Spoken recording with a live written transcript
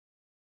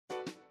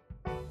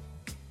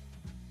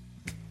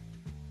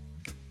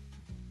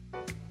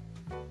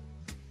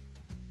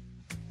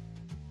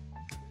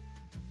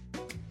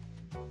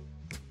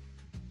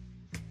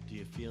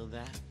feel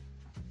that?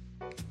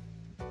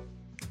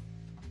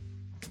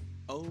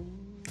 Oh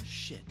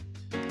shit.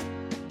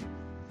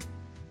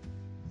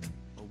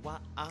 Oh, wah,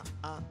 ah,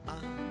 ah,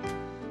 ah.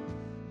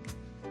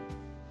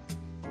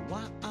 Oh,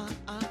 wah, ah,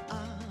 ah,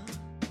 ah.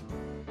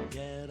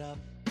 Get up,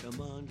 come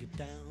on, get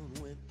down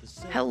with the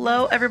sickness.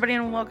 Hello, everybody,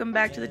 and welcome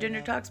back to the Ginger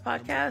Talks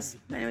podcast.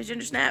 My name is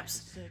Ginger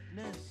Snaps.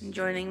 And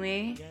joining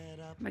me,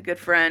 my good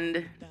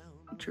friend,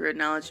 Druid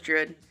Knowledge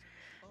Druid.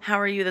 How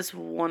are you this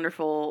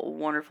wonderful,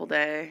 wonderful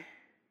day?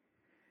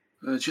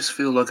 I just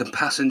feel like a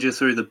passenger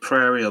through the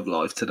prairie of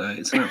life today.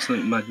 It's an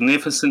absolutely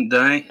magnificent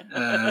day.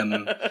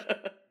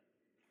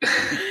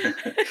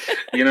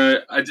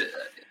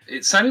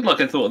 It sounded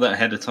like I thought of that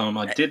ahead of time.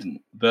 I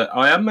didn't. But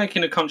I am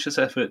making a conscious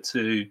effort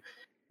to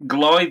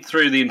glide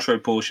through the intro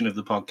portion of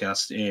the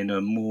podcast in a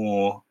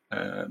more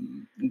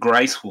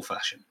graceful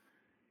fashion.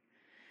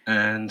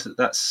 And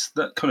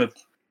that kind of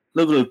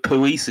level of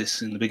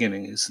poesis in the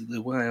beginning is the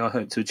way I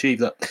hope to achieve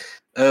that.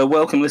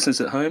 Welcome,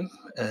 listeners at home.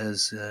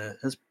 As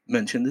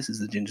mentioned, this is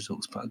the Ginger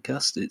Talks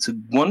podcast. It's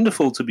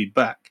wonderful to be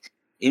back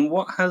in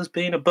what has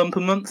been a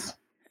bumper month.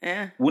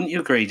 Yeah. Wouldn't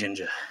you agree,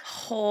 Ginger?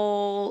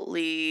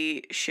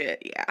 Holy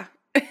shit, yeah.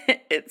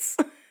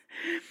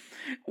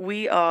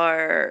 We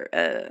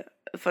are,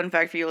 fun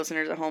fact for you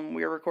listeners at home,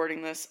 we are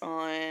recording this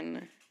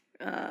on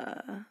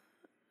the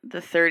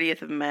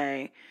 30th of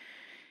May.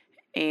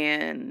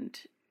 And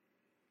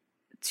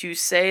to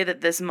say that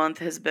this month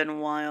has been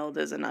wild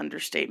is an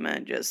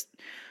understatement. Just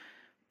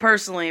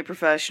personally,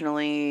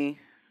 professionally,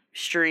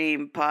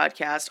 stream,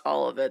 podcast,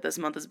 all of it. This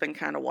month has been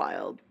kind of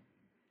wild.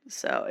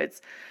 So it's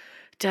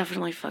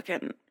definitely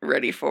fucking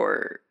ready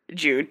for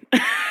June.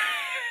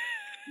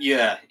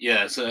 Yeah.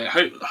 So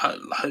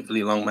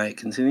hopefully long may it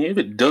continue. If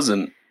it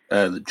doesn't,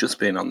 just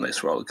being on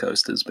this roller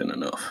coaster has been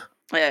enough.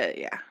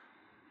 Yeah.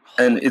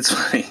 And it's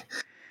funny.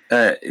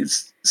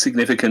 It's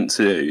significant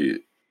to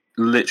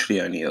literally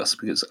only us,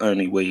 because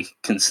only we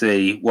can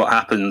see what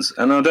happens.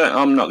 And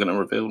I'm not going to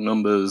reveal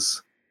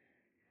numbers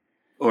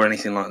or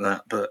anything like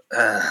that, but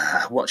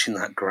watching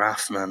that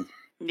graph, man.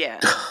 Yeah.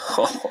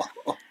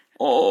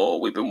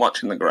 We've been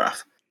watching the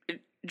graph.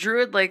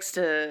 Druid likes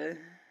to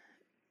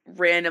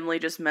randomly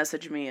just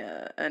message me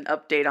an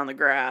update on the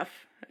graph,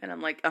 and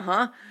I'm like,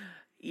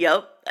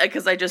 yep,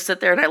 because I just sit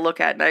there and I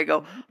look at it and I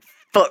go,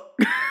 fuck.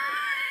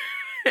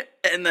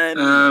 And then,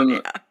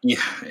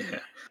 yeah.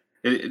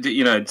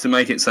 To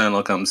make it sound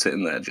like I'm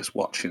sitting there just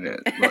watching it,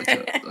 like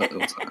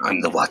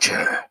I'm the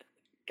watcher.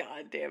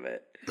 God damn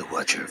it. The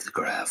watcher of the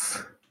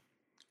graph.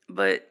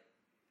 But,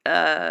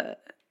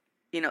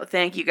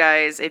 thank you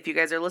guys. If you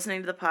guys are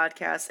listening to the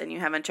podcast and you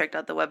haven't checked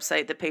out the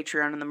website, the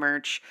Patreon, and the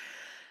merch,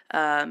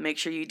 make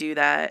sure you do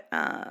that.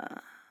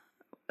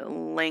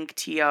 Link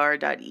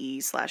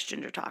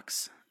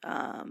tr.e/gingertalks.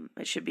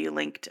 It should be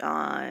linked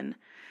in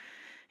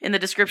the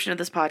description of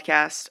this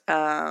podcast.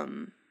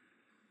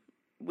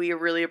 We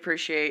really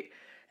appreciate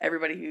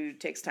everybody who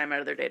takes time out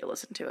of their day to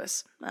listen to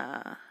us.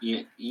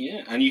 Yeah,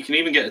 and you can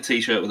even get a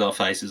T-shirt with our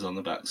faces on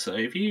the back. So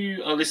if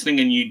you are listening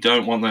and you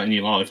don't want that in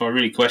your life, I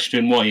really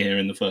question why you're here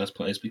in the first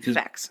place. Because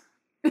facts.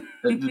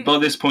 By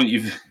this point,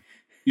 you've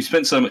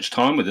spent so much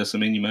time with us. I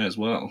mean, you may as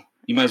well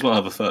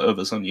have a photo of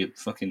us on your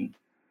fucking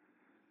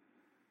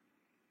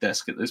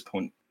desk at this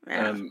point.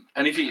 Yeah.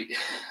 And if you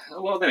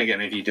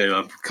do,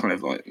 I'm kind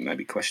of like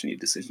maybe question your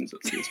decisions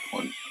up to this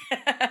point.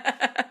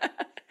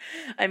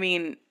 I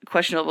mean,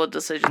 questionable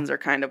decisions are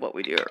kind of what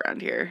we do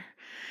around here.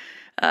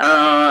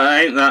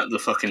 Ain't that the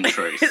fucking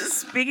truth?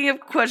 Speaking of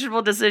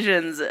questionable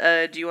decisions,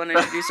 do you want to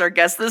introduce our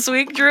guest this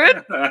week,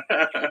 Druid? By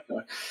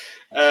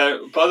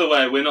the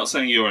way, we're not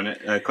saying you're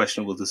a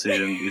questionable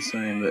decision. We're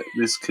saying that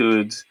this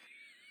could,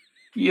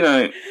 we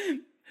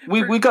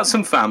got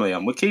some family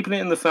on. We're keeping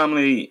it in the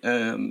family.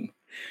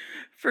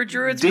 For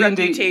Druid's D&D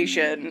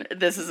reputation,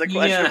 this is a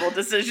questionable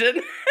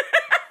decision.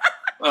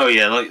 Oh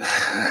yeah, like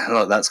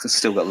that's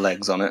still got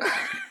legs on it.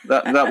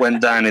 That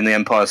went down in The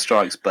Empire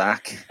Strikes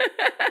Back.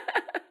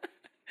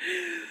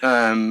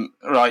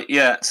 Right,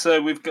 yeah.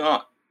 So we're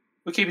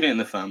keeping it in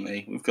the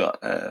family. We've got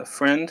a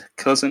friend,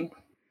 cousin,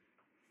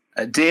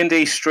 a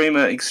D&D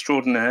streamer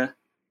extraordinaire,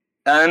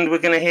 and we're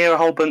going to hear a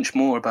whole bunch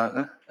more about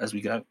her as we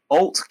go.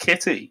 Alt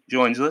Kitty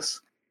joins us.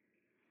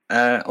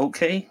 Alt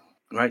Kitty,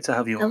 great to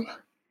have you on.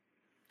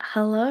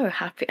 Hello,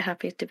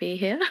 happy to be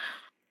here.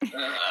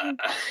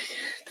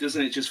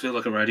 Doesn't it just feel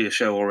like a radio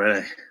show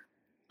already?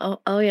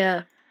 Oh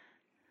yeah.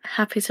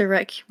 Happy to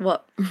wreck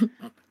what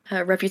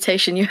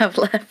reputation you have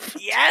left.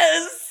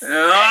 Yes!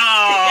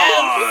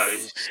 Oh!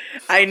 Yes!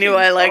 I knew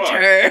I liked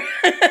her.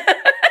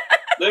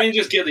 Let me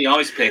just get the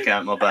ice pick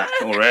out my back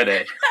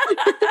already.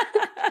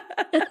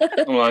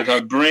 I'm like,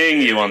 I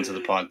bring you onto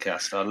the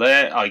podcast.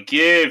 I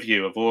give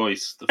you a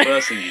voice. The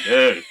first thing you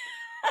do.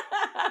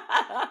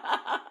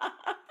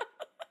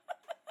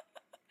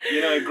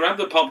 Grab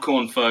the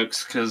popcorn,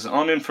 folks, because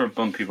I'm in for a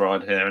bumpy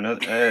ride here.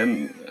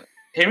 And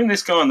hearing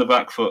this guy on the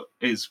back foot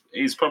is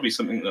probably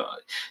something that,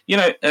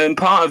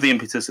 part of the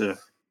impetus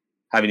of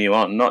having you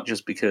on, not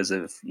just because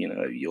of,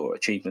 your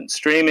achievement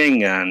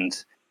streaming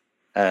and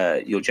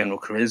your general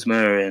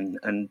charisma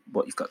and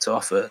what you've got to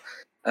offer,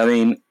 I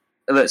mean,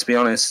 let's be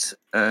honest.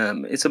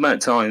 It's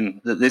about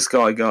time that this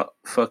guy got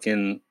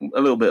fucking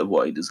a little bit of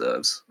what he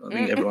deserves. I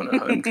think everyone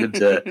at home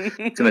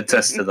can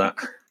attest to that.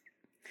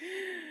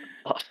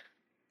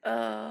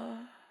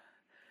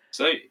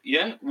 So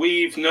yeah,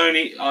 we've known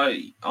it.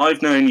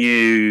 I've known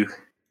you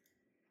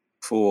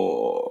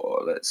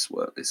for, let's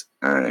work this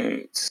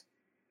out.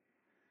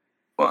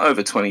 Well,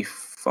 over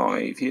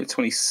 25 years,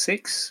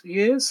 26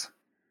 years,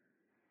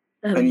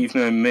 and you've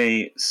known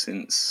me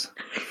since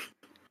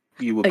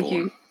you were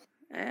born.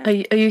 Are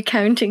you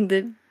counting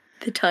the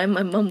time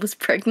my mum was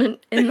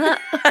pregnant in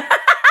that?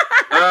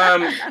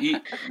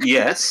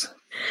 Yes.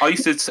 I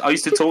used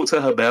to talk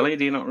to her belly.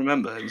 Do you not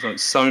remember? It was like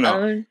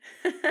sonar.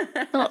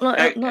 Not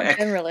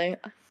generally.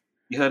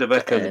 You heard of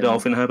Echo the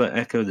Dolphin? Heard about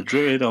Echo the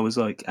Druid? I was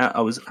like,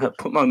 I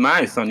put my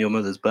mouth on your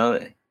mother's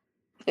belly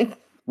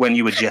when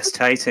you were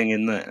gestating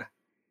in there,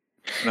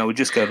 and I would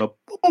just go like,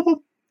 boop, boop,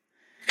 boop.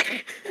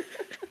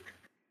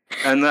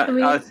 And that,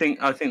 I think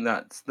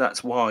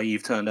that's why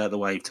you've turned out the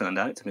way you've turned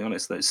out. To be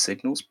honest, those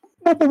signals.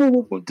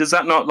 Does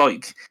that not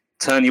like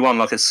turn you on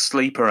like a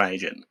sleeper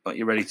agent? Like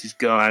you're ready to just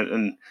go out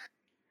and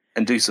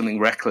do something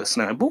reckless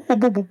now?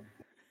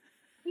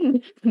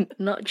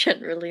 Not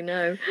generally,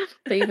 no.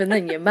 But even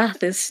then, your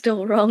math is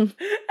still wrong.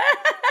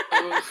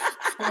 Oh,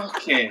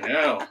 fucking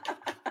hell.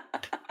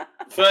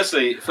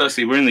 Firstly,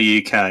 we're in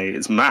the UK.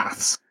 It's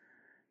maths.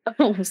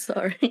 Oh,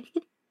 sorry.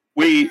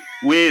 We're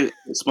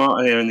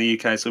smart here in the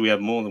UK, so we have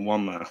more than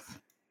one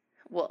math.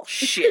 Well,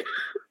 shit.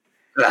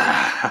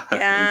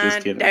 I'm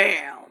just kidding.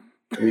 Damn.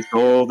 It's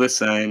all the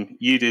same.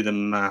 You do the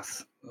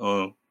math.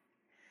 Oh.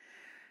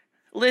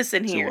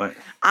 Listen here.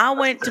 I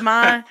went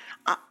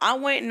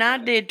and I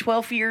did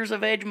 12 years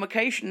of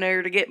education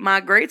there to get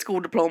my grade school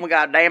diploma,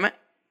 goddammit.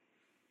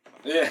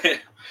 Yeah.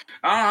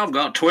 I've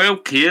got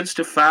 12 kids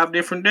to 5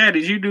 different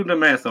daddies. You do the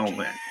math on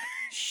that.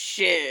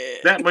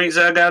 Shit. That means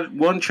I got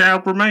 1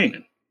 child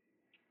remaining.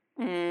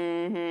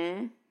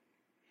 Mm-hmm.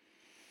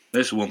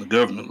 This is when the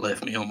government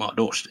left me on my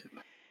doorstep.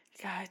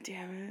 God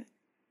damn it.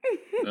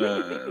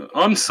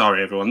 I'm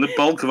sorry, everyone. The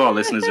bulk of our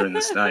listeners are in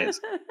the States.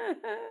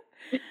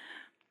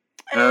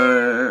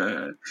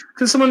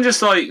 Can someone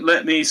just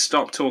let me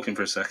stop talking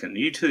for a second?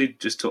 You two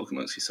just talk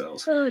amongst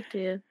yourselves. Oh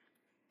dear.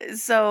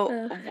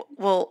 So,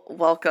 well,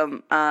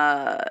 welcome.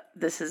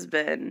 This has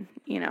been,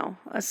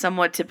 a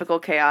somewhat typical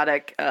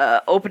chaotic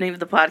opening of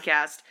the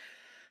podcast.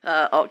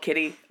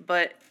 Kitty,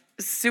 but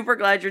super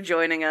glad you're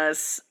joining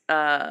us.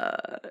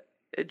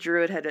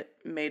 Druid had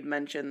made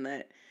mention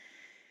that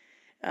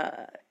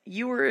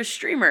you were a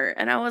streamer,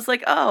 and I was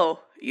like, oh,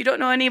 you don't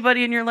know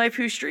anybody in your life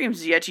who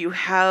streams, yet you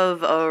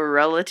have a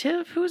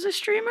relative who's a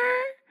streamer?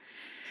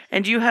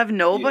 And you have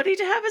nobody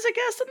to have as a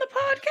guest on the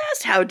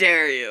podcast? How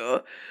dare you?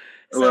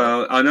 So,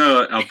 well, I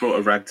know I've brought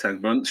a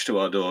ragtag bunch to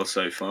our door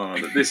so far,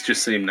 but this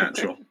just seemed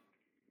natural.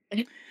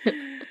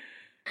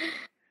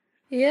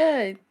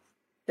 Yeah,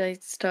 I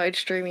started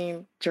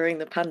streaming during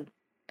the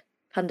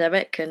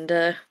pandemic,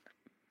 and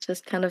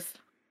just kind of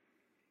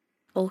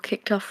all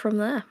kicked off from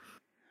there.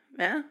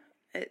 Yeah.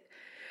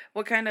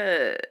 What kind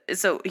of...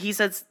 So, he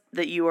says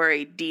that you are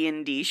a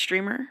D&D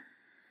streamer?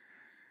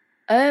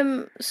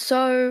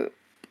 So,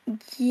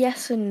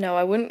 yes and no.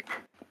 I wouldn't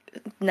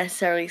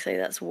necessarily say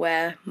that's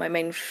where my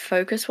main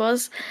focus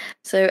was.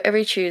 So,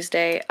 every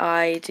Tuesday,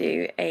 I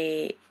do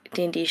a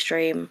D&D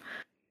stream.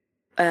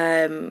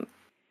 Currently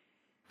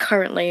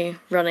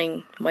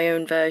running my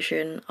own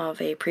version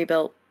of a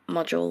pre-built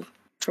module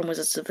from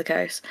Wizards of the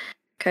Coast.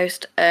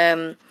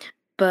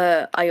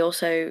 But I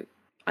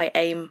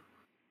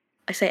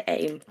say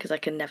aim because I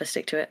can never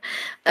stick to it.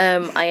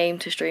 I aim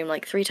to stream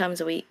 3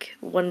 times a week,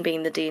 one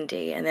being the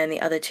D&D, and then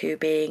the other 2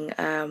 being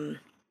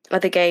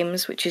other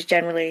games, which is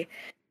generally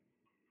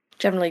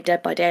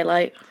Dead by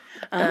Daylight.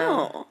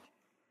 Oh.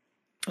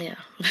 Yeah.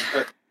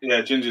 Yeah,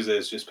 Ginger's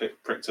ears just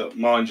pricked up.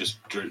 Mine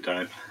just drooped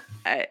down.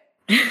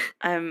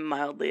 I'm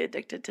mildly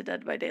addicted to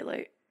Dead by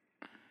Daylight.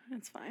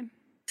 It's fine.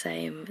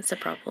 Same. It's a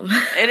problem.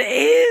 It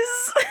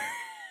is.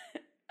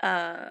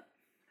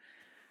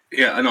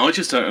 Yeah, and I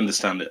just don't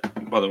understand it,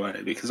 by the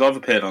way, because I've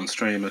appeared on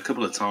stream a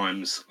couple of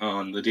times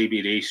on the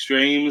DBD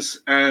streams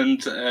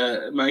and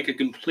make a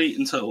complete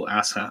and total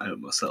asshat out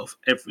of myself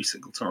every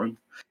single time.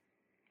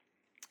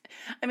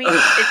 I mean,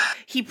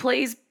 he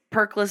plays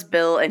Perkless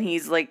Bill, and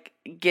he's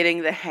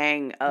getting the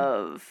hang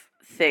of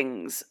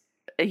things.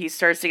 He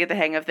starts to get the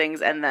hang of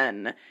things, and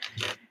then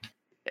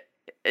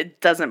it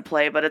doesn't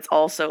play, but it's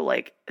also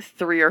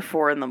 3 or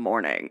 4 in the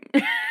morning.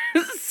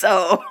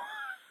 So.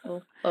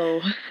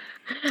 Oh.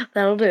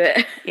 That'll do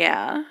it.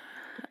 Yeah.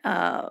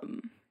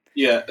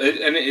 Yeah,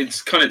 and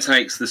it kind of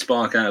takes the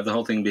spark out of the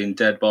whole thing being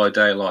Dead by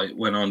Daylight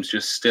when I'm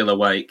just still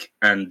awake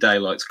and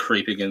daylight's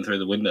creeping in through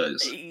the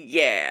windows.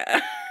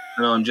 Yeah.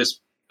 And I'm just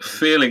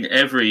feeling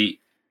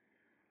every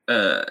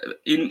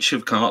inch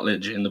of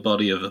cartilage in the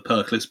body of a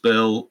Perkless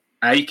Bill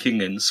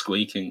aching and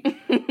squeaking.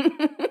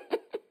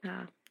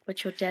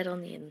 But you're dead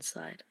on the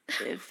inside.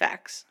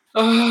 Facts.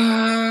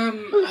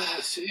 Okay.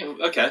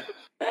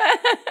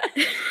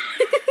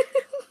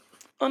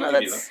 Well,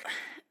 no,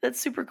 that's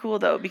super cool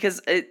though,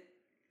 because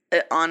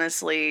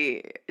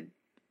honestly,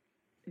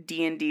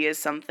 D&D is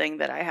something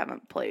that I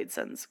haven't played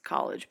since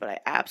college, but I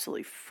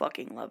absolutely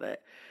fucking love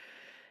it.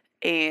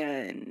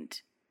 And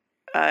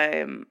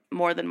I'm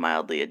more than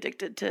mildly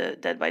addicted to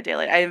Dead by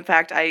Daylight. In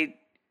fact, I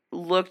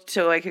looked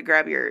so I could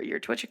grab your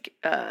Twitch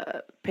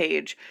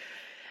page,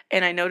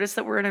 and I noticed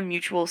that we're in a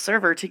mutual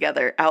server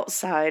together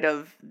outside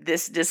of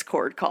this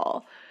Discord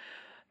call.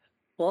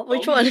 What?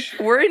 Which Holy one? shit.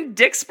 We're in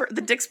the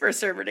Dixper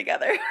server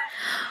together.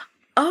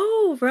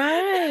 Oh,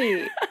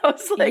 right. I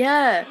was like,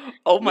 Yeah.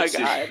 oh my This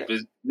god.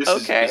 This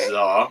Okay. is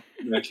bizarre.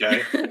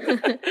 Okay.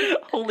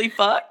 Holy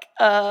fuck.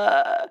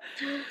 No,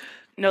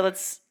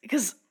 that's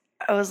because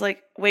I was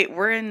like, wait,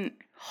 we're in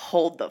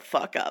hold the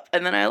fuck up.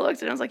 And then I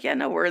looked and I was like, yeah,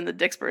 no, we're in the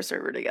Dixper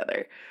server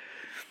together.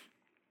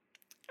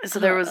 So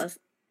there was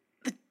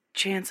the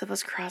chance of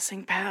us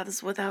crossing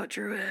paths without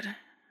Druid.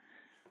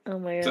 Oh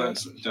my god.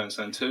 Don't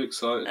sound too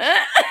excited.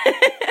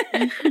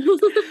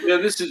 Yeah,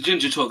 this is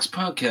Ginger Talks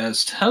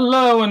Podcast.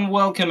 Hello and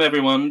welcome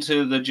everyone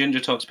to the Ginger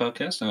Talks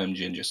Podcast. I'm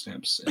Ginger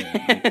Snaps, and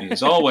with me,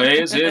 as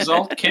always, is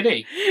Alt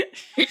Kitty,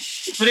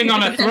 sitting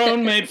on a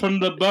throne made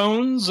from the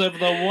bones of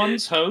the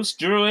once host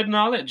Druid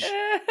Knowledge.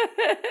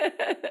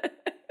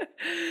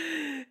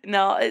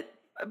 No,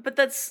 but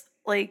that's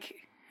like,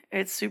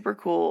 it's super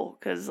cool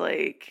because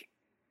like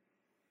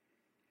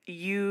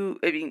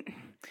a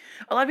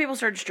lot of people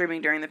started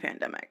streaming during the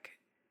pandemic,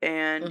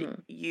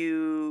 and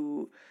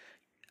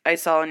I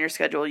saw on your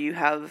schedule you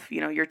have,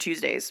 your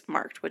Tuesdays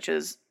marked, which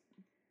is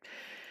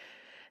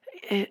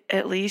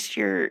at least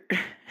you're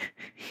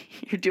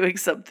doing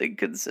something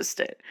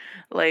consistent.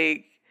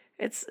 Like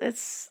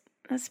that's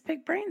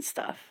big brain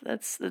stuff.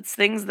 That's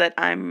things that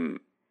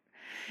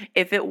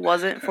if it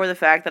wasn't for the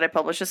fact that I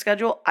publish a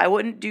schedule, I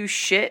wouldn't do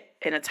shit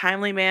in a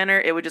timely manner.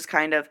 It would just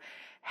kind of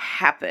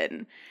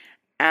happen.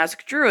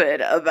 Ask Druid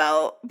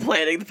about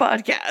planning the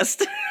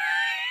podcast.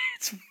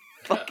 It's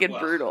fucking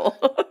brutal.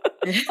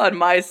 On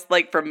my,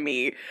 from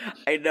me,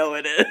 I know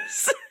it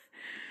is.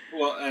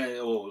 Well,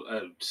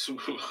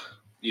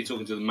 you're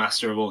talking to the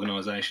master of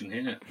organisation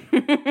here.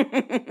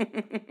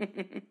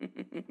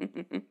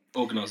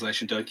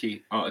 Organisation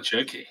Doki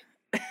Artichoke.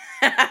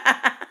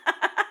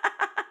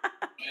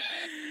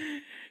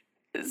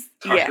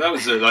 Yeah. That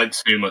was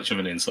too much of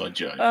an inside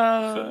joke.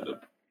 For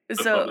the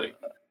public.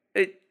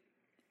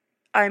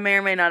 I may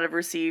or may not have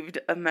received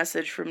a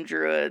message from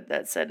Druid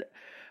that said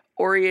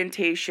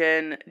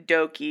orientation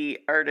Doki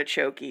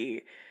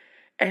Artichoke,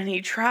 and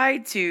he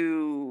tried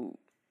to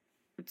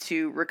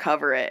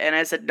recover it, and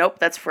I said, nope,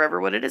 that's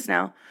forever what it is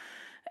now.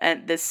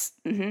 And this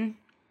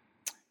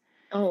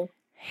Oh.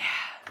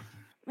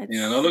 Yeah.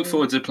 Yeah, and I look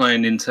forward to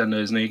playing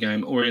Nintendo's new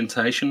game,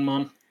 Orientation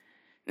Mon.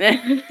 But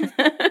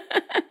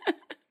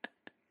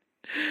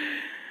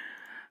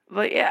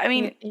yeah, I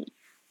mean,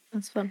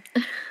 that's fun.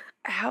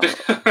 how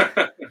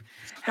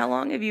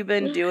long have you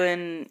been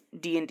doing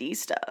D&D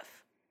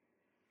stuff?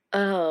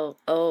 That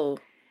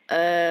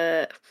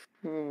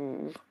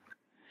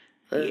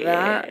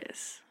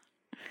Yes.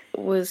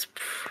 was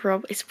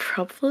it's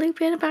probably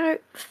been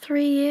about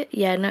 3 years.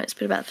 Yeah, no, it's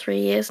been about 3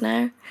 years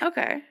now.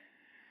 Okay.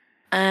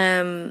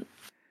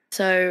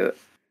 So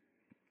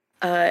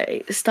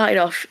I started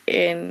off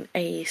in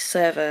a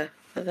server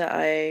that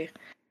I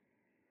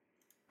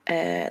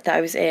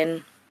was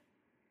in,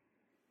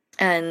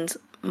 and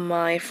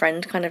my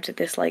friend kind of did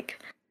this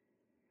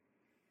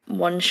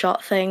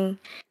one-shot thing,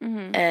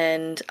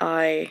 and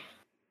I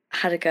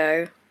had a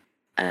go,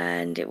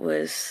 and it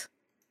was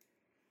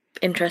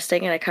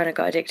interesting, and I kind of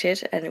got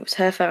addicted, and it was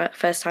her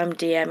first time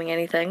DMing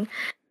anything.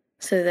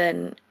 So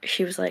then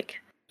she was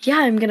like, yeah,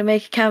 I'm gonna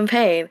make a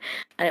campaign,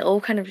 and it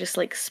all kind of just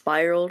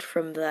spiraled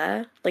from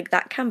there.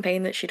 That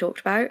campaign that she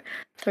talked about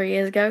 3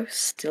 years ago,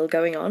 still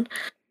going on.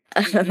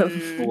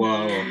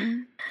 Wow.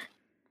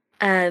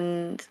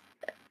 And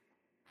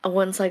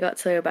once I got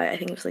to about, I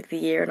think it was the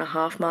 1.5 year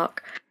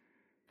mark,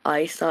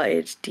 I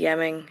started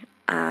DMing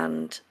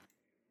and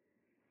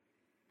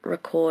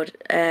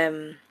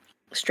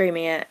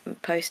streaming it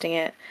and posting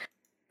it,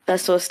 that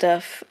sort of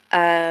stuff.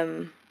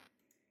 And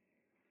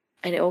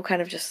it all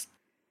kind of just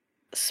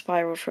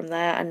spiraled from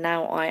there, and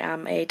now I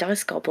am a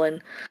dice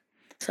goblin.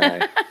 So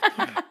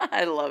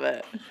I love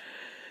it.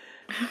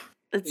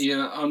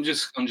 Yeah, I'm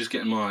just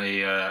getting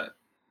my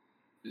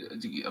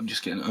I'm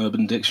just getting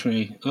Urban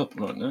Dictionary up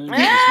right now.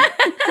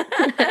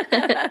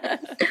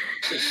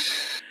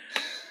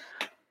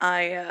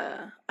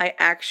 I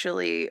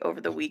actually over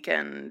the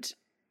weekend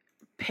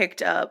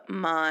picked up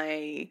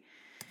my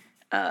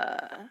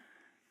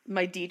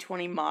my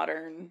D20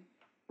 Modern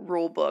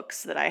rule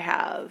books that I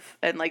have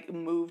and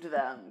moved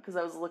them because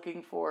I was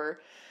looking for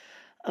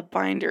a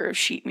binder of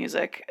sheet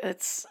music.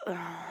 It's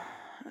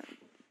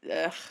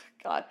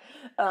God.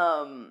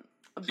 But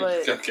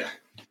Okay.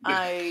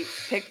 I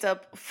picked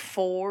up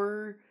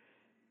 4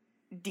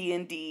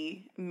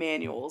 D&D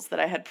manuals that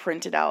I had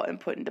printed out and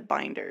put into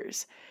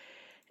binders.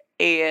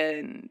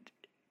 And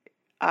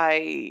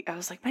I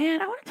was like,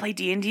 man, I want to play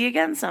D&D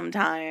again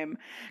sometime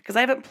because I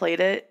haven't played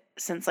it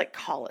since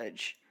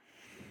college.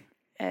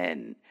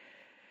 And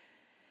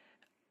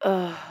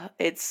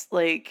it's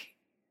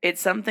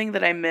it's something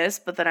that I miss,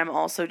 but that I'm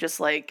also just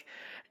like,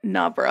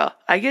 nah, bruh.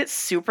 I get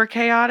super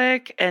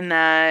chaotic, and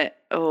that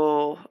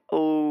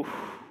I'm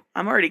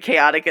already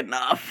chaotic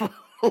enough.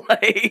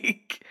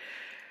 Like,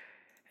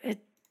 it.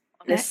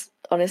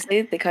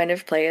 Honestly, the kind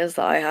of players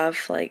that I have,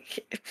 like,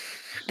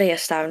 they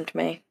astound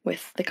me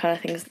with the kind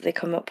of things that they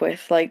come up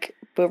with. Like,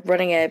 we're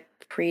running a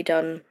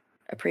pre-written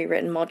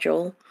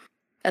module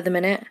at the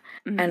minute,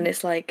 and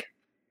it's like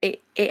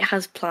it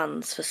has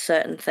plans for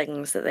certain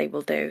things that they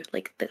will do.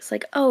 Like, it's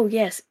like, oh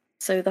yes,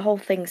 so the whole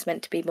thing's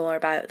meant to be more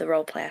about the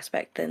roleplay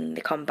aspect than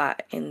the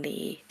combat in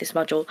this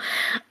module,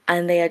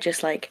 and they are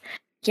just like,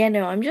 yeah,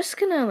 no, I'm just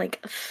gonna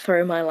like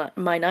throw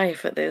my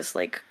knife at this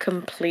like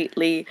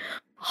completely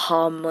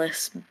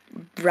harmless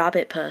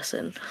rabbit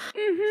person,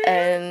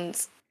 and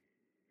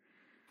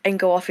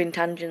go off in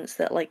tangents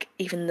that like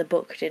even the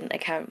book didn't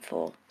account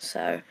for.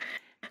 So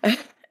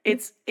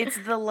it's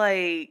the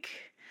like,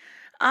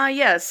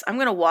 yes, I'm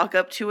gonna walk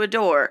up to a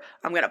door.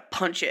 I'm gonna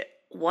punch it.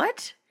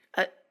 What?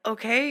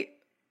 Okay,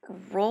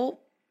 roll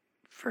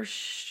for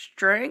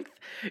strength.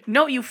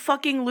 No, you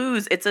fucking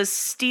lose. It's a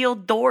steel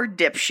door,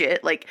 dipshit.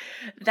 Like,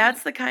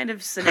 that's the kind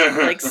of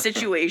like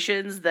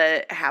situations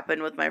that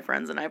happen with my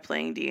friends and I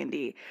playing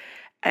D&D,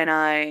 and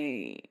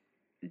I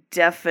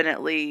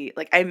definitely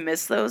like I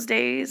miss those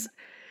days,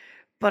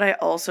 but I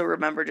also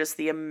remember just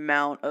the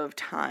amount of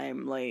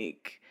time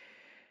like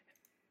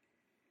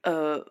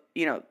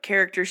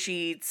character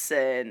sheets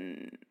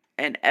and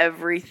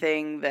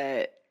everything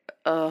that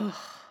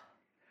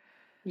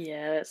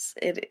yeah,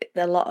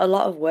 a lot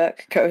of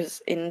work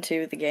goes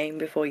into the game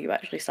before you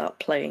actually start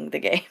playing the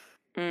game.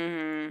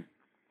 Mhm.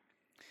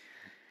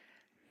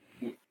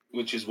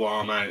 Which is why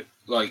I'm out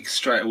like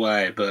straight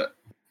away. But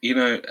you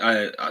know,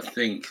 I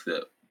think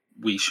that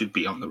we should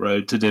be on the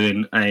road to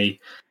doing an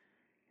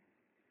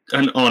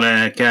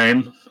on-air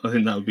game. I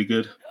think that would be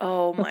good.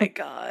 Oh my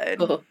god.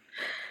 Cool.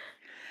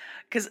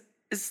 Cuz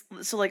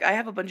so like I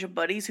have a bunch of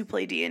buddies who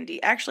play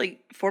D&D, actually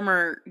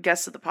former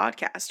guests of the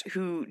podcast,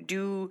 who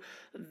do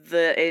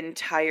the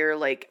entire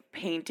like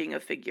painting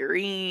of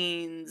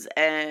figurines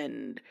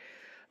and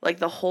like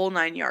the whole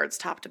 9 yards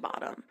top to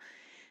bottom.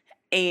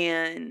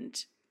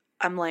 And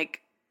I'm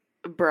like,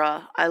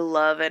 bruh, I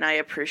love and I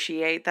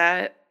appreciate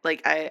that.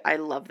 Like I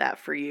love that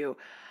for you.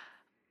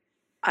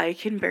 I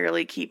can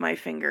barely keep my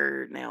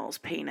fingernails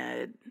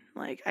painted.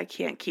 Like, I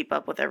can't keep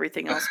up with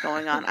everything else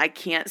going on. I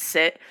can't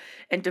sit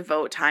and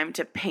devote time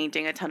to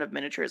painting a ton of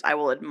miniatures. I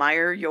will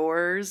admire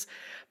yours,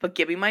 but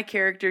give me my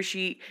character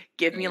sheet,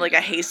 give me like a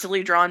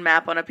hastily drawn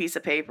map on a piece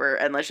of paper,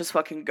 and let's just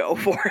fucking go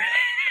for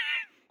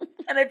it.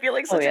 And I feel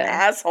like such an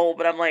asshole,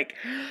 but I'm like,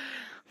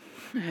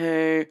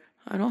 hey,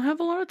 I don't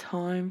have a lot of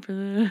time for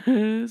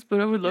this,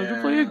 but I would love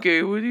to play a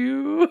game with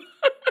you.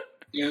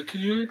 Yeah,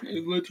 can you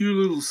let your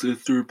little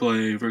sister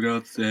play, for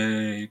God's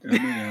sake? Oh my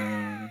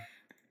God.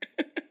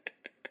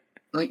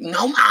 Like,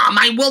 no, Mom,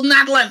 I will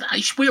not let.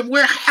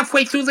 We're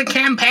halfway through the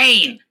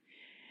campaign.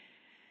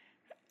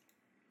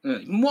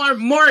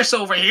 Morris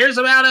over here is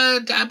about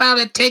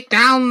to take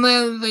down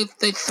the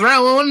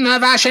throne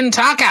of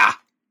Ashintaka.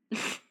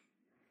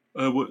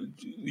 What?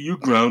 You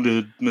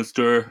grounded,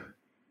 Mister.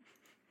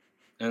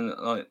 And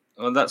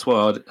that's why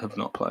I have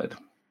not played.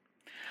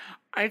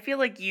 I feel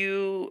like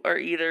you are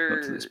either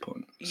Up to this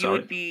point. you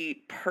would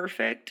be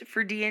perfect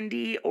for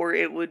D&D, or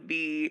it would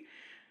be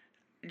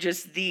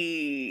just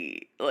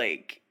the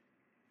like,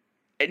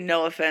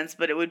 no offense,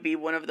 but it would be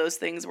one of those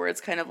things where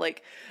it's kind of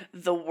like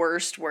the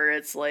worst, where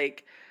it's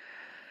like,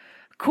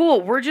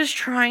 cool, we're just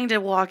trying to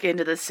walk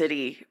into the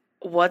city.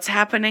 What's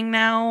happening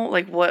now?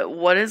 Like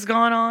what has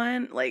gone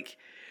on? Like,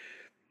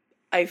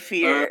 I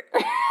fear.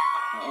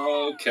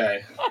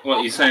 Okay.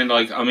 What, you're saying,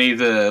 like, I'm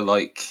either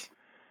like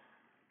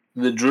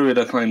the druid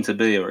I claim to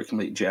be, or a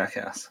complete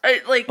jackass? I'm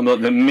like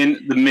the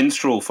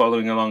minstrel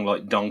following along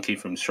like Donkey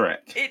from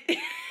Shrek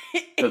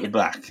at the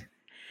back.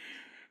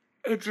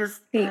 It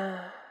just.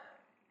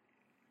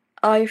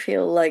 I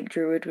feel like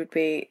druid would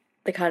be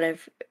the kind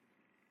of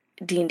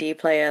D&D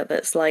player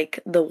that's like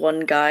the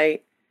one guy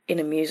in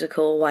a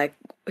musical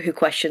who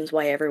questions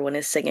why everyone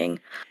is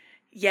singing.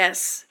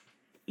 Yes,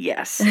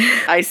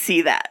 I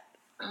see that.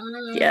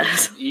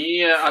 Yes.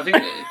 Yeah, I think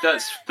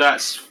that's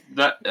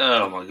that.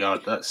 Oh my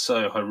God, that's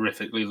so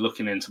horrifically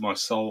looking into my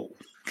soul.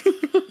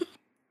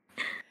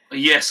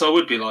 Yes, I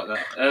would be like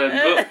that.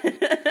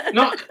 But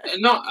not.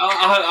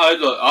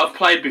 Look, I've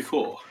played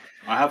before.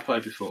 I have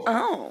played before.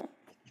 Oh.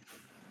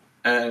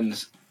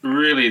 And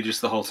really,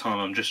 just the whole time,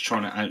 I'm just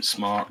trying to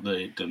outsmart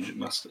the dungeon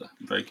master.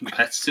 I'm very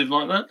competitive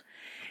like that.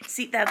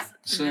 See, that's.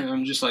 So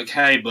I'm just like,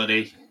 hey,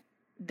 buddy.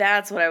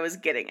 That's what I was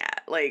getting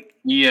at. Like.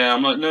 Yeah,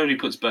 I'm like, nobody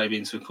puts baby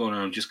into a corner.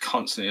 I'm just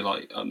constantly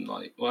like,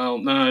 well,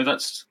 no,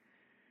 that's,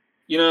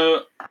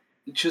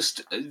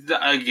 just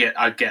I get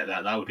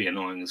that. That would be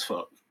annoying as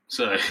fuck.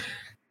 So.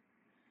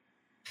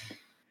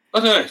 I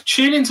don't know.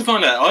 Tune in to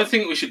find out. I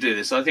think we should do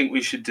this. I think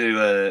we should do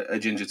a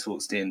Ginger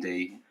Talks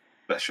D&D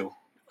special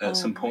at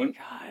some point.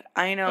 Oh my God,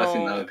 I know. I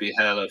think that would be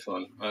hella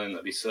fun. I think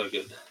that'd be so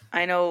good.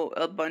 I know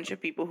a bunch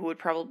of people who would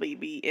probably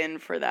be in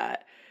for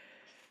that.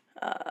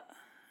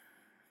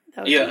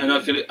 That would Yeah, be... and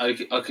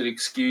I could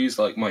excuse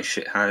like my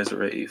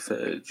shithousery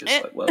for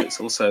just like, well, it's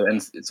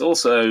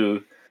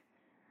also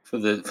for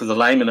the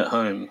layman at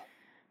home.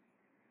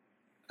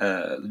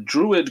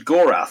 Druid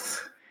Gorath,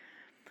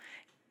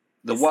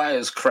 the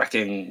wires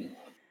cracking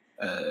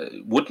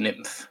wood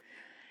nymph.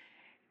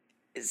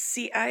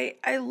 See,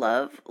 I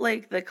love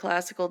like the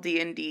classical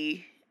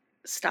D&D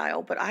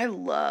style, but I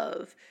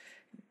love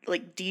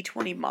like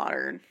D20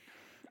 modern,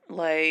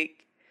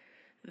 like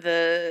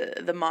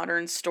the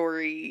modern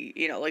story,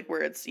 like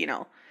where it's, you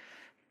know,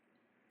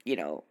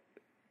 80s,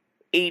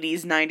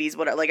 90s,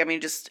 whatever. Like I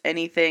mean just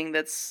anything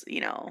that's,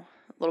 a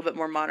little bit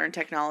more modern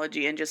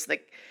technology and just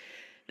like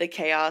the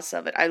chaos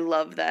of it. I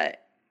love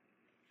that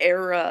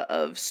era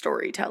of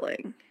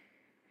storytelling.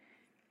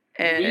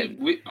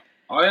 And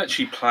I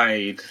actually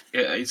played.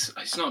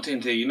 It's not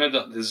D&D. You know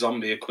that the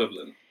zombie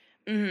equivalent.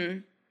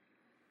 mhm.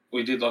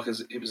 We did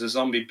it was a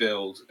zombie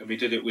build, and we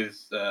did it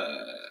with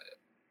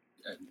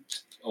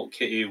old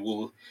Kitty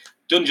will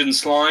Dungeon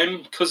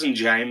Slime, cousin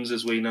James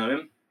as we know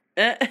him.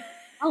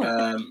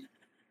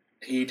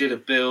 He did a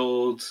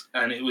build,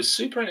 and it was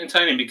super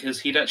entertaining because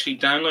he'd actually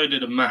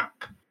downloaded a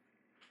map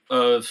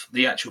of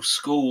the actual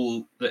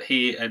school that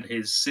he and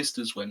his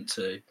sisters went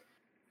to,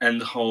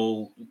 and the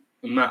whole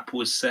map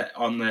was set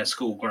on their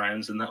school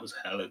grounds, and that was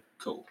hella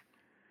cool.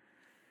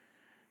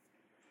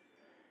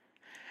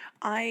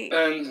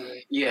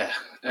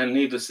 And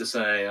needless to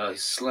say, I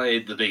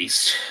slayed the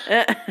beast.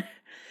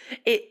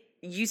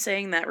 You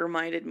saying that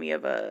reminded me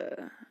of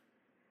a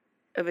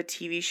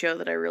TV show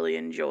that I really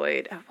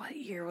enjoyed. What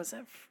year was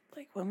it?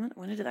 Like when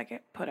did that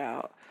get put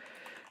out?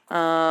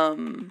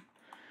 And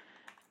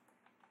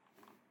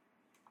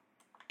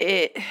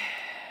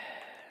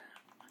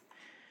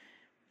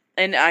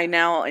I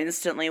now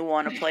instantly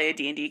want to play a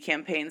D&D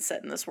campaign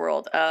set in this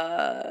world.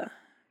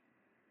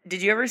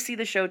 Did you ever see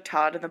the show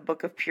Todd and the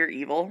Book of Pure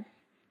Evil?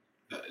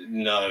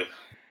 No.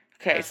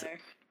 Okay, so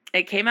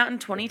it came out in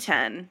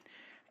 2010,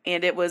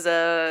 and it was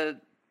a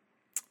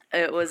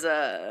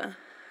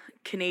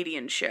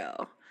Canadian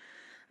show,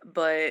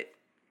 but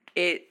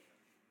it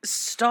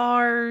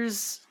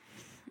stars,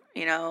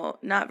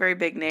 not very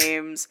big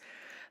names,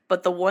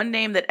 but the one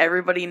name that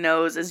everybody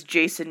knows is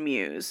Jason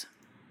Mewes.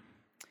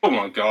 Oh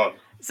my god.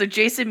 So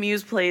Jason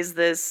Mewes plays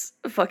this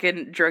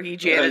fucking druggy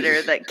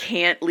janitor that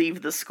can't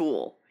leave the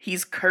school.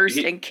 He's cursed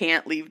and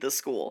can't leave the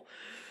school.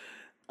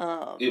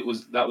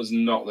 That was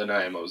not the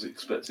name I was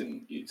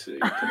expecting you to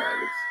come out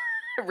with.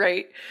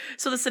 Right.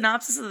 So the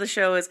synopsis of the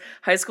show is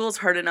high school is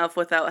hard enough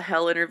without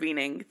hell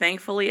intervening.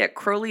 Thankfully, at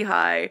Crowley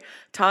High,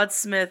 Todd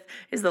Smith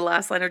is the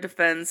last line of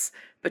defense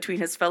between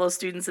his fellow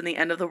students and the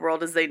end of the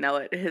world as they know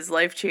it. His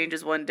life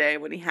changes one day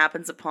when he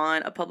happens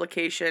upon a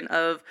publication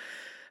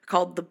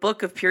called The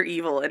Book of Pure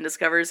Evil and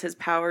discovers his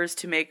powers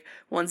to make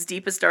one's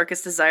deepest,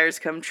 darkest desires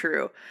come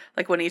true,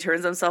 like when he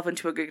turns himself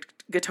into a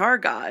guitar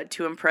god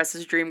to impress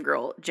his dream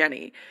girl,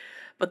 Jenny.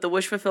 But the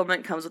wish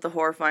fulfillment comes with a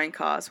horrifying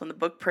cost. When the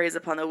book preys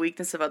upon the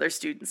weakness of other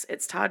students,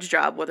 it's Todd's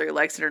job, whether he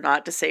likes it or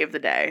not, to save the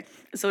day.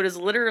 So it is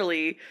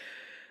literally...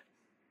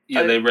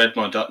 Yeah, they read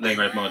my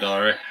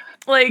diary.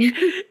 Like,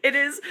 it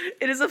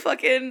is a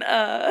fucking...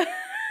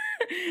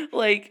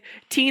 like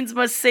teens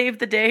must save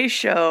the day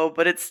show,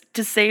 but it's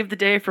to save the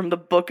day from the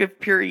Book of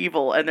Pure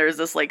Evil, and there's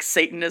this like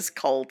Satanist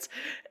cult,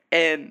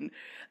 and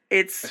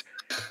it's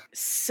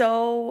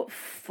so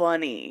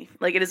funny.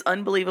 Like it is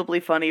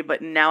unbelievably funny,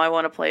 but now I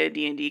want to play a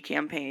D&D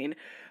campaign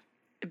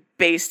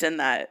based in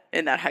that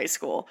high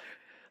school.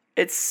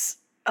 It's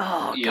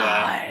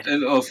God.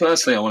 And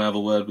firstly I want to have a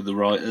word with the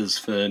writers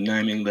for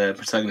naming their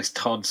protagonist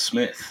Todd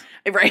Smith.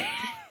 Right.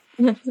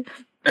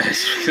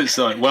 It's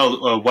like,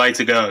 well, way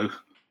to go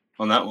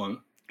on that one.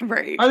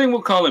 Right. I think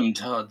we'll call him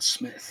Todd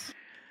Smith.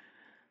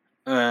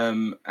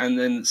 And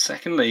then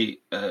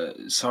secondly,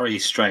 sorry,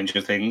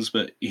 Stranger Things,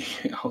 but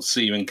I'll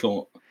see you in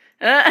court.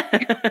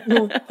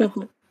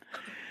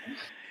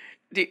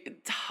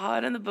 Dude,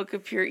 Todd and the Book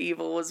of Pure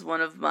Evil was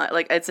one of my...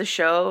 Like, it's a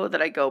show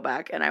that I go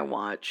back and I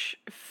watch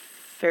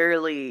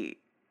fairly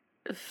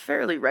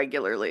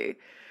regularly.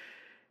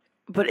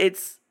 But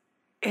it's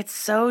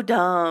so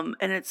dumb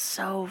and it's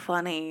so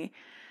funny.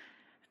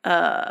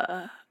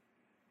 But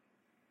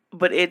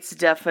it's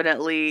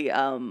definitely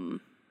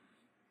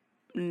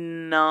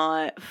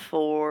not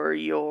for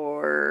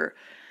your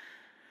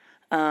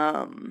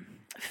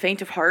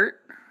faint of heart.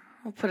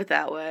 I'll put it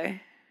that way.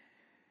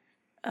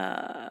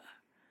 But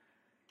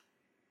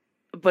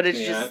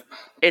it's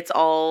it's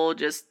all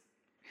just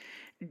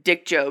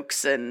dick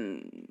jokes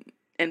and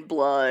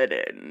blood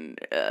and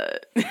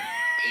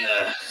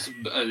yeah.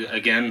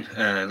 Again,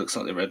 looks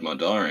like they read my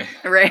diary.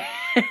 Right.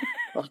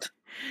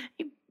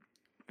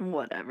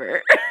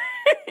 Whatever.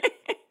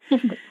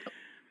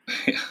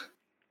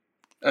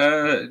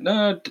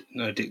 No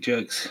dick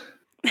jokes.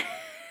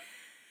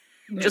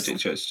 No dick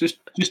jokes. Just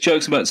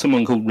jokes about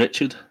someone called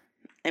Richard.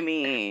 I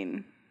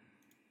mean,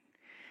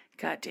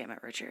 God damn it,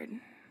 Richard.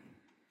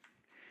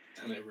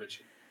 Hello,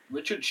 Richard.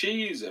 Richard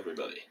Cheese,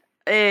 everybody.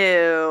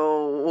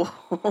 Ew.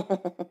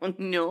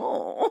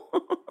 No.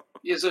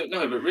 Yeah, so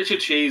no, but Richard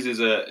Cheese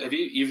is a.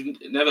 You've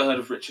never heard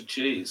of Richard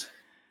Cheese?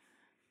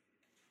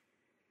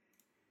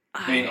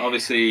 I mean,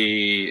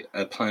 obviously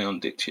a play on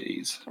Dick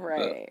Cheese,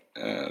 right?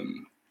 But,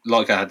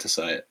 like I had to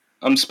say it.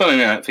 I'm spelling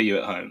it out for you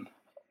at home.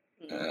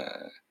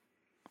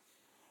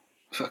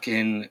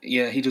 Fucking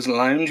yeah, he does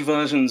lounge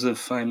versions of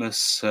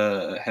famous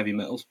heavy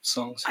metal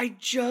songs. I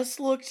just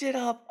looked it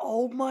up.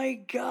 Oh my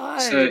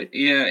god! So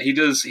yeah, he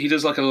does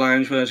like a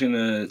lounge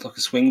version, like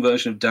a swing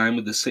version of "Down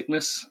with the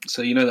Sickness."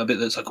 So you know that bit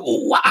that's like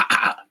oh wah.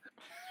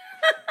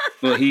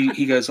 Well,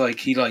 he goes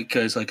like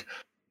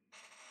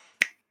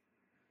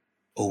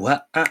oh wah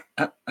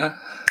and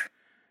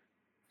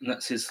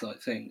that's his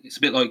like thing. It's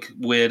a bit like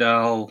Weird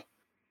Al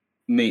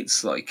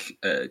meets like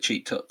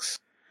Cheap Tux.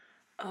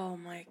 Oh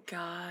my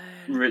god!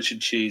 Richard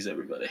Cheese,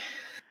 everybody.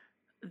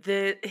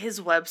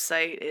 His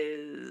website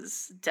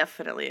is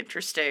definitely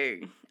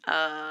interesting.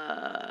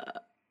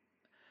 But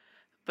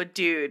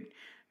dude,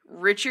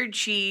 Richard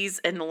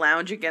Cheese and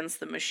Lounge Against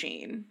the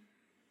Machine.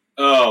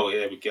 Oh,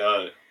 there we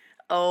go.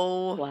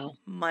 Oh Wow.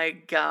 my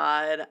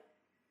god.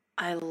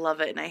 I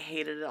love it and I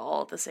hated it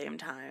all at the same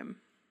time.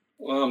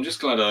 Well, I'm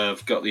just glad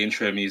I've got the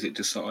intro music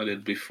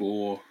decided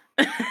before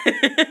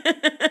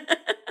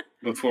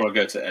before I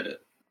go to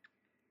edit.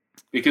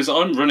 Because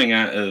I'm running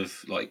out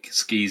of like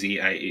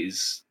skeezy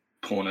 80s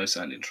porno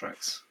sounding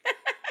tracks.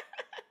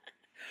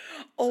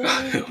 Oh.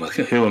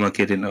 Who am I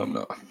kidding? No, I'm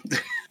not.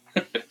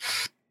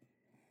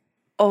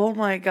 Oh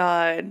my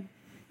god.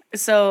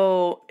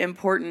 So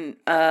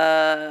important.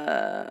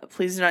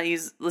 Please do not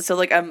use. So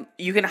like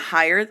you can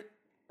hire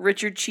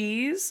Richard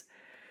Cheese.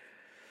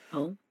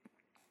 Oh.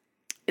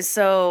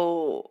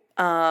 So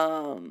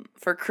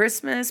for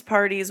Christmas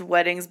parties,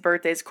 weddings,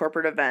 birthdays,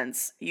 corporate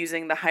events,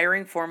 using the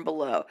hiring form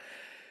below.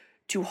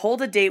 To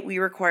hold a date, we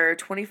require a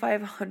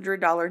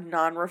 $2,500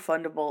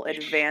 non-refundable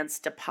advance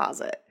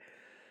deposit.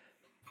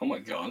 Oh my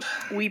god.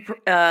 We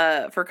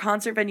for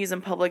concert venues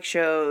and public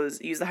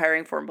shows, use the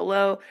hiring form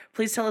below.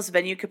 Please tell us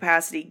venue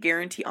capacity,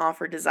 guarantee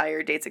offer,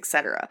 desired dates,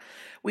 etc.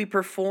 We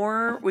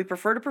prefer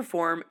to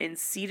perform in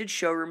seated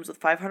showrooms with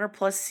 500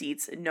 plus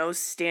seats, no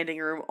standing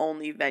room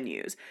only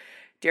venues.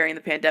 During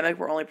the pandemic,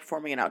 we're only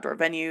performing in outdoor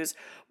venues.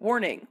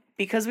 Warning,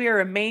 because we are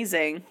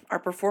amazing, our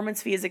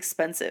performance fee is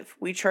expensive.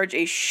 We charge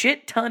a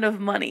shit ton of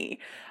money.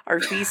 Our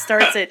fee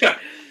starts at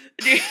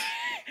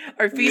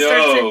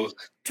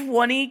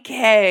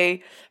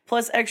 $20,000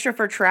 plus extra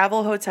for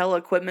travel, hotel,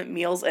 equipment,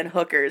 meals, and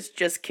hookers.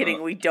 Just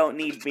kidding, we don't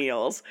need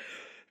meals.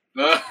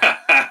 Oh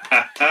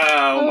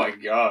my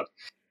god.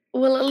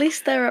 Well, at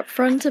least they're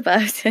upfront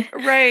about it.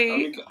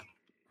 Right.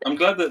 I'm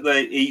glad that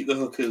they eat the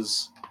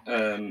hookers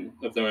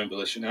of their own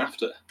volition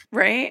after.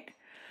 Right?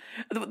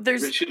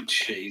 There's Richard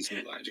Cheese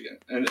and Lounge again.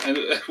 And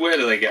where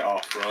do they get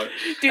off, right?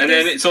 Dude, and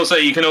then it's also,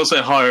 you can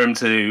also hire them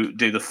to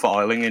do the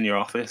filing in your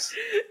office.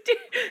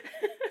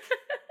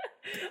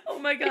 Oh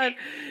my god.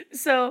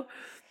 So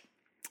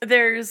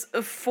there's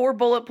 4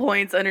 bullet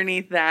points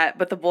underneath that,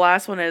 but the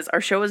last one is, our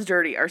show is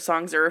dirty, our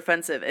songs are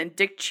offensive, and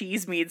Dick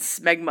Cheese means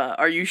smegma.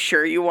 Are you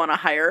sure you want to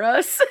hire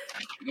us?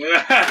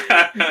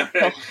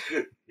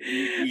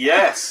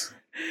 Yes.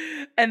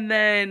 And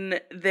then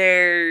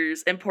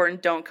there's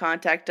important, don't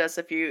contact us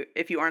if you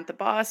aren't the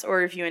boss,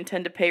 or if you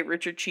intend to pay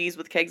Richard Cheese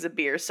with kegs of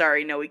beer.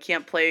 Sorry, no, we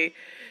can't play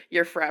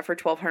your frat for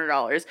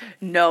 $1,200.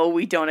 No,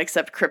 we don't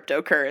accept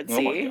cryptocurrency.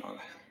 Oh my god.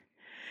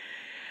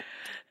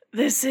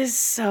 This is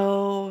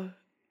so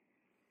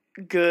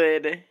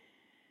good.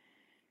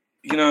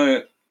 You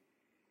know,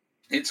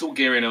 it's all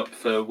gearing up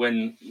for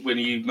when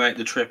you make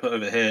the trip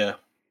over here,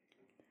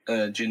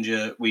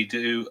 Ginger. We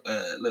do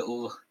a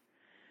little.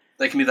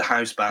 They can be the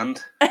house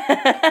band.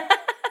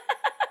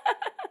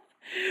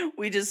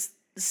 We just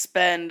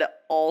spend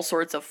all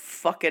sorts of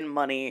fucking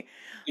money.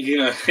 You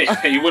know,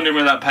 you're wondering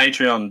where that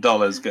Patreon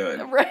dollar's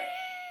going, Right?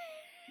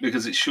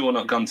 because it's sure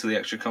not gone to the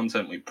extra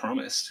content we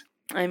promised.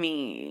 I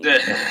mean,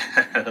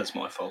 that's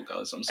my fault,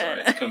 guys. I'm sorry.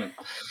 It's coming.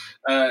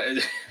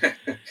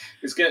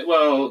 It's good.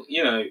 Well,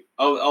 you know,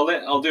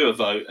 I'll do a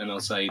vote and I'll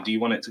say, do you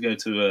want it to go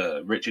to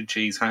a Richard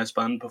Cheese house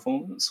band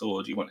performance,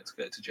 or do you want it to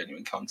go to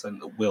genuine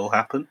content that will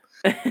happen,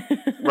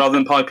 rather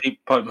than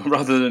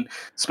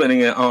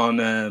spending it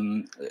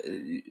on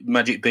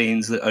magic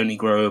beans that only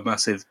grow a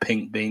massive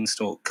pink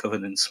beanstalk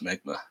covered in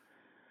smegma?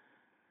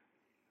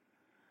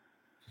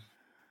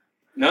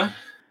 No.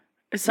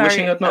 sorry.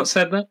 Wishing I'd not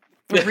said that.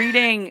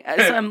 Reading,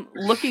 so I'm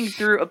looking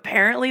through.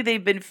 Apparently,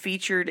 they've been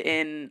featured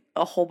in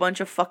a whole bunch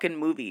of fucking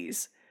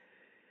movies.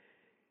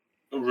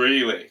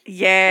 Really?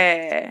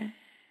 Yeah.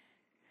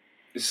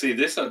 See,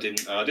 this I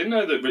didn't know. I didn't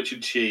know that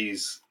Richard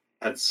Cheese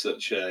had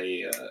such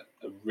a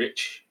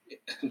rich,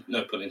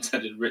 no pun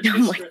intended, rich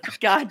history.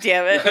 God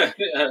damn it.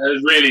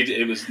 Really,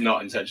 it was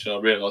not intentional.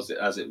 I realised it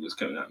as it was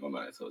coming out of my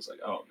mouth. I was like,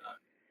 oh no.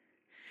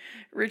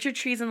 Richard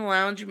Cheese and the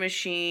Lounge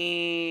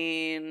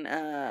Machine,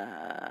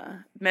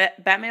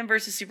 Batman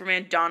vs.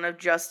 Superman, Dawn of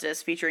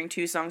Justice, featuring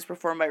 2 songs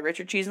performed by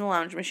Richard Cheese and the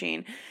Lounge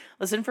Machine.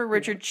 Listen for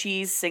Richard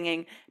Cheese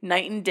singing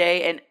Night and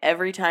Day and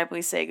Every Time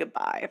We Say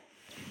Goodbye.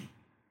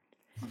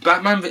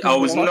 Batman, I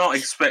was not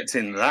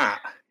expecting that.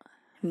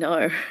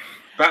 No.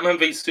 Batman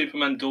v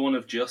Superman: Dawn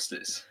of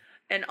Justice.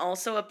 And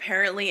also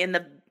apparently in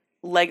the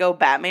Lego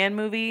Batman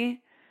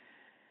movie,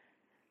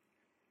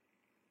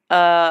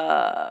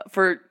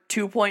 for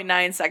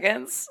 2.9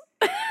 seconds.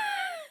 I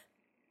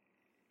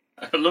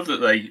love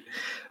that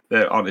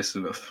they're honest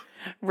enough.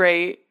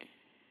 Right.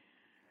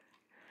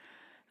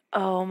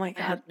 Oh my I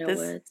god, have no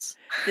words.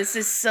 this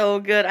is so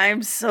good.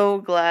 I'm so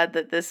glad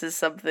that this is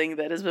something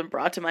that has been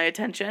brought to my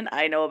attention.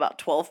 I know about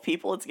 12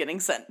 people it's getting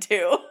sent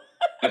to.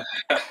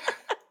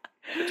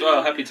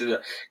 Well, happy to do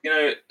that. You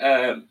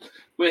know,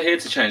 we're here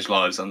to change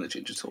lives on the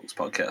Ginger Talks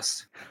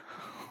podcast.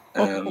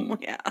 Oh,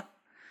 yeah.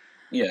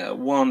 Yeah,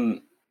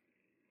 one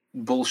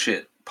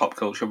bullshit pop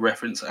culture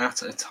reference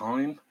at a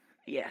time.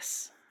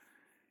 Yes.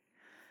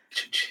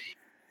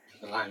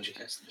 The lounge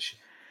against the shit.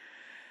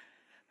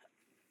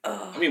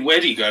 Oh, I mean, where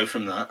do you go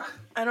from that?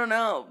 I don't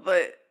know,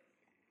 but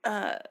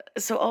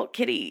so Alt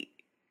Kitty,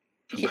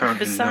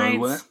 Apparently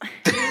nowhere.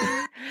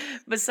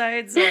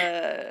 besides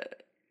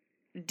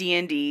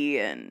D&D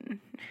and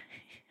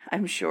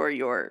I'm sure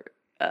your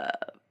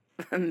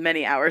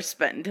many hours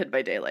spent in Dead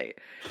by Daylight.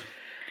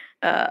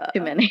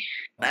 Too many.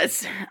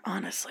 That's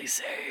honestly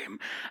same.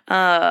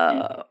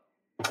 And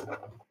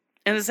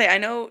to say, I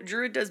know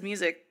Druid does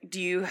music.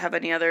 Do you have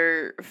any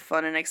other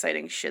fun and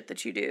exciting shit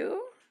that you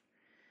do?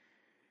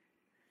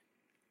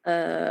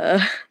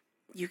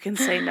 You can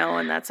say no,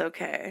 and that's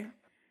okay.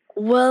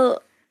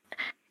 Well,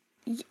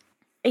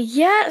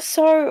 yeah.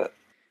 So,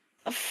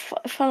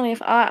 funnily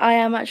enough, I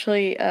am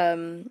actually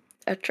a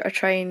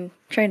trained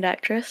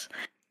actress.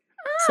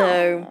 So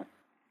Oh.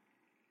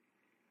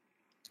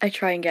 I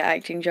try and get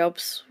acting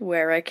jobs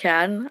where I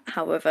can.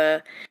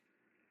 However,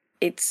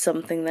 it's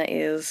something that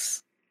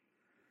is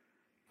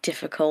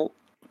difficult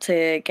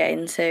to get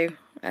into,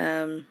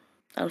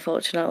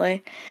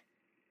 unfortunately.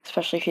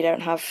 Especially if you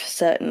don't have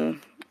certain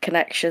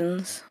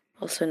connections,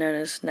 also known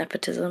as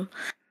nepotism.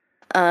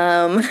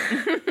 I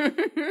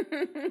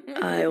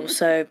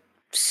also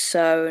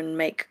sew and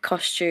make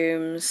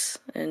costumes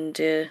and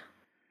do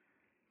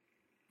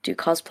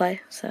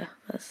cosplay, so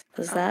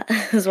there's that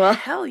as well.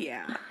 Hell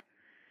yeah.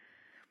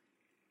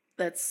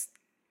 That's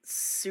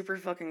super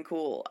fucking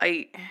cool.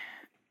 I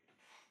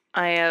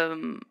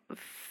am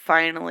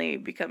finally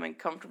becoming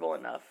comfortable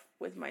enough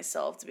with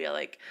myself to be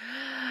like,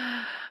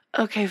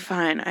 okay,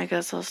 fine. I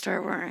guess I'll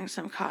start wearing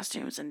some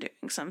costumes and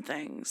doing some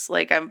things.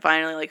 Like I'm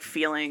finally like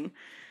feeling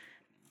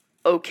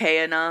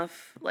okay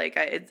enough. Like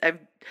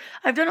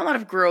I've done a lot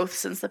of growth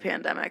since the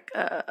pandemic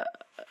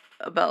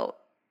about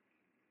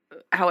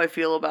how I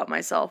feel about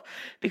myself,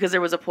 because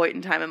there was a point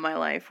in time in my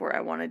life where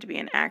I wanted to be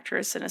an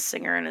actress and a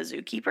singer and a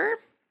zookeeper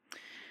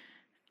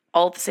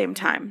all at the same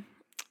time.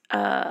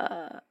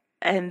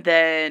 And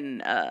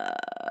then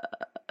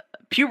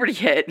puberty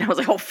hit, and I was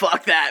like, oh,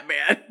 fuck that,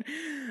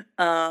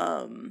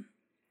 man.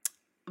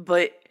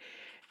 But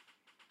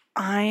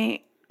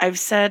I've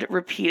said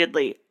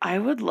repeatedly, I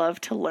would love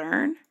to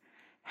learn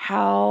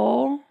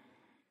how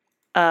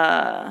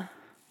I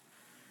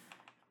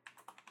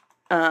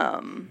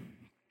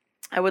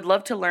would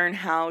love to learn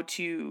how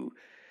to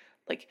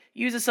like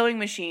use a sewing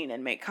machine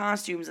and make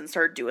costumes and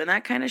start doing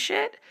that kind of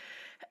shit.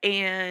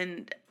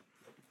 And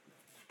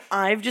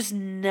I've just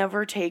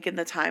never taken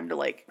the time to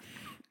like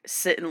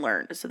sit and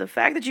learn. So the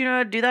fact that you know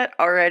how to do that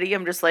already,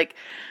 I'm just like,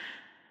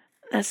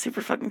 that's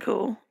super fucking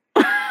cool.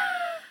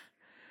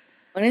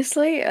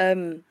 Honestly,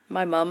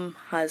 my mum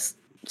has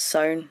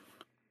sewn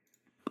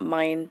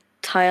my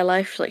entire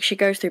life. Like she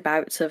goes through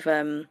bouts of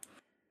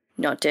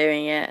not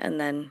doing it and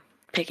then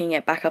picking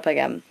it back up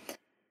again.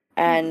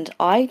 And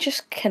I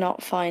just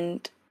cannot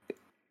find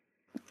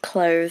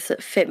clothes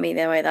that fit me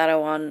the way that I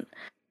want,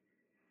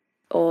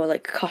 or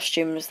like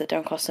costumes that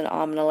don't cost an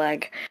arm and a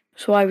leg.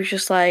 So I was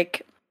just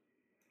like,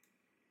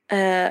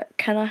 can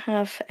I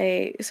have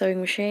a sewing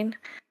machine?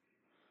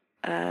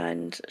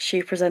 And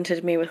she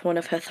presented me with one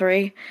of her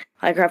 3.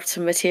 I grabbed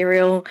some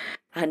material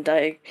and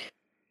I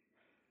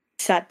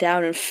sat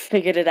down and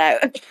figured it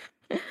out.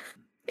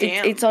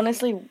 It's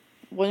honestly,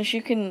 once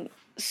you can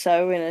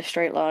sew in a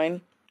straight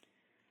line,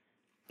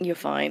 you're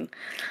fine.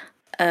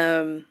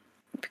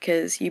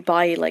 Because you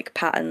buy like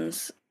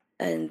patterns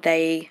and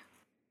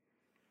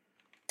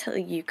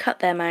you cut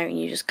them out and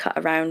you just cut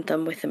around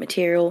them with the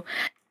material,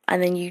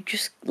 and then you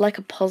just, like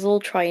a puzzle,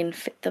 try and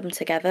fit them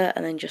together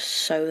and then just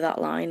sew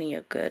that line and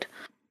you're good.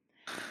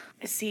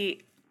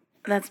 See,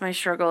 that's my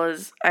struggle,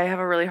 is I have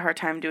a really hard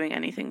time doing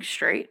anything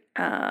straight.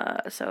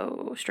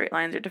 So straight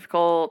lines are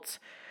difficult.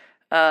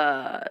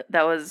 That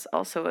was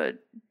also a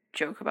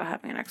joke about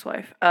having an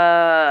ex-wife.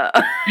 I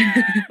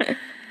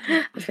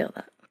feel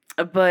that.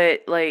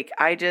 But like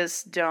I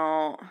just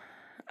don't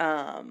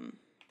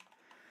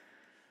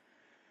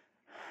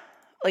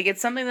like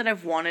it's something that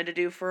I've wanted to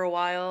do for a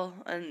while,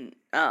 and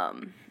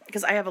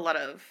because I have a lot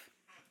of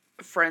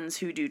friends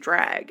who do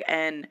drag,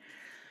 and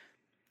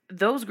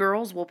those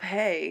girls will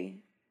pay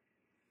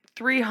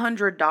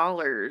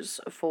 $300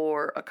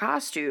 for a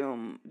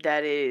costume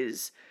that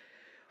is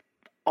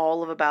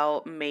all of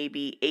about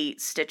maybe 8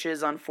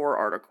 stitches on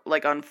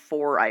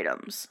 4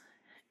 items.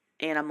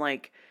 And I'm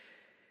like,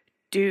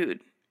 dude,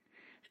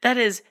 That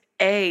is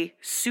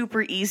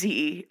super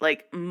easy,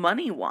 like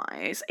money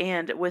wise,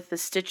 and with the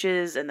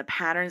stitches and the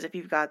patterns, if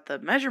you've got the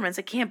measurements,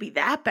 it can't be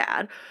that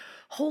bad.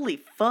 Holy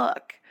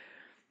fuck.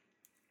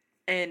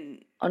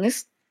 And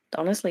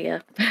Honestly, yeah.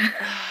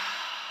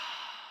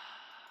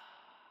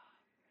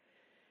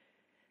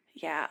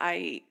 yeah,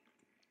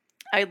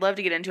 I'd love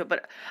to get into it,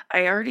 but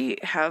I already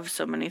have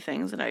so many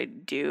things that I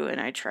do and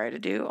I try to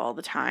do all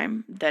the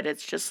time that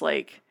it's just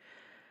like,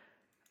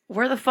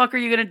 where the fuck are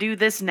you gonna do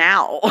this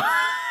now?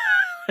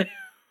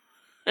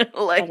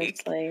 Like,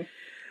 Honestly,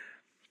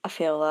 I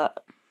feel that.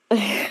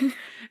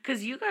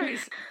 because you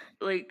guys,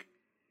 like,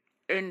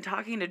 in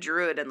talking to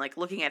Druid and like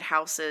looking at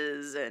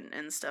houses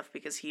and stuff,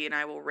 because he and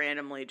I will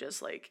randomly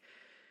just like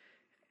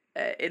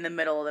in the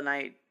middle of the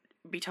night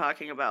be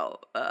talking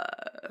about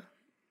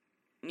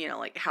you know,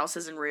 like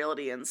houses and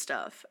realty and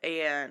stuff,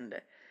 and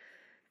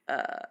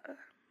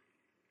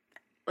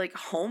like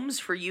homes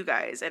for you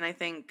guys, and I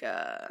think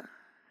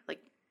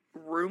like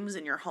rooms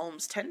in your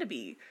homes tend to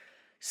be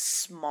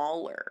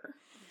smaller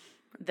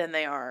than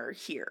they are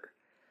here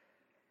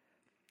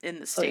in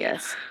the Oh, yeah.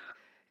 States.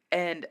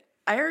 And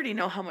I already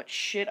know how much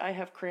shit I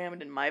have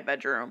crammed in my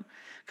bedroom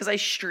because I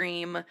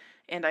stream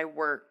and I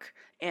work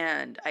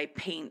and I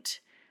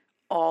paint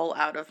all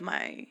out of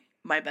my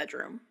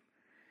bedroom.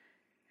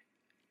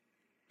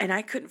 And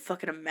I couldn't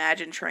fucking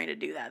imagine trying to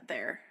do that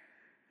there.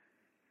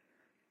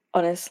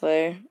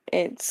 Honestly,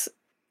 it's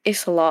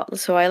a lot.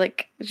 So I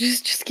like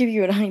just give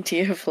you an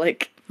idea of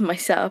like my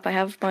setup. I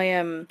have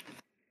my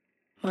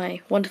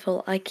my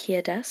wonderful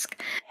IKEA desk.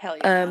 Hell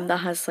yeah. That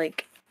has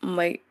like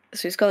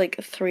so it's got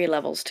like 3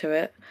 levels to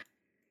it.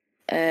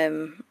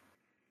 The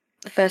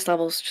first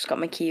level's just got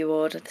my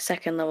keyboard. The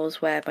second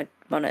level's where my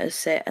monitors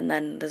sit, and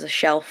then there's a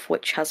shelf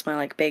which has my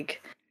like big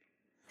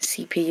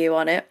CPU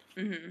on it.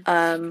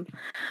 Mm-hmm.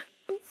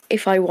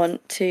 If I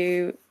want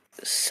to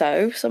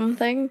sew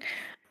something,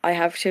 I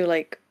have to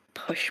like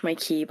push my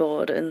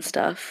keyboard and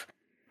stuff,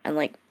 and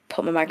like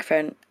put my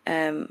microphone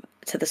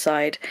to the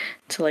side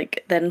to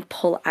like then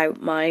pull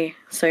out my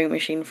sewing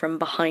machine from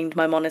behind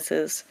my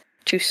monitors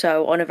to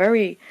sew on a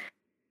very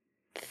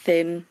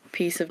thin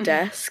piece of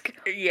desk.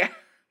 Yeah.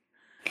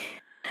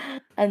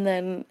 And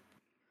then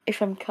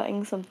if I'm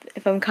cutting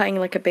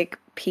like a big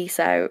piece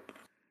out,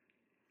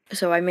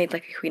 so I made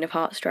like a Queen of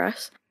Hearts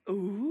dress.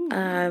 Ooh.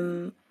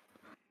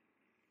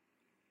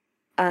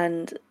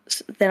 And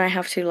then I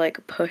have to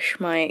like push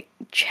my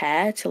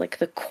chair to like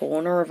the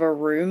corner of a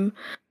room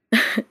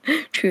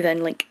to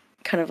then like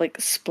kind of like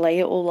splay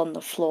it all on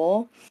the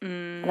floor.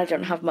 And I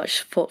don't have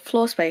much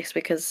floor space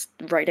because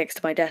right next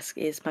to my desk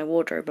is my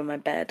wardrobe and my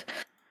bed.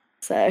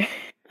 So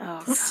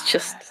it's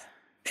just,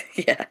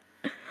 yeah.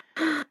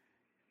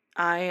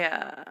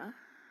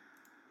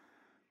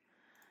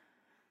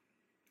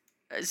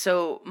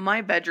 So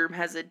my bedroom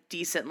has a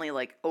decently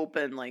like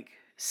open like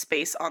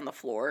space on the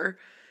floor,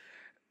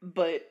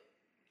 but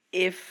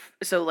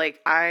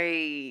like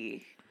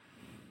I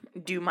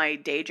do my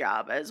day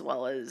job as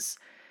well as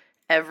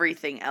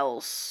everything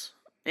else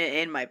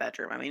in my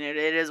bedroom. I mean, it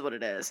is what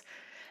it is.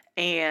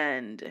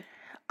 And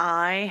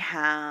I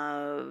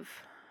have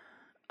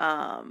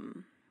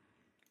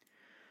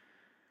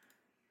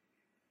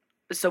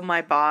so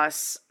my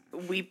boss,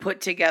 we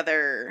put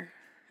together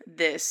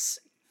this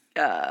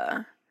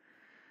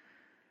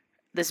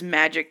this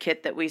magic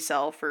kit that we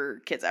sell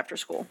for kids after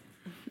school.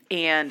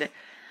 And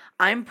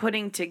I'm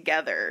putting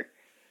together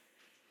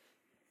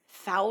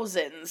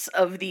thousands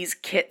of these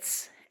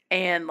kits,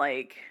 and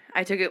like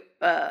I took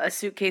a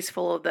suitcase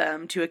full of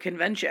them to a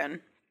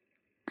convention.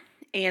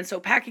 And so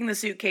packing the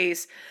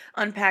suitcase,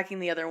 unpacking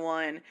the other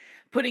one,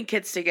 putting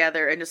kits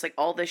together, and just like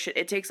all this shit,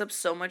 it takes up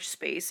so much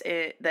space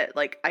that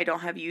like I don't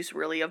have use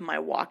really of my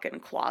walk-in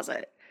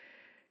closet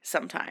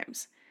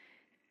sometimes.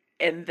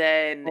 And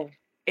then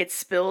it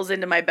spills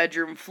into my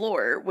bedroom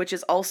floor, which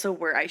is also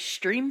where I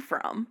stream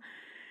from.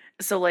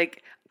 So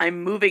like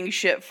I'm moving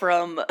shit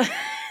from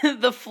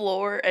the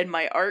floor and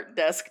my art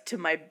desk to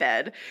my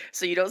bed,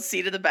 so you don't see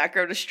it in the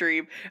background to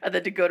stream, and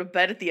then to go to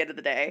bed at the end of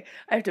the day,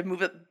 I have to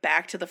move it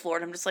back to the floor,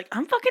 and I'm just like,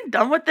 I'm fucking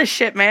done with this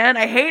shit, man.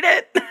 I hate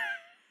it.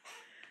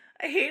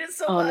 I hate it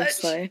so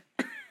Honestly.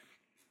 much.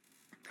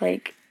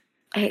 Like,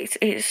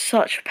 it's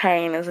such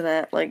pain, isn't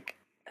it? Like,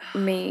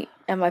 me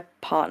and my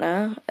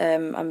partner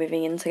are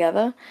moving in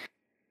together,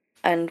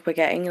 and we're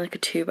getting like a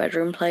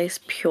 2-bedroom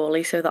place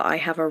purely so that I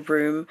have a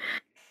room,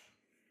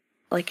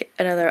 like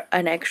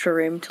an extra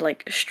room to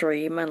like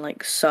stream and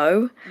like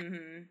sew.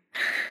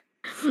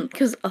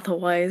 Because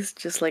otherwise,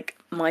 just like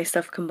my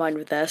stuff combined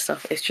with their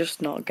stuff, it's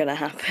just not gonna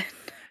happen.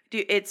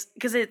 Dude, it's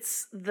because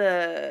it's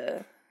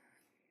the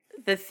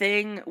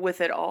thing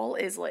with it all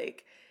is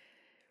like,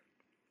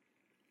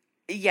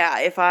 yeah,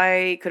 if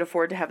I could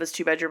afford to have this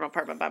 2-bedroom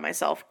apartment by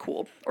myself,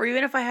 cool. Or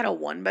even if I had a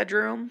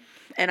 1-bedroom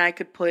and I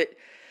could put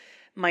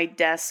my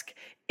desk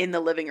in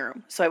the living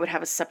room, so I would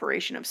have a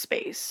separation of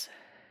space.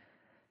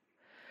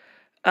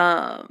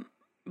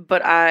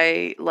 But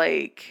I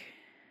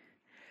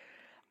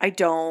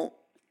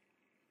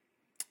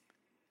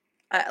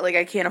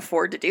can't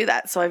afford to do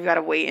that, so I've got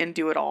to wait and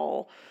do it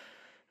all,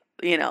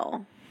 you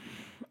know,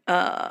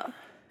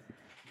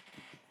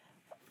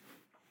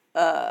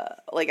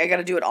 like I got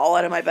to do it all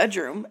out of my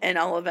bedroom, and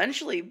I'll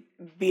eventually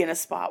be in a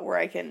spot where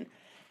I can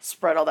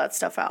spread all that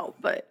stuff out,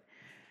 but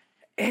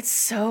it's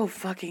so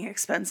fucking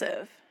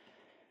expensive.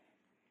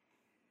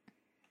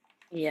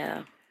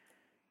 Yeah.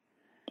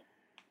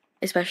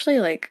 Especially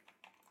like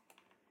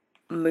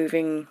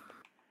moving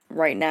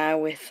right now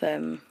with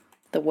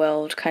the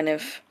world kind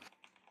of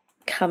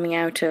coming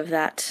out of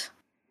that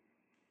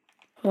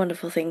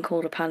wonderful thing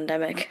called a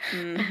pandemic.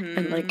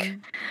 And like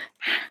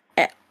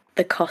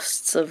the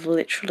costs of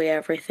literally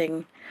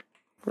everything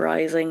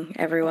rising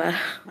everywhere.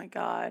 Oh my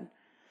God.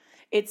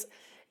 It's,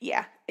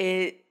 yeah,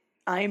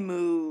 I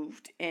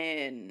moved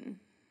on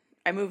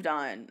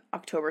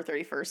October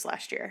 31st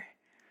last year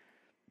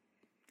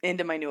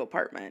into my new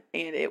apartment,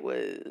 and it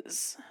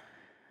was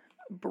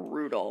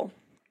brutal.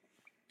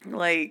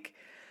 Like,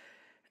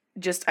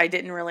 just, I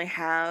didn't really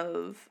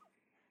have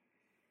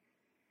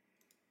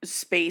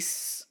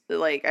space.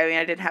 Like, I mean,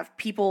 I didn't have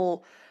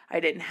people. I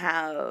didn't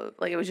have,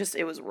 like, it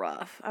was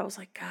rough. I was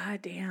like,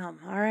 God damn.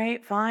 All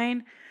right,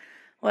 fine.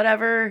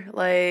 Whatever.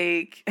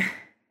 Like,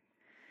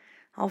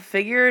 I'll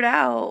figure it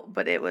out.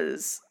 But it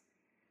was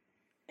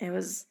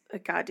a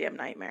goddamn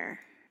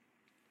nightmare.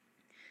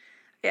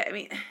 Yeah, I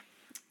mean,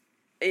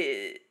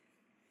 it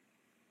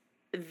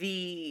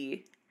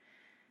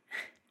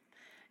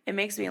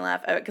makes me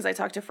laugh because I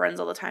talk to friends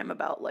all the time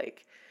about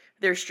like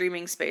their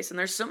streaming space, and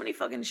there's so many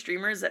fucking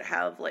streamers that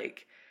have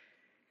like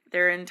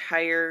their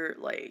entire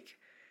like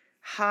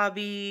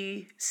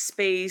hobby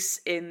space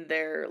in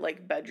their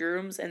like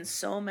bedrooms, and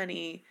so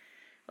many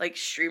like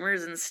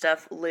streamers and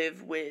stuff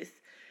live with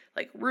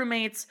like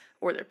roommates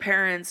or their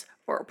parents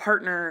or a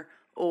partner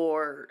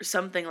or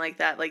something like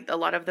that. Like a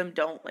lot of them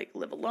don't like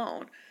live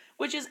alone,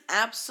 which is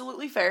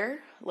absolutely fair.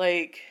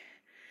 Like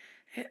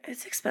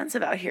it's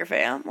expensive out here,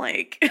 fam.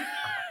 Like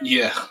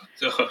Yeah.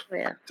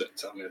 Yeah. Don't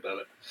tell me about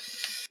it.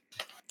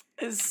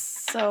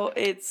 so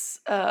it's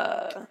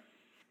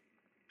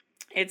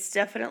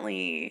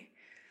definitely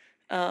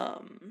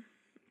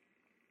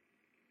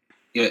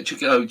Yeah,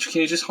 can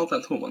you just hold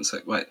that thought 1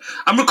 sec? Wait.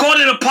 I'm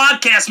recording a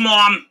podcast,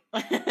 Mom!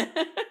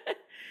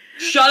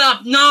 Shut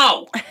up!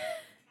 No!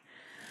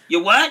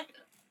 You what?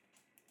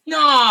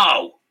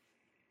 No!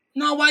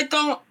 No, I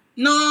don't.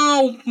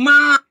 No,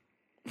 Ma!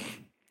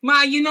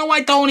 Ma, you know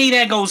I don't eat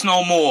Eggos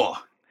no more.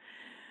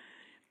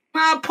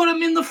 Ma, put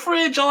them in the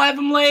fridge. I'll have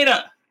them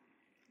later.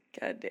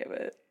 God damn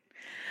it.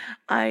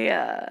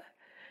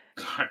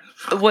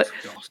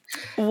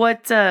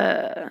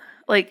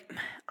 Like,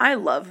 I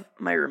love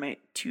my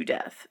roommate to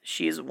death.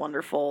 She's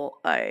wonderful.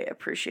 I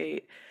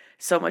appreciate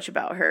so much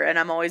about her, and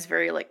I'm always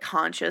very like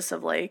conscious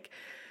of like,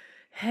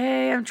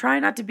 hey, I'm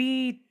trying not to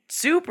be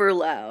super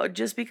loud,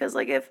 just because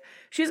like if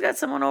she's got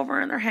someone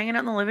over and they're hanging out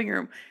in the living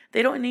room,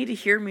 they don't need to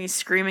hear me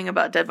screaming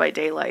about Dead by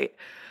Daylight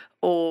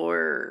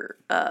or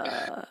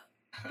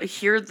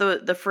hear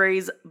the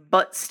phrase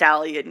butt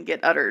stallion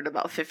get uttered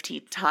about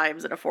 15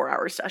 times in a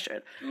 4-hour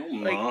session. Oh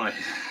my.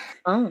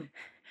 Oh.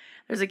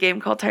 There's a game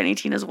called Tiny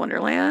Tina's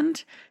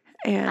Wonderland,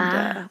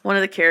 and one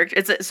of the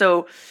characters. It's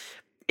so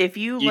if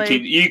you like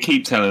you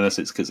keep telling us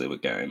it's because they were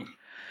game.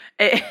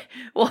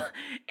 Well,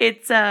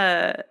 it's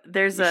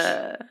there's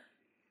a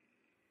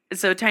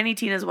so Tiny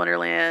Tina's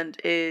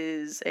Wonderland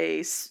is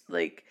a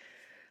like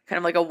kind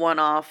of like a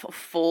one-off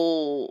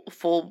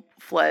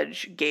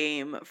full-fledged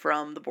game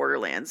from the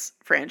Borderlands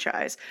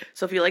franchise.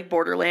 So if you like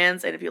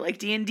Borderlands and if you like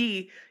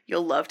D&D,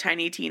 you'll love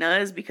Tiny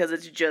Tina's because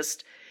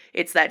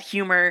it's that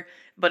humor,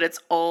 but it's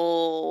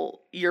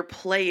all you're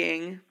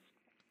playing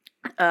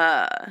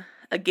a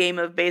game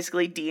of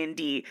basically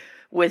D&D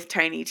with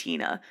Tiny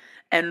Tina,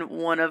 and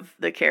one of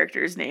the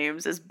characters'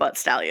 names is Butt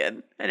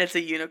Stallion, and it's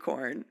a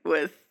unicorn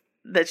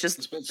that's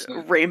just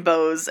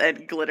rainbows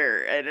and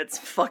glitter, and it's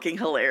fucking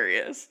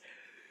hilarious.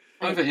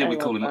 Over here we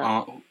call him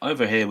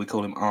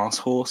arse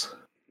horse.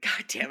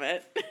 God damn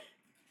it.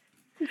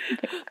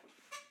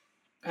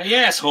 Hey,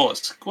 ass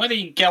horse, why do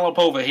you gallop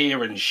over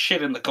here and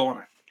shit in the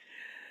corner?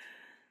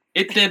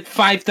 It did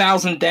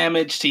 5,000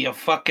 damage to your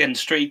fucking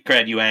street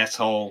cred, you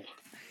asshole.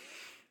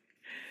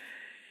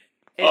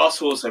 Arse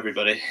horse,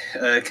 everybody.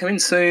 Coming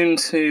soon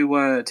to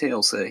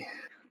TLC.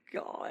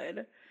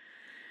 God.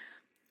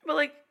 But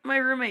like, my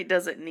roommate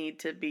doesn't need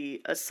to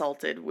be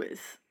assaulted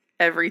with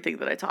everything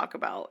that I talk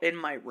about in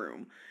my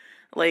room.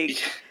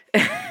 Like,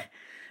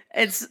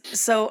 it's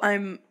so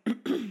I'm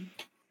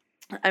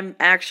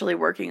actually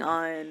working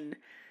on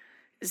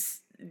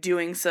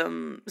doing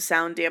some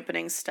sound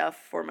dampening stuff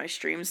for my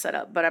stream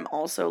setup, but I'm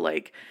also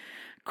like,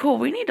 cool,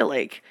 we need to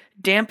like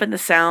dampen the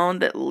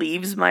sound that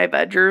leaves my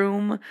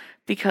bedroom,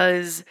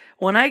 because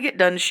when I get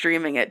done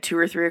streaming at 2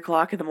 or 3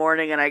 o'clock in the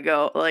morning and I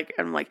go like,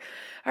 I'm like,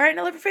 all right,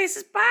 now live your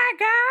faces, bye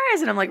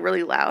guys, and I'm like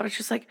really loud, it's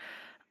just like,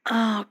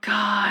 oh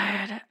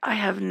God, I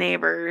have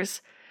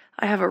neighbors.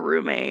 I have a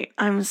roommate.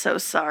 I'm so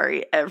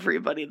sorry,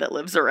 everybody that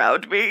lives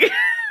around me.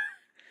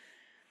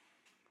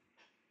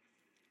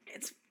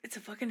 It's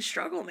a fucking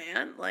struggle,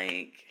 man.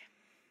 Like,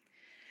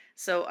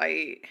 so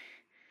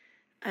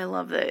I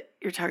love that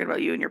you're talking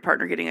about you and your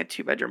partner getting a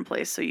 2-bedroom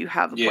place, so you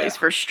have a Yeah. place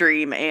for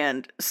stream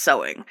and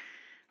sewing.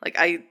 Like,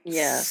 I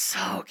Yeah.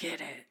 so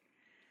get it.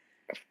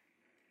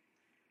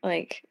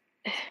 Like,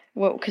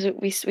 well,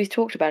 because we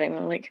talked about it, and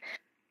we're like,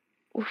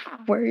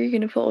 where are you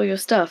going to put all your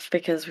stuff?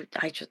 Because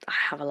I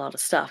have a lot of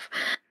stuff.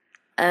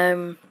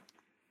 And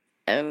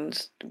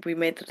we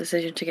made the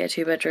decision to get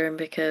a 2-bedroom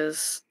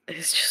because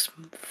it's just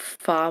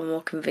far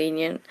more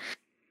convenient.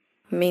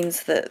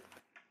 Means that,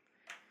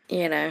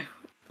 you know,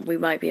 we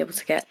might be able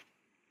to get.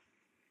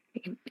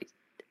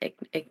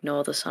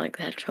 Ignore the Sonic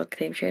the Hedgehog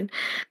theme tune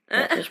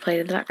that just played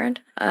in the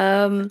background.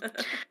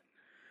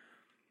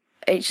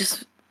 It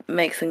just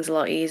makes things a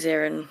lot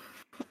easier, and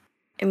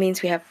it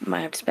means we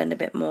might have to spend a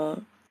bit more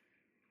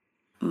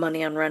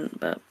money on rent,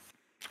 but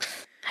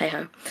hey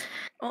ho.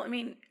 Well, I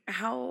mean,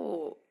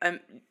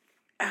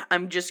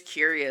 I'm just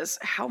curious,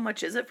 how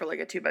much is it for like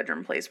a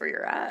 2-bedroom place where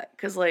you're at?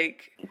 Because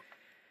like,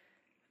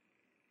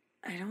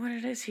 I know what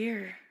it is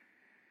here.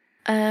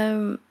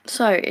 So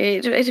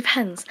it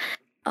depends.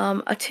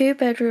 A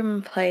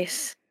 2-bedroom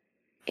place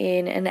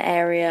in an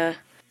area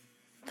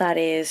that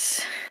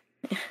is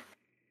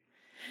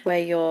where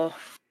you're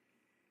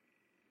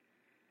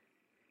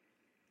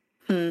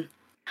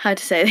how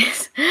to say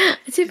this?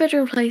 A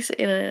 2-bedroom place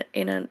in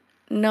a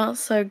not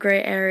so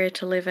great area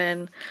to live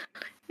in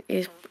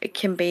it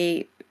can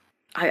be.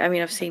 I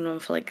mean, I've seen one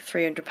for like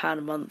 £300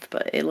 a month,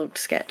 but it looked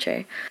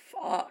sketchy.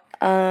 Fuck.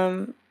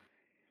 But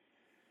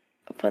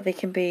they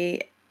can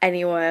be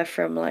anywhere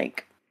from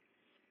like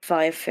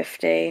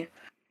 $550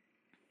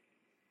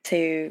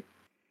 to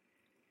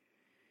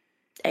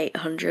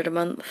 $800 a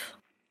month.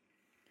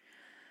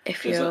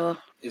 If you're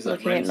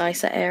looking at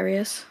nicer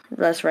areas,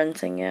 that's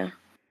renting, yeah.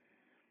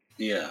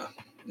 Yeah,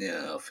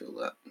 I feel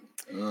that.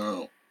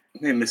 Oh,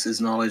 me and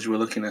Mrs. Knowledge were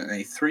looking at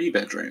a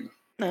 3-bedroom.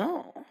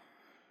 No.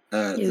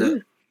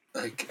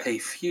 Like a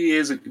few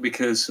years ago,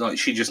 because like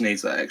she just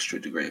needs that extra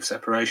degree of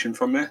separation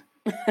from me.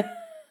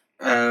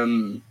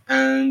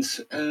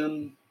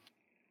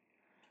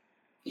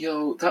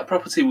 That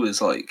property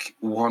was like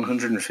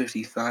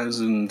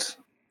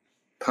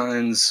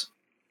 £150,000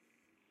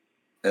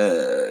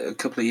 a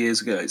couple of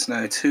years ago. It's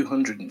now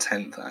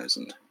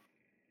 210,000.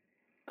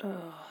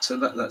 So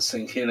that's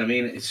sinking. I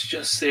mean, it's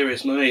just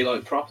serious money.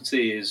 Like,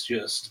 property is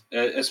just,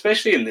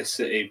 especially in this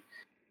city,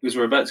 because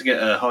we're about to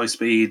get a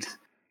high-speed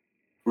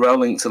rail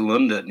link to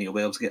London. You'll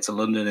be able to get to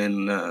London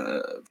in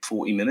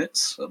 40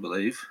 minutes, I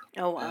believe.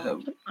 Oh,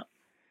 wow.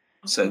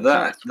 So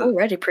that's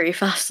already pretty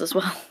fast as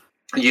well.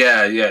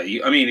 Yeah.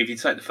 I mean, if you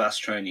take the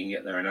fast train, you can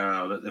get there in an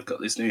hour, but they've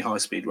got this new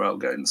high-speed rail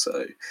going,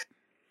 so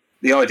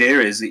the idea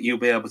is that you'll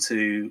be able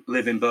to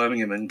live in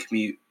Birmingham and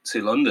commute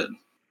to London.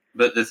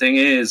 But the thing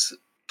is,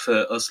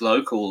 for us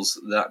locals,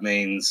 that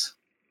means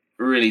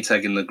really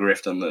taking the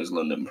grift on those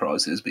London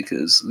prices,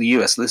 because the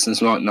US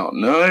listeners might not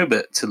know,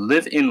 but to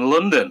live in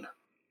London,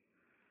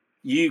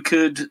 you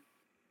could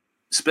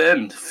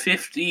spend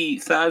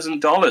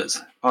 $50,000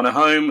 on a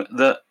home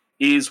that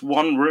is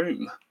one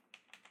room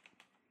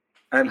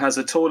and has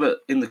a toilet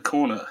in the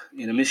corner,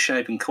 in a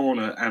misshapen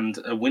corner, and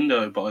a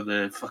window by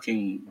the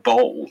fucking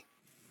bowl.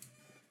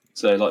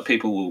 So, like,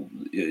 people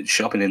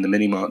shopping in the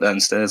mini mart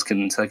downstairs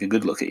can take a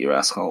good look at your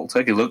asshole.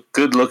 Take a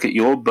good look at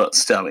your butt,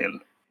 stallion.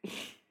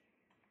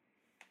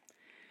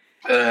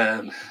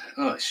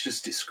 It's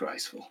just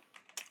disgraceful.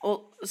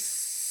 Well,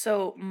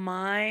 so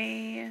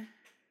my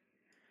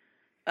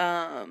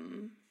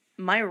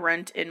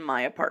rent in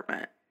my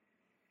apartment,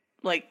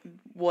 like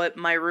what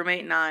my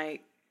roommate and I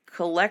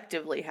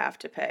collectively have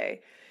to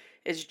pay,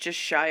 is just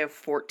shy of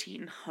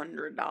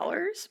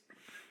 $1,400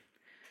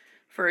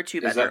 for a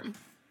 2-bedroom.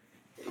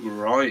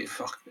 Right,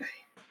 fuck me.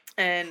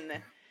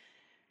 And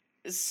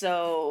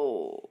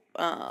so,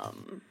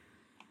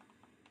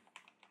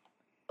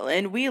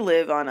 and we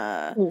live on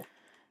a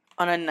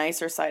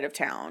nicer side of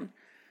town,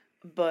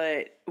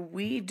 but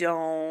we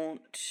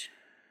don't,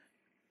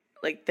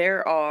 like,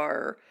 there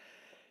are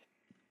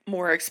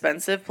more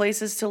expensive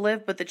places to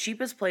live, but the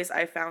cheapest place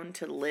I found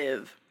to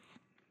live,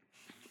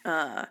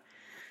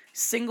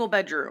 single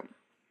bedroom,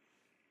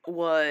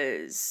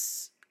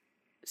 was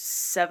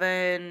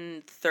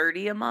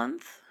 $730 a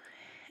month,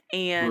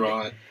 and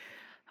right.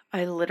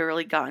 I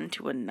literally got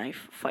into a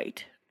knife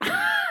fight.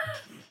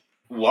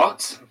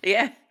 What?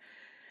 Yeah.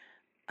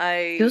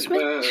 I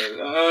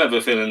have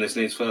a feeling this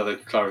needs further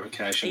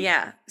clarification.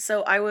 Yeah.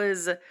 So I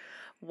was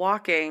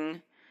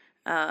walking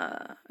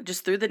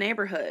just through the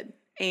neighborhood,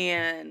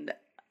 and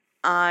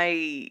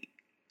I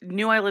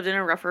knew I lived in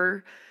a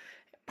rougher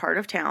part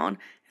of town,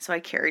 so I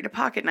carried a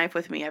pocket knife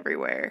with me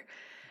everywhere.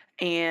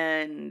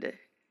 And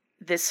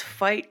this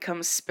fight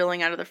comes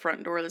spilling out of the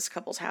front door of this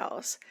couple's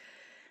house.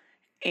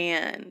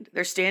 And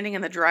they're standing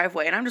in the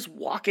driveway, and I'm just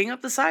walking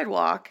up the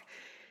sidewalk,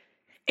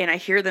 and I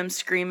hear them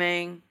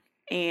screaming,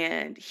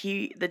 and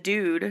the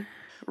dude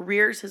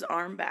rears his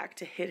arm back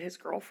to hit his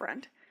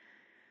girlfriend.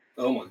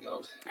 Oh my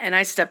God. And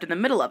I stepped in the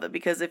middle of it,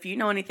 because if you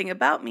know anything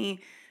about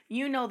me,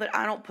 you know that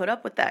I don't put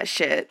up with that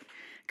shit,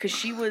 because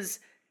she was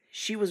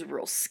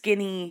real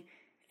skinny,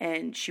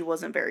 and she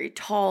wasn't very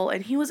tall,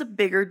 and he was a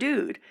bigger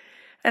dude.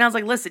 And I was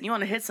like, listen, you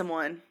want to hit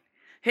someone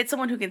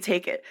who can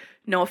take it.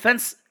 No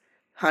offense,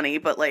 honey,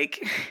 but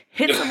like,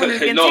 hit someone who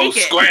can take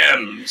it.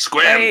 No,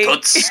 scram,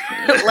 toots.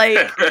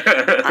 Like,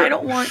 I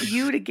don't want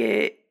you to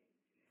get,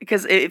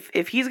 because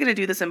if he's going to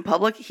do this in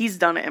public, he's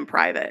done it in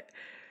private.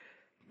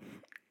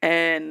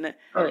 And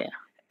Oh yeah.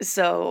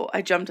 so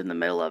I jumped in the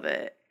middle of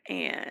it,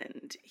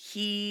 and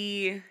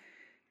he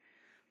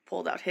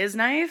pulled out his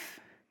knife.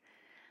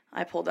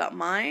 I pulled out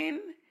mine,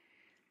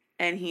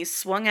 and he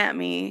swung at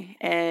me,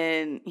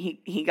 and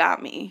he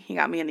got me. He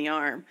got me in the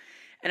arm,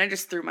 and I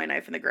just threw my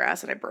knife in the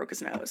grass, and I broke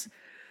his nose.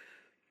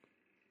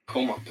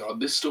 Oh my god,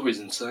 this story's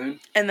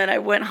insane. And then I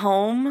went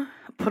home,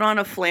 put on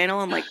a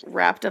flannel, and like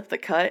wrapped up the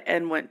cut,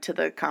 and went to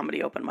the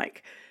comedy open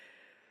mic.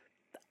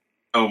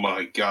 Oh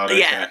my god. Okay.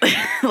 Yeah,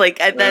 like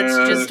that's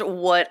just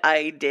what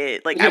I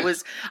did. Like I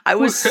was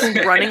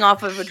running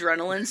off of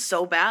adrenaline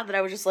so bad that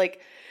I was just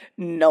like,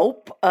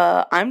 nope.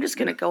 I'm just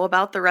gonna go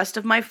about the rest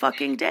of my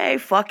fucking day.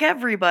 Fuck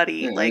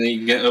everybody. And Like, then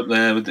you get up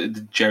there with the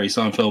Jerry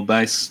Seinfeld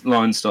bass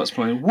line starts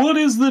playing. What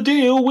is the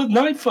deal with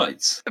knife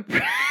fights?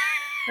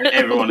 And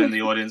everyone in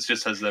the audience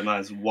just has their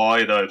mouths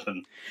wide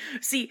open.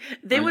 see,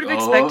 they Like, would have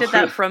expected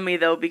that from me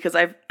though, because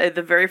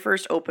the very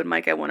first open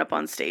mic I went up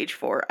on stage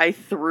for, I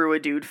threw a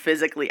dude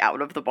physically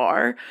out of the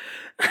bar.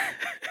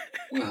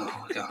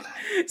 Oh god.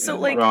 So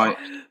like, Right.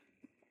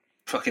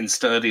 Fucking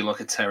sturdy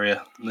like a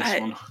terrier. This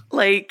one.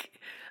 like,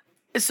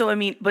 so I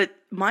mean, but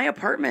my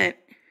apartment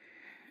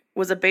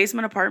was a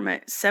basement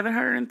apartment,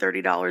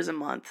 $730 a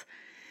month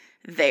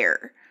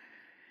there.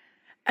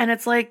 And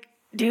it's like,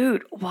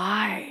 dude,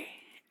 why?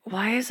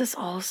 Why is this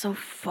all so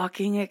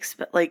fucking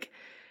expensive? Like,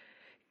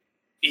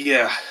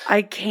 Yeah.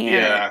 I can't.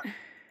 Yeah.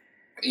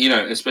 You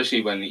know,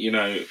 especially when, you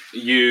know,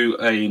 you,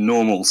 a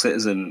normal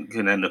citizen,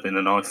 can end up in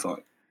a knife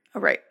fight.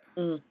 All right.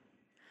 Mm.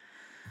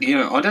 You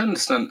know, I don't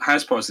understand.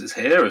 House prices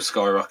here have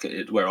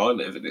skyrocketed where I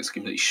live, and it's a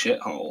complete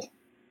shithole.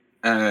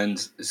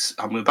 And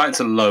I'm about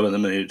to lower the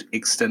mood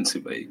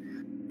extensively,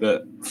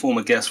 but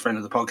former guest friend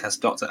of the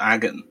podcast, Dr.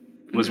 Agan,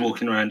 was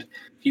walking around.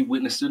 He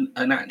witnessed an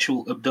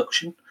actual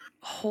abduction.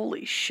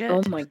 Holy shit.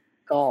 Oh my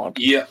god.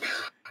 Yeah.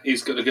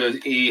 He's got to go.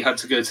 He had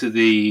to go to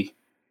the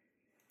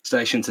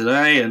station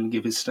today and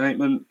give his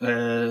statement.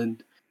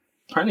 And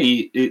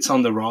apparently it's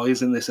on the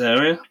rise in this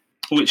area,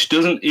 which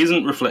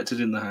isn't reflected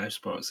in the house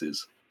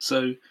prices.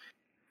 So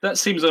that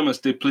seems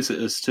almost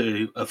duplicitous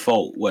to a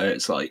fault where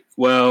it's like,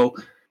 well,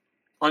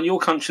 on your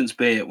conscience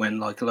be it when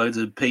like loads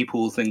of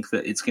people think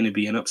that it's going to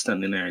be an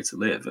upstanding area to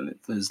live, and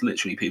there's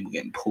literally people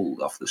getting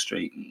pulled off the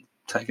street and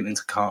taken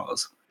into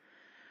cars.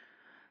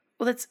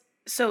 Well, that's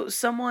so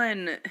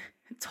someone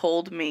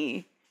told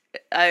me,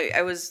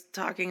 I was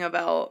talking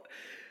about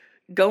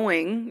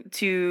going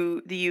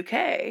to the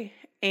UK,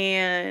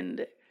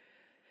 and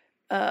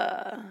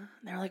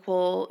they're like,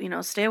 well, you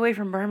know, stay away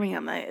from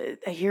Birmingham. I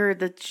hear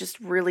that's just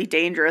really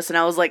dangerous. And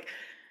I was like,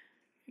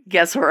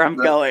 guess where I'm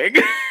going?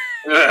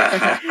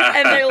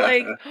 And they're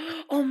like,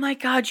 oh my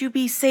God, you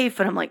be safe.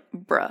 And I'm like,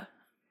 bruh,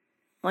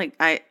 like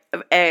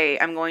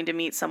I'm going to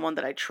meet someone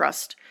that I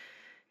trust.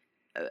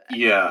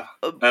 Yeah,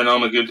 and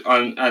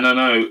I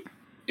know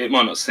it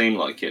might not seem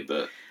like it,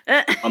 but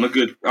I'm a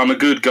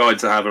good guy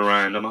to have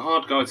around. I'm a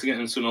hard guy to get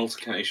into an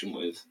altercation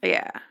with.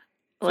 Yeah.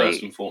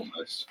 First and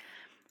foremost.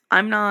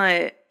 I'm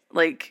not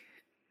like,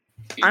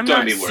 I'm Don't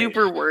not be worried.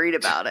 super worried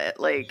about it.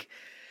 Like,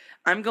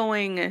 I'm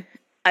going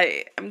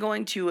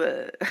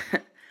to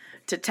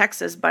to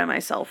Texas by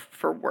myself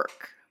for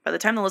work. By the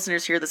time the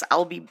listeners hear this,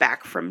 I'll be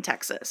back from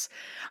Texas.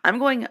 I'm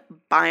going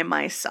by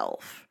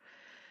myself.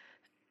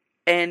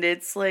 And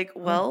it's like,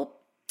 well,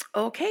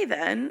 okay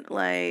then.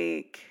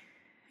 Like,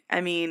 I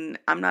mean,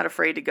 I'm not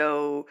afraid to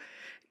go,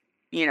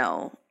 you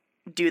know,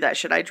 do that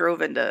shit. I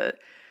drove into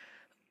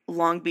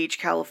Long Beach,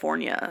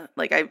 California.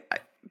 Like, I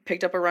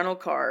picked up a rental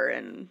car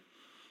and,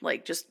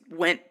 like, just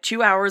went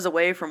 2 hours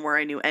away from where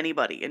I knew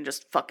anybody and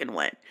just fucking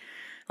went.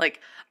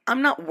 Like,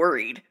 I'm not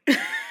worried.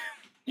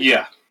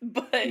 Yeah.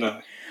 But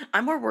No.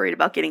 I'm more worried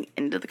about getting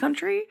into the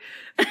country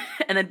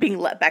and then being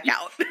let back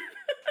out.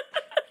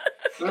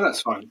 No,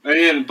 that's fine.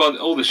 And but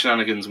all the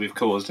shenanigans we've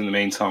caused in the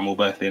meantime will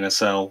both be in a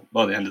cell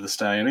by the end of the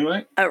stay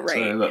anyway. Oh, right.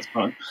 So that's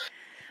fine.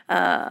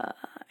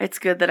 It's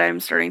good that I'm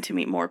starting to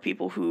meet more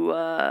people who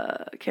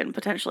can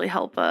potentially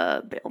help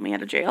bail me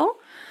out of jail.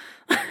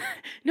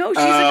 No,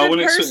 she's a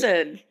good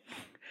person.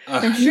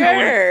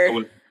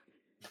 Sure.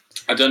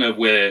 I don't know if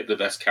we're the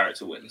best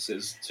character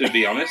witnesses, to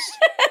be honest.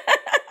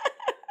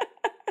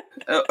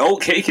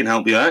 Okay, can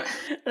help you out.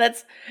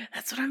 That's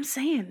what I'm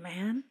saying,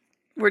 man.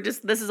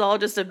 This is all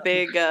just a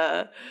big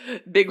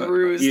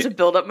ruse to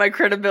build up my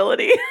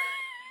credibility.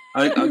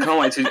 I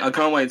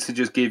can't wait to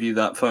just give you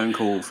that phone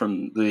call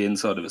from the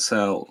inside of a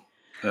cell,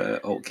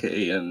 old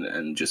Kitty,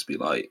 and just be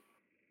like,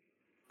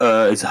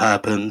 it's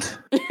happened.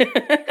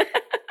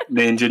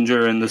 Me and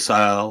Ginger are in the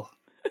cell.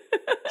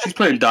 She's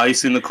playing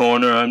dice in the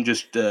corner. I'm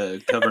just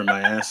covering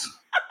my ass.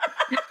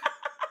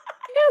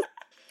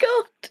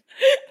 God.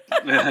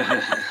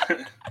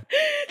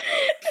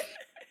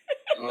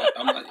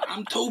 I'm like,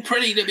 I'm too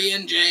pretty to be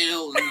in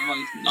jail. And I'm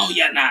like, no,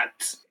 you're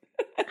not.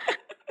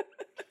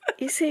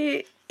 You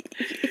see,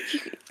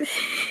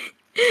 if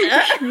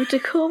you were to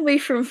call me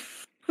from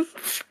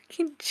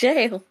fucking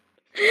jail,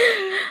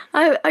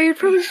 I would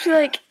probably just be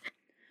like,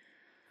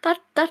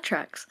 that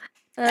tracks.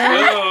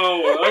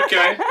 Oh,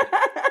 okay.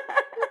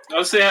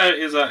 I'll see how it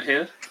is out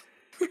here.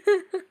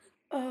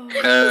 I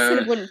said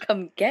it wouldn't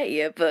come get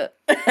you, but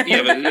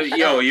Yeah, but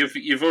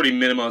you've already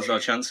minimised our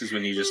chances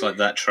when you just like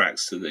that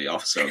tracks to the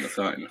officer on the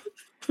phone.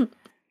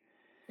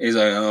 He's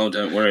like, "Oh,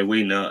 don't worry,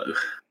 we know."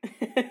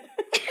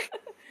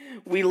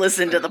 We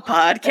listen to the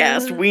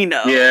podcast. We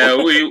know. Yeah,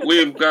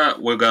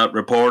 we've got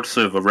reports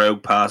of a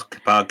rogue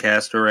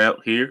podcaster out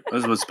here.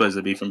 Those were supposed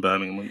to be from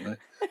Birmingham, weren't they?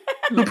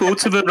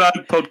 Reports of a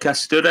rogue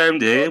podcaster down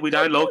there. We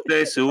don't like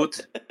their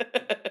sort.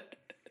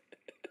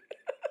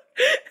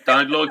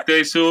 Don't like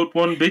their sort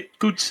one bit,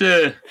 good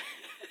sir.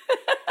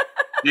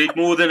 Need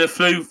more than a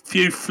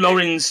few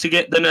florins to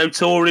get the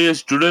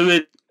notorious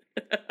druid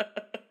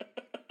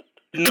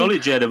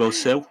knowledge out of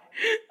ourselves.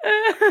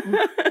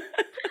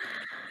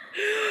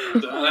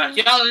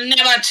 You'll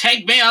never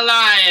take me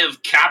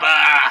alive,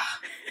 Kappa.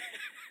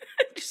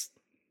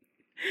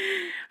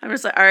 I'm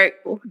just like, all right,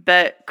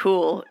 bet,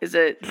 cool. Does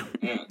it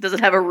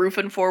have a roof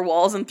and 4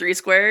 walls and 3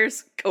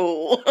 squares?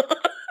 Cool.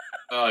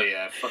 Oh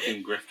yeah,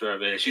 fucking grifter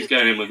over here. She's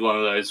going in with one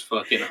of those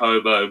fucking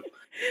hobo,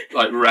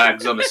 like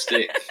rags on a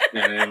stick.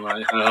 And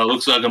like, oh,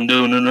 looks like I'm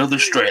doing another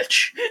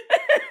stretch.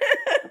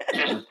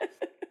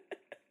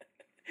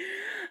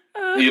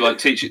 You like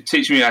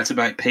teach me how to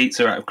make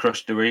pizza out of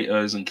crushed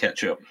Doritos and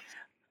ketchup.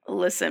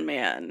 Listen,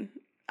 man,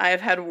 I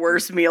have had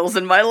worse meals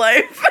in my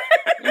life.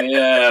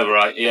 Yeah,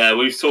 right. Yeah,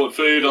 we've talked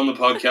food on the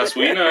podcast.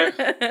 We know.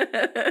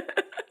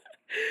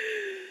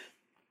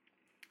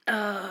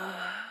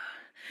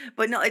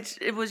 But no, it's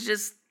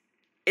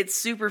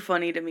super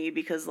funny to me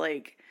because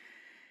like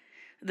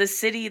the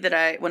city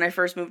when I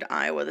first moved to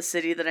Iowa, the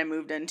city that I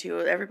moved into,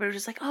 everybody was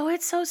just like, oh,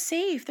 it's so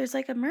safe. There's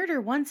like a murder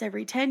once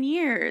every 10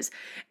 years.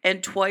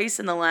 And twice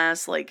in the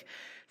last like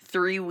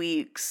 3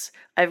 weeks,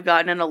 I've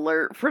gotten an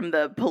alert from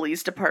the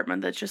police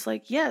department that's just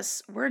like,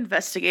 yes, we're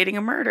investigating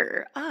a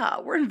murder.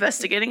 We're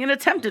investigating an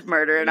attempted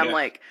murder. And I'm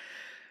like,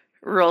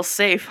 real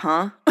safe,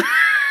 huh?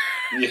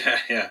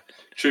 Yeah.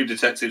 True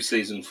Detective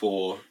Season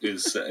 4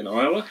 is set in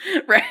Iowa.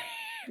 Right.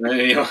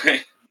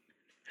 Anyway.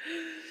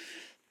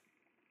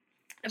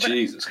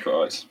 Jesus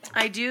Christ.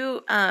 I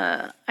do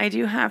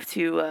have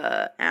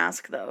to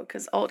ask, though,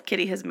 because Alt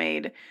Kitty has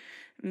made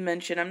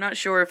mention, I'm not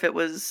sure if it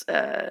was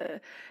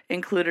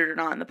included or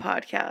not in the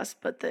podcast,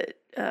 but that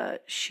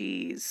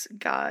she's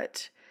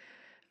got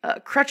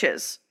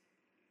crutches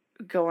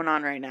going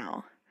on right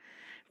now.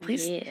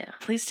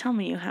 Please tell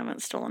me you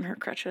haven't stolen her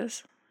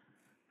crutches.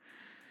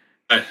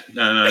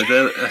 No.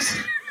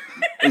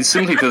 It's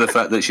simply for the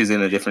fact that she's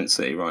in a different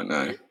city right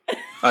now.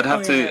 I'd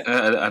have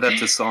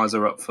to size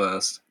her up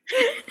first.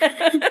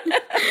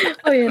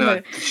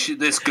 No.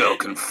 This girl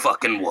can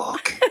fucking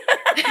walk.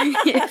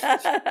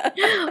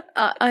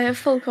 I have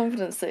full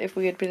confidence that if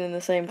we had been in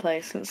the same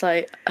place since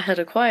I had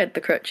acquired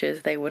the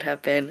crutches, they would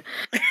have been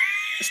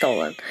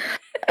stolen.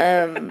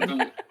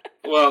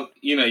 Well,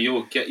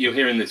 you're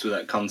hearing this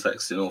without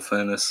context. In all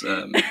fairness,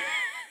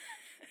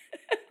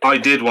 I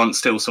did once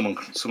steal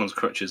someone's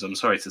crutches. I'm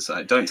sorry to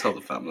say. Don't tell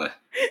the family.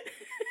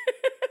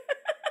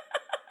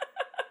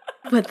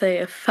 Were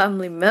they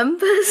family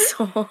members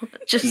or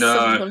just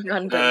someone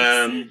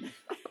random?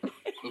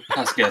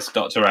 Past guest,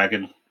 Dr.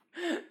 Agan.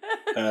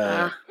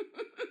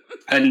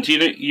 And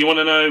you want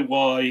to know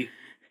why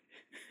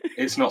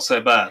it's not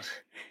so bad?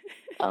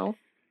 Oh.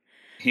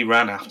 He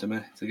ran after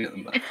me to get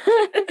them back.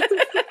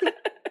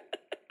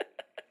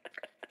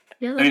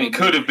 Yeah, I mean, it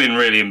could have been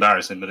really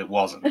embarrassing, but it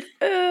wasn't.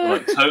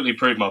 Like, totally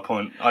proved my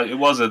point. It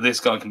was a this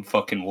guy can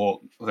fucking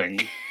walk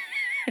thing.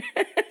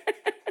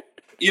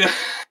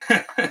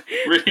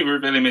 Really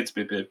revealing me to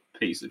be a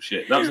piece of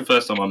shit. That was the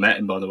first time I met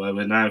him, by the way.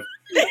 We're now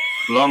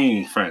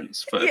long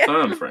friends,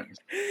 firm friends.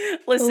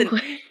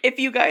 Listen, if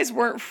you guys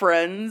weren't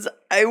friends,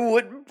 I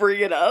wouldn't bring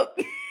it up.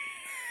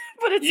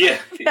 But it's the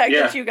fact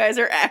that you guys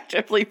are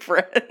actively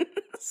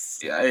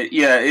friends.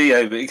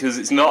 Yeah, because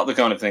it's not the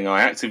kind of thing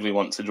I actively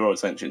want to draw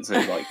attention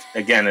to, like,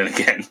 again and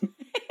again.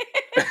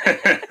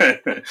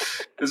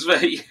 It's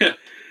very,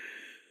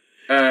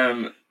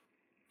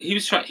 he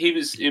was trying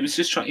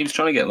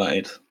to get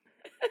laid.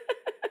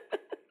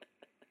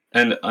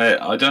 And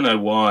I don't know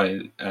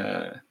why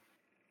I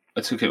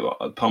took it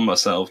upon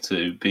myself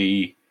to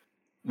be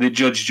the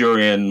judge,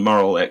 jury, and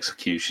moral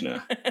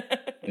executioner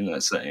in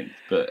that setting.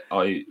 But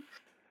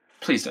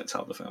please don't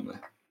tell the family.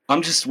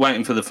 I'm just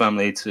waiting for the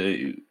family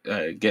to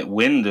get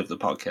wind of the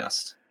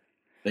podcast.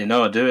 They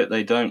know I do it.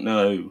 They don't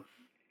know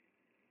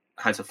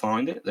how to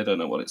find it. They don't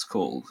know what it's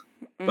called.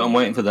 Mm-hmm. But I'm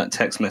waiting for that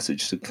text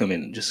message to come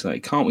in and just say,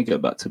 can't we go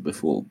back to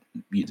before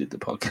you did the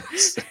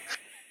podcast?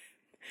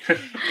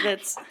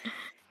 That's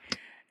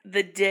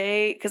the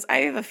day, because I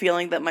have a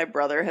feeling that my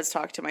brother has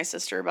talked to my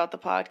sister about the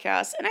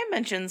podcast, and I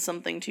mentioned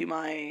something to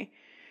my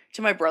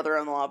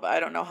brother-in-law, but I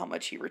don't know how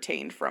much he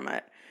retained from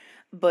it.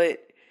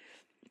 But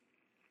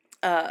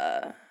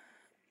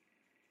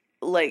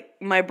like,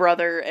 my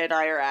brother and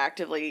I are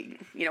actively,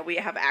 we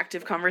have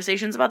active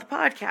conversations about the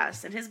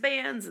podcast and his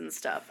bands and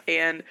stuff.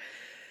 And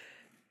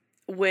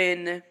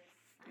when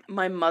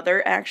my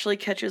mother actually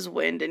catches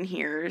wind and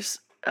hears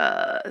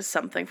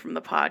something from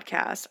the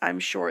podcast, I'm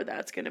sure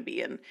that's going to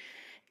be an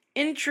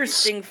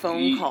interesting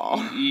phone call.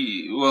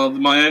 Well,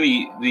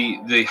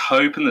 the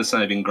hope and the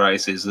saving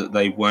grace is that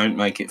they won't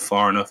make it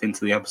far enough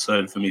into the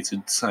episode for me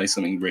to say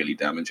something really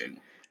damaging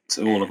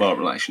to all of our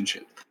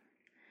relationship.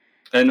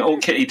 And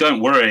Kitty, don't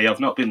worry, I've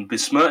not been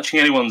besmirching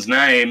anyone's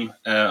name.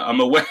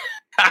 I'm aware.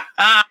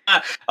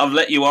 I've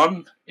let you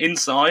on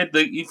inside.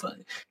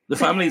 The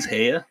family's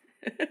here.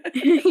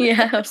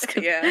 Yeah, I was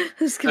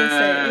gonna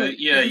say.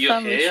 Yeah, the you're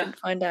family here. should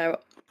find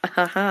out.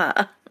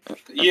 Haha.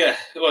 Yeah,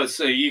 well,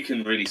 so you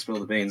can really spill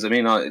the beans. I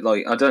mean, I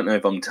don't know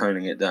if I'm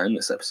toning it down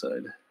this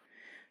episode.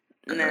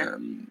 Nah.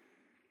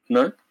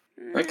 No?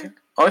 Okay.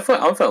 I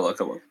felt like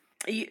I was.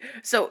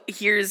 So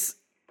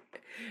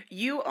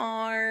you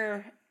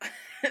are.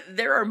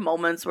 There are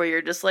moments where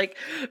you're just like,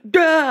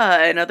 duh,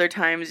 and other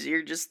times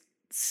you're just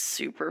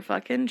super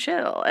fucking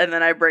chill. And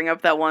then I bring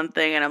up that one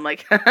thing, and I'm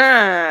like,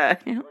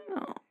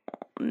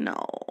 no.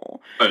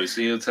 Oh, so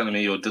you're telling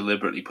me you're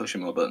deliberately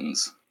pushing my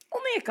buttons?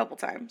 Only a couple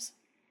times.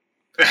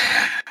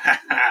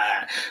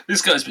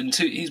 This guy's been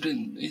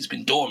he's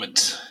been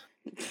dormant.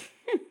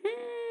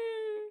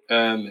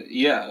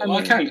 Yeah,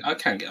 I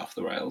can get off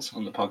the rails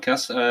on the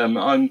podcast.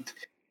 I'm,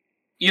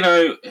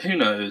 who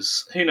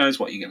knows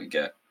what you're gonna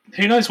get.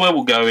 Who knows where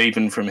we'll go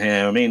even from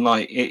here? I mean,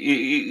 like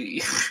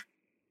it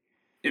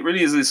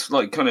really is this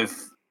like kind of,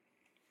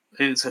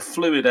 it's a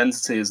fluid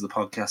entity as the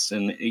podcast,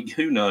 and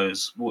who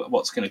knows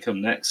what's going to come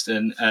next.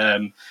 And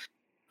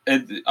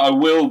I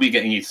will be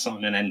getting you to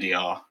sign an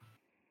NDR.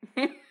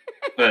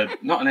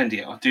 Not an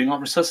NDR. Do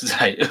not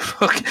resuscitate.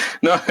 Fuck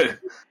no. What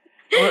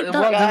do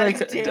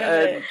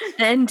they? NDA.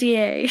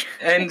 NDA.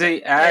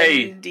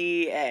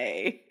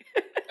 NDA.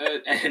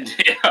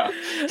 NDR.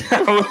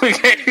 I will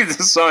get you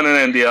to sign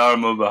an NDR on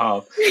my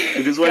behalf,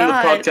 because when the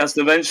podcast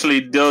eventually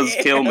does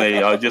kill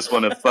me, I just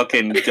want to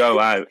fucking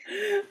go out.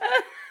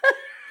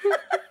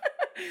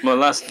 My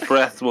last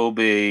breath will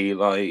be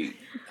like,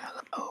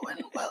 hello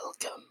and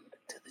welcome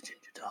to the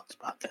Ginger Dogs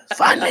podcast.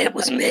 Finally, it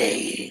was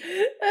me.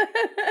 Oh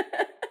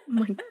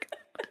my God.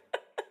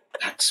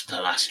 That's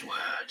the last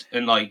word.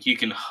 And like, you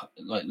can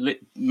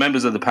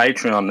members of the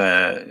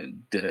Patreon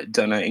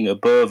donating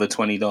above a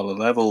 $20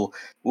 level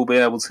will be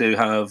able to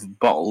have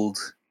bottled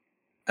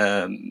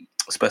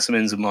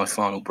specimens of my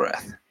final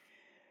breath.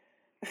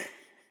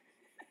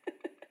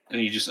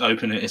 And you just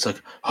open it, it's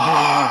like,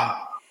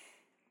 ah.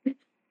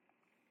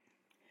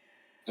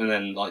 And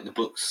then like the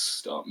books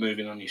start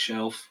moving on your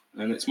shelf,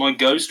 and it's my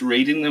ghost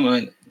reading them.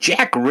 Like,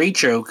 Jack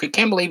Reacher, I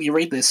can't believe you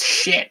read this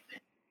shit.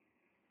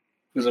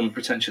 Because I'm a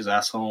pretentious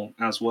asshole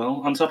as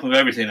well, on top of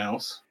everything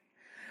else.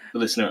 The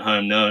listener at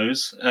home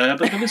knows. But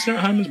the listener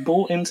at home has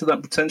bought into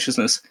that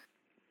pretentiousness.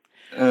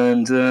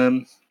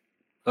 And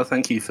I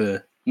thank you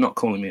for not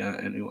calling me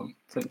out, anyone.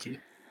 Thank you.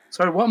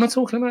 Sorry, what am I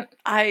talking about?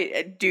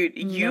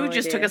 You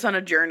just took us on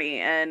a journey,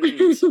 and...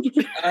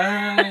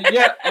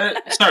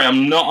 Sorry,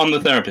 I'm not on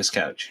the therapist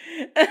couch.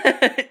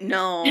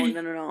 No.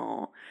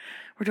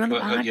 We're doing the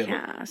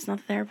podcast, not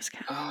the therapist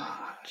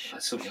couch.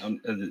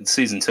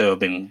 Season 2, I've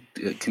been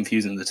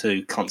confusing the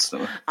two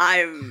constantly.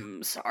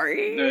 I'm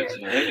sorry.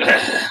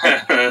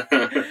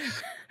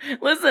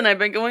 Listen, I've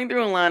been going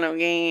through a lot,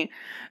 okay?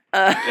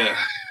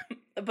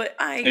 But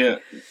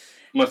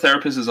my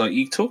therapist is like,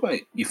 you talk about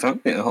your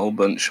family a whole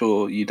bunch,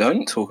 or you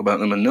don't talk about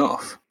them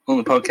enough on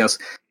the podcast.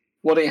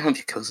 Why don't you have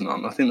your cousin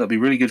on? I think that'd be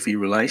really good for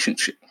your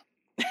relationship.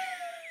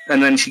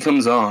 And then she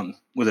comes on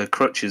with her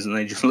crutches, and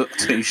they just look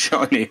too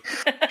shiny.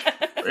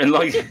 And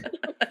like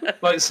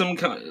some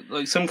kind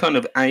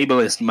of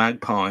ableist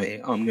magpie,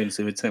 I'm going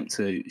to attempt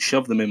to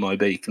shove them in my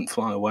beak and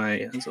fly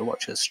away as I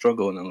watch her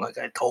struggle. And I'm like,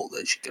 I told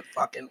her she could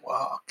fucking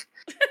walk.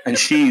 And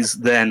she's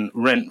then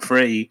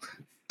rent-free,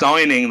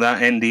 signing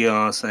that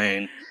NDR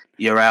saying,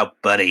 you're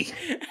out, buddy.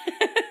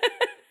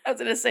 I was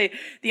going to say,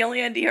 the only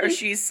NDR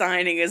she's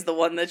signing is the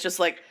one that's just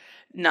like,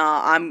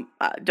 nah,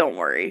 don't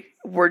worry.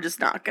 We're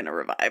just not going to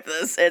revive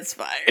this. It's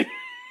fine.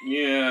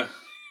 Yeah.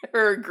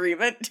 Her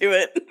agreement to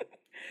it.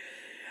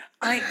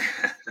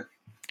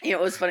 It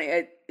was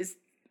funny.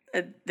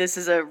 This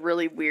is a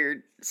really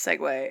weird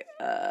segue.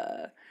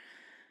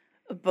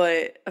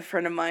 But a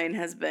friend of mine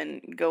has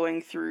been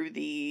going through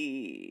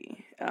the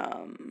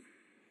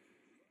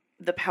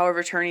power of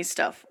attorney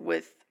stuff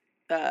with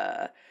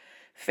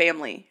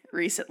family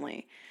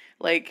recently.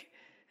 Like,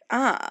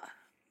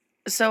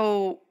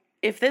 so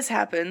if this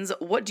happens,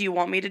 what do you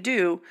want me to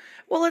do?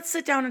 Well, let's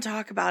sit down and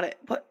talk about it.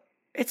 But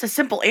it's a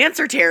simple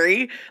answer,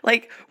 Terry.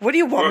 Like, what do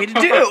you want me to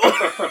do?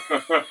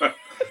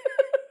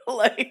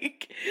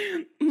 Like,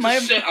 I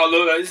love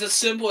that. It's a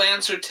simple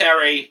answer,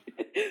 Terry.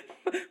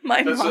 That's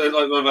like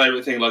my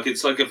favorite thing. Like,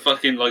 it's like a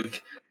fucking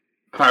like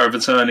power of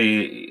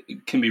attorney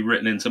can be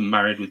written into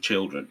Married with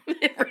Children.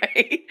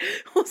 Right.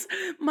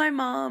 My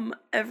mom,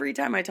 every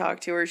time I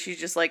talk to her, she's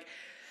just like,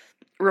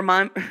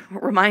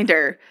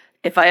 reminder,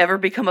 if I ever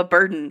become a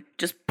burden,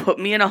 just put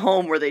me in a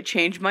home where they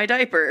change my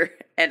diaper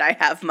and I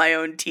have my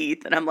own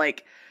teeth. And I'm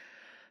like,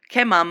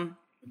 okay, Mom,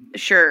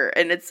 sure.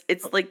 And it's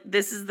like,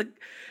 this is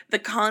the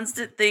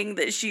constant thing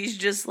that she's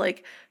just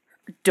like,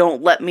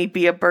 don't let me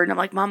be a burden. I'm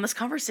like, Mom, this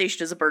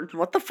conversation is a burden.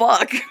 What the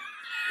fuck?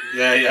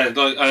 Yeah.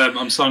 Like,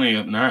 I'm signing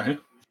up now.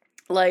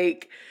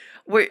 Like,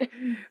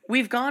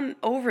 we've gone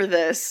over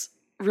this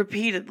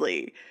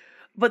repeatedly,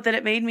 but then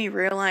it made me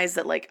realize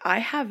that, like, I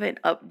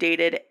haven't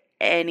updated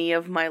any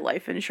of my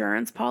life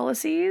insurance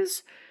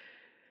policies.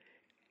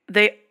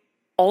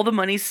 All the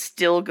money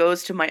still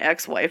goes to my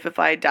ex-wife if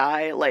I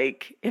die.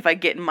 Like, if I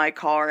get in my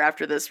car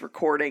after this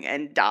recording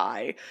and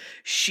die,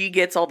 she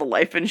gets all the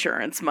life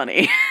insurance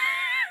money.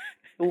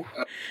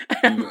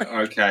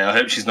 Okay, I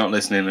hope she's not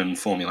listening and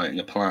formulating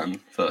a plan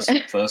first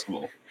of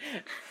all.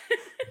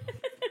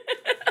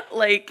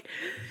 Like,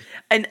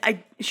 and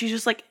she's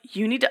just like,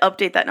 you need to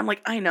update that. And I'm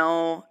like, I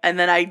know. And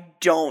then I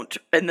don't.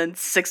 And then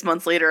 6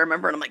 months later, I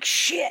remember, and I'm like,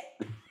 shit.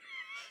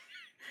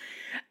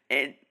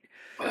 And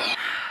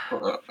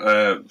oh,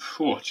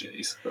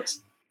 jeez,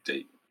 that's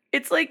deep.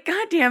 It's like,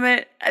 God damn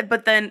it.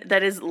 But then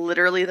that is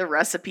literally the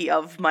recipe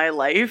of my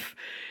life.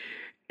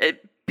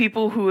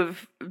 People who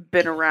have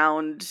been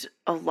around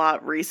a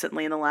lot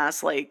recently in the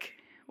last, like,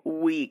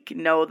 week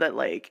know that,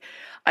 like,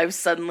 I've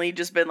suddenly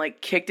just been, like,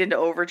 kicked into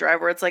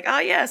overdrive where it's like,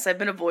 yes, I've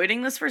been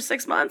avoiding this for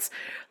 6 months.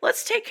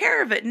 Let's take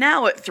care of it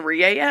now at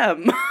 3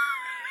 a.m.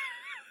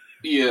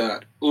 Yeah,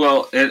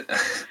 well, and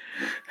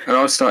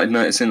I started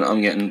noticing that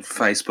I'm getting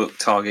Facebook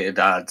targeted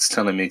ads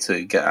telling me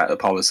to get out of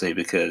policy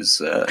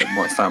because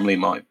my family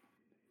might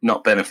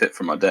not benefit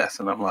from my death.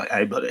 And I'm like,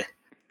 hey, buddy.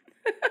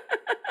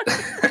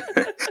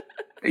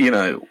 You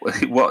know,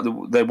 what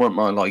they want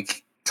my,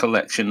 like,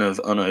 collection of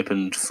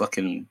unopened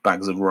fucking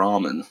bags of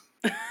ramen.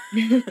 I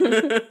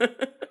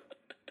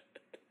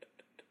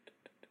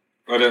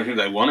don't think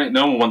they want it.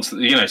 No one wants,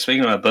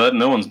 speaking of a burden,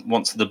 no one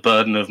wants the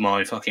burden of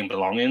my fucking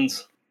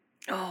belongings.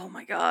 Oh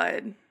my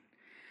God.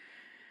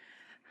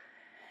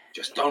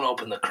 Just don't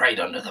open the crate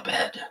under the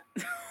bed.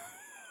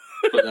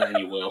 But then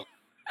you will.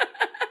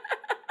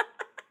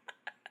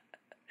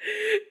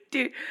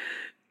 Dude,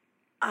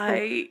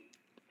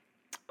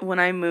 when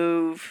I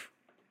move,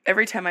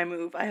 every time I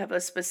move, I have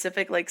a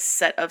specific, like,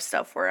 set of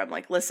stuff where I'm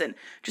like, listen,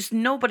 just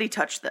nobody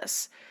touch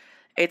this.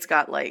 It's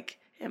got, like,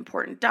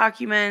 important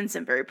documents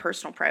and very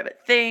personal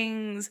private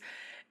things.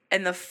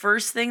 And the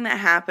first thing that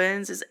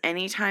happens is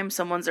anytime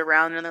someone's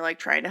around and they're, like,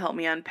 trying to help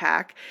me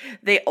unpack,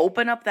 they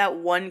open up that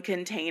one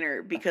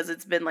container because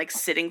it's been, like,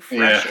 sitting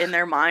fresh in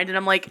their mind. And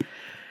I'm like,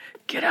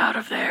 get out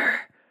of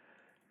there.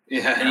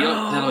 Yeah,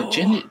 No.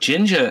 they're like,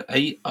 Ginger,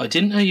 I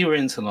didn't know you were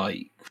into,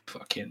 like,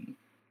 fucking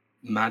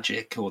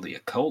magic or the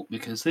occult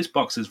because this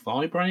box is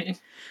vibrating.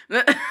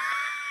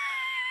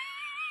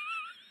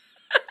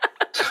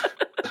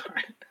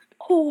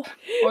 Oh.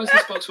 Why is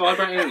this box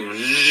vibrating?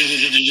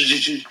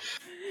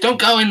 Don't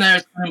go in there.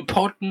 There's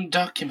important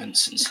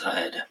documents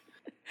inside.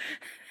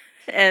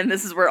 And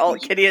this is where all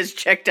Kitty has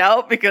checked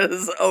out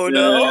because,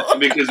 no.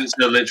 Because it's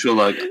the literal,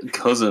 like,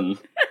 cousin.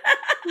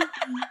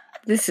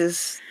 This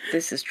is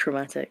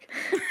traumatic.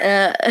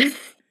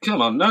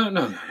 Come on,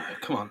 no,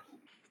 come on.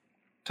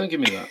 Don't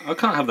give me that. I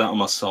can't have that on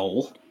my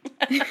soul.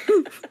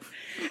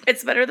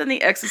 It's better than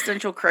the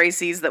existential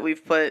crises that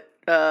we've put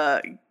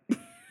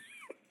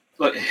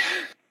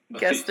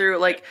guests through.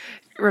 Like,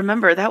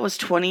 remember, that was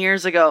 20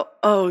 years ago.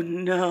 Oh,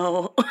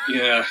 no.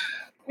 Yeah.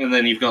 And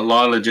then you've got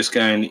Lila just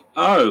going,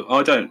 oh,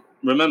 I don't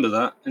remember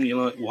that. And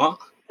you're like, what?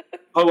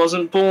 I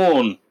wasn't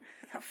born.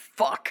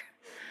 Fuck.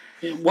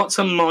 What's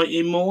a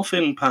Mighty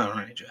Morphin Power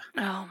Ranger?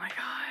 Oh, my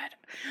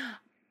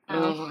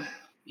God.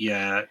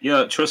 Yeah,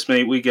 trust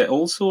me, we get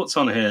all sorts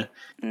on here.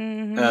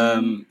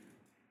 Mm-hmm.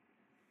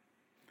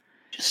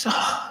 Just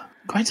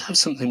great to have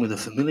something with a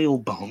familial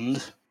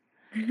bond.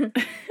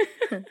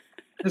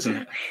 Isn't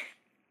it?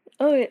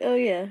 Oh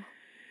yeah.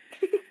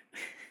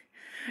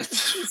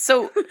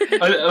 So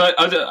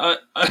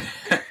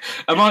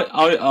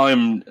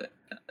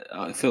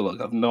I feel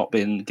like I've not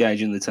been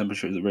gauging the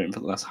temperature of the room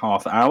for the last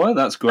half hour.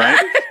 That's great.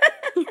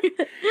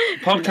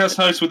 Podcast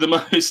host with the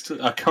most.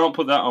 I can't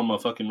put that on my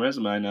fucking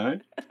resume now.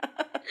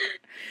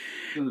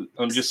 I feel like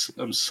I'm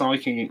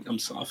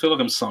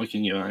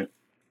psyching you out.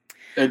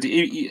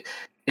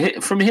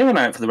 From here on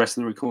out for the rest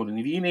of the recording,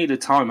 if you need a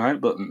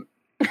timeout button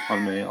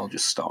on me, I'll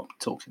just stop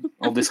talking.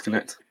 I'll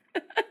disconnect.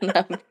 No,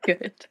 I'm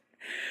good. Oh.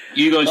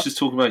 You guys just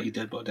talk about your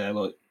Dead by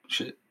Daylight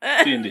shit.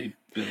 D&D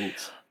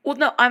builds. Well,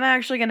 no, I'm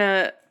actually going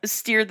to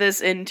steer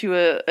this into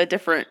a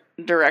different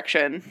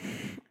direction.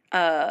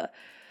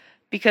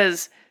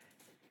 Because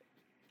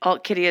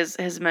Kitty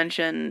has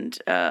mentioned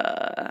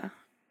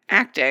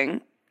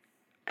acting,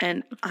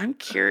 and I'm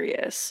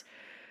curious.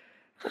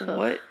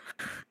 What?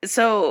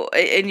 So,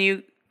 and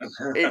you...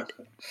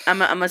 I'm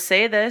gonna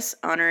say this,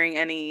 honoring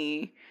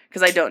any,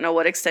 because I don't know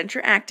what extent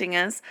your acting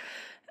is,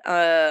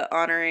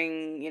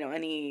 honoring,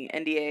 any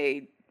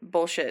NDA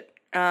bullshit.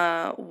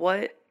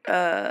 What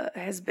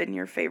has been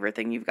your favorite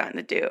thing you've gotten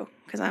to do?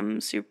 Because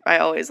I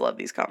always love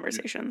these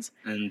conversations.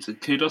 And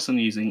kudos on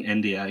using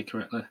NDA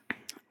correctly.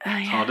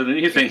 It's harder than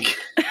you think.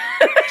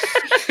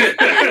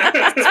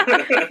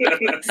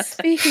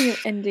 Speaking of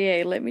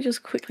NDA, let me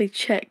just quickly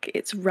check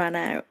it's ran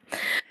out.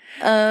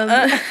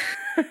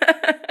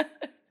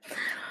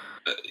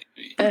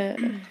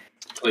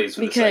 Please,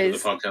 for the sake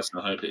of the podcast,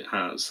 I hope it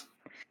has.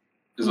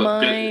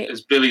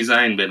 Has Billy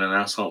Zane been an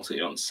asshole to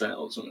you on set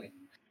or something?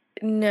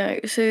 No,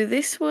 so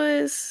this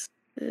was...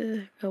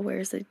 where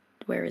is it?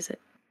 The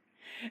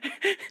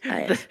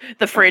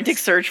frantic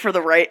search for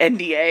the right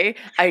NDA.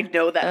 I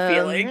know that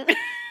feeling.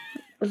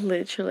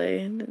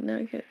 Literally. No,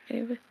 okay.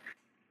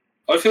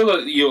 I feel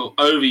like you're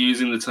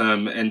overusing the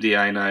term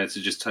NDA now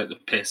to just take the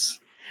piss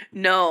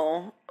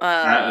No.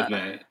 out of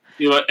me.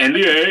 You're like,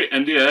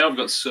 NDA, I've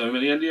got so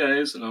many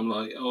NDAs, and I'm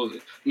like, oh,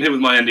 I'm here with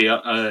my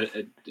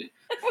NDR.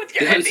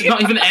 It's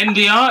not even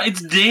NDR,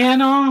 it's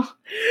DNR.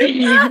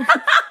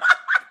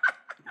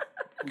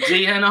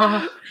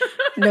 DNR.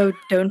 No,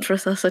 don't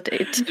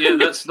resuscitate. Yeah,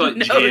 that's like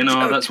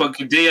GNR. That's what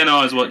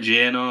DNR is. What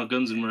GNR,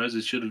 Guns N'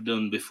 Roses, should have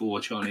done before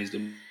Chinese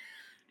done.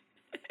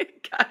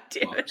 God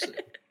damn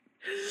it.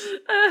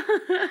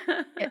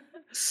 Yeah.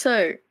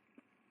 So,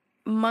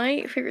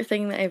 my favorite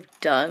thing that I've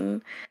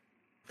done.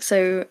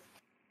 So,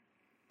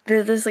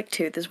 there's like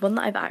two. There's one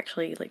that I've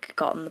actually like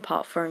gotten the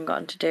part for and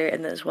gotten to do,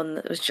 and there's one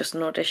that was just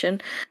an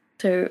audition.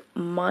 So,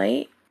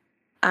 my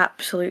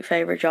absolute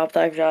favorite job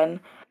that I've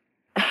done.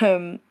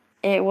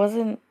 It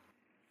wasn't.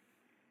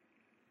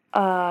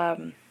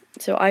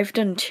 So I've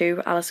done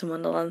 2 Alice in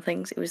Wonderland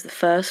things. It was the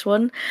first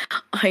one.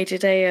 I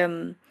did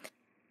a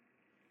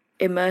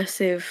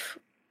immersive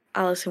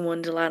Alice in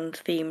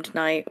Wonderland themed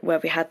night where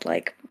we had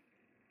like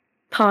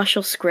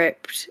partial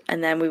script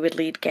and then we would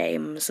lead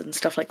games and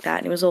stuff like that,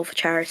 and it was all for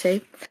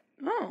charity.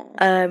 Oh.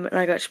 And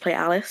I got to play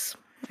Alice.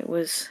 It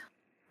was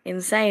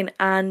insane,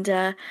 and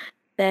their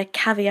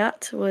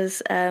caveat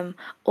was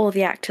all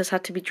the actors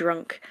had to be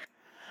drunk.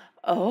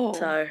 Oh.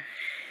 So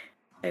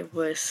it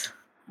was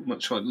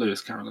much like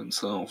Lewis Carroll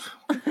himself.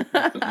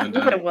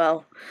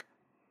 Well.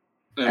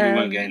 And we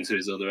won't get into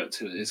his other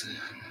activities.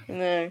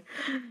 No.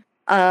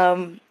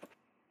 So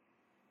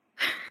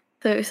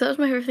that was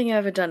my favorite thing I've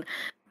ever done.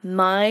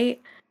 My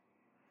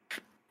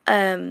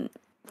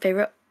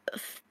favorite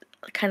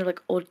kind of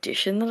like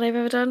audition that I've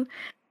ever done.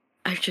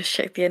 I've just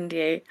checked the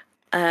NDA.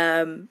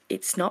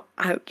 It's not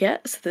out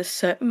yet, so there's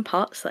certain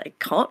parts that I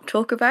can't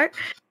talk about.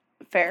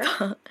 Fair.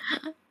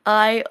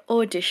 I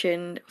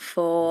auditioned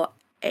for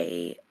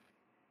a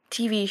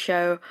TV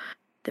show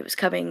that was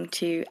coming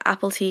to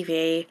Apple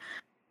TV,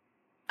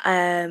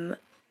 and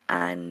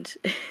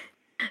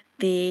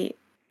the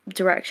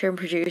director and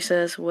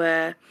producers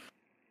were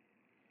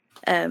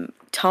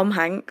Tom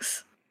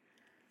Hanks,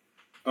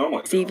 oh my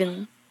God.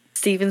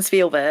 Steven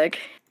Spielberg,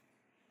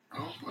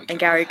 oh my God. and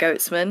Gary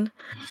Goetzman,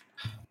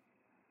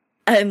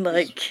 and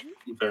like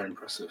very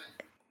impressive.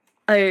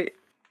 I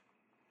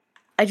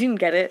didn't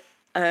get it.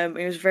 It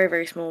was a very,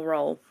 very small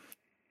role,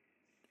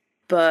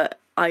 but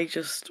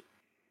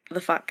the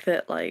fact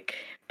that like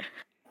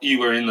you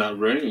were in that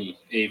room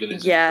even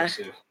is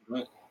impressive.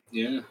 Right?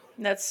 Yeah,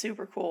 that's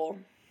super cool.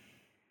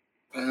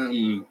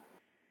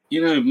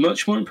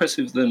 Much more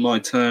impressive than my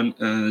turn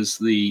as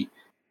the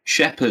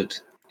shepherd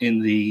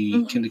in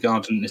the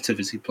kindergarten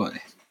nativity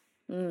play.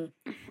 I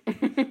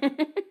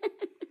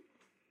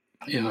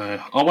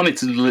wanted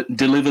to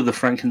deliver the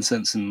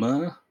frankincense and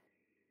myrrh.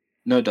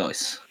 No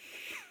dice.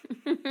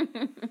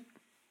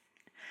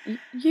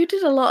 You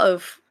did a lot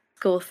of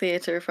school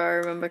theatre, if I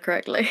remember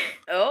correctly.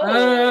 Not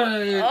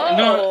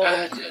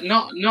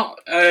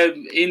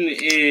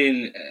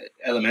in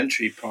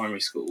elementary,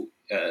 primary school.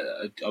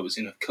 I was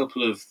in a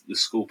couple of the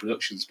school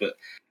productions, but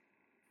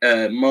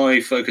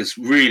my focus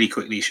really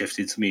quickly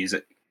shifted to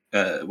music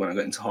when I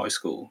got into high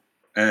school,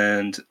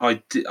 and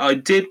I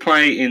did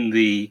play in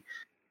the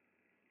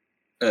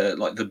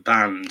like the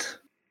band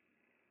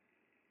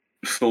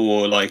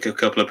for like a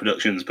couple of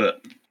productions,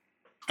 but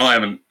I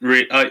haven't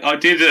really. I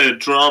did a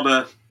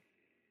drama.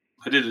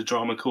 I did a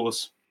drama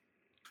course,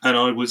 and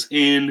I was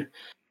in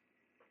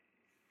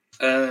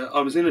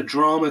a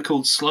drama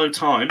called Slow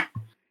Time,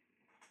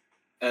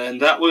 and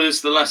that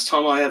was the last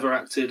time I ever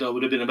acted. I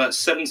would have been about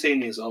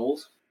 17 years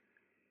old,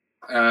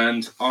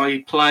 and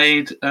I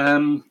played.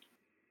 Funny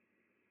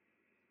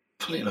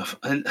enough,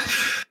 and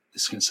this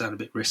is going to sound a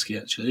bit risky.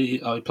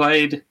 Actually, I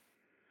played.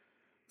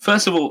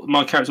 First of all,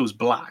 my character was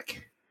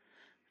black.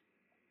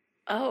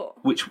 Oh.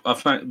 Which I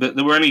found, but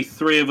there were only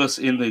 3 of us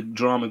in the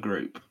drama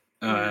group.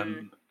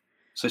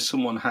 So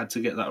someone had to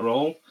get that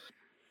role.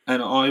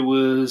 And I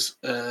was...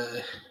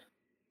 my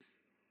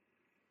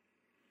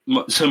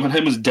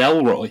name was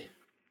Delroy.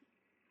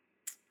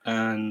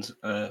 And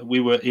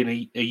we were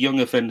in a young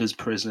offenders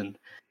prison.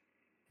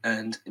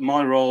 And in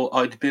my role,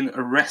 I'd been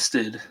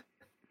arrested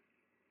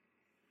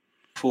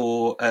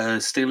for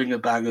stealing a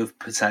bag of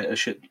potato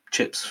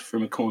chips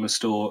from a corner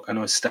store, and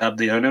I stabbed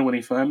the owner when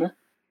he found me.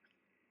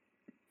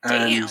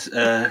 Damn.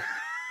 And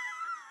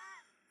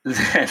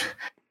then,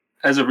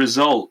 as a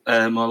result,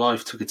 my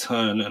life took a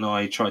turn, and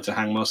I tried to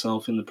hang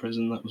myself in the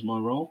prison. That was my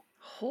role.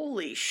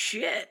 Holy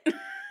shit!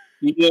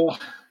 Yeah.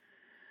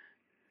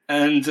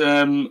 And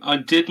I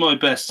did my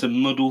best to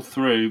muddle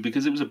through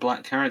because it was a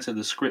black character.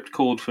 The script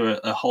called for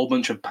a whole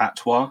bunch of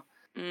patois.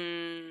 So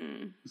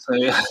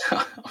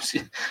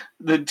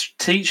the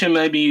teacher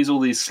maybe used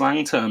all these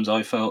slang terms.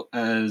 I felt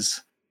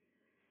as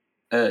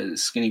a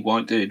skinny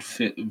white dude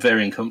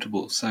very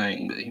uncomfortable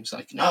saying, but he was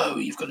like, "No,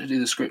 you've got to do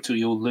the script or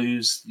you'll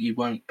lose. You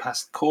won't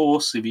pass the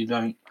course if you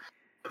don't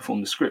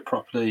perform the script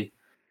properly."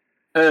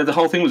 The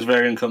whole thing was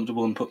very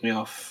uncomfortable and put me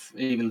off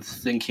even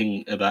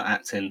thinking about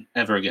acting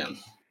ever again.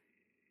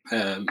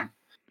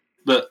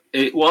 But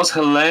it was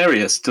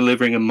hilarious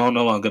delivering a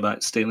monologue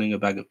about stealing a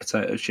bag of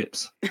potato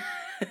chips.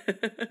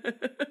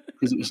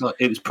 Because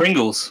it was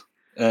Pringles.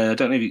 I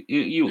don't know if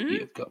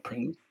you've got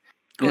Pringles.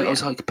 Oh, It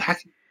was like a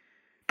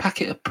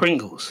packet of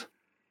Pringles.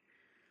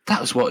 That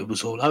was what it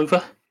was all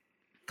over.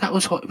 That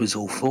was what it was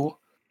all for.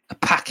 A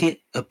packet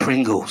of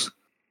Pringles.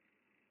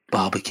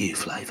 Barbecue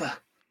flavour.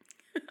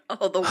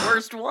 Oh, the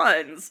worst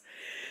ones.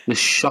 The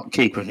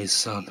shopkeeper and his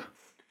son.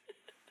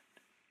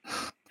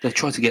 They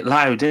tried to get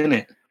loud, didn't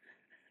it?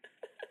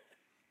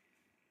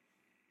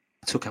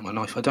 I took out my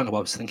knife. I don't know what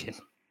I was thinking.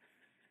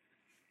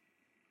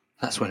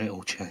 That's when it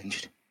all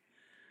changed.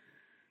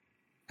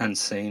 And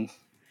scene.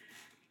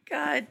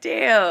 God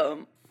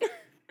damn.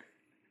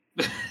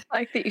 I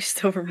like that you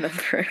still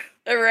remember.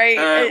 All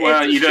right.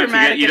 Well, it's you don't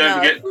forget. You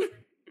don't enough. forget.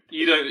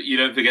 You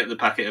don't forget the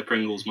packet of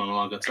Pringles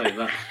monologue. I'll tell you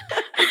that.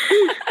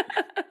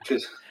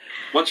 Because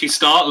once you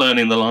start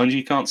learning the lines,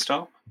 you can't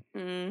stop.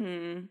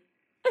 Mm-hmm.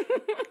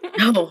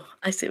 Oh,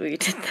 I see what you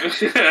did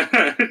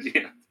there.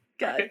 Yeah.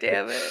 God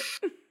damn it.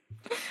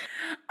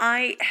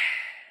 I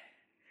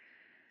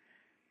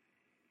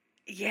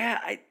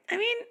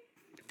mean,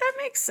 that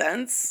makes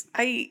sense.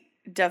 I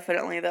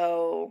definitely,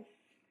 though,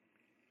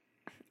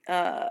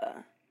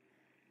 I've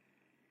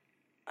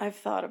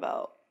thought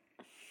about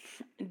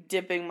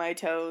dipping my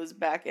toes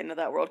back into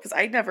that world, because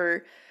I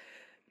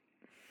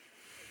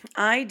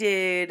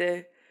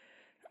did,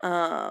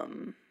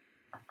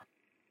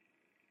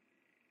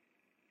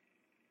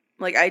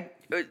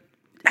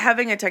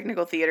 having a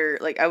technical theater,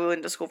 I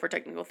went to school for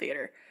technical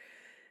theater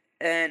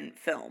and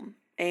film,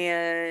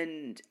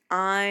 and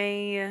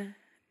I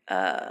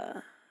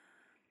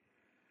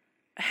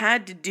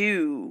had to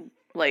do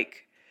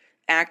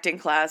acting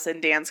class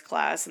and dance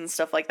class and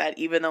stuff like that,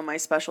 even though my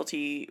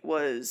specialty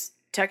was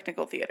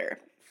technical theater.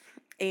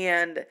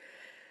 And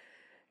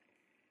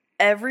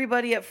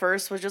everybody at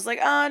first was just like,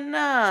 "Oh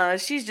no,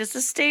 she's just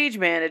a stage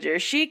manager,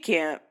 she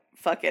can't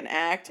fucking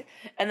act."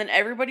 And then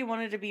everybody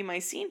wanted to be my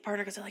scene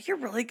partner because they're like, "You're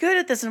really good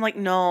at this." And I'm like,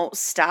 "No,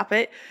 stop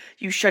it.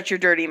 You shut your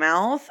dirty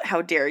mouth.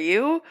 How dare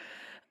you?"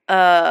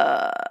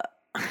 And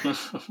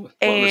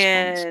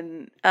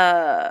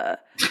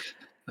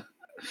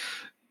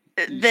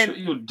then shut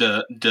your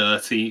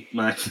dirty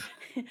mouth.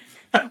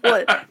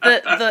 well,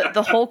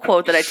 the whole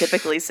quote that I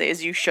typically say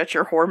is, "You shut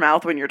your whore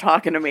mouth when you're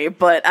talking to me,"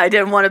 but I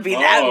didn't want to be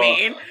that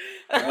mean.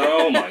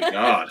 Oh my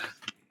god.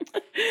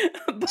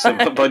 So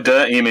by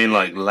dirty you mean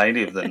like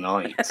lady of the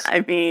night?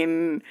 I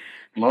mean,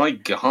 my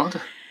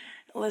god.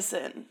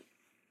 Listen.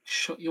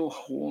 Shut your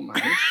whore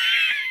mouth.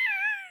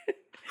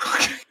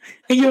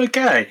 Are you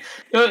okay?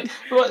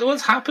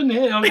 What's happened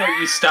here? I'm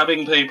you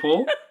stabbing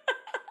people.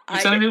 You're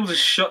telling people to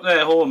shut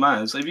their whore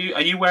mouths. Are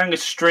you wearing a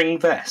string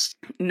vest?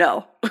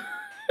 No.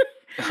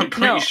 I'm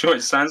pretty sure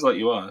it sounds like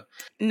you are.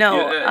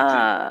 No,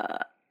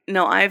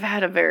 no, I've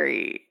had a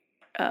very,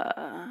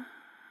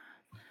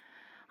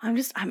 I'm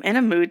in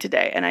a mood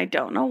today, and I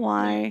don't know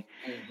why.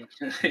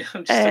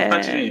 I'm just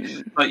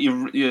imagining,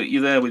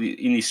 you're there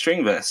in your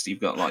string vest. You've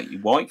got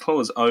your white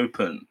claws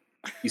open.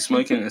 You're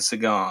smoking a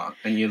cigar,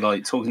 and you're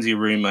talking to your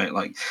roommate,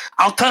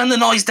 "I'll turn the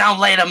noise down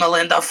later,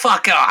 Melinda.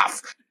 Fuck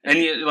off." And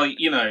you're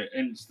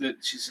and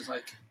she's just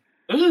like,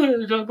 "What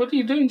are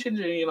you doing,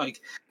 Ginger?" And you're like,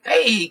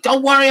 "Hey,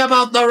 don't worry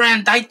about the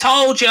rent. I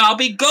told you I'll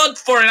be good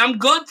for it. I'm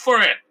good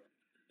for it."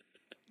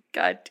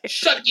 God damn.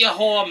 Shut your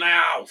whore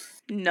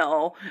mouth.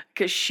 No,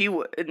 because she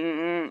would.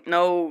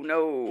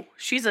 No.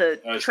 She's a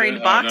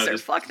trained boxer.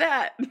 Fuck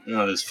that.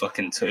 No, there's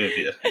fucking two of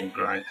you.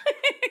 Great.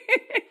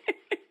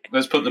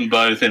 Let's put them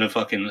both in a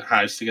fucking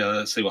house together.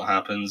 Let's see what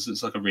happens.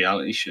 It's like a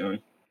reality show.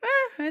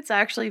 It's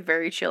actually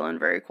very chill and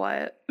very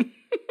quiet.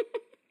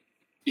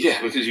 Yeah,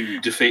 because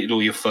you've defeated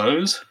all your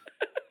foes.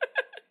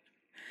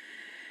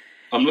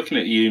 I'm looking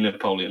at you,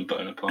 Napoleon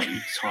Bonaparte, you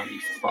tiny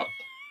fuck.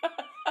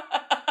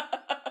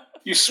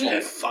 You small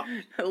fuck.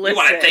 Listen. You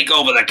want to take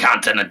over the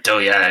continent,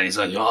 do you? And he's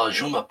like, "Oh,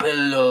 je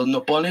m'appelle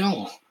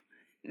Napoleon."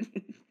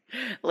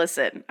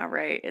 Listen, all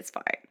right, it's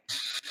fine.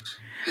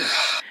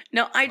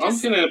 No, I'm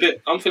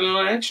feeling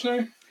on edge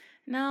now.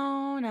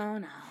 No.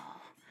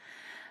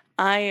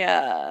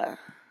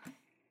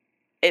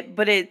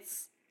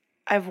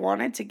 I've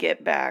wanted to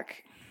get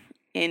back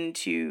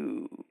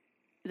into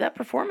that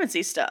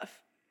performance-y stuff.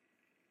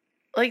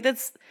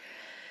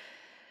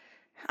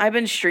 I've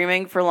been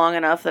streaming for long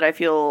enough that I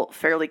feel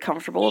fairly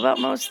comfortable about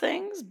most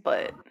things,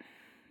 but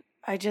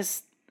I'm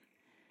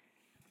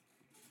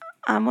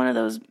one of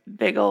those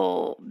big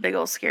ol'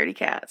 scaredy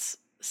cats.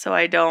 So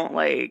I don't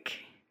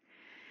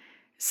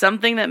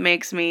something that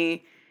makes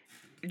me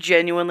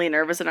genuinely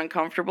nervous and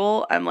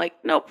uncomfortable, I'm like,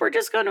 nope, we're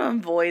just going to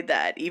avoid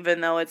that,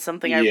 even though it's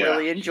something I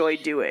really enjoy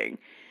doing.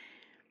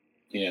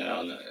 Yeah,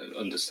 I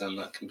understand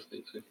that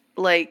completely.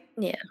 Like,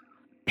 Yeah.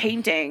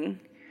 painting,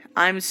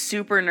 I'm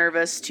super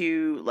nervous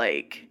to,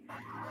 like,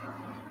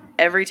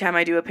 every time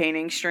I do a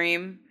painting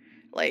stream,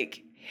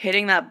 like,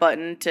 hitting that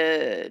button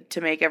to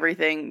make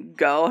everything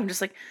go, I'm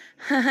just like,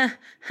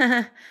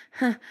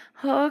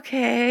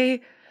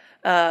 okay.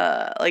 Like,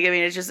 I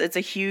mean, it's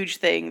a huge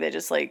thing that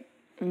just, like,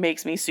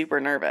 makes me super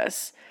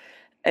nervous.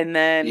 And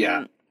then...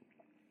 Yeah.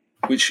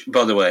 Which,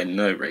 by the way,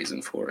 no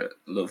reason for it.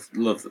 Love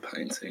the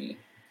painting.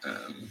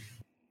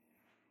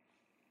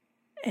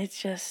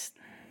 It's just...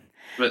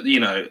 But,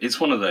 it's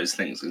one of those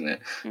things, isn't it?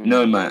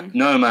 Mm-hmm.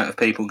 No amount of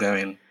people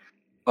going,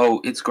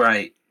 oh, it's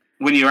great.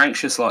 When you're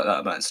anxious like that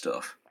about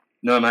stuff,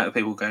 no amount of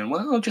people going,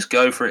 well, just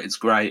go for it, it's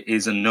great,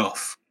 is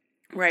enough.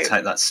 Right. To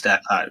take that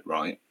step out,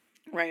 right?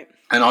 Right.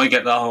 And I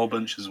get that whole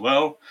bunch as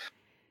well.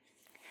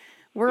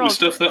 We're all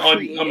stuff that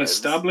creatives. I'm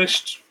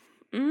established.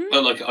 Mm-hmm.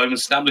 But, like, I'm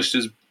established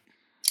as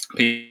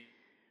people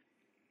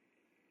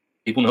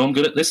know I'm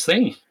good at this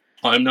thing.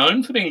 I'm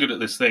known for being good at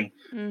this thing.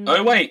 Mm-hmm.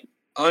 Oh, wait.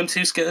 I'm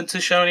too scared to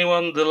show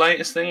anyone the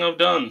latest thing I've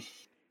done.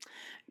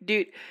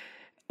 Dude,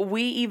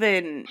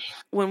 when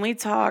we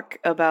talk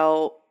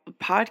about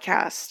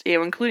podcasts,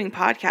 including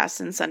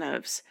podcast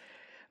incentives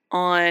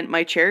on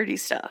my charity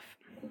stuff,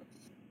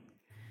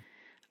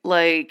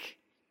 like,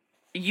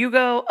 you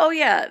go, oh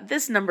yeah,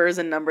 this number is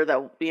a number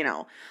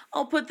that,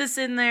 I'll put this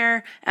in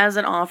there as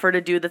an offer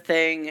to do the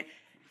thing.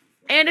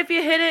 And if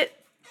you hit it,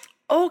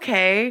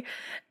 okay.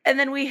 And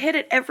then we hit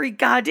it every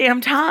goddamn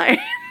time.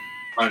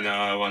 I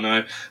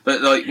know.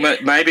 But, like,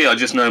 maybe I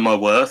just know my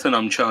worth and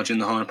I'm charging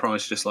the higher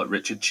price just like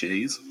Richard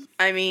Cheese.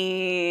 I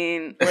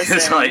mean, listen.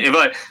 It's like,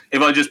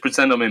 if I just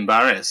pretend I'm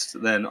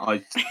embarrassed, then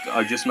I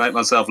just make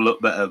myself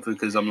look better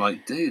because I'm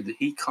like, dude,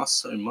 he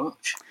costs so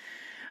much.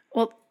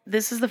 Well,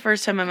 this is the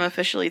first time I'm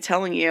officially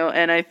telling you,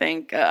 and I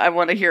think I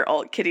want to hear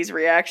Alt Kitty's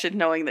reaction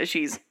knowing that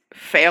she's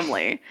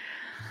family.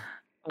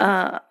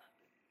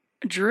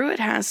 Druid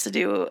has to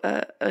do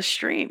a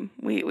stream.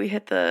 We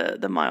hit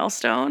the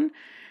milestone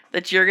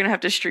that you're going to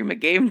have to stream a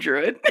game,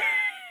 Druid.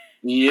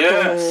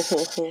 Yes.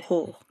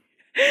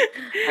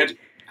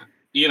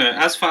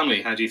 As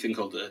family, how do you think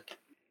I'll do it?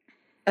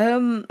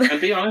 And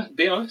be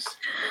honest.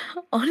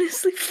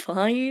 Honestly,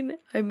 fine.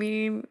 I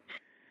mean,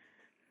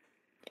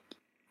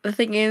 the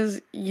thing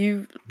is,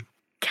 you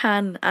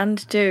can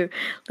and do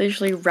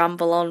literally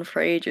ramble on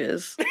for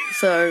ages.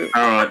 So,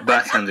 all right,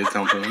 backhanded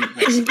compliment.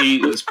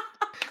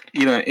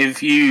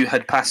 If you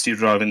had passed your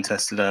driving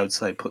test today, I would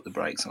say put the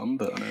brakes on.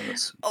 But I know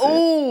that's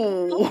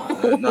no.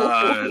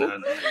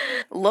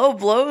 Low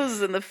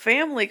blows in the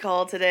family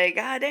call today.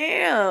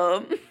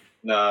 Goddamn.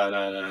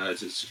 No.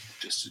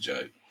 Just a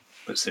joke.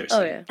 But seriously.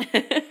 Oh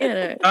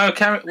yeah.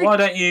 Why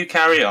don't you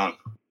carry on?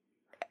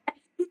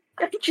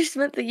 I just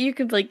meant that you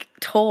could, like,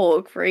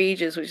 talk for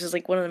ages, which is,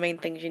 like, one of the main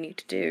things you need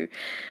to do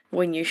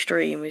when you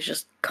stream, is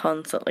just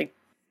constantly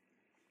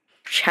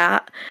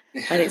chat.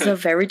 And it's a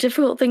very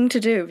difficult thing to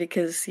do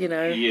because,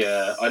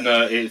 Yeah, I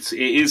know. It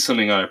is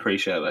something I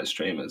appreciate about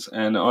streamers.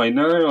 And I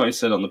know I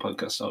said on the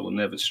podcast I will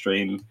never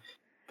stream.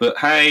 But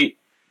hey,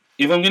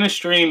 if I'm going to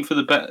stream for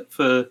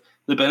the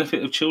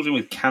benefit of children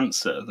with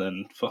cancer,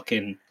 then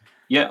fucking,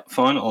 yeah,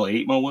 fine, I'll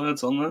eat my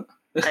words on that.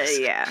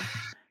 Yeah.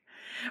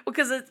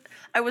 Because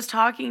I was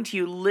talking to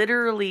you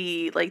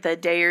literally like the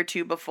day or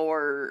two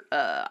before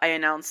I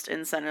announced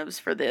incentives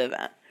for the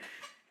event.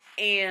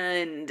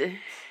 And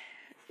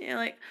you're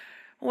like,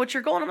 what's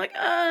your goal? And I'm like,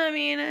 I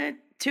mean,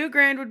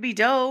 $2,000 would be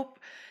dope.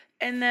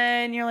 And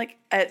then you're like,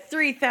 at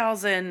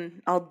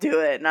 3,000, I'll do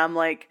it. And I'm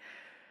like,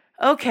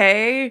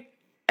 okay.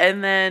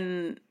 And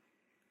then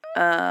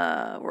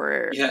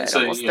we're at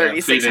almost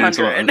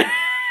 3,600.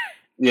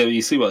 Yeah,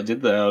 you see what I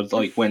did there?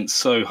 I went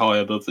so high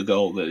above the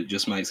goal that it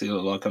just makes it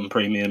look like I'm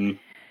premium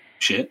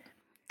shit.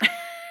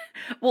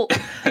 Well,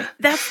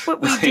 that's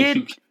what we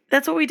did.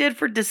 That's what we did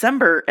for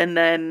December, and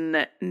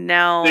then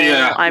now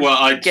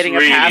I'm getting a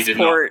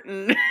passport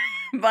and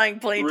buying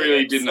plane tickets.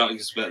 Really did not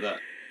expect that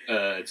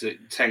to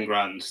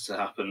 $10,000 to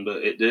happen, but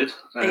it did.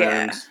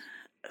 Yeah.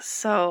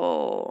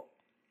 So,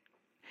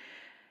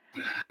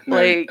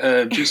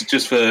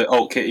 just for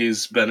Alt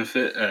Kitty's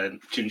benefit,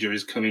 Ginger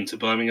is coming to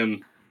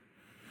Birmingham.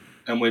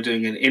 And we're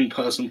doing an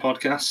in-person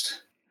podcast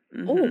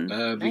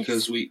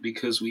because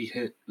we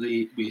hit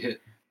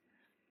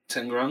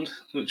 $10,000,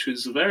 which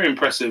was very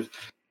impressive.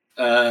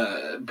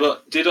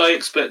 But did I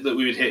expect that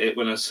we would hit it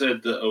when I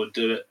said that I would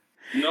do it?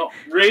 Not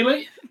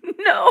really.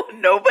 No,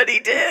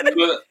 nobody did.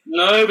 But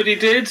nobody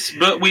did,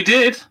 but we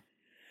did.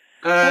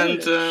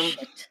 And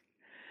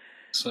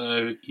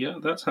so yeah,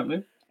 that's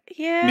happening.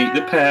 Yeah. Meet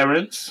the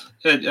parents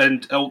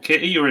and Alt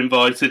Kitty, you're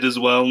invited as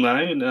well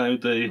now. Now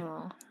the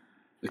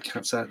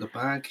cat's out of the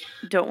bag.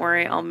 Don't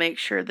worry, I'll make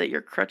sure that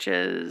your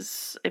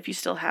crutches, if you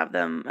still have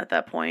them at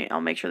that point, I'll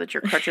make sure that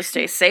your crutches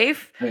stay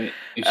safe. Hey,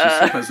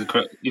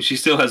 if she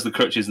still has the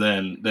crutches,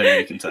 then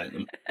you can take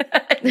them.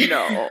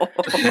 No.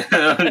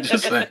 I'm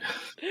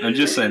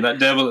just saying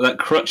that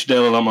crutch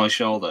devil on my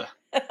shoulder.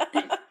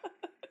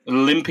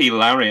 Limpy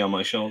Larry on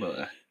my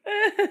shoulder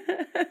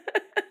there.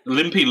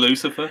 Limpy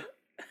Lucifer.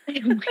 Oh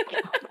my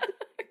God.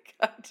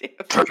 God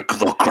damn. Take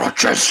the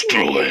crutches,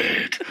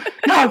 druid.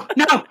 No,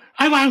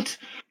 I won't.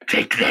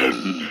 Take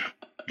them.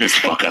 This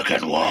fucker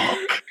can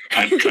walk.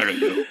 I'm telling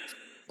you.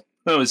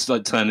 Oh, it's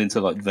like turned into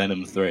like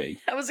Venom 3.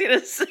 I was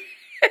gonna say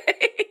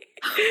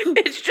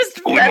it's just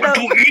I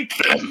Venom. want to eat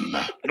them.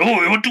 No,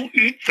 I want to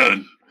eat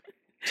them.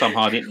 Tom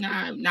Hardy. No,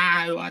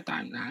 I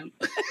don't know.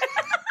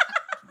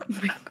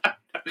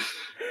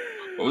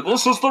 Oh,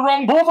 this is the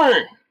wrong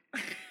movie.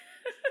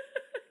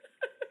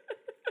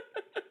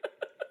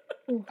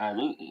 You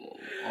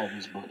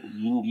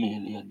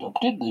merely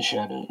adopted the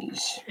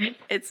shadows.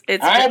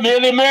 I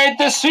merely made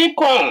the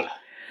sequel.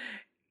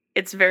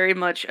 It's very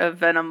much a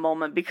Venom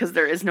moment because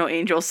there is no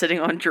angel sitting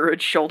on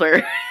Druid's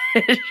shoulder.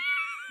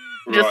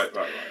 Just-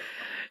 Right.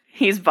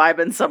 He's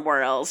vibing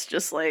somewhere else,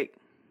 just like,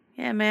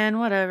 yeah, man,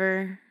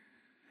 whatever.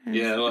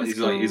 Yeah, well, It's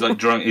he's like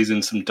drunk. He's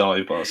in some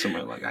dive bar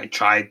somewhere. Like, I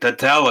tried to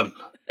tell him.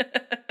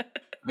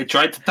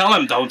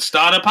 Don't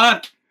start a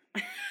podcast.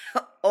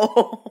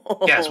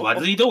 Oh, Guess what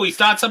does he do? He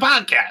starts a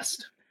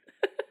podcast.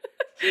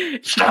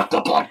 Stop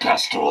the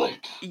podcast, druid.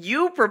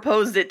 You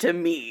proposed it to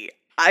me.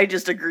 I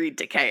just agreed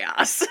to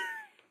chaos.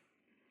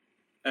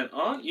 And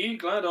aren't you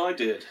glad I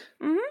did?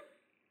 Mm-hmm.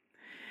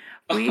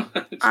 We,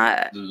 It's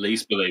the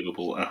least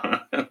believable.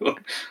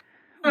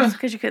 just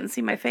because you couldn't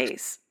see my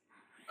face.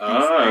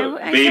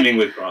 I Beaming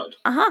with pride.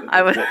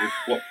 I was.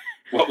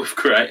 What we've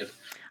created.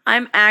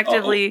 I'm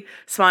actively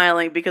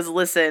smiling because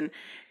listen,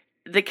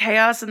 the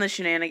chaos and the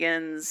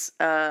shenanigans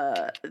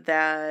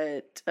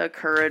that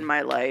occur in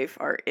my life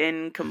are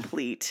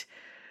incomplete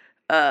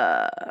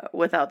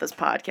without this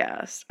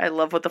podcast. I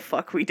love what the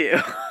fuck we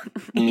do,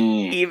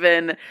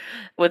 even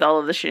with all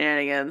of the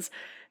shenanigans.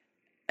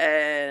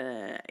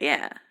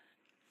 Yeah.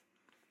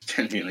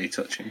 Genuinely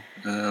touching.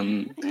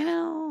 You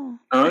know.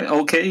 All right,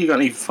 okay. You got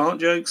any fart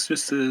jokes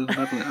just to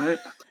level it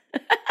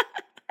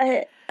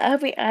out?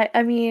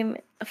 I mean,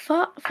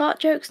 fart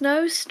jokes,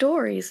 no.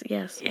 Stories,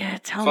 yes. Yeah,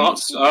 tell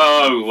Farts? me.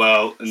 Oh,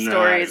 well, no.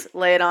 Stories,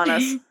 lay it on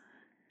us.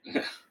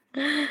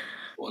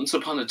 Once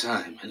upon a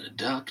time, in a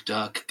dark,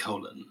 dark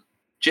colon,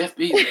 Jeff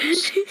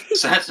Bezos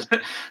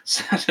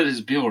sat at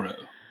his bureau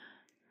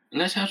and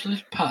let out a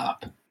little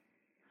pop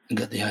and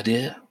got the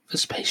idea for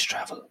space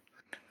travel.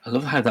 I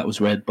love how that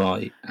was read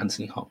by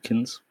Anthony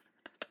Hopkins.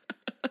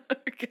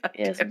 God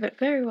Yes, damn. but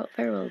very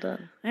well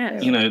done. Yeah.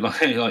 You know,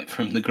 like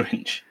from The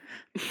Grinch.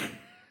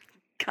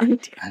 God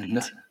damn.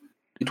 And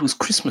it was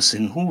Christmas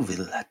in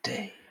Whoville that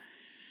day.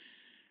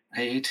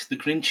 I ate the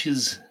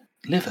Grinch's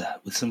liver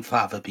with some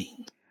fava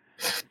beans.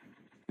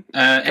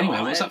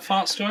 Anyway, what's that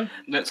fart story?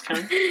 Let's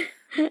carry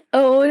on.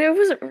 Oh,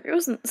 it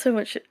wasn't so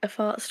much a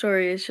fart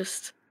story. It's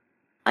just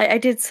I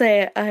did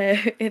say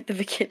at the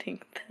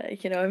beginning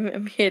that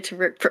I'm here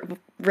to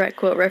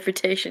wreck what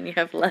reputation you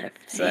have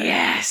left. So.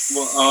 Yes.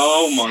 Well,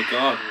 oh my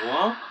god,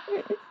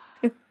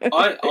 what?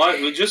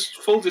 I just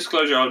full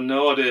disclosure, I have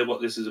no idea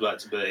what this is about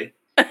to be.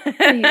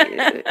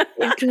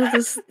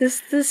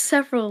 There's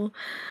several.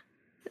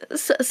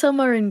 Some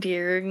are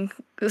endearing,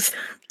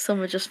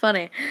 some are just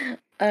funny.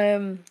 Oh,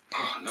 no.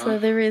 So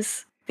there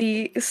is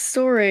the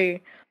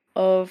story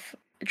of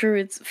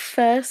Druid's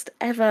first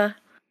ever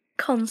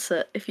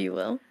concert, if you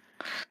will.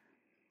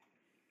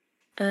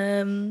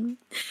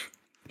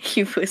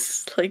 He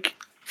was like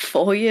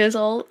 4 years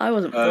old. I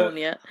wasn't born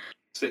yet.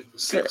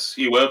 Six.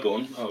 You were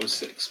born. I was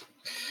 6.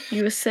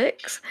 You were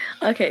 6?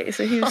 Okay,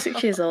 so he was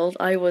 6 years old.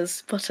 I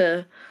was but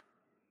a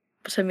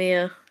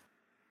mere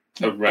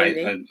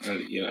baby.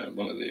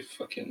 One of the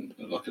fucking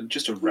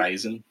just a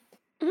raisin.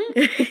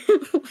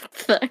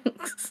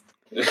 Thanks.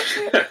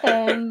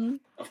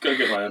 I've got to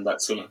get my own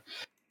back sooner.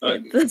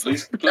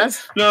 Please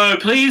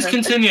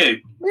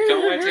continue.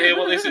 Can't wait to hear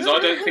what this is. I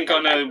don't think I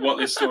know what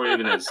this story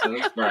even is. So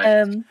that's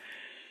great.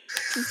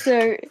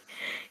 So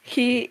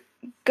he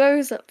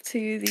goes up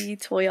to the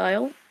toy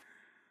aisle,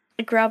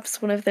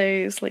 grabs one of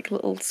those like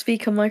little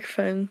speaker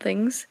microphone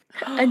things,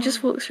 and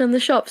just walks around the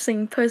shop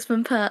singing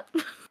Postman Pat.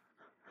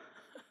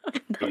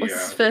 That was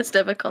his first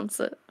ever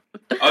concert.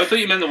 I thought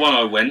you meant the one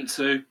I went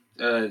to.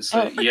 Yes,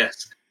 I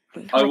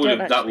would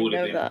have. That would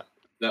have been.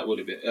 That would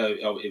have been.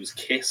 It was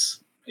Kiss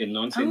in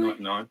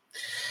 1999.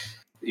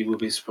 You will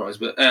be surprised,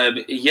 but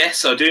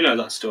yes, I do know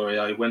that story.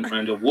 I went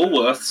round to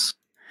Woolworths,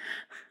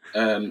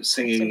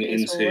 singing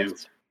into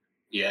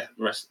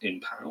Rest in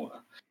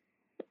Power.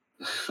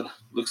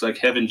 Looks like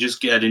heaven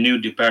just got a new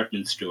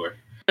department store.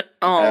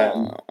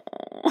 Oh.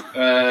 What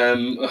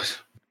am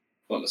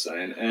I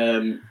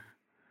saying?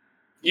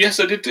 Yes,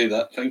 I did do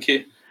that. Thank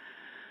you.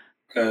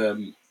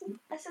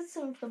 I said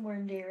some of them were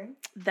endearing.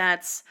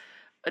 That's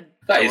adorable,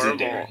 That is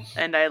endearing.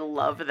 and I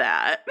love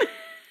that.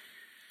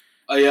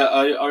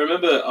 I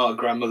remember our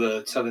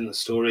grandmother telling the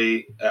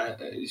story.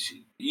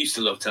 She used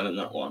to love telling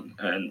that one,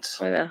 and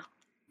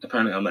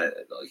apparently, I met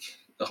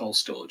the whole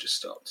store just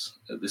stopped.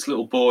 This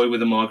little boy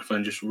with a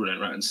microphone just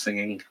running around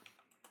singing.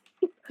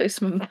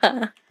 Postman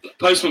Pat.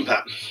 Postman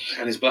Pat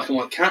and his black and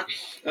white cat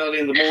early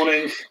in the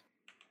morning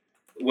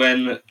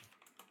when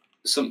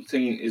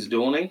something is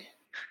dawning.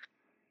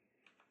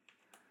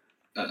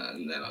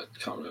 And then I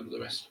can't remember the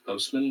rest.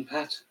 Postman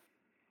Pat.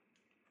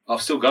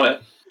 I've still got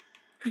it.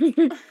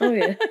 Oh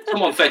yeah.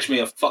 Someone fetch me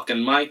a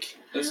fucking mic.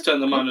 Let's turn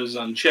the monitors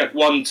on. Check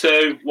 1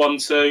 2 1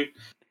 2.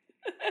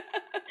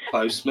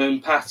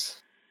 Postman Pat.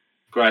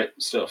 Great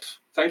stuff.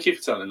 Thank you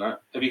for telling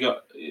that. Have you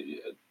got?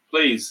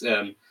 Please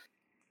don't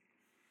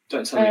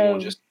tell me more.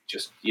 Just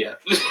yeah.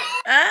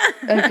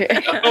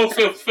 Okay. Oh,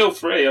 feel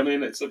free. I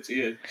mean, it's up to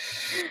you.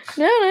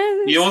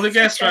 No. You're the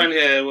guest around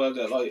here. Well,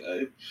 like,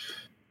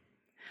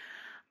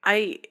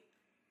 I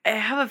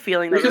have a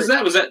feeling because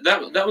that was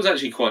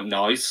actually quite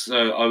nice.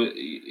 So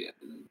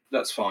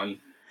that's fine.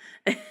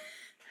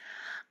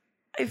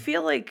 I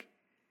feel like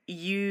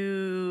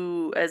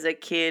you, as a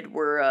kid,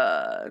 were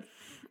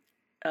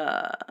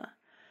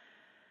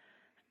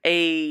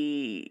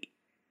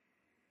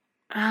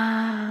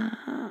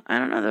I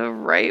don't know the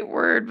right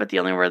word, but the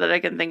only word that I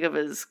can think of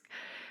is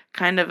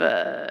kind of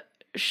a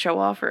show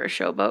off or a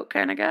showboat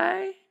kind of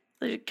guy,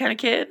 kind of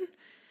kid.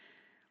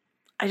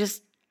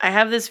 I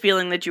have this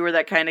feeling that you were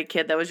that kind of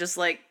kid that was just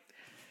like,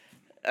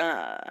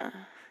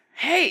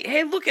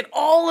 hey, look at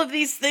all of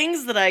these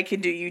things that I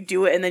can do. You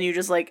do it, and then you're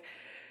just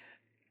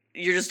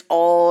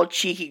all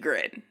cheeky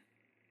grin.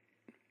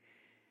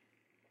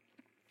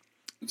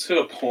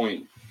 To a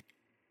point,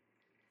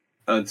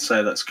 I'd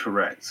say that's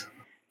correct.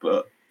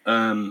 But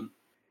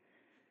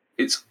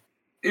it's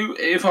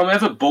if I'm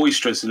ever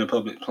boisterous in a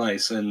public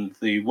place, and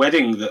the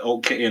wedding that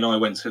old Kitty and I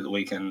went to at the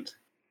weekend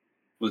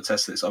will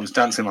attest to this. I was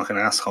dancing like an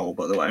asshole,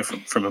 by the way,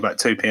 from about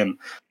 2 p.m.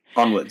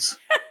 onwards.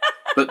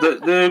 But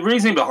the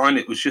reasoning behind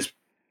it was just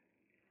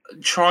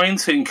trying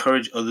to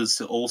encourage others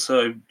to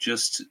also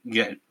just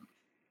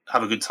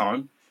have a good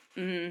time.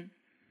 Mm-hmm.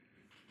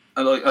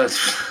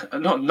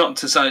 And not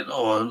to say,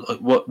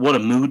 what a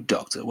mood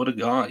doctor, what a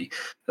guy.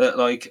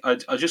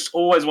 I just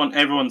always want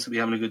everyone to be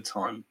having a good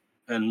time,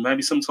 and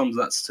maybe sometimes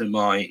that's to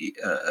my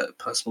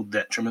personal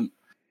detriment.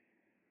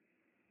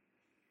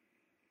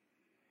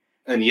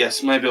 And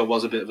yes, maybe I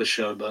was a bit of a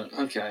showboat.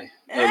 Okay,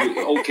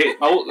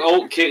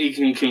 old Kitty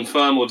can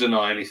confirm or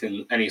deny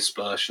any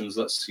aspersions.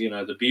 That's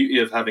the beauty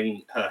of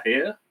having her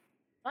here.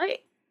 I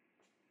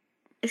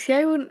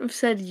wouldn't have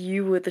said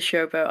you were the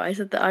showboat. I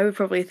said that I would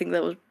probably think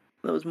that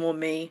was more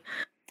me.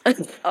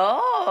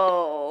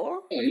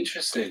 Oh,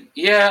 interesting.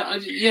 Yeah,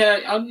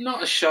 I'm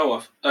not a show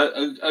off.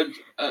 I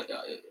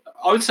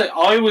would say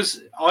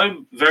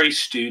I'm very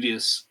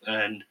studious,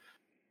 and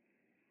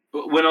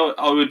when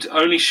I would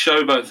only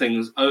showboat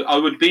things, I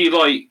would be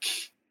like,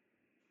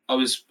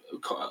 I've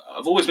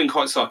always been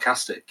quite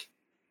sarcastic,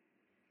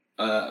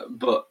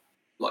 but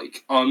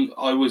like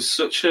I was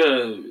such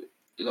a,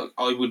 like,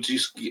 I would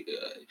just,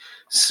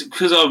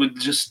 because I would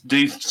just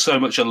do so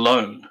much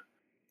alone,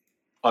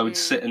 I would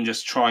sit and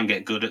just try and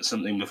get good at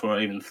something before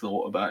I even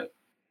thought about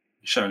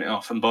showing it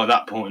off. And by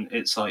that point,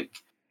 it's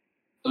like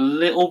a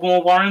little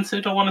more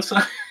warranted, I want to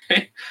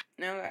say,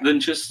 than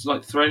just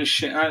like throwing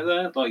shit out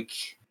there. Like,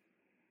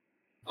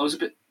 I was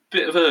a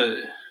bit of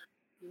a,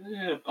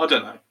 yeah, I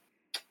don't know.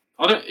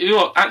 You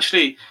are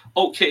actually,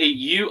 old Kitty,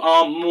 you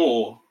are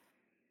more,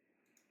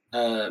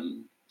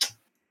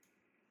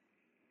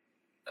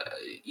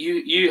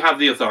 you have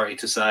the authority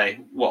to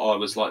say what I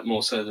was like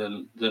more so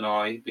than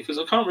I, because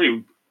I can't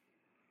really.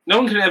 No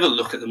one can ever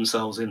look at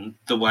themselves in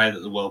the way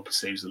that the world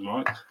perceives them,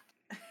 right?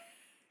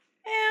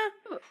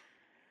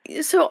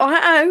 Yeah. So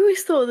I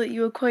always thought that you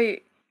were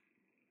quite.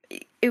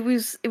 It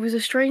was a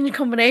strange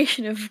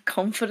combination of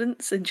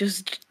confidence and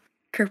just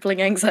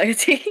crippling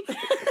anxiety.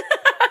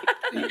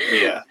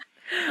 Yeah.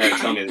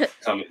 Tell me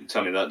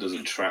that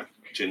doesn't track,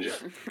 Ginger.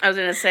 I was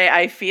gonna say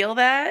I feel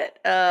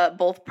that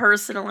both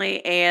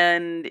personally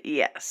and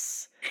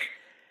yes,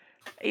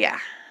 yeah.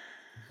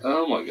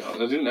 Oh my god!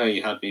 I didn't know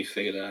you had me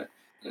figured out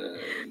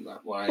in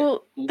that way.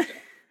 Well, okay.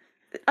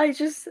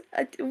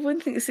 One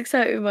thing that sticks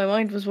out in my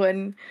mind was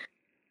when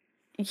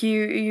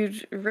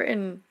you'd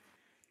written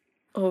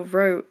or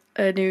wrote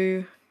a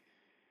new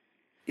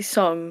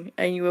song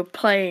and you were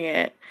playing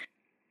it,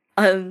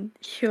 and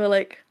you were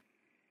like,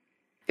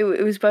 it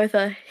was both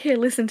a here,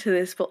 listen to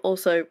this, but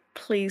also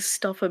please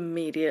stop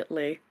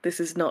immediately. This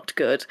is not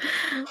good.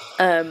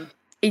 In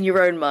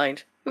your own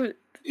mind.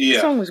 Yeah. The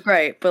song was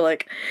great, but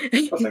like,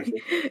 Oh, thank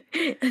you.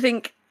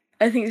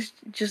 I think it's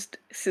just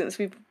since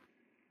we've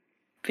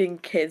been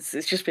kids,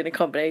 it's just been a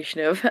combination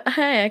of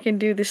hey, I can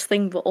do this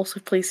thing, but also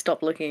please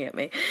stop looking at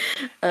me.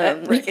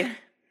 Right.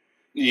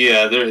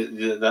 Yeah,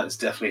 that's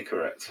definitely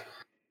correct.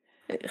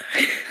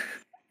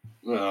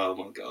 Oh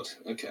my god!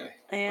 Okay.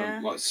 Yeah.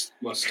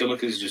 My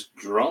stomach has just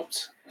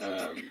dropped.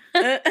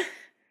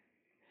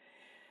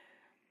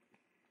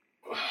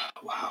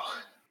 Wow.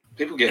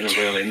 People getting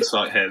a real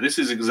insight here. This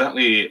is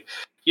exactly,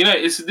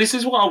 this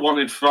is what I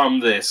wanted from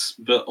this,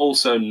 but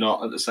also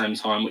not at the same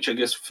time, which I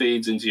guess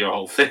feeds into your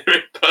whole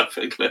theory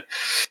perfectly.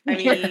 I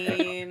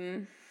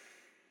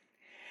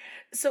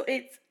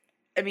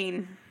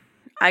mean,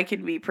 I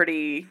can be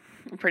pretty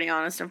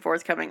honest and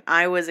forthcoming.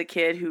 I was a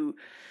kid who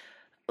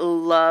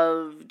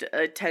loved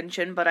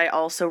attention, but I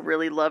also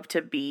really loved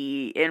to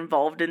be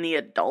involved in the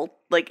adult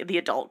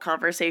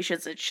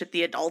conversations and shit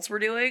the adults were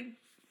doing.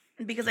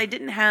 because I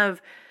didn't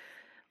have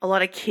a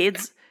lot of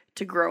kids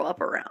to grow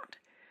up around.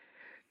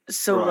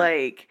 So, Right.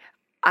 like,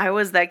 I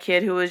was that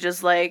kid who was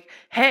just like,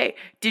 hey,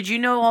 did you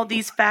know all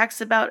these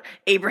facts about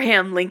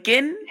Abraham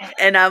Lincoln?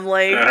 And I'm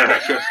like,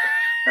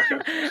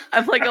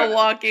 I'm like a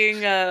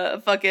walking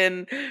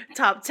fucking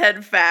top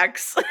 10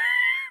 facts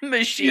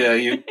machine.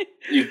 Yeah,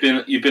 you've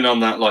been on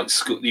that like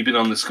school. You've been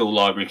on the school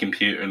library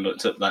computer and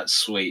looked up that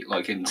sweet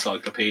like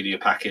encyclopedia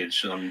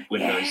package on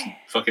Windows Yeah.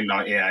 fucking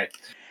 98.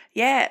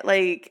 Yeah,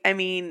 like, I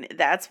mean,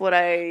 that's what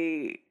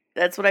I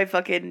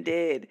fucking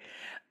did.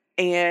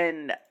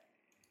 And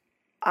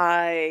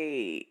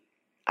I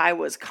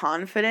was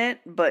confident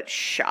but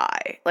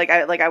shy.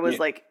 I was Yeah.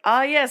 like,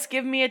 "Ah, yes,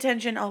 give me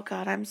attention." Oh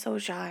god, I'm so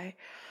shy.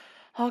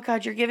 Oh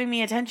god, you're giving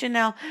me attention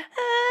now.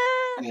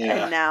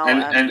 Yeah. And now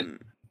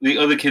And the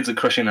other kids are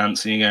crushing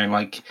ants and you're going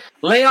like,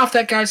 lay off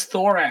that guy's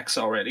thorax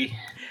already.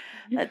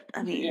 I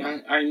mean, Yeah,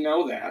 I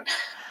know that.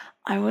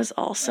 I was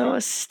also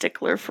a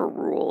stickler for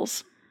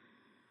rules.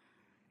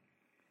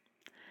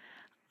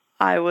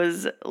 I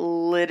was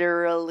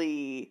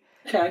literally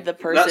the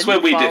person That's where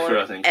who we followed differ,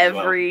 I think, as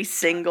well. every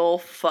single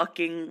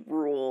fucking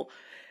rule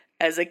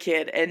as a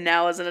kid, and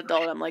now as an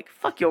adult, I'm like,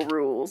 fuck your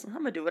rules. I'm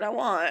gonna do what I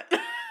want.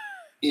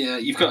 Yeah,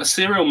 you've got a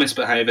serial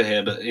misbehaviour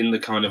here, but in the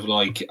kind of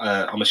like,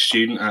 I'm a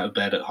student out of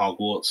bed at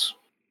Hogwarts.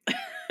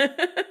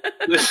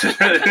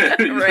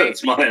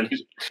 That's my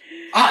energy.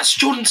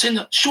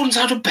 Students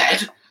out of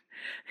bed.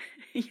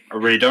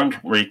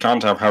 We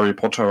can't have Harry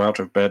Potter out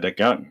of bed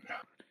again.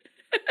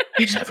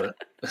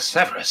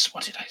 Severus,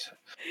 what did I say?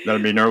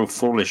 There'll be no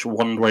foolish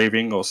wand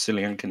waving or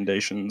silly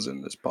incantations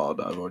in this pod.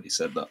 I've already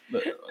said that.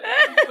 But,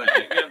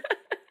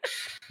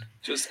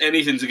 just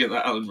anything to get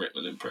that Alan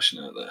Rickman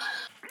impression out there.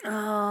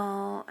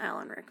 Oh,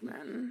 Alan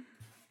Rickman.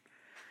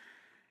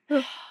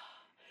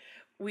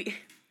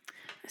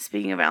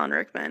 Speaking of Alan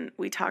Rickman,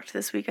 we talked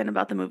this weekend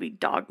about the movie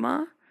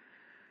Dogma.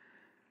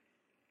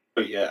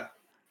 Oh yeah,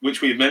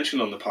 which we've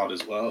mentioned on the pod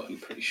as well. I'm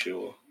pretty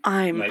sure.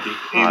 I'm Maybe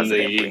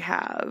positive we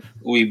have.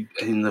 I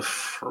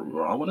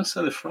want to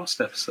say the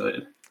Frost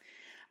episode.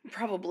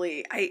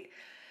 Probably.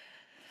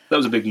 That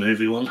was a big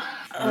movie one.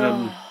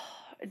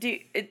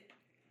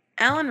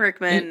 Alan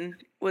Rickman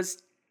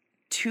was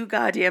too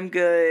goddamn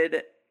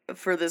good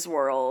for this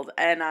world,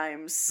 and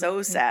I'm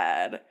so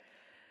sad.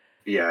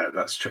 Yeah,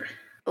 that's true.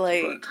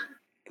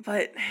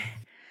 But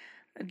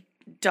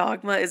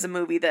Dogma is a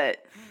movie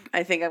that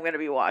I think I'm going to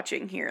be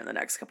watching here in the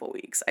next couple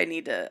weeks. I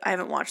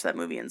haven't watched that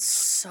movie in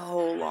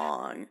so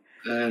long.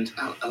 And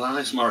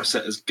Alanis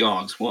Morissette as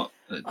God. What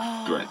a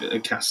great bit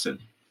of casting.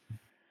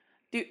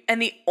 Dude,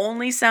 and the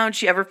only sound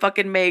she ever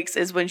fucking makes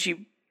is when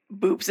she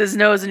boops his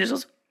nose and just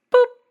goes,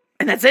 boop.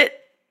 And that's it.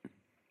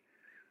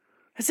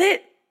 That's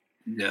it.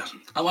 Yeah.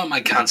 I want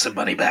my cancer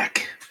money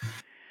back.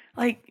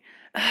 Like,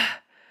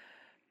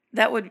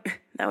 that would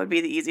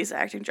be the easiest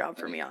acting job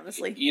for me,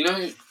 honestly. You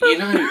know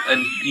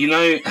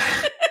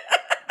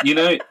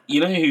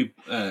who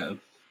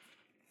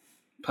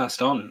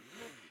passed on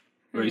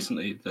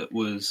recently that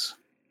was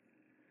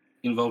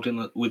involved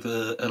with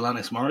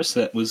Alanis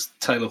Morissette was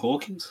Taylor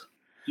Hawkins.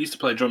 He used to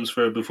play drums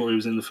for her before he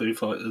was in the Foo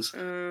Fighters.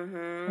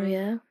 Mm-hmm. Oh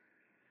yeah.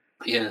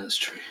 Yeah, that's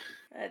true.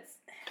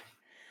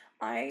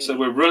 I. So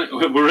we're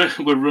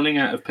running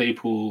out of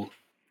people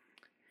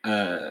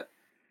to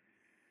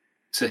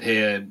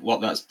hear what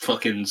that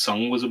fucking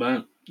song was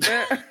about.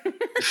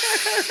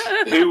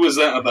 Who was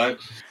that about?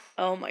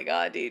 Oh my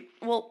god, dude.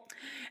 Well,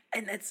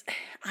 and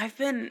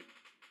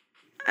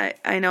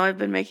I know I've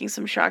been making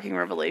some shocking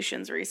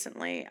revelations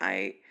recently.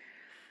 I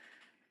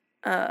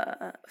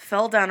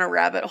fell down a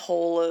rabbit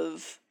hole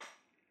of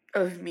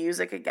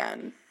music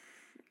again.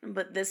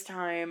 But this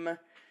time,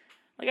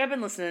 like, I've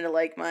been listening to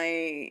like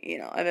my,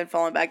 I've been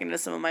falling back into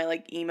some of my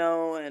like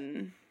emo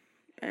and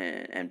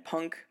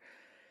punk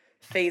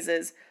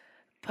phases.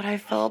 But I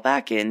fell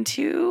back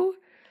into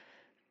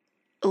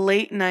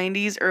late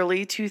 90s,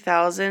 early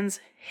 2000s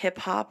hip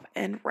hop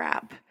and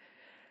rap.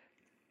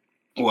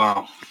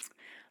 Wow.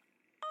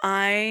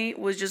 I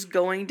was just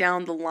going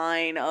down the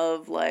line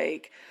of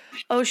like,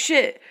 oh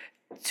shit,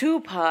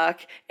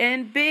 Tupac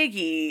and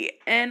Biggie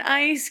and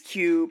Ice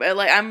Cube, and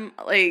I'm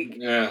like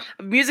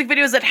music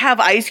videos that have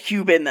Ice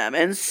Cube in them,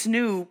 and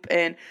Snoop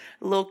and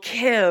Lil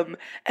Kim,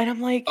 and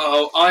I'm like,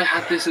 oh, I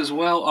had this as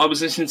well. I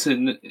was listening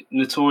to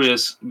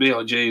Notorious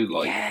B.I.G.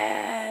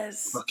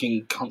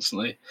 fucking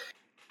constantly.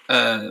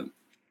 I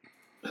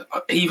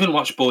even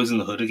watched Boys in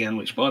the Hood again,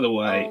 which, by the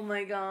way, oh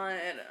my god,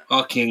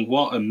 fucking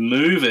what a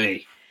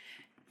movie,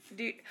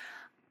 dude!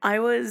 I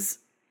was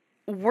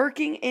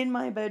working in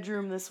my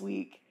bedroom this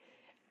week.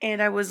 And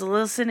I was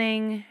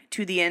listening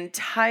to the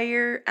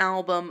entire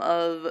album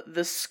of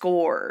The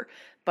Score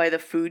by the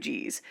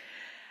Fugees.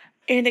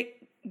 And it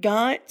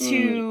got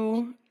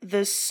to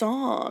the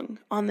song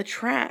on the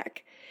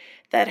track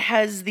that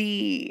has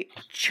the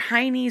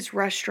Chinese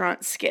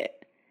restaurant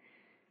skit.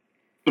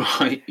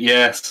 Right,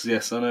 yes,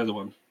 I know the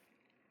one.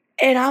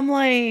 And I'm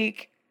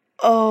like,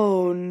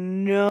 oh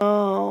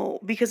no.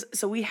 Because,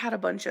 so we had a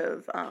bunch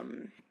of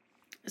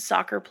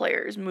soccer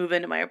players move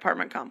into my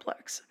apartment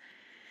complex.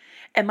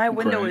 and my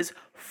window Great. is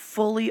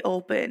fully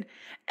open,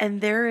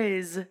 and there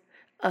is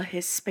a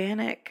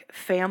Hispanic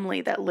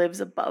family that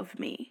lives above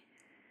me.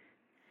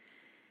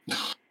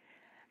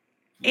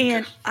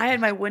 And Okay. I had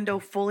my window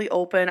fully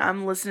open.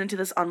 I'm listening to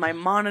this on my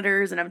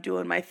monitors and I'm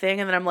doing my thing.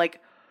 And then I'm like,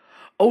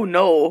 oh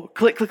no,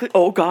 click, click, click.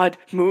 Oh God,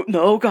 move.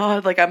 No,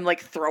 God. Like I'm like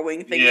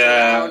throwing things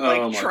around, like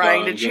Oh my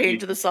trying God, to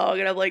change the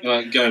song. And I'm like,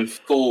 You're like going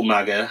full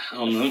MAGA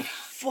on them.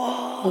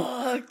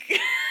 fuck.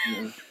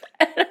 Yeah.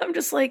 And I'm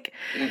just like,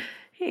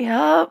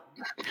 Yeah. yep.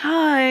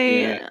 Hi.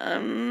 Yeah.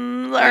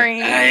 I'm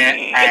sorry.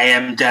 I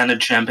am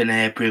Donald Trump and I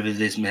approve of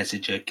this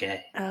message,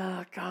 okay?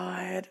 Oh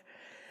God.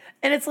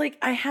 And it's like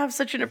I have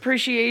such an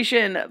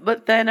appreciation,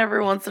 but then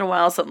every once in a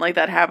while something like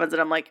that happens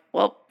and I'm like,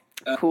 well,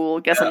 cool.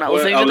 Guess I'm not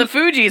well, listening to the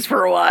Fugees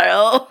for a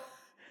while.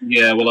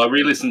 Yeah, well, I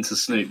re-listened to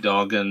Snoop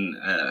Dogg and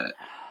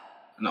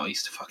I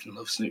used to fucking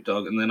love Snoop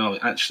Dogg, and then I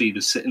actually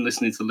was sitting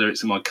listening to the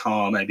lyrics in my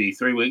car maybe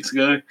 3 weeks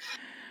ago,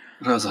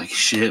 and I was like,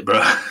 shit,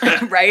 bro.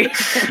 Right?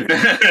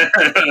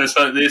 It's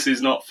like, this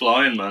is not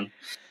flying, man.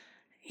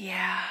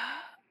 Yeah.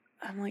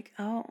 I'm like,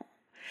 oh.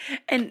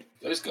 And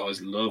those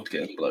guys loved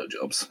getting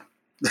blowjobs.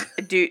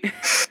 dude.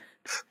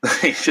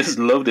 They just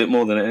loved it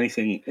more than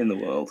anything in the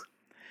world.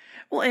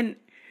 Well, and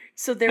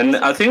so there and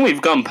was I think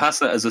we've gone past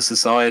that as a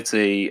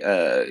society.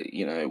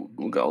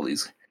 We've got all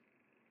these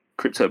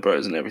crypto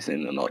bros and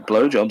everything, and like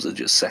blowjobs are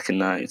just second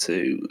now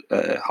to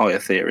high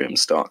Ethereum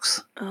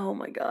stocks. Oh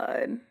my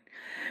God.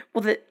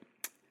 Well,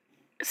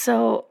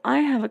 so I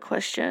have a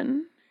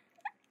question.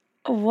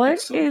 What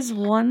Excellent. is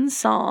one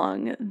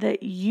song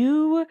that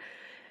you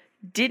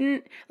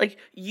didn't like,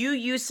 you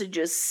used to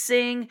just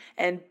sing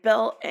and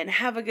belt and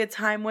have a good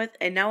time with,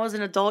 and now as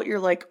an adult you're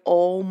like,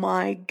 oh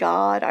my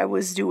God, I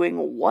was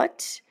doing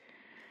what?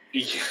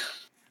 Yeah.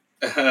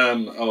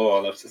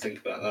 I'll have to think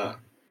about that.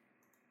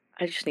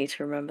 I just need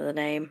to remember the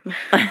name.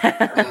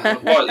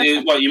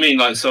 What you mean?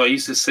 Like, so I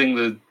used to sing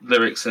the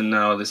lyrics, and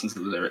now I listen to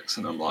the lyrics,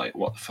 and I'm like,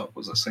 what the fuck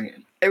was I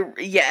singing?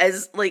 Yeah,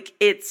 as like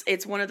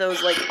it's one of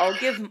those, like, I'll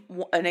give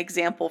an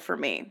example for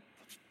me.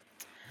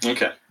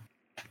 Okay.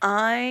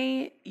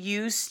 I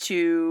used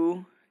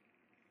to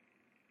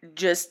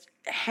just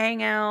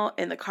hang out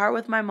in the car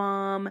with my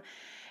mom,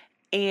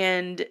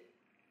 and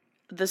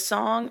the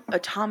song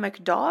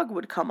Atomic Dog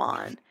would come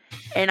on,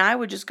 and I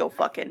would just go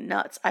fucking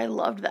nuts. I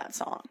loved that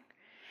song.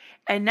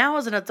 And now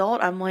as an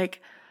adult, I'm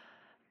like,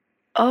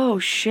 oh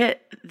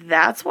shit,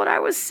 that's what I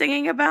was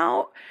singing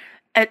about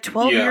at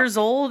 12 years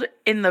old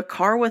in the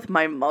car with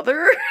my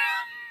mother?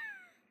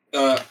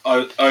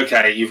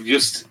 Okay, you've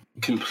just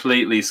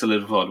completely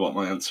solidified what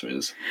my answer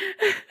is.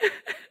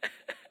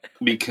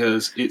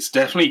 Because it's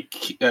definitely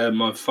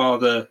my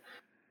father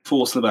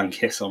forced the band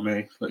Kiss on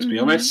me, let's be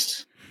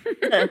honest.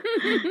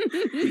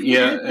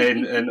 Yeah,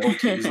 and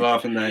Orchid is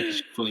laughing there because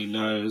she fully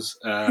knows.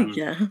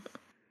 Yeah.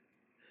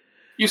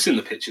 You've seen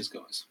the pictures,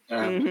 guys.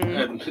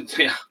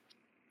 Yeah.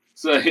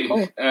 So,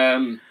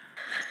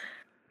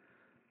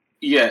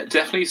 yeah,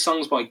 definitely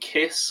songs by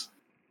Kiss.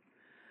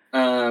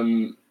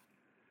 So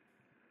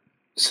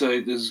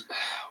there's,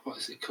 what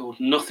is it called?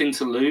 Nothing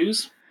to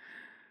Lose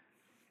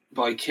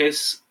by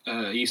Kiss.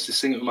 I used to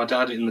sing it with my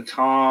dad in the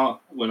car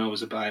when I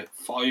was about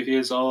 5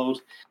 years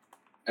old.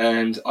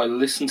 And I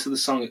listened to the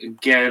song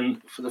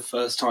again for the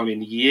first time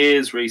in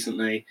years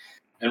recently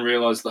and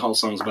realised the whole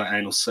song's about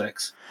anal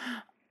sex.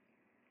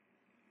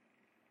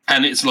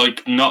 And it's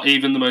like not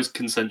even the most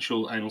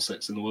consensual anal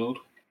sex in the world.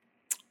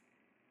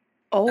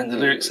 Oh. And the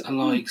lyrics are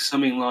like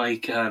something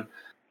like,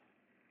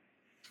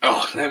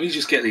 let me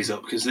just get these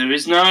up because there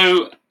is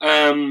no,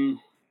 I'm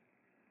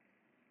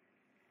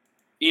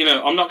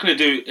not going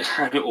to do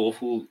how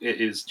awful it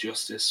is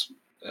justice.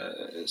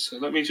 So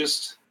let me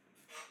just.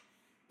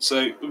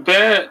 So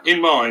bear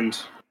in mind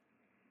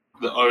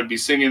that I would be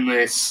singing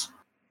this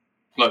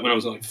like when I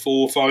was like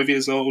 4 or 5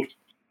 years old,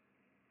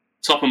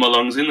 top of my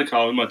lungs in the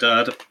car with my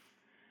dad.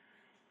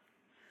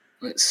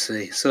 Let's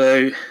see.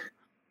 So.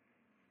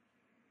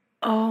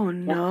 Oh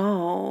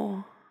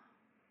no.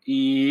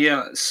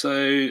 Yeah. So.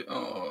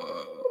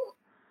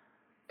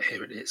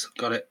 Here it is.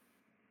 Got it.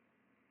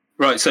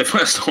 Right. So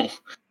first of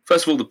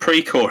all, the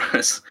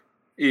pre-chorus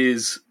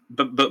is,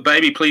 but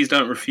baby, please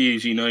don't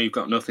refuse. You know you've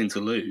got nothing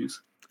to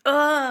lose.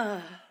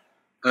 So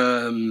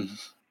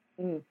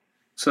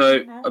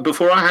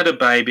before I had a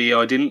baby,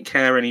 I didn't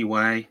care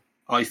anyway.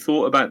 I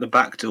thought about the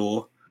back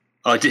door.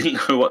 I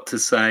didn't know what to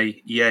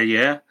say.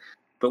 Yeah.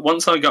 But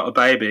once I got a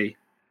baby,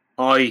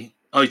 I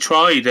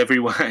tried every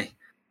way.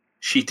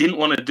 She didn't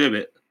want to do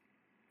it,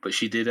 but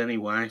she did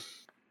anyway.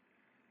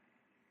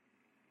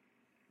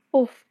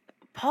 Oh,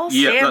 Paul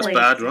Yeah, Stanley,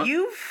 that's bad, right?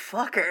 you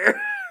fucker.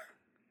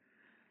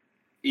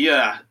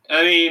 Yeah,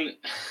 I mean,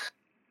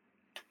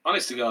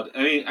 honest to God,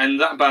 and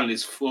that band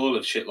is full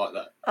of shit like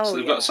that. Oh, so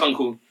they've got a song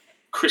called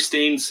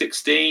Christine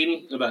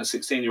 16, about a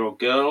 16-year-old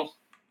girl.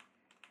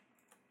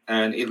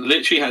 And it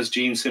literally has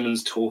Gene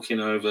Simmons talking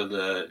over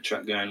the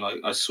track going like,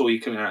 I saw you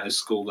coming out of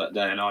school that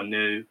day and I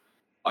knew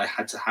I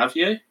had to have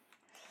you.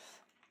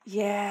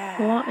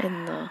 Yeah. what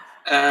in the...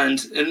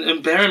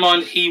 And bear in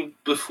mind,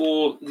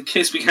 before the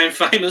Kiss became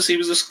famous, he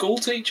was a school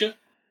teacher.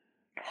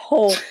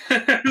 Oh,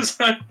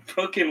 So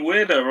fucking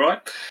weirdo,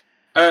 right?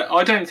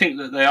 I don't think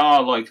that they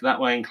are like that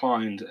way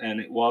inclined, and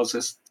it was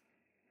just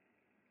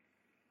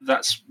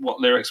that's what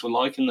lyrics were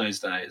like in those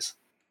days.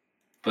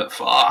 But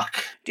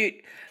fuck,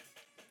 Dude.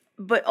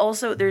 But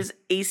also, there's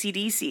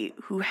AC/DC,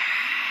 who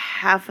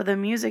half of the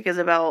music is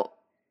about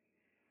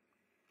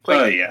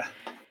oh yeah.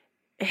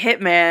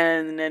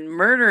 hitman and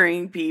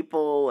murdering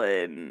people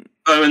and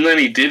Oh, and then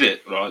he did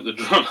it, right? The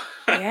drum.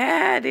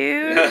 yeah,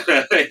 dude.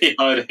 He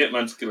hired a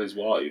hitman to kill his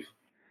wife.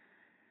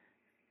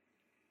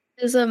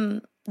 there's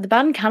the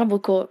band Cannibal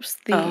Corpse.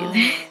 Oh.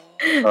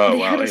 Oh, they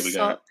wow, had a here we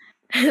go.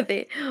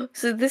 song.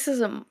 So this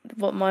isn't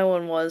what my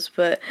one was,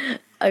 but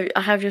I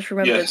have just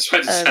remembered. Yeah, I was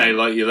about to say,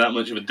 like, you're that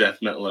much of a death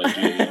metal OG.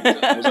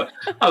 I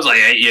was like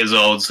 8 years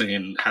old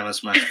singing Hammer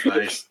Smash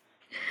Face.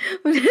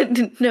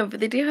 No, but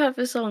they do have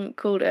a song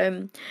called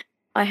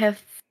I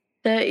have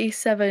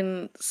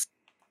 37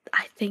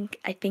 I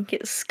think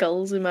it's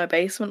skulls in my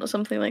basement or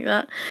something like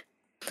that.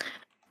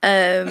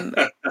 And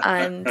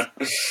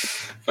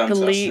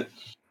Fantastic.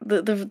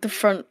 the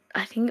front,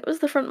 I think it was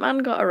the front man,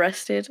 got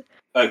arrested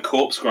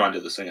Corpse Grinder,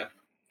 the singer.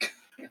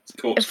 It's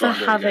Corpse for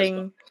Grinder.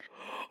 having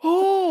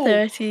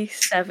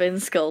 37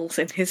 skulls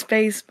in his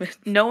basement.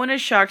 No one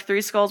is shocked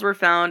 3 skulls were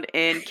found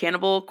in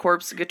Cannibal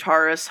Corpse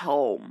guitarist's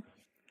home.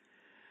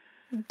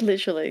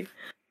 Literally.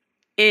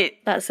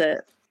 That's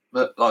it.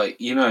 But, like,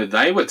 you know,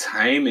 they were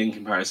tame in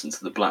comparison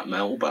to the black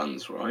metal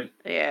bands, right?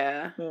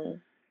 Yeah.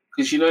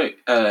 Because, you know,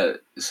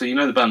 so you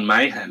know the band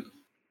Mayhem?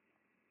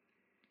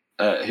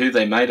 Who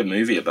they made a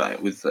movie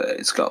about with,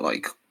 it's got,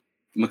 like,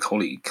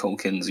 Macaulay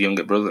Culkin's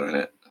younger brother in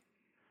it.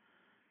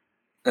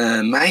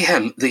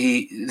 Mayhem,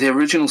 the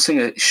original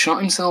singer,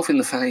 shot himself in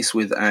the face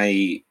with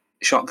a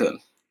shotgun,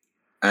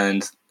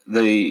 and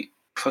the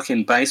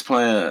fucking bass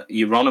player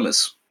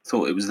Euronymous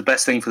thought it was the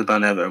best thing for the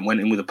band ever, and went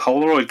in with a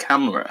Polaroid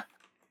camera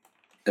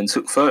and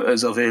took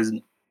photos of his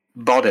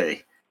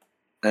body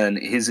and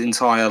his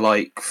entire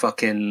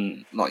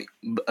fucking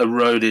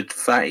eroded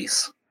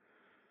face,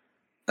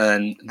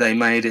 and they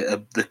made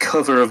it the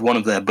cover of one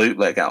of their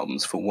bootleg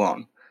albums for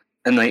one.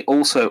 And they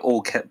also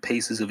all kept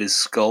pieces of his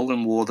skull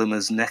and wore them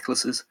as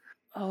necklaces.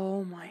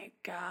 Oh my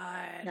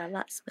god. Now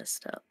that's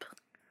messed up.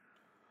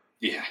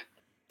 Yeah.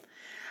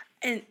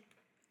 And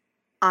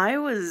I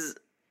was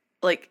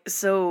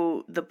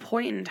so the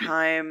point in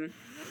time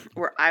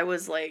where I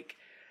was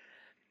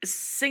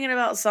singing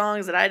about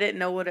songs that I didn't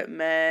know what it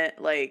meant.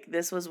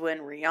 This was when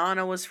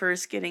Rihanna was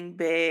first getting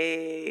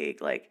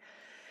big.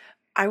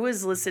 I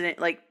was listening,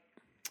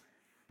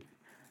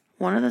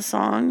 one of the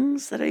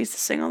songs that I used to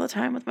sing all the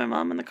time with my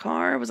mom in the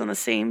car was on the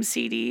same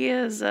CD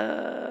as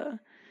the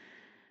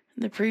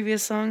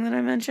previous song that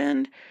I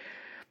mentioned.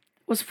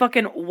 Was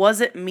fucking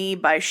Was It Me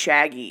by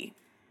Shaggy.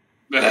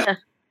 Which,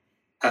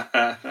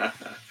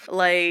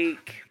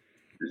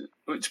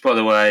 by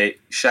the way,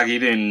 Shaggy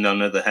doing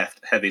none of the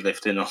heavy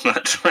lifting on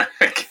that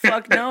track.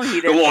 Fuck no, he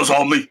didn't. It was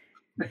on me.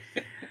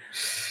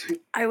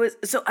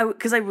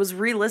 Because I was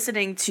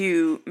re-listening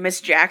to Miss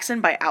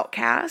Jackson by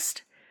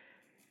Outkast.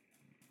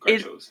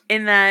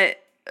 In that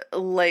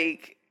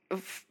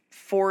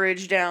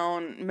forage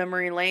down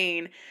memory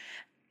lane,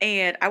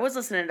 and I was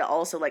listening to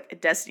also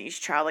Destiny's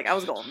Child. I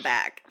was going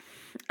back,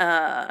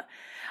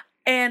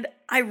 and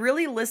I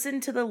really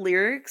listened to the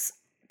lyrics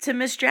to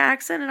Miss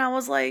Jackson, and I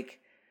was like,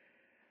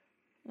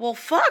 well,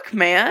 fuck,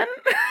 man.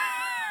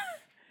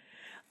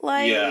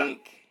 Yeah.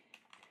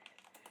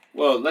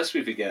 Well, lest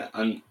we forget,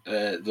 and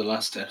the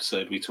last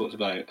episode we talked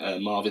about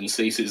Marvin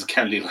Cease's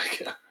Candy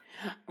Liquor.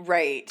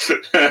 Right.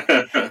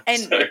 And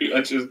so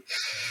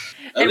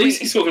at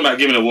least he's talking about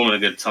giving a woman a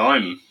good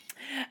time.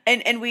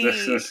 And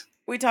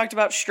we talked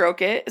about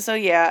Stroke It. So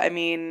yeah, I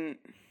mean,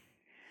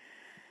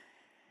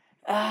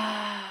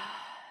 yeah.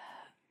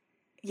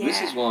 This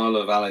is why I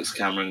love Alex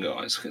Cameron,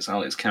 guys, because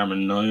Alex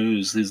Cameron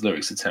knows his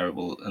lyrics are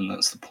terrible, and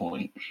that's the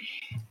point.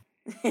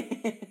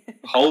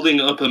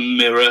 Holding up a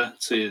mirror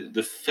to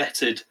the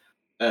fetid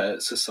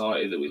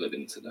society that we live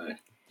in today.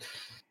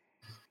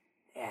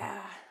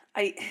 Yeah,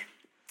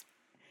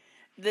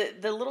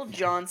 the Little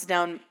John's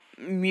down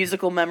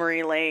musical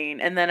memory lane,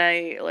 and then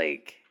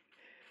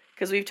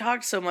because we've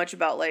talked so much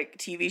about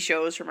TV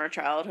shows from our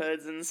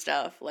childhoods and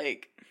stuff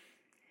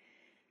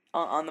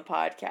on the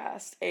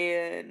podcast,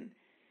 and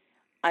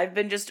I've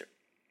been just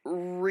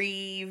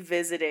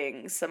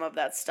revisiting some of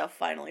that stuff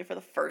finally for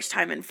the first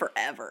time in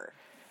forever.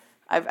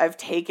 I've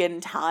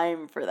taken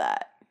time for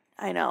that.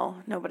 I know,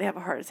 nobody have a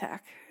heart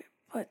attack,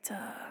 but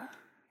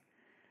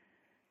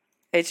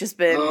it's just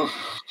been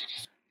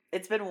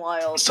it's been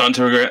wild. It's time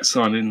to regret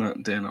signing that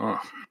DNR.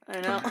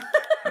 I know.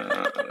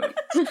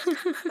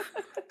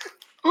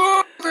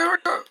 Oh, there we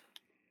go.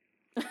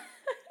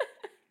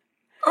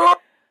 Oh,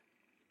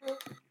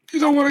 you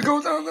don't want to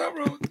go down that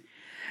road.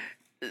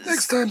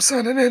 Next time,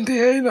 sign an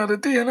NDA, not a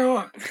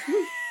DNR.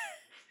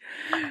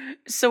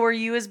 So, are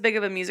you as big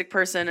of a music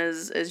person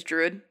as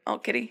Druid? Oh,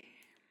 Kitty.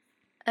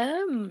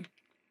 Kind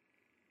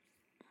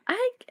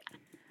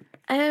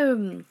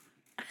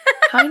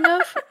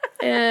of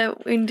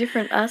in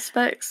different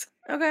aspects.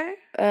 Okay.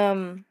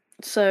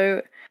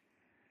 So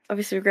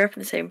obviously we grew up in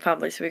the same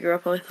family, so we grew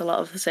up with a lot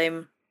of the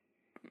same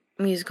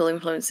musical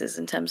influences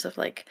in terms of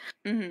like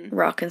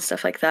rock and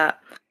stuff like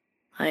that.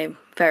 I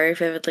very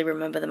vividly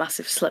remember the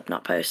massive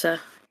Slipknot poster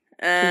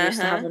he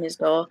used to have on his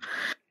door.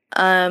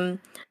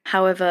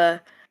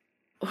 However,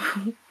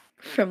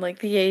 from like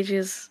the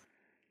ages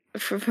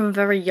from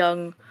very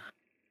young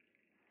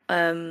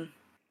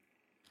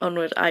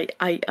onward,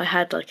 I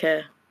had like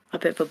a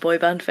bit of a boy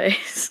band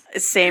face.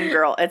 Same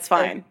girl. It's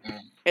fine.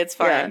 It's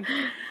fine.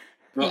 Yeah.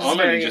 Well, This is I'm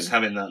only very- just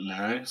having that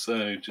now,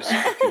 so just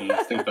fucking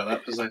think about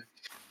that for a second.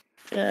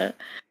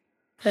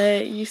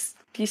 Yeah. Used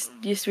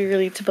to be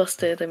really to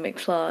Busted and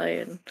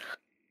McFly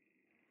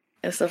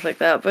and stuff like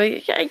that.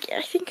 But yeah, I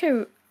think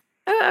I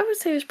would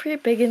say I was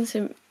pretty big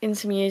into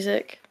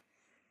music.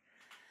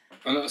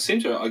 And it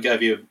seems I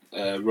gave you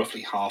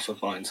roughly half of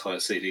my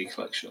entire CD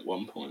collection at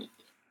one point.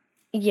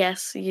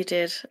 Yes, you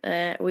did,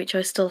 which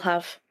I still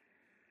have.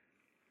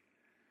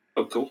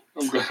 Oh, cool.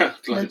 I'm glad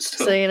it's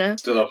still, So, you know.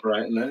 still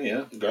operating there,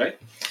 yeah. Great.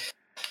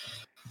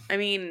 I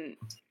mean,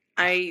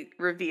 I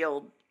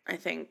revealed, I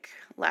think,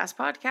 last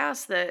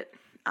podcast that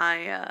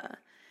I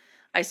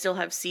still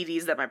have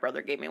CDs that my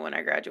brother gave me when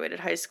I graduated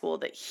high school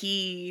that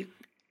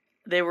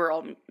they were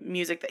all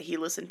music that he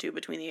listened to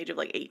between the age of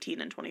like 18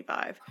 and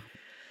 25.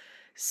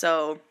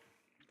 So,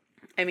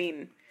 I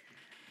mean,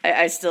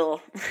 I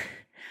still,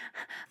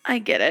 I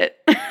get it.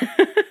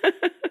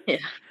 Yeah.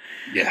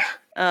 Yeah.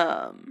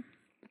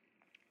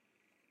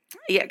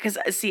 Yeah, because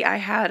see, I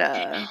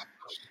had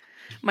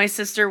my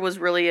sister was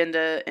really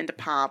into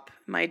pop.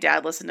 My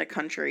dad listened to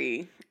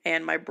country,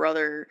 and my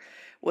brother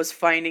was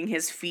finding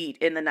his feet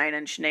in the Nine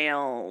Inch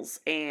Nails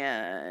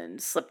and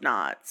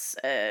Slipknots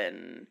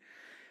and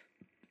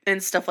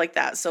stuff like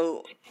that.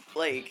 So,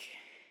 like,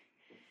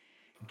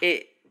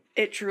 it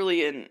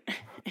truly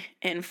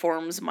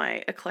informs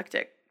my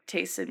eclectic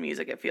taste in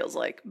music. It feels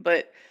like,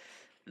 but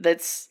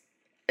that's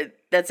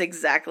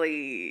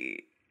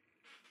exactly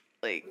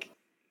like.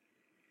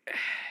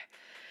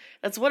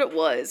 That's what it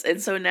was. And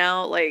so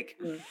now,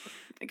 like,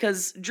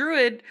 because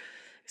Druid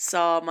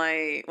saw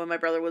when my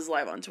brother was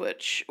live on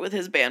Twitch with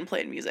his band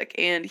playing music,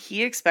 and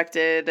he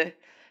expected,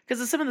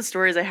 because of some of the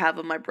stories I have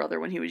of my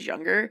brother when he was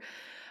younger,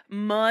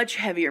 much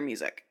heavier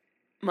music.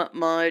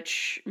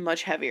 Much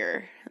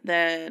heavier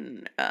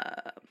than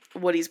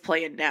what he's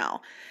playing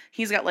now.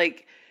 He's got,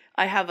 like,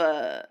 I have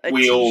a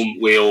we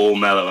all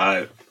mellow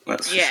out,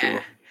 that's for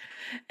sure.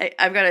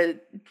 I've got a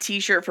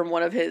t-shirt from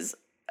one of his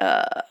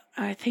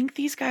I think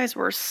these guys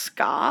were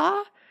ska.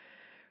 Oh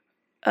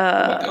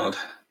my god!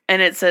 And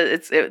it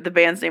says the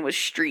band's name was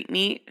Street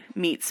Meat.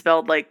 Meat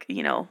spelled like,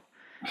 you know,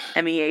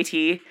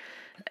 MEAT.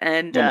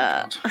 And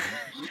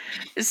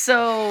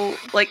so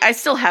like I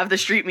still have the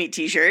Street Meat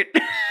t-shirt.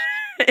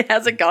 It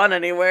hasn't gone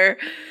anywhere.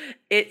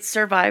 It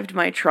survived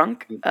my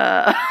trunk.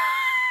 Does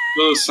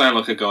sound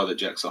like a guy that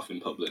jacks off in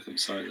public. I'm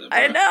sorry. There,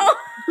 I know.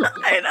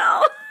 I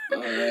know.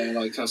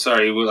 Like, I'm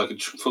sorry, we're like a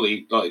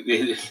fully like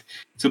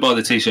to buy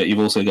the t-shirt. You've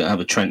also got to have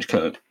a trench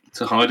coat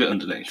to hide it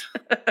underneath.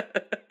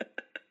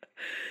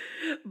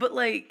 But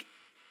like,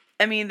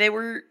 I mean, they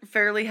were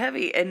fairly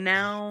heavy, and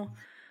now,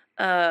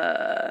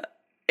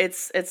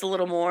 it's a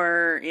little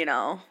more, you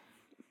know,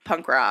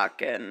 punk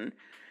rock and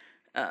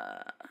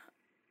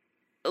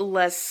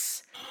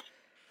less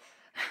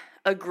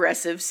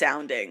aggressive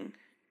sounding,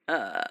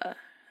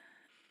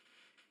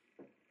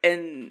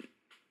 and.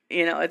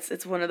 You know,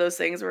 it's one of those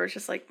things where it's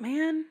just like,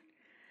 man,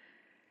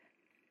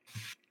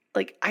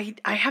 like I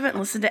haven't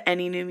listened to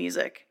any new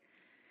music.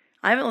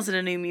 I haven't listened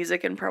to new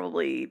music in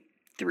probably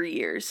 3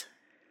 years.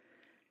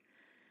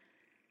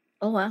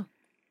 Oh wow.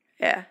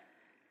 Yeah.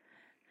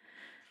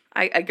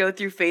 I go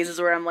through phases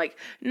where I'm like,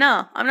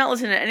 no, I'm not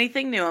listening to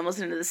anything new. I'm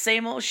listening to the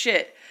same old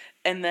shit.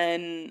 And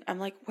then I'm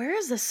like, where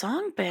has the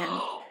song been?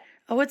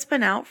 Oh, it's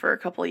been out for a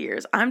couple of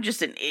years. I'm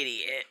just an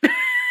idiot.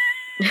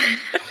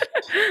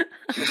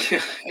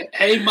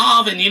 Hey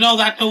Marvin, you know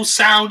that new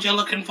sound you're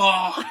looking for?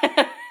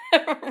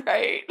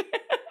 Right.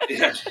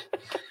 Yeah.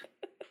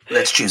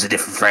 Let's choose a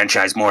different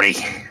franchise, Morty.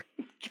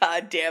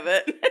 God damn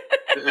it.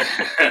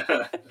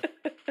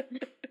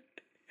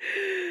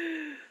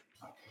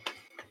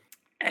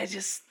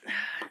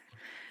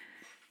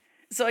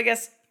 So I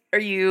guess are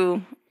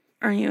you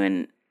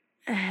in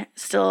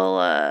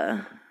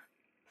still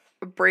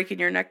breaking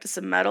your neck to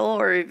some metal,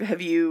 or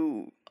have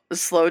you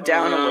slowed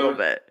down a little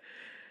bit?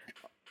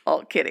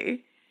 All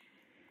kitty.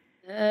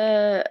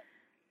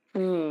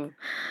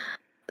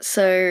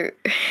 So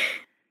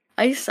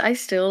I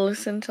still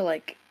listen to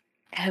like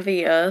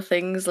heavier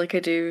things, like I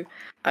do.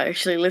 I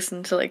actually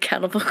listen to like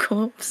Cannibal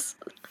Corpse.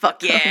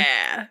 Fuck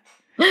yeah.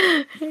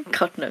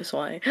 God knows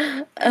why.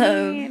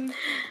 So you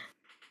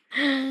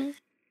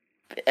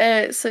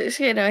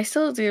know, I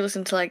still do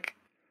listen to like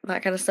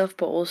that kind of stuff,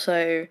 but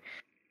also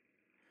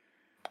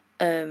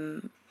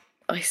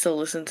I still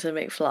listen to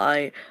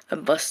McFly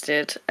and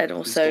Busted, and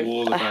also it's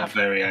all about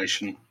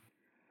variation.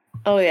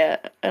 Oh yeah,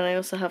 and I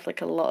also have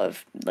like a lot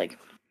of like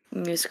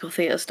musical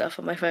theatre stuff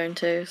on my phone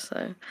too,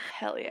 so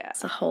Hell yeah.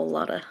 it's a whole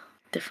lot of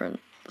different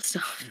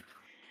stuff.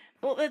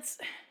 Well,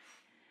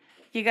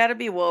 you got to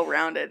be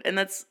well-rounded, and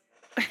that's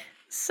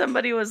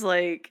somebody was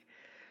like,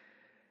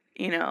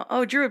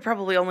 oh, Druid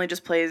probably only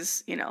just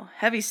plays,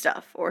 heavy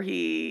stuff, or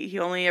he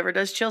only ever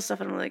does chill stuff.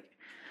 And I'm like,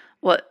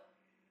 what?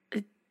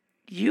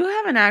 You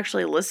haven't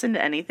actually listened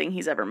to anything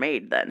he's ever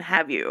made then,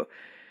 have you?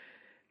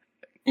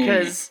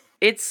 Because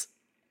it's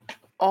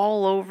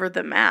all over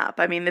the map.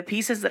 I mean, the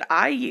pieces that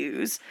I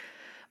use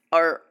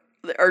are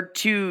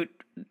two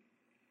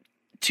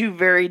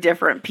very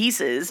different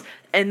pieces,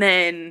 and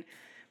then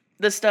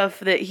the stuff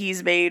that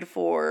he's made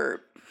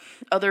for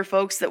other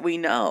folks that we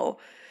know,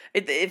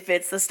 it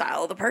fits the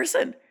style of the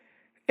person.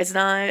 It's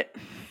not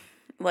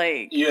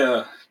like,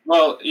 yeah.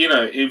 Well,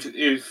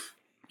 if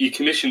you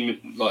commissioning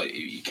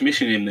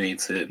me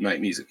to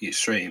make music you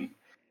stream,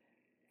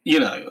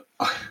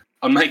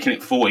 I'm making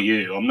it for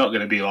you. I'm not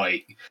going to be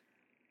like,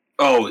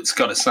 oh, it's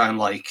got to sound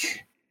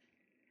like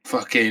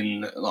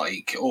fucking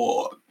like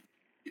or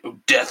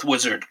Death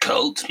Wizard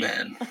Cult,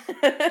 man.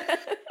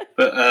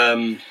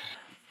 But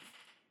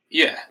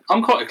yeah,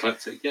 I'm quite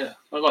eclectic. Yeah,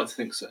 I'd like to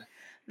think so.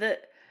 The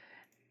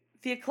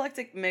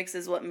eclectic mix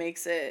is what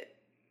makes it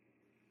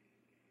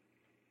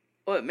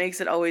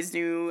always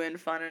new and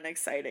fun and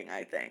exciting,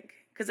 I think.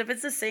 Because if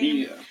it's the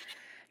same,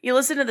 you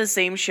listen to the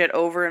same shit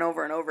over and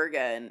over and over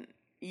again,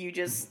 you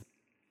just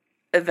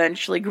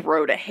eventually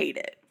grow to hate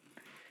it.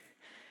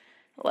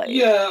 Like,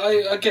 yeah,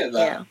 I get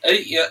that.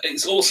 Yeah.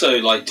 It's also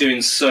like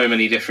doing so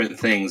many different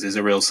things is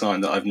a real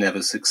sign that I've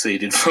never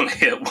succeeded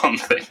fully at one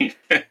thing.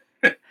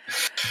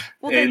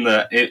 Well, in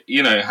that,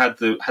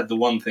 had the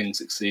one thing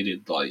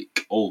succeeded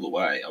like all the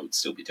way, I would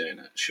still be doing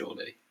it,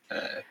 surely.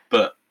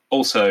 But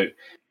also,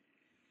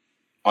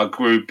 I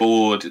grew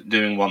bored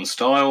doing one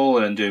style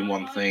and doing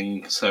one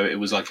thing, so it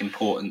was like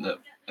important that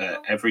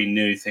every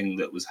new thing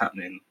that was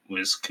happening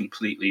was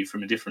completely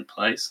from a different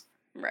place.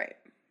 Right.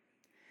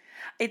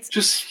 It's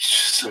just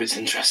so it's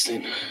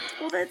interesting.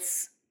 Well,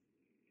 that's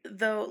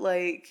though,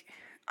 like,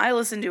 I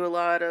listen to a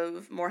lot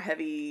of more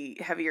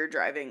heavier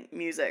driving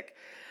music,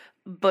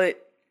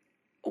 but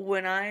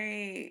when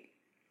I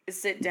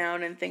sit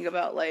down and think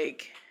about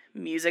like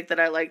music that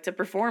I like to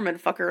perform and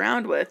fuck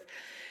around with,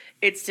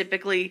 it's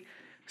typically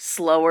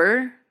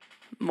slower,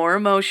 more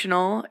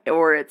emotional,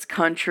 or it's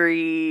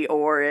country,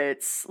 or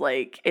it's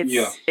like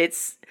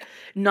it's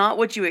not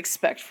what you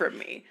expect from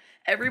me.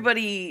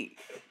 Everybody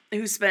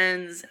who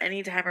spends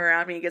any time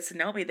around me, gets to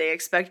know me, they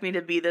expect me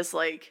to be this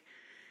like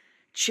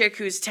chick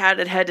who's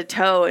tatted head to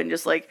toe and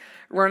just like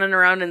running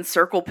around in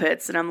circle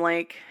pits. And I'm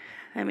like,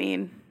 I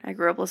mean, I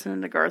grew up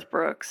listening to Garth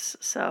Brooks,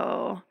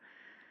 so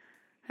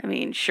I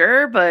mean,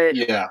 sure, but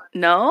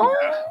no.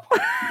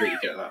 Yeah, you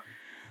get that.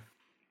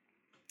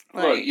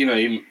 Well,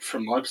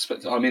 from my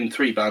perspective, I'm in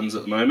 3 bands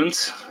at the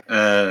moment.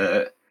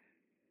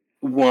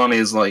 One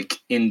is like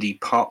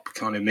indie pop,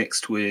 kind of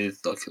mixed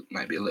with like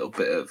maybe a little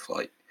bit of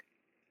like,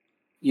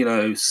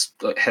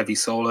 like heavy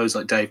solos,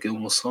 like Dave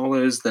Gilmour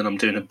solos. Then I'm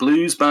doing a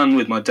blues band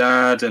with my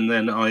dad, and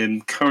then I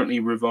am currently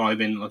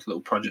reviving like a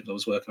little project I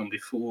was working on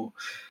before.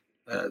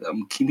 That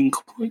I'm keeping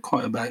quite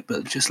quiet about, but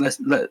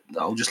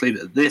I'll just leave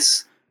it at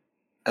this.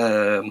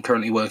 I'm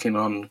currently working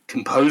on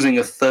composing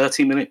a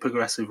 30-minute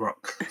progressive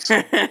rock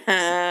song.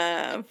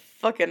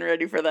 Fucking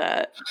ready for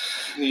that.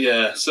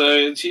 Yeah,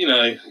 so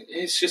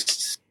it's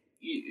just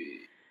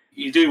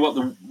you do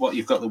what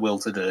you've got the will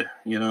to do.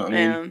 You know what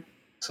I mean?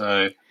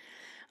 So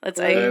that's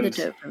the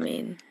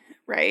dopamine,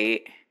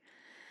 right?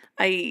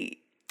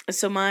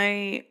 So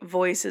my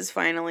voice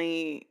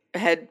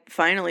had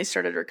finally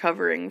started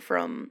recovering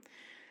from.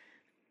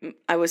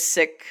 I was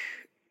sick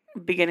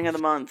beginning of the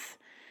month,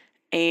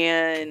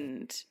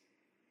 and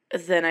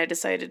then I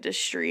decided to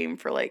stream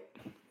for like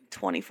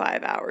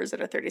 25 hours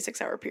in a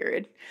 36-hour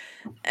period.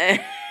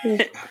 And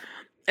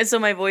so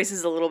my voice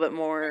is a little bit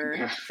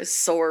more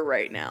sore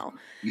right now.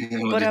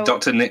 Well, did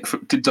Dr.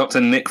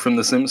 Nick from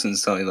The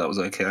Simpsons tell you that was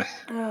okay?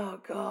 Oh,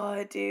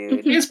 God,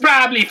 dude. It's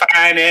probably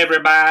fine,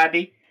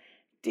 everybody.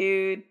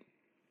 Dude,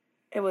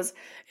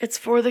 it's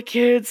for the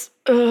kids.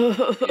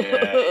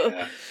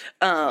 Yeah.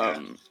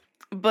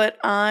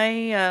 But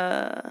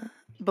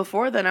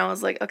before then I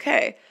was like,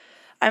 okay,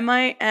 I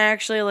might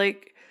actually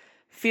like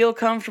feel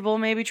comfortable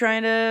maybe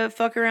trying to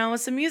fuck around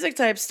with some music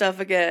type stuff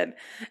again.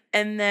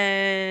 And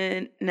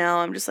then now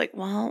I'm just like,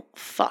 well,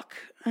 fuck.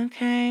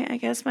 Okay, I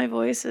guess my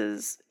voice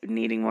is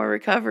needing more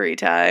recovery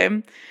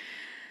time.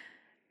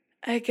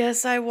 I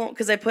guess I won't,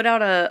 because I put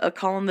out a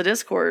call in the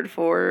Discord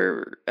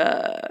for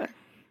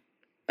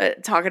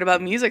talking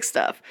about music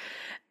stuff.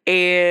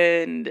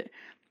 And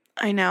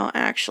I now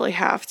actually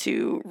have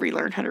to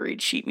relearn how to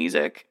read sheet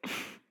music.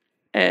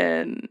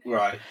 And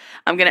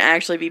I'm going to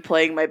actually be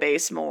playing my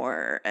bass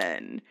more.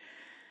 And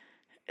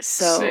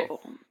so... Sick.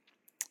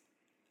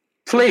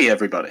 Play,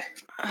 everybody.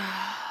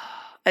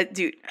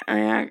 Dude,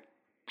 my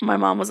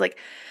mom was like,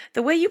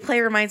 the way you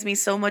play reminds me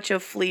so much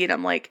of Flea. And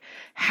I'm like,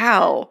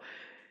 how?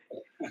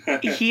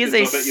 He's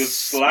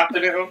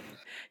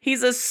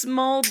He's a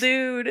small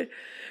dude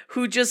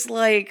who just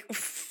like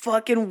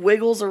fucking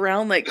wiggles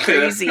around like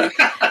crazy.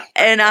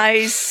 And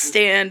I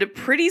stand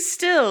pretty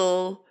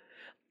still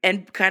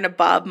and kind of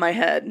bob my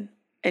head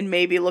and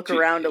maybe look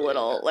around a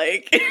little.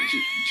 Like, do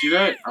you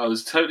know? I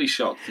was totally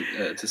shocked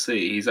to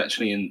see he's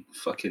actually in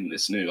fucking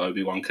this new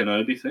Obi-Wan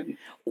Kenobi thing.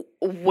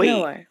 wait,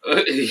 No way.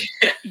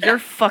 you're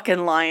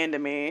fucking lying to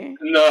me.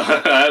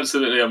 No,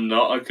 absolutely, I'm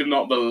not. I could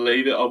not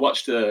believe it. I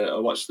watched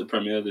the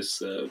premiere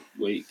this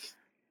week,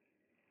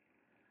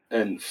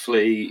 and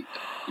Flea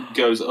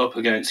goes up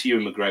against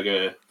Ewan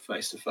McGregor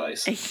face to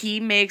face. He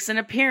makes an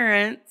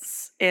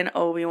appearance in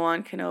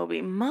Obi-Wan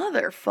Kenobi.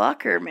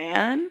 Motherfucker,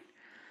 man.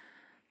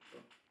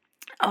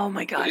 Oh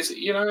my god.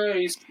 You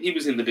know, he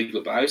was in The Big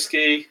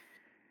Lebowski.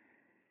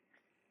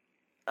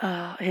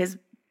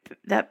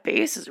 That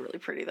base is really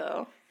pretty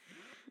though.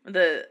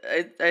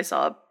 I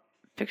saw a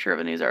picture of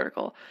a news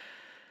article.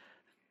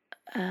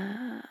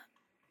 Nice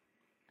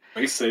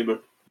saber.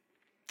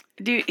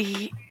 Dude,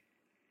 he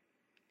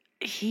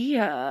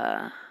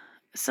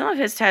some of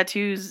his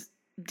tattoos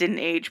didn't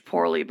age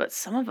poorly, but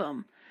some of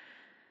them,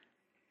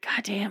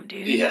 goddamn,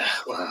 dude. Yeah.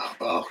 Wow.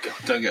 Oh god,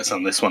 don't get us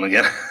on this one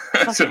again.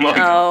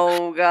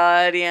 Oh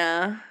god,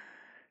 yeah.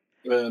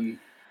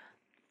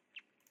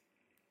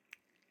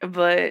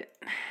 But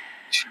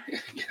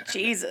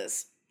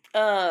Jesus.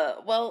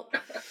 Well,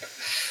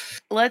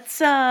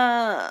 let's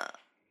why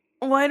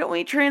don't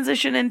we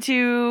transition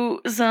into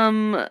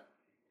some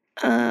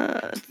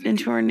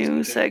into our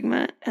new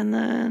segment, and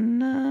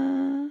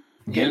then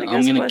get into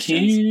I'm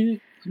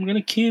questions.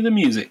 gonna cue the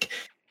music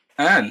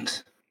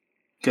and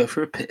go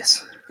for a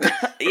piss.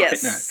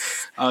 Yes. Right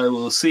now. I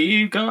will see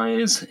you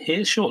guys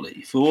here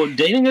shortly for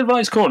Dating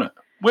Advice Corner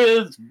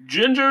with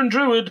Ginger and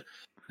Druid,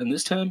 and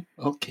this time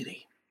Old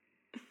Kitty.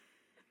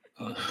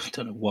 I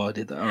don't know why I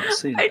did that.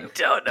 I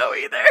don't know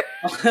either.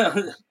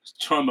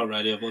 Try my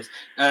radio voice.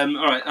 All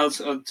right, I'll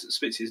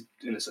speak to you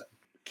in a sec.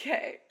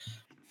 Okay.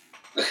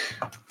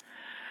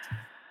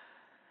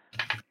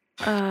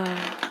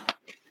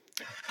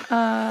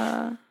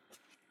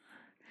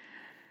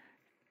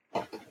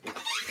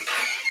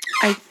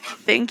 I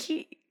think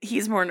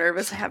he's more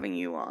nervous having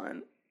you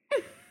on.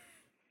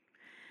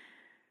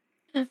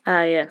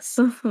 Yes.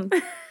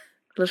 The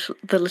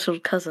little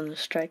cousin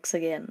strikes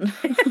again.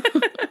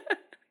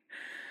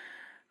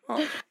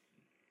 Well,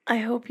 I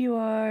hope you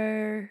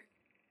are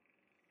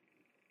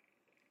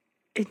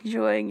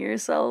enjoying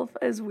yourself,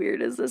 as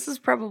weird as this has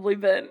probably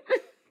been.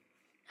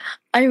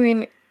 I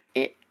mean,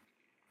 it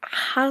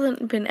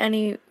hasn't been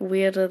any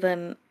weirder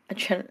than a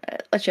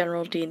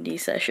general D&D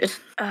session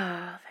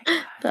Oh, thank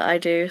God. that I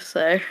do,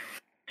 so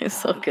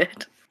it's all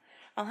good.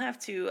 I'll have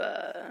to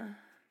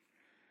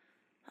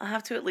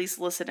at least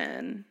listen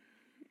in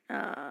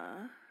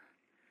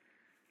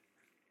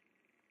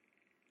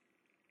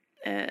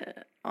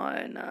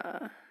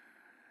on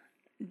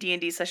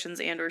D&D sessions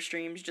and or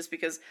streams, just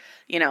because,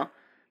 you know,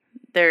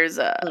 there's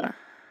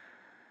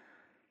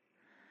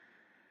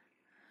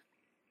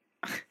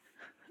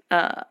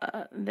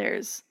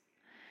there's,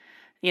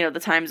 you know, the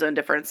time zone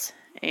difference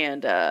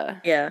and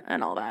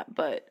and all that,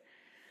 but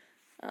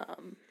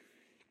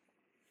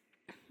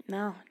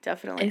no,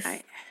 definitely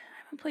I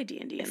haven't played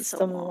D&D in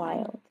so long.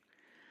 Wild.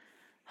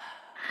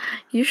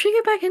 You should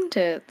get back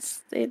into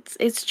it.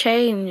 It's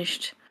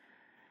changed.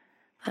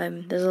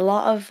 There's a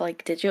lot of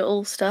like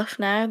digital stuff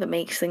now that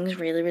makes things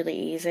really, really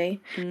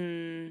easy.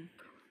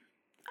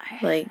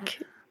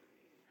 Like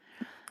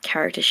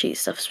character sheet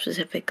stuff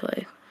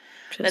specifically,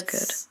 which is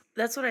good.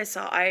 That's what I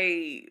saw.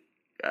 I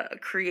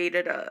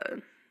created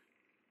I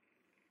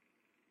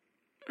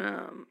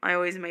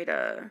always made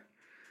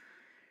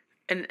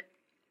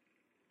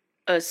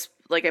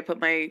like I put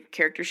my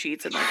character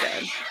sheets in like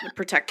a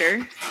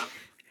protector.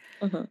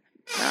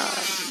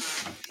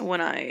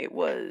 When I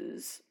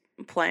was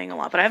playing a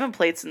lot, but I haven't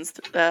played since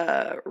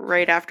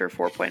right after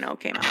 4.0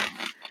 came out.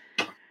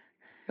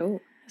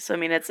 Oh, so I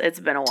mean it's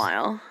been a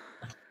while.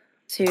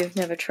 So you've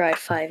never tried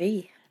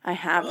 5e? I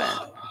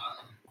haven't.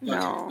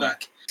 No,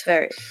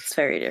 it's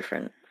very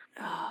different.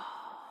 And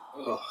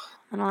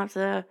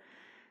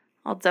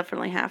I'll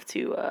definitely have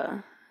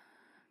to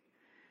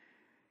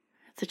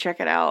check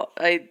it out.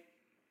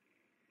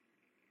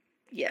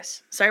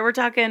 Yes. Sorry, we're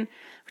talking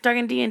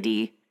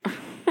D&D.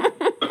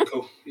 Oh,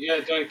 cool. Yeah,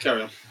 don't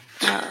carry on.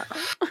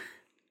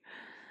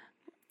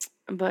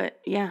 But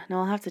yeah, no,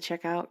 I'll have to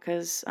check out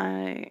because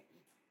I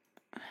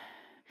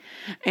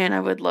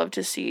would love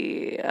to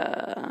see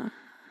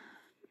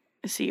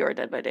your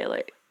Dead by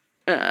Daylight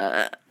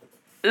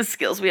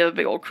skills. We have a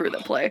big old crew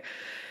that play,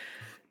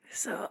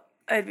 so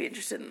I'd be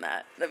interested in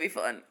that. That'd be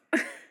fun.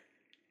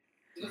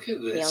 Look at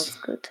this. Sounds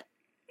good.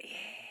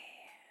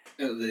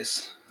 Look at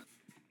this.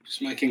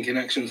 Just making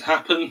connections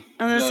happen.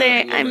 I'm gonna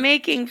say I'm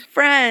making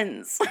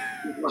friends.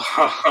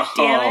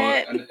 Damn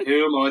it! And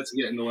who am I to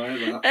get in the way of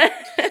that?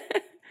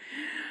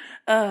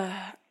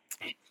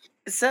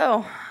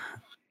 So,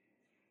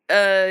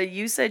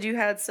 you said you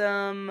had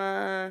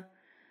some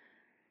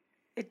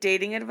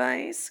dating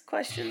advice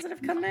questions that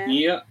have come in.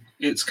 Yeah,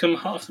 it's come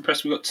half the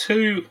press. We've got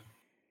two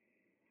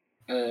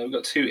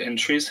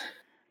entries.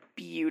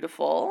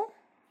 Beautiful.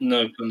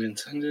 No pun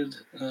intended.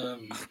 Oh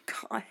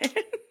God.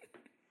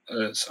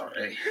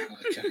 Sorry.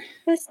 Okay.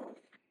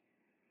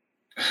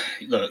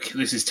 look,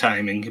 this is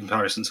tame in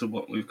comparison to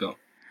what we've got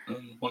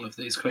on one of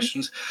these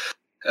questions.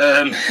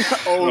 Right.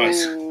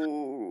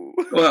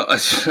 Well,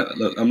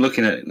 look, I'm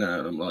looking at it now,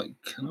 and I'm like,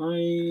 can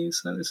I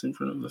say this in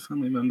front of a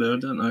family member? I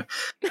don't know.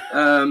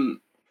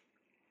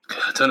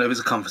 I don't know if it's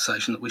a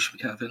conversation that we should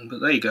be having,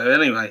 but there you go.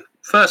 Anyway,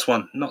 first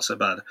one, not so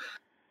bad.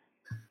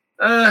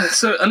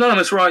 So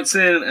Anonymous writes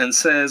in and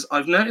says,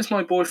 I've noticed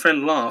my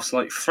boyfriend laughs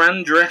like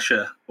Fran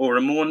Drescher or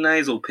a more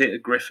nasal Peter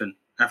Griffin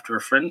after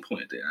a friend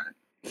pointed it out.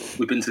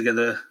 We've been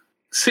together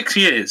 6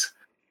 years,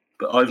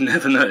 but I've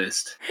never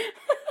noticed.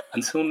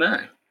 Until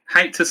now.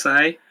 Hate to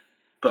say,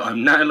 but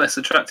I'm now less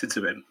attracted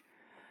to him.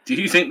 Do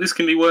you think this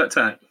can be worked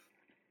out?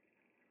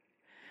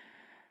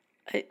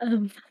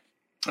 I'm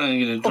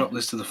going to drop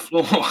this to the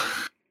floor.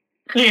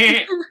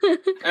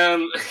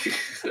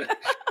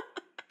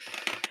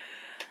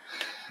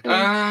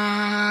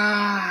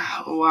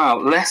 Wow,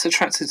 less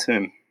attracted to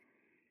him.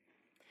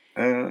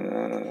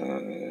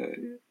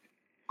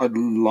 I'd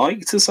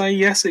like to say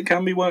yes, it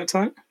can be worked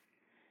out.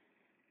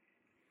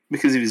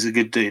 Because if he's a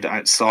good dude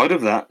outside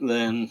of that,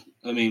 then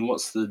I mean,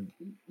 what's the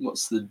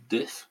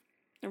diff?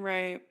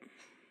 Right.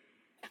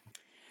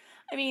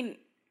 I mean,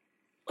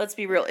 let's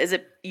be real. Is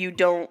it you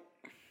don't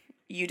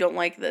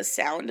like the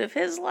sound of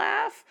his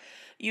laugh?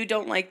 You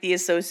don't like the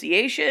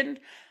association?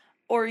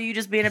 Or are you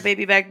just being a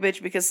baby back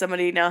bitch because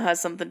somebody now has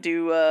something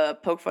to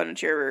poke fun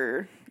at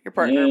your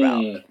partner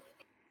about?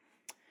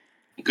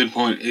 Good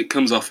point. It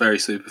comes off very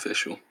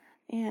superficial.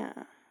 Yeah.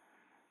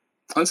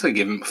 I'd say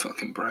give him a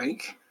fucking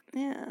break.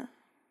 Yeah.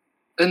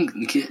 And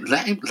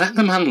let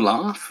the man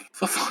laugh,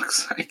 for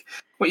fuck's sake.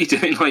 What are you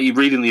doing? Like, you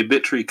reading the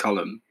obituary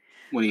column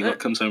when he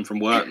comes home from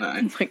work now?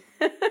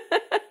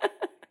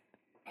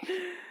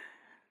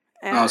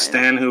 Oh,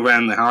 Stan, who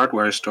ran the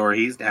hardware store,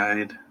 he's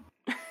died.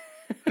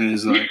 And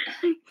he's like,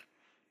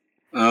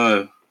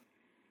 oh,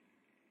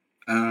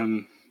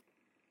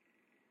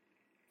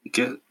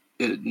 get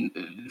it.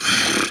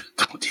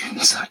 What do you even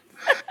say?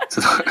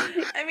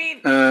 I mean,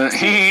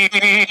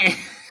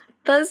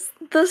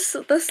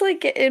 that's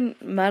like getting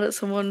mad at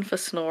someone for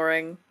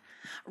snoring.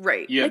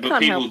 Right. Yeah, they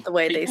can't help the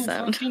way they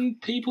sound.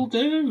 People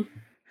do.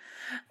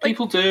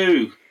 People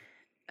do.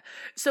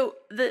 So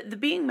the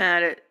being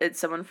mad at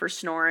someone for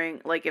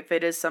snoring, like if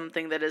it is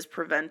something that is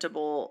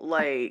preventable,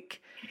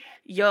 like,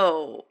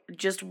 yo,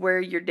 just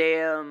wear your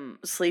damn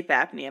sleep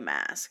apnea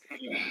mask.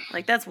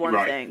 Like, that's one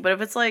thing. But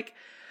if it's like,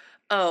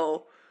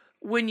 oh,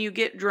 when you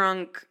get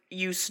drunk,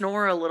 you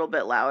snore a little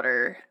bit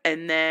louder,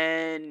 and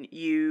then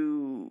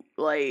you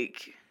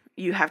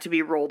have to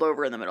be rolled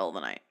over in the middle of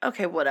the night.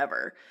 Okay,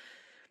 whatever.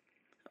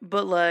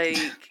 But like,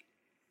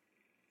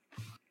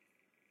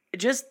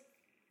 just,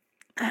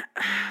 I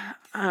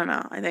don't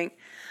know. I think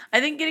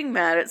getting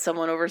mad at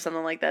someone over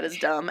something like that is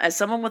dumb. As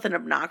someone with an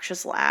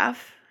obnoxious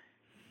laugh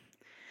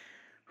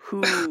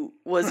who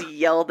was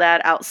yelled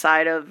at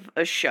outside of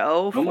a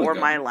show for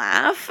my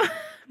laugh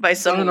by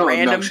some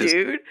random obnoxious.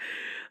 Dude.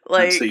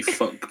 Like, actually,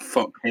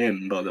 fuck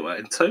him, by the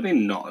way. Totally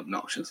not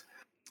obnoxious.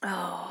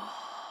 Oh.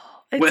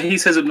 When he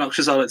says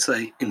obnoxious, I would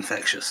say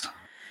infectious.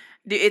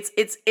 Dude,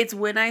 it's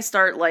when I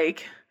start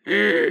like,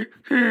 it's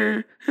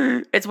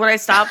when I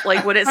stop,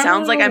 like when it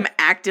sounds like I'm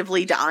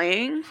actively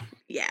dying.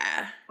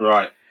 Yeah.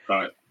 Right.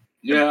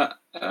 Yeah.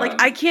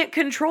 Like, I can't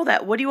control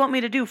that. What do you want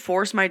me to do?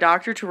 Force my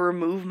doctor to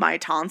remove my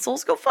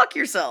tonsils? Go fuck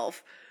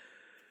yourself.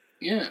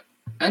 Yeah.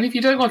 And if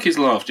you don't like his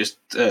laugh, just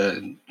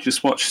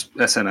watch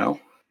SNL.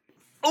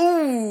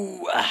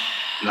 Ooh.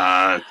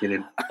 Nah,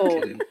 kidding.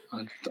 Kidding.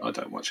 I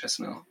don't watch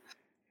SNL.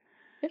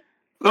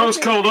 Those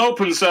cold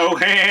open, so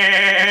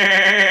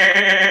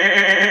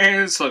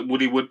it's like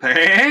Woody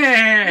Woodpecker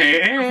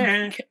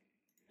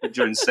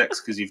during sex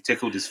because you've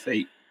tickled his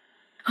feet.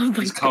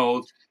 His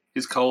cold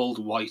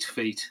white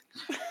feet.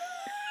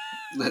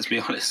 Let's be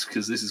honest,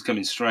 because this is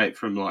coming straight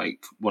from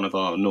like one of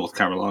our North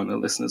Carolina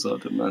listeners,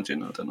 I'd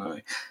imagine. I don't know.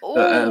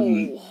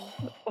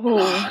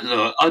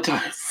 Look, I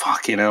don't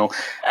fucking hell.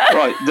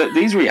 Right,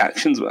 these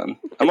reactions, man.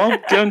 Am I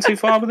going too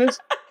far with this?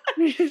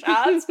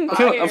 Shots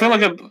I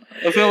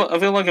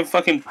feel like a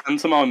fucking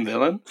pantomime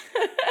villain.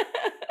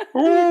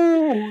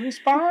 Oh, it's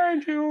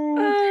behind you.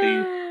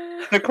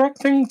 The correct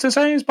thing to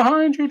say is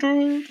behind you,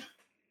 dude.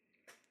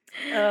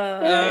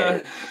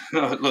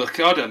 Look,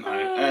 I don't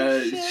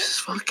know.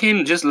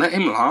 Just let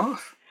him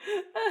laugh.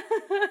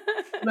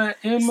 Let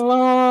him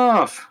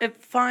laugh. Go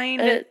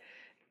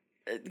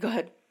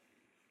ahead.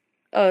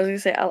 I was gonna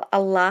say a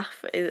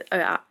laugh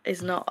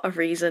is not a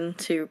reason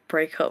to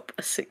break up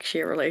a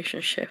 6-year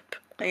relationship.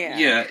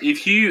 Yeah,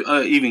 if you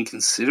are even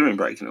considering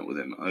breaking up with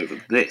him over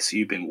this,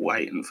 you've been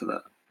waiting for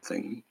that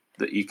thing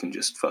that you can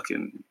just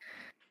fucking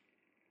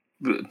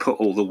put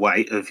all the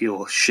weight of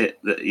your shit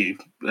that you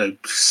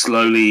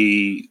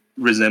slowly,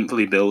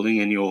 resentfully building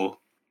in your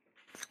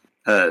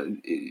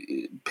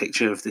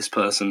picture of this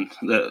person,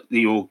 that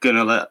you're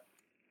gonna let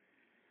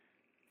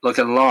like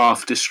a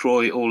laugh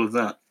destroy all of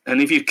that.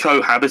 And if you're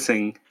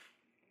cohabiting,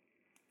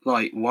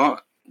 like,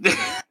 what?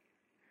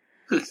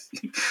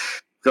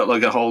 Got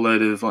like a whole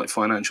load of like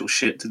financial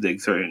shit to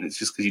dig through, and it's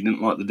just because you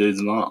didn't like the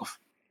dude's laugh.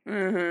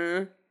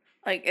 Mm-hmm.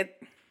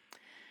 Like,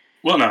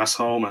 What an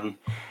asshole, man.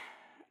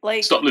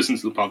 Like, Stop listening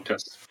to the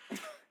podcast.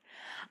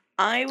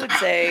 I would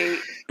say,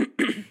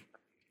 if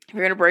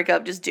you're gonna break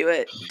up, just do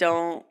it.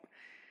 Don't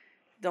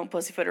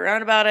pussyfoot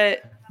around about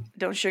it.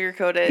 Don't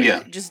sugarcoat it.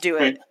 Yeah. Just do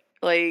it.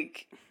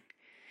 Like,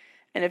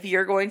 and if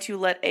you're going to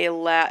let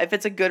if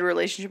it's a good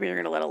relationship and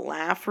you're going to let a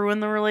laugh ruin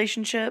the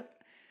relationship,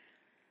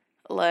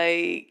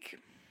 like...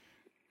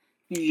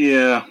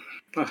 Yeah.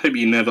 I hope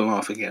you never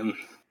laugh again.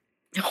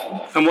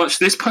 And watch,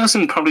 this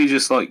person probably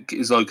just, like,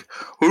 is like...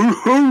 Hoo,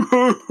 hoo,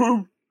 hoo,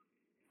 hoo.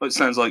 It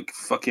sounds like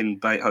fucking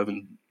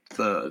Beethoven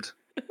third.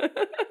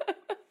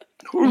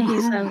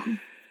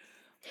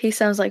 He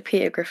sounds like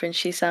Peter Griffin.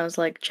 She sounds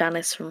like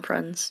Janice from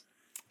Friends.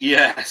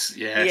 Yes,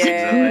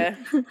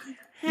 exactly.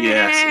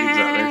 Yes,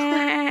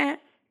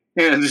 exactly.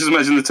 Yeah, just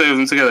imagine the two of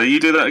them together. You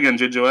do that again,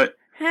 Ginger White.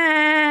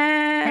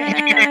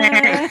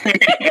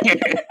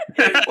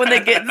 When they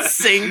get in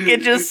sync,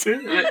 it just...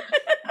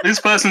 This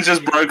person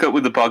just broke up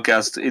with the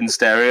podcast in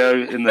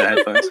stereo in their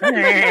headphones.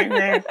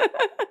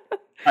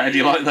 How do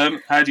you like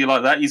them? How do you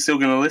like that? You still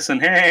going to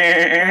listen?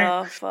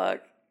 Oh,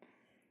 fuck.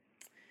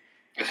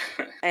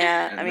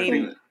 Yeah, I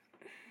mean,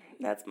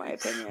 that's my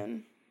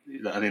opinion.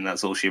 I think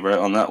that's all she wrote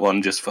on that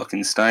one. Just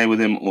fucking stay with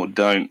him or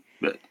don't.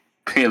 But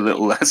be a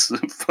little less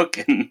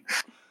fucking...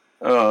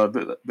 Oh, a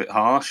bit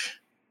harsh.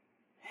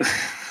 Okay,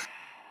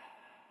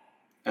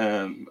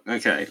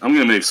 I'm going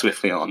to move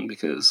swiftly on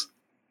because...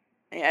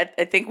 Yeah,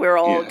 I think we're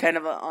all kind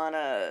of on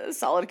a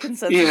solid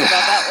consensus about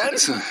that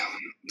one.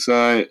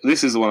 So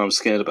this is the one I'm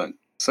scared about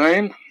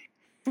saying.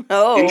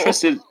 Oh.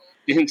 Interested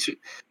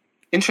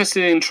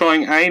in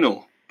trying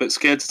anal, but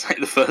scared to take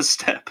the first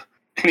step.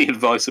 Any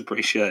advice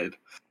appreciated?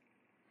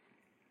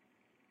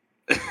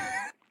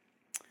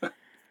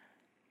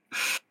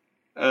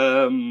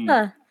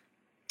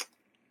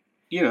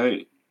 You know,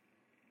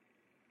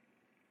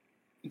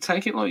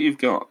 take it like you've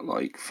got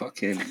like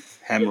fucking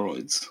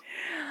hemorrhoids,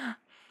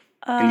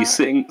 and you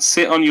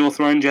sit on your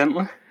throne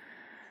gently.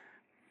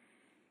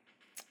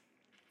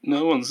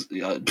 No one's.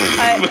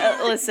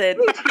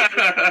 Listen,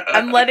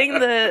 I'm letting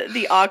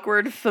the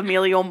awkward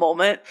familial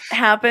moment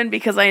happen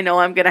because I know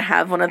I'm gonna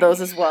have one of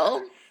those as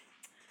well.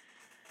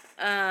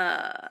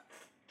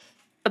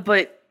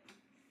 But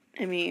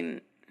I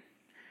mean,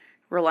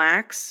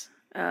 relax,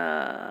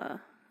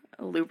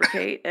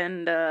 lubricate,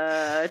 and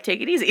take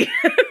it easy.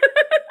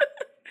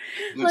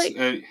 Like,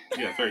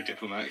 yeah, very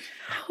diplomatic.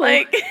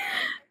 Like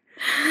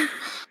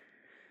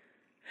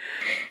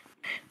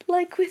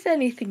with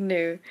anything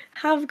new,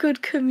 have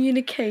good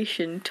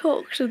communication.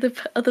 Talk to the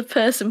other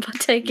person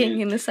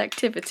partaking in this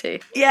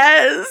activity.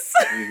 Yes.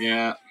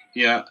 Yeah.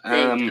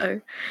 There you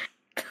go.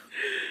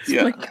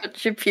 That's my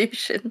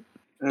contribution.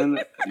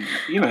 And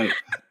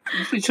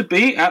to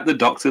be at the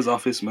doctor's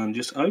office, man,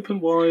 just open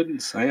wide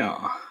and say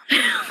ah.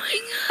 Oh my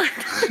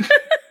god.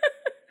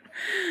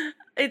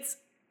 It's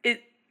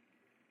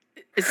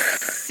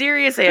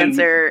serious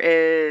answer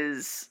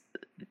is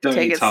don't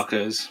eat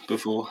tacos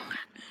before.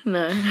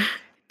 No.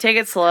 Take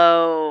it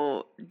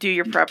slow, do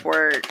your prep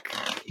work,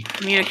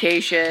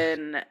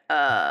 communication,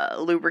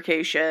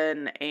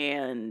 lubrication,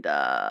 and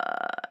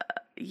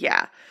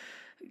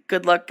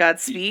good luck,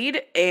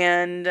 Godspeed.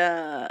 And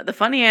the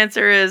funny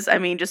answer is, I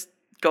mean, just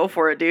go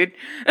for it, dude.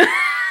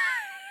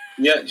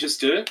 Yeah,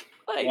 just do it.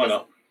 Why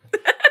not?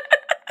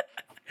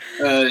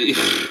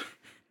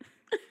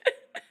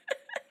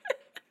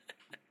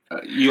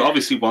 You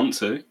obviously want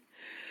to.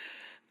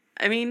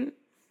 I mean,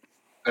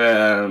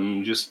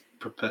 just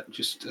prepare.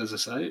 Just as I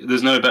say,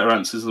 there's no better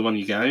answers than the one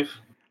you gave.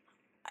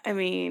 I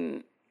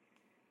mean,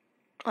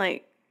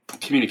 like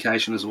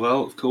communication as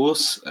well, of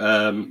course.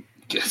 So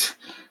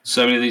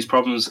many of these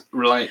problems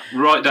relate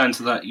right down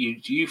to that.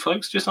 You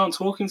folks just aren't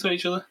talking to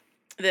each other.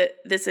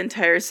 This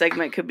entire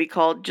segment could be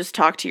called "Just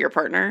Talk to Your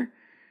Partner."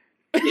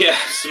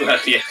 Yes,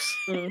 yes.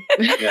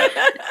 Yeah.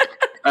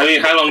 I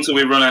mean, how long till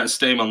we run out of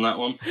steam on that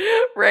one?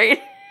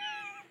 Right.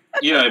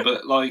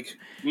 But like,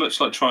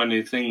 much like trying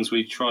new things,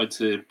 we tried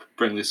to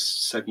bring this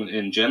segment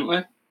in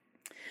gently.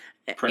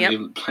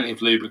 Plenty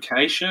of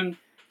lubrication.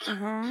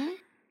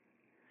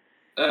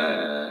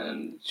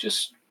 And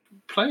just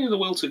plenty of the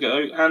will to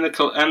go, and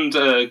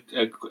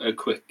a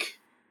quick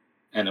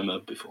enema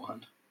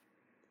beforehand.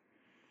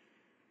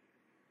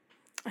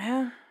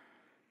 Yeah.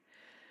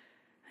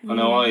 I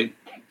know I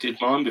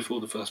did mine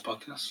before the first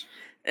podcast.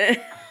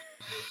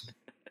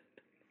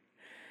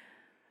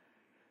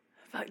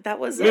 Fuck, that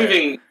was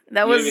moving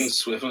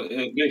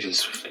swiftly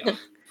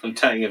from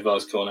taking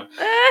advice corner.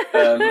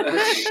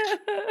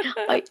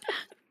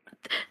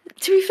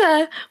 To be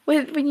fair,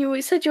 when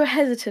you said you were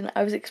hesitant,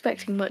 I was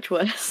expecting much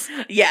worse.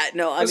 Yeah,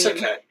 no, I mean,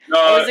 okay. No,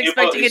 I was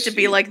expecting it to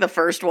be like the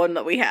first one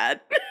that we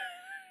had.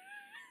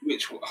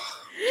 Which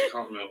I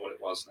can't remember what it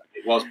was.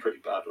 It was pretty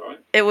bad, right?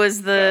 It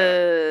was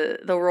the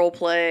role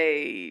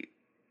play.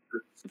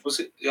 Was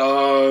it?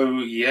 Oh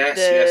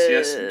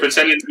yes.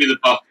 Pretending to be the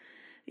boss.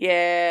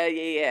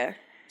 Yeah.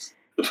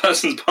 The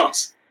person's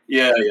boss.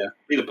 Yeah.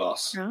 Be the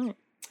boss. Oh.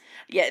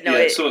 Yeah,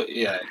 no.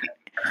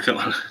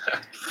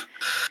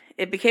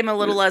 It became a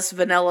little less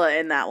vanilla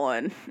in that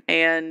one,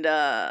 and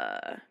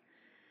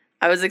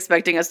I was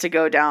expecting us to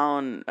go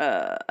down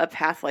a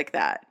path like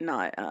that,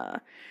 not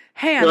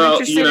hey, I'm Well,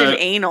 interested in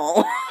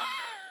anal.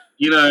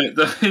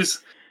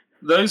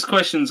 Those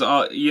questions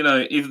are,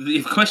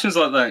 if questions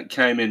like that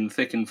came in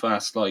thick and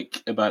fast,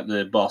 like about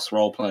the boss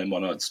role playing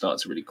one, I'd start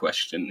to really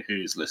question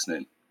who's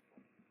listening.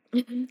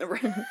 But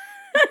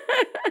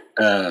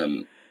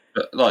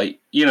like,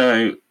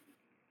 I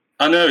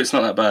know it's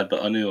not that bad,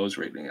 but I knew I was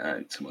reading it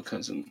out to my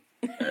cousin.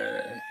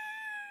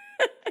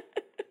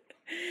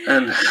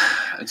 And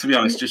to be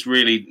honest, just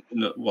really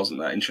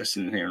wasn't that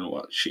interested in hearing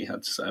what she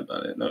had to say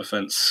about it. No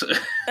offense.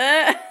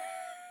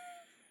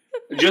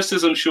 Just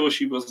as I'm sure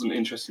she wasn't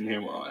interested in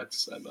hearing what I had to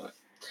say about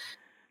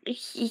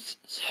it.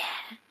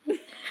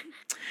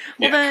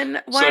 Well,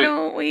 then, why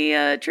don't we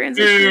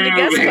transition to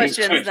guest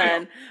questions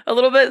then?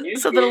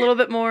 Something a little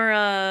bit more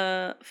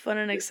fun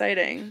and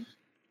exciting.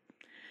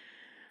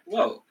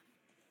 Well,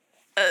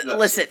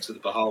 listen. To the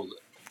beholder.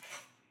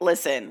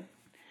 Listen.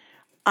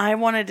 I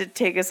wanted to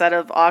take us out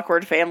of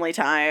awkward family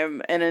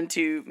time and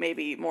into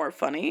maybe more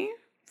funny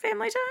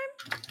family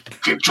time.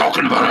 Keep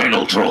talking about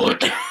anal,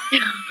 Trolled. Oh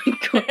my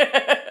God.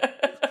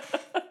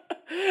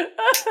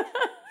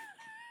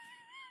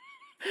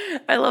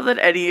 I love that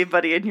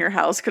anybody in your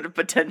house could have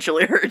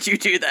potentially heard you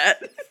do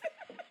that.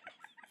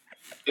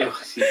 Yeah,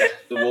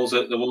 the walls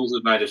are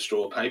made of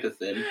straw paper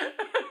thin.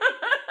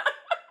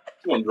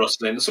 Someone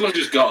rustling. Someone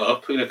just got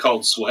up in a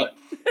cold sweat.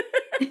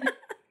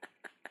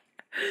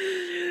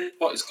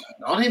 What is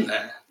going on in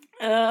there?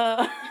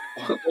 Why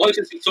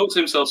does he talk to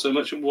himself so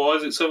much, and why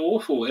is it so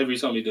awful every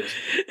time he does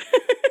it?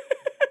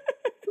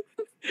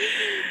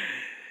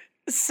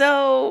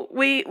 So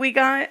we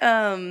got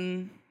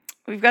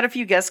we've got a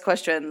few guest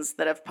questions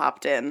that have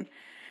popped in.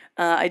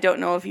 I don't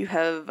know if you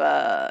have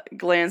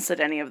glanced at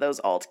any of those,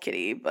 Alt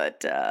Kitty,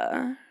 but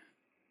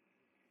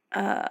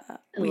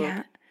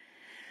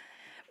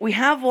we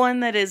have one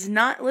that is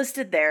not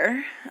listed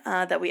there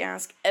that we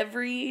ask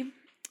every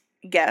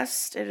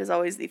guest. It is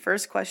always the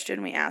first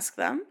question we ask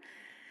them.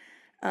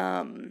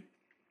 And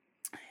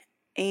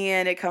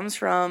it comes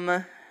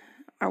from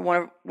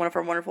one of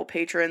our wonderful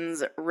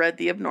patrons, Red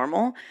the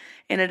Abnormal,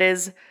 and it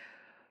is,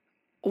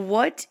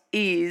 if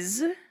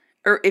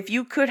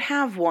you could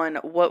have one,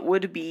 what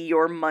would be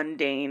your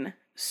mundane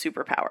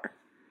superpower?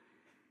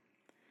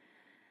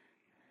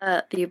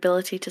 The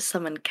ability to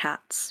summon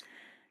cats.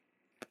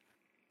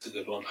 It's a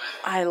good one.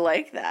 I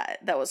like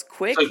that. That was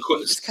quick. So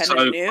quick, Just kind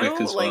of new. Quick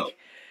as well.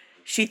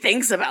 She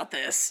thinks about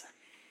this.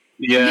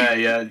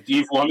 Yeah.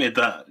 You've wanted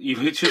that.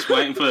 You were just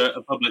waiting for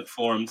a public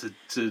forum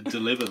to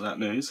deliver that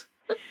news.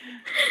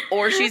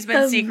 Or she's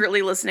been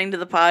secretly listening to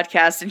the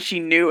podcast and she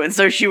knew, and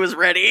so she was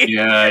ready.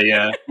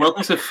 Yeah.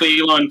 Welcome to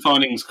Feline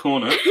Findings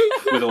Corner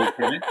with Alt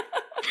Kitty.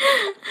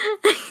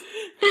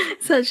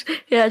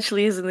 It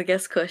actually is in the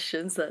guest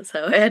questions. That's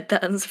how I had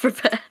Dan's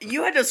prepared.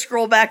 You had to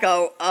scroll back.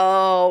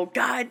 Oh,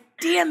 god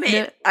damn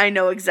it! No. I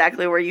know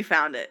exactly where you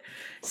found it.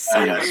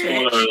 Son of a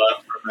bitch.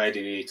 Made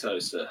in a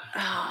toaster.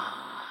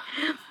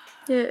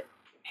 Yeah.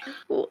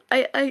 Well,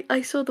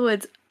 I saw the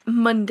words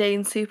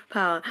mundane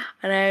superpower,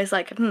 and I was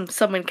like,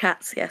 summon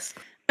cats. Yes.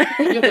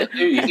 Yeah, but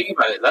you think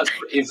about it. That's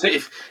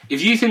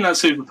if you think that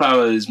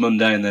superpower is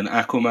mundane, then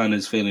Aquaman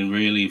is feeling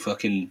really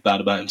fucking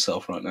bad about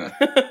himself right now.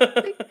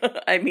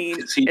 I mean,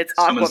 it's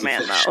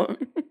Aquaman though.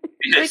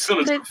 Yeah,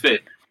 summons the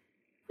fish.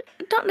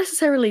 Not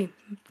necessarily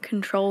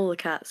control the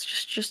cats.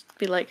 Just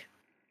be like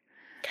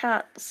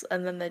cats,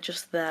 and then they're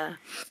just there.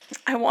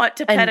 I want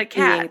to pet a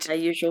cat. Being their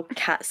usual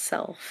cat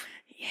self.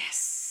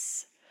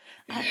 Yes.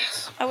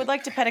 I would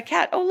like to pet a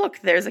cat. Oh, look,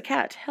 there's a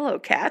cat. Hello,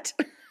 cat.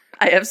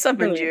 I have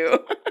summoned you.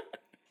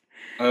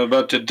 I'm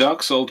about to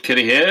dox Old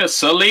Kitty here.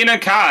 Selena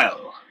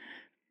Kyle.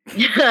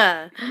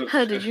 Yeah.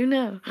 How did you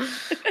know?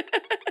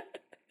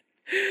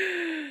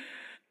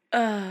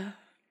 I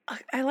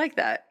like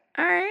that.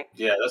 All right.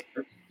 Yeah,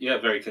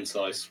 very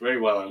concise. Very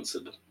well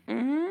answered.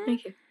 Mm-hmm.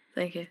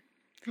 Thank you.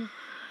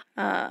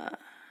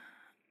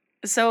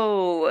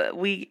 So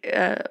we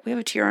have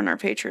a tier on our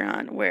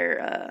Patreon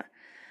where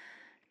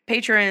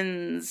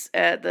patrons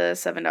at the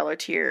 $7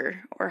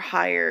 tier or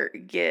higher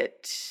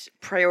get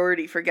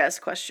priority for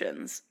guest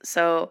questions.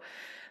 So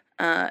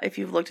if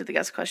you've looked at the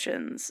guest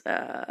questions,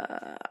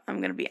 I'm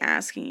going to be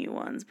asking you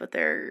ones, but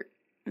they're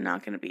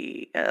not going to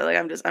be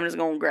I'm just going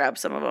to grab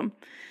some of them.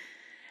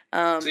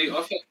 See,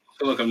 I feel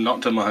like I've not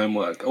done my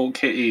homework. Old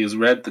Kitty has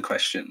read the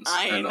questions.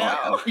 I know.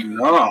 I have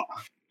not.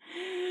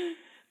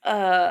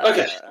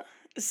 Okay.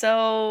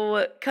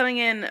 So, coming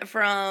in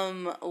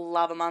from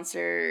Lava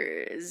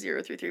Monster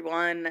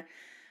 0331,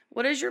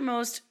 what is your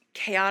most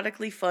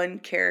chaotically fun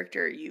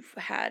character you've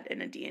had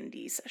in a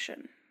D&D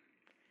session?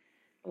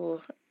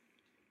 Oh,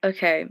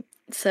 okay.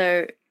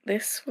 So,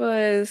 this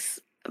was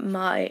when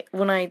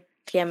I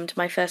DM'd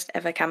my first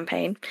ever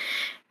campaign.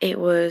 It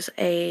was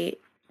a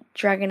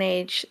Dragon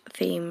Age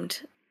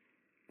themed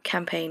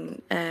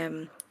campaign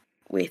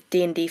with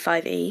D&D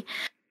 5e.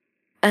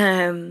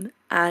 And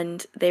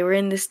they were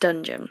in this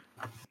dungeon,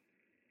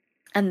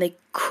 and they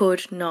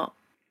could not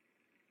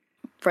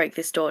break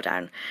this door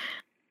down.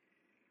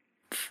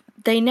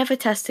 They never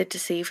tested to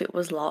see if it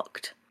was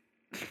locked.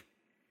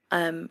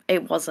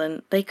 It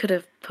wasn't. They could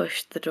have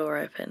pushed the door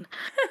open.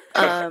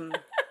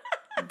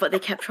 But they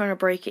kept trying to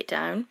break it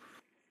down.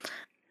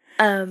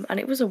 And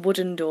it was a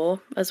wooden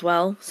door as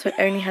well, so it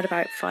only had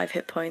about 5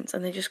 hit points,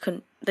 and they just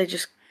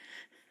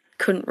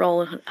couldn't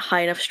roll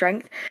high enough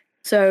strength.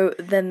 So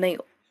then they,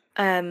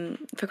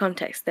 for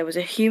context, there was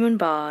a human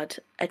bard,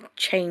 a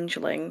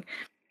changeling,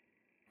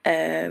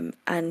 and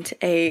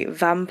a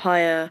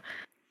vampire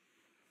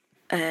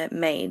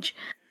mage,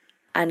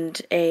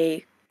 and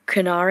a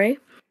canary.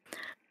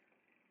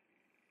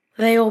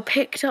 They all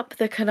picked up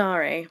the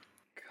canary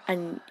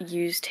and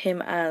used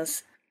him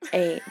as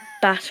a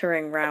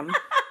battering ram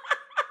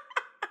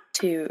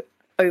to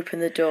open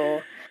the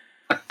door.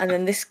 And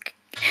then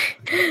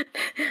and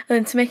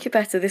then to make it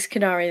better, this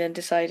canary then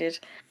decided,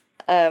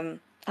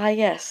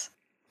 yes,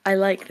 I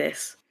like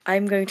this.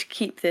 I'm going to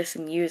keep this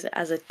and use it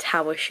as a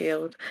tower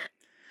shield.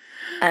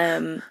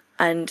 And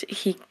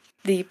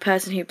the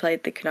person who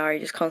played the canary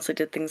just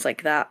constantly did things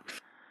like that.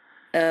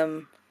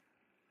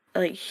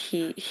 Like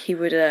he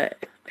would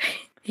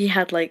he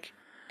had like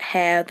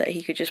hair that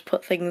he could just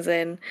put things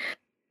in,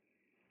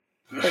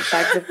 like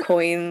bags of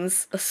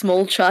coins. A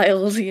small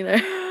child, you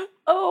know.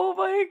 Oh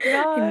my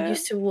god! He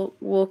used to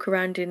walk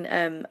around in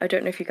I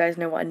don't know if you guys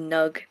know what a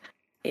nug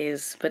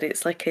is, but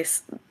it's like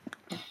this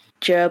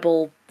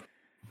gerbil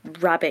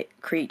rabbit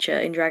creature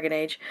in Dragon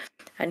Age,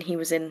 and he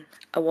was in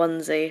a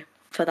onesie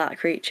for that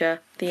creature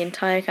the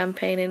entire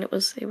campaign, and it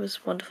was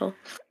wonderful.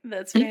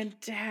 That's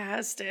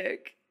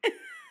fantastic.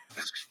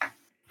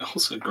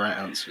 Also, great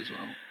answer as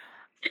well.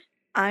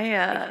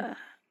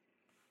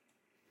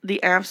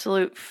 The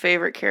absolute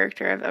favorite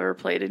character I've ever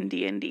played in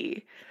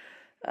D&D,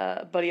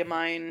 a buddy of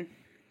mine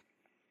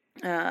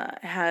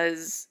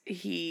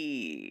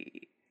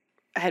he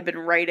had been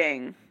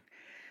writing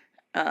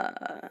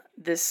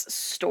this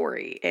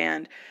story,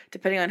 and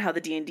depending on how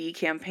the D&D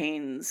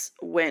campaigns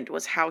went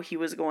was how he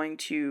was going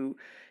to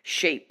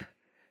shape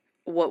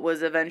what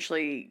was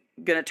eventually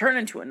going to turn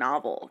into a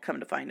novel, come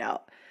to find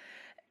out.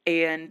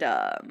 And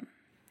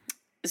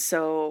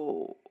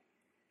so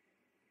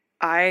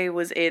I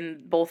was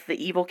in both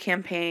the evil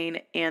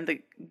campaign and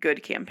the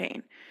good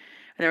campaign. And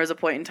there was a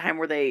point in time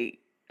where they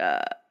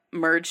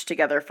merged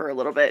together for a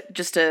little bit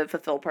just to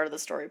fulfill part of the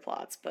story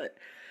plots. But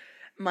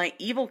my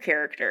evil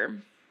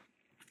character,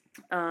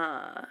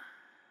 I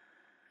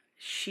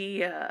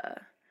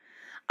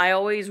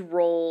always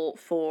roll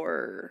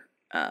for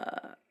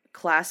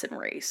class and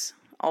race,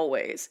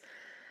 always.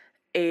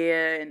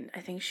 And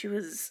I think she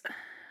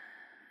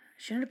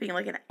ended up being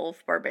like an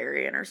elf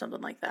barbarian or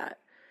something like that.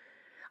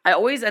 I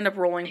always end up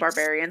rolling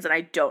barbarians, and I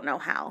don't know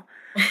how.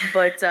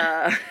 But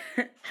I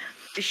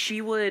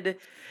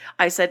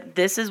said,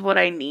 this is what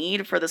I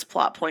need for this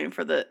plot point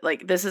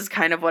this is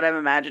kind of what I'm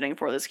imagining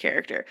for this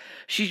character.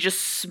 She's just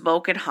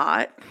smoking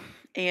hot,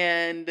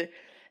 and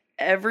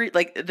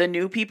the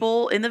new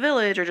people in the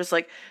village are just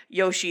like,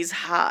 yo, she's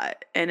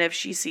hot. And if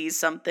she sees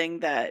something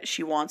that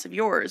she wants of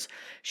yours,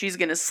 she's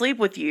going to sleep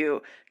with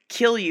you,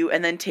 kill you,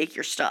 and then take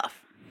your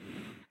stuff.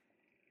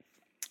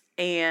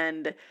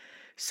 And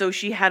so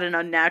she had an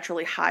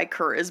unnaturally high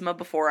charisma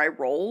before I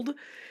rolled.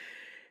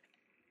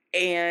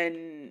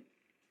 And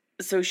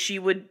so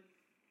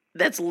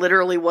that's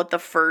literally what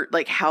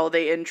how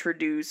they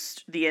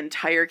introduced the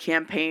entire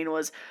campaign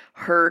was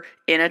her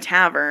in a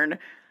tavern,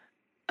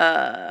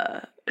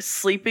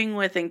 sleeping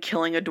with and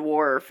killing a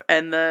dwarf.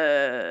 And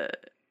the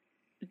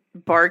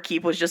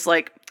barkeep was just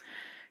like,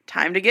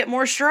 time to get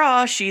more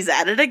straw. She's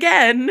at it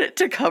again,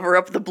 to cover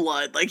up the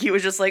blood. Like, he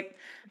was just like,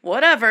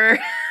 whatever.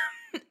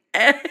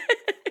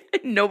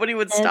 Nobody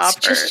would stop her.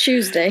 It's just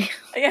Tuesday.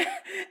 Yeah.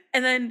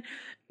 And then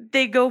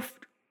they go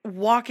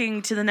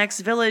walking to the next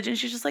village, and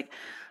she's just like,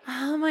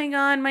 oh my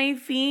god, my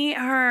feet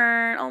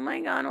hurt. Oh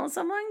my god, will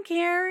someone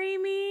carry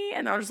me?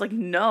 And I was just like,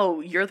 no,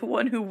 you're the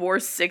one who wore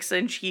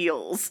 6-inch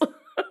heels.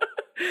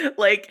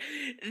 Like,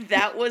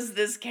 that was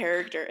this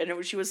character,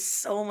 and she was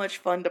so much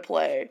fun to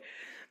play.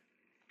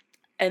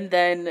 And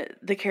then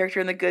the character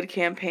in the good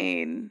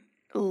campaign,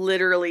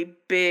 literally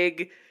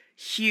big,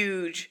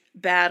 huge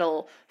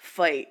battle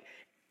fight,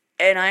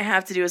 and I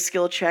have to do a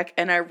skill check,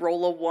 and I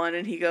roll a 1,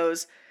 and he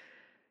goes,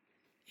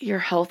 your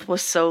health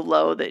was so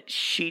low that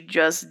she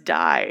just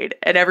died.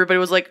 And everybody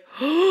was like,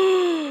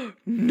 oh,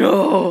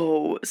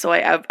 no. So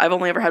I've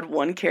only ever had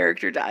one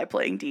character die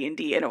playing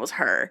D&D, and it was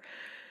her.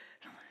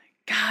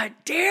 God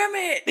damn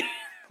it.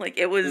 Like,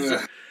 it was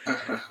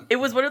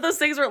one of those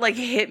things where it like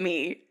hit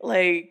me,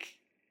 like,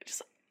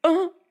 just,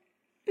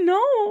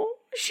 no,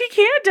 she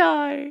can't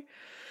die.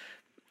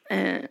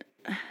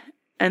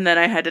 And then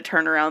I had to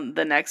turn around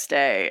the next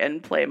day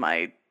and play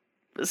my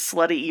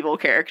slutty evil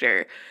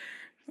character.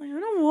 Like, I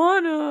don't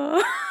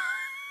wanna.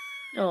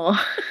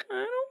 Oh,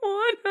 I don't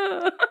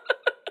wanna.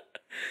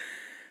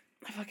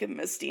 I fucking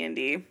miss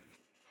D&D.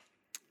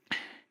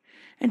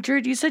 And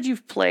Jared, you said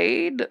you've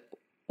played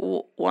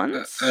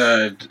once?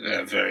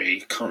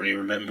 Very can't really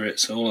remember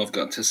it. So all I've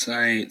got to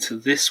say to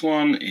this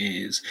one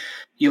is,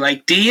 you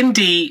like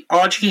D&D,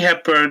 Audrey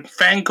Hepburn,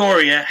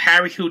 Fangoria,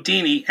 Harry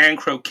Houdini, and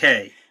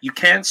croquet. You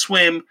can't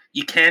swim,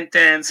 you can't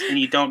dance, and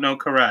you don't know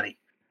karate.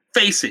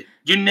 Face it,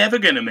 you're never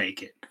going to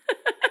make it.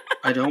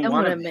 I don't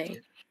want to wanna make make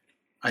it.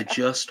 I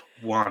just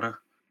want to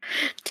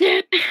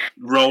Damn.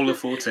 roll a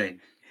 14.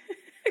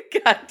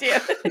 God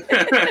damn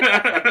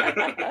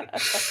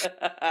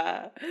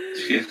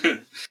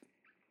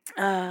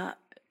it.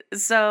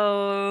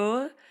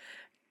 So,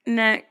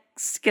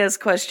 next guest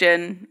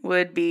question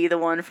would be the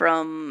one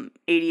from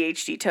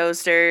ADHD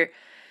Toaster.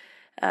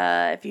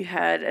 If you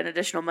had an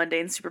additional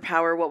mundane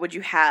superpower, what would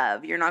you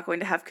have? You're not going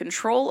to have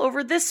control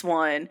over this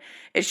one.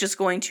 It's just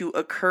going to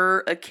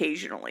occur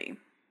occasionally.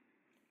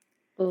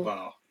 Ooh.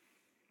 Wow.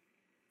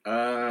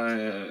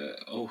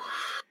 Oh.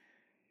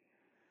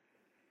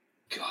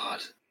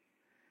 God.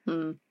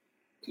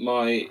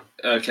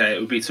 Okay, it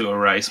would be to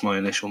erase my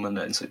initial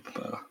mundane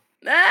superpower.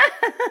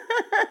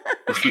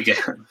 Forget.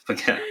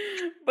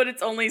 But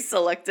it's only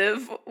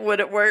selective when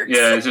it works.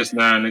 Yeah, it's just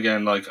now and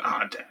again, like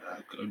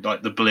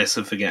the bliss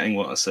of forgetting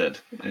what I said.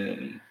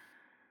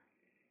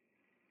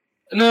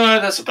 No,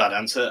 that's a bad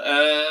answer.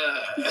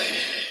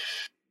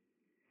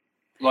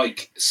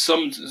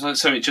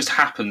 So it just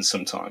happens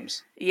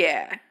sometimes.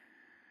 Yeah.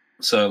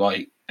 So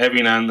like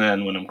every now and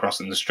then when I'm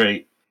crossing the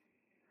street,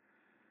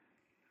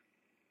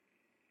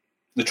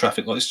 the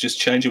traffic lights just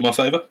change in my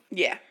favour.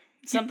 Yeah,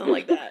 something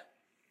like that.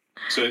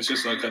 So it's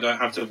just like I don't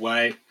have to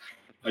wait.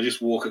 I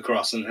just walk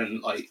across and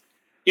then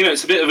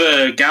it's a bit of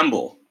a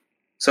gamble.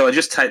 So I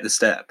just take the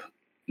step,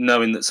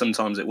 knowing that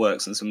sometimes it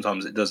works and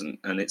sometimes it doesn't,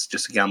 and it's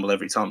just a gamble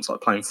every time. It's like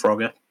playing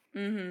Frogger.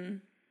 Mm-hmm.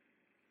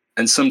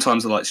 And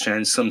sometimes the lights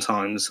change.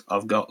 Sometimes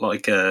I've got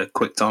like a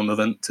quick time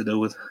event to deal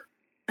with.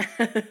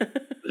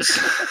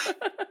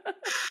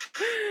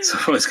 So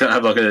I always gotta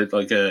have like a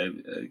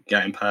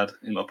gamepad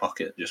in my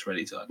pocket, just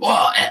ready to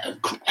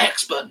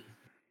X button.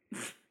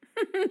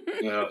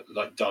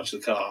 Like dodge the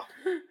car.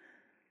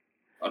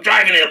 I'm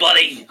driving here,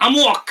 buddy. I'm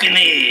walking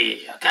here.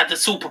 I got the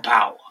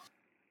superpower.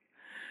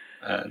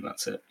 And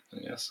that's it, I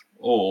guess.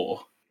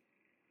 Or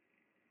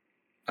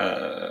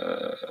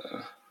I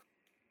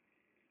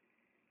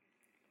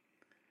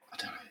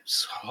don't know.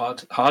 It's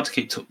hard to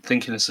keep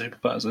thinking of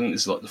superpowers. I think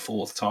this is like the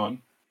fourth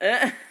time.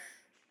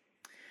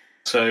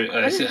 So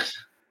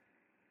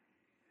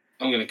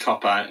I'm going to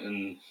cop out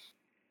and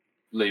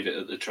leave it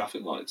at the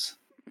traffic lights.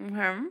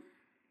 Mm-hmm.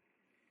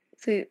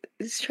 So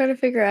it's trying to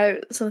figure out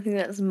something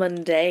that's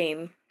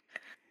mundane.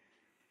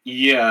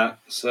 Yeah,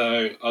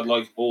 so I'd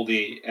like all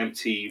the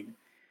empty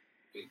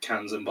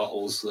cans and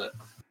bottles that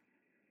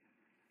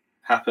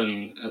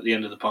happen at the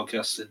end of the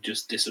podcast to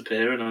just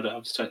disappear, and I don't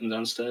have to take them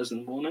downstairs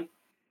in the morning.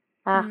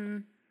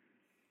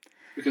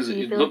 Because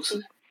it looks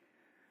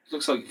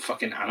like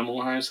fucking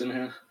Animal House in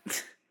here.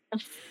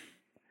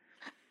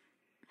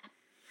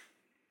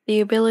 The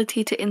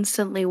ability to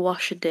instantly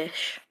wash a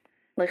dish.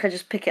 Like I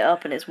just pick it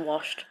up and it's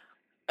washed.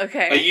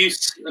 Okay. Are you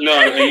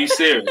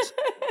serious?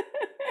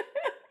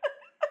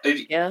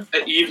 Yeah.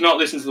 You've not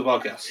listened to the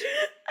podcast?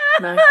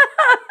 No.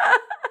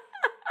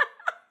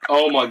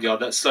 Oh my god,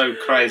 that's so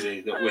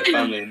crazy that we're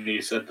family and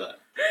you said that.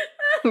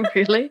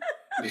 Really?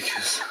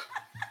 Because...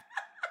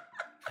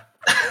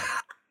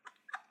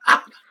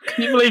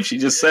 Can you believe she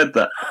just said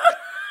that?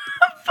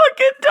 I'm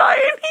fucking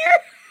dying here.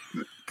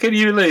 Can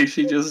you believe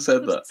she just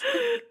said that?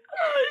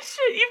 Oh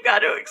shit, you've got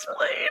to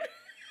explain.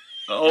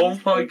 Oh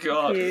my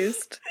god.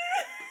 Confused.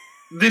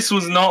 This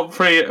was not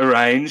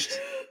pre-arranged.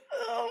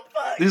 Oh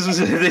fuck. This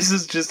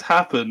has just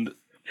happened.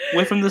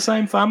 We're from the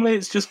same family,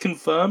 it's just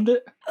confirmed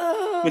it.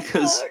 Oh,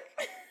 because fuck.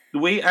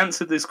 we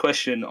answered this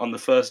question on the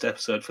first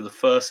episode for the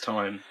first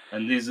time,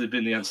 and these have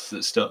been the answers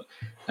that stuck.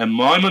 And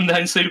my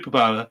mundane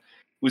superpower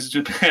was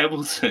to be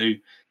able to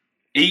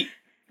eat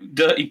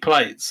dirty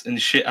plates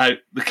and shit out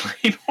the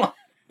clean one.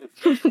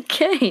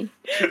 Okay.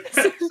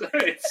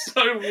 It's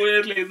so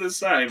weirdly the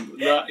same.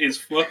 That is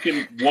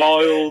fucking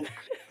wild.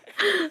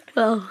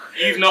 Well,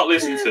 You've not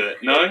listened to it,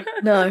 no?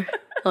 no.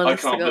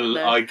 Honest to God,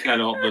 no. I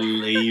cannot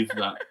believe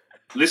that.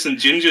 Listen,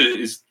 Ginger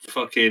is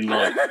fucking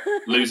like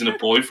losing a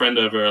boyfriend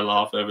over a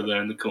laugh over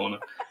there in the corner.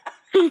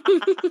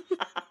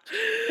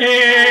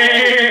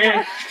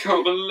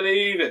 Can't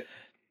believe it.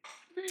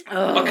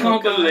 Oh, I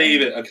can't God.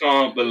 believe it. I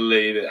can't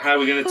believe it. How are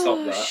we going to top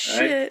that?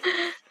 Shit.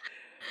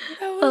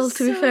 Well,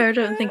 to be fair, I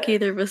don't think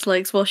either of us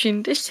likes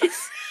washing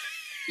dishes.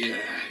 Yeah.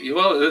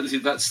 Well,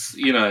 that's,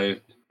 you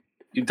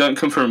don't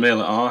come for a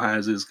meal at our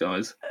houses,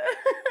 guys.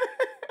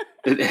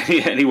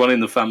 Anyone in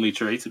the family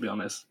tree, to be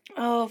honest.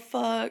 Oh,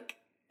 fuck.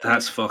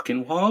 That's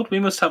fucking wild. We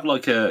must have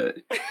like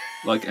an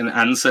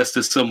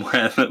ancestor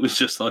somewhere that was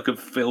just like a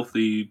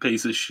filthy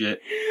piece of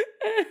shit.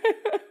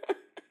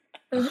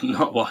 I'm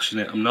not washing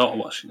it.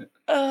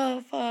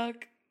 Oh,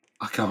 fuck.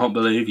 I can't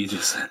believe you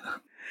just said that.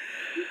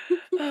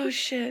 Oh,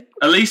 shit.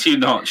 At least you're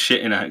not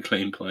shitting out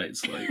clean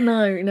plates. Like.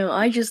 No,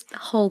 I just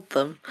hold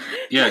them.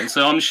 Yeah,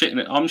 so I'm shitting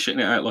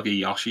it out like a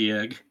Yoshi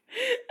egg.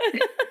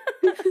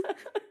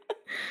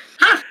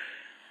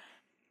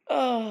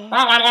 Oh.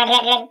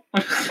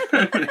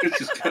 It's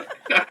just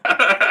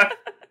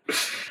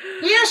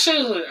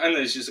Yoshi! And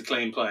there's just a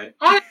clean plate.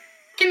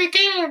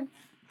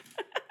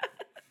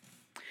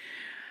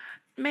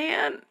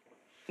 Man,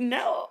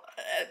 now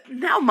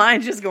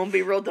mine's just gonna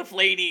be real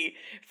deflaty.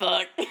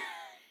 Fuck.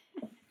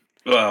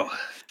 Well,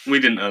 we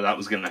didn't know that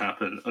was going to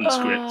happen.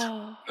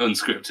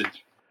 Unscripted.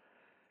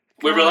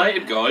 We're God.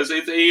 related, guys.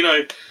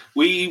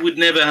 We would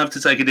never have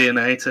to take a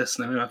DNA test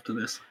now after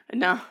this.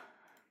 No.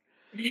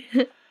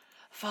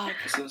 Fuck.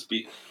 So let's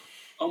be...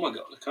 Oh my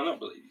god, I cannot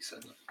believe you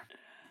said that.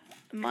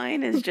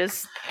 Mine is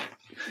just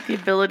the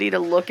ability to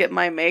look at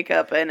my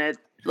makeup and it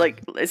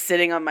is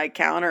sitting on my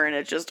counter and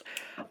it's just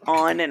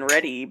on and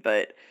ready,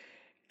 but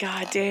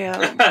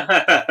goddamn.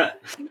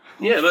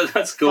 Yeah, but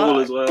that's cool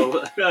as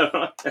well.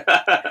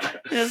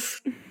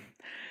 Just,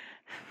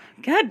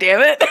 God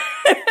damn it.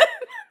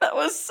 That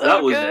was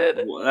so good.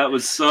 That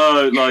was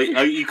so,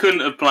 you couldn't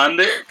have planned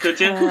it,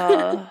 could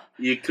you?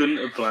 You couldn't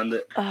have planned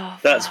it.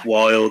 That's fuck.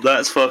 wild.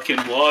 That's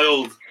fucking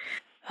wild.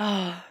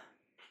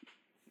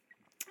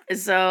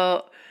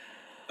 So,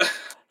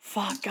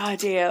 fuck,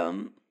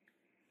 goddamn.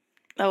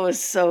 That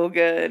was so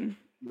good.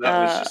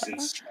 That was just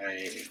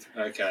insane.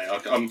 Okay,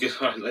 I'm good.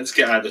 Right, let's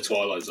get out of the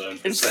Twilight Zone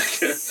for a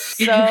second.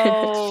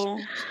 So,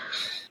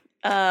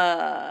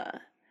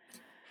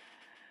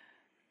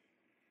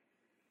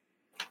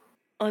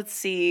 let's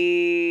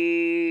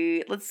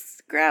see.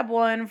 Let's grab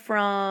one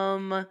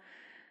from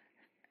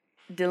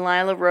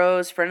Delilah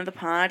Rose, friend of the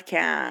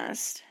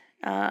podcast.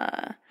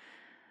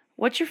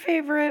 What's your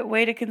favorite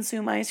way to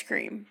consume ice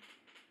cream?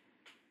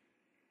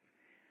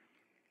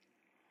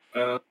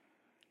 Cold.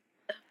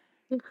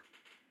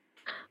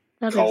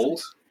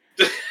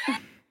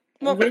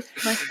 Well, with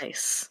my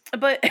face.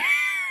 But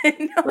are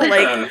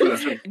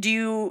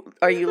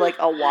you like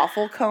a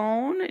waffle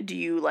cone? Do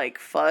you like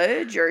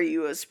fudge? Are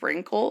you a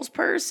sprinkles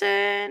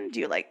person?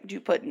 Do you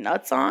put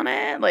nuts on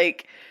it?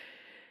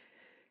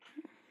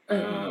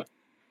 No,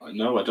 I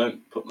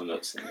don't put my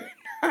nuts in it.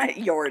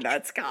 Your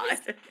nuts, God.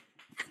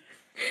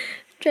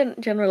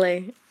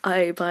 Generally,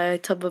 I buy a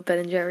tub of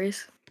Ben &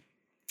 Jerry's.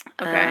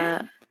 Okay.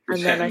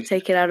 And then I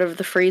take it out of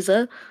the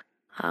freezer.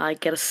 I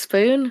get a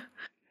spoon.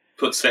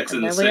 Put Sex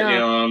and the City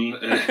on.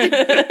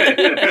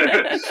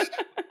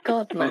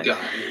 God, no. Oh, God,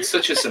 I'm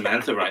such a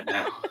Samantha right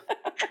now.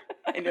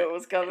 I knew it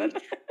was coming.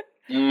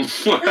 Yeah,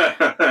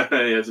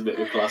 it's a bit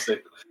of a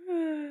classic.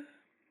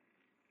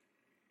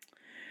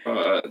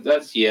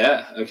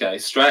 Okay,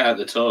 straight out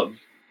the tub.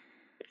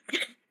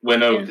 Where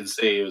no one can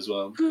see you as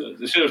well.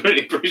 I should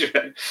really appreciate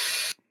it.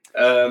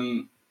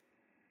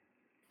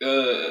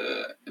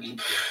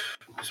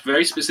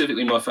 Very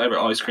specifically, my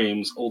favourite ice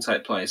creams all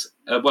take place.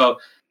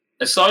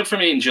 Aside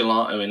from eating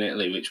gelato in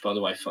Italy, which, by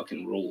the way,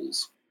 fucking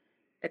rules.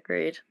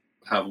 Agreed.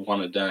 Have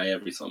one a day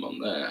every time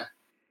I'm there.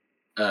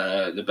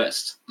 The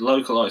best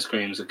local ice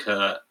creams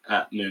occur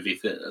at movie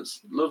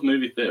theatres. Love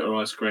movie theatre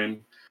ice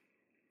cream.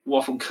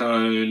 Waffle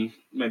cone,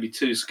 maybe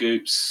 2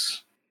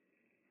 scoops.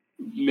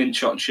 Mint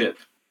chocolate chip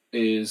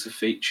is a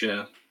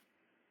feature.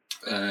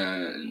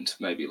 And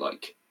maybe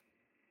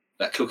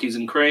that cookies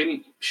and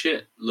cream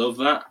shit. Love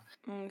that.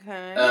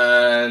 Okay.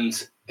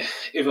 And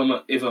if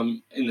I'm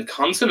in the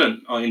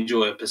continent, I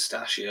enjoy a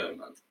pistachio,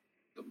 man.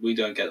 We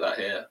don't get that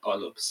here. I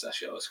love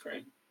pistachio ice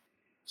cream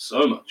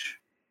so much.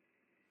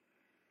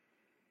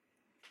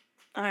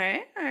 All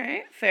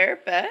right. Fair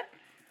bet.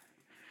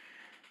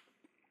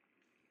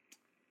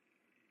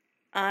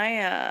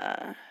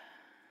 I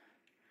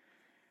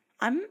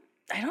don't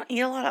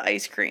eat a lot of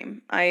ice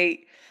cream.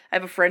 I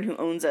have a friend who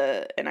owns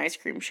an ice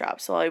cream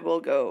shop, so I will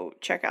go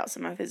check out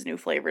some of his new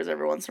flavors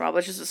every once in a while. But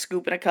it's just a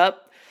scoop in a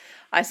cup.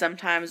 I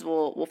sometimes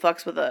will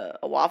fucks with a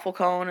waffle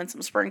cone and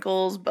some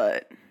sprinkles,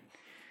 but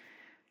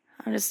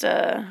I'm just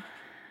a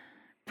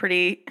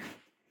pretty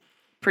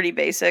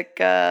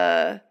basic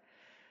ice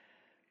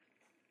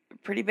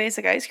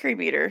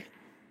cream eater.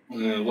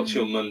 What's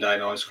your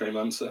mundane ice cream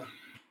answer?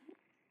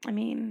 I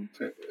mean,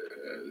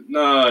 no,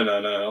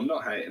 I'm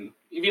not hating.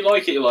 If you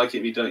like it, you like it.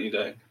 If you don't, you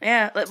don't.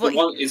 Yeah,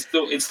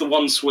 it's the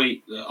one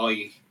sweet that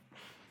I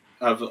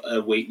have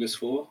a weakness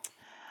for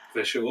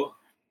sure.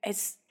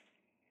 Ice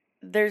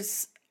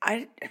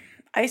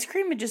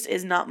cream just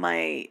is not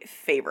my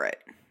favorite.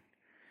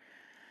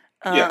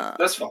 Yeah,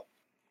 that's fine.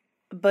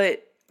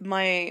 But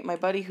my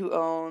buddy who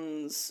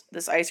owns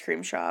this ice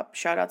cream shop,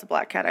 shout out to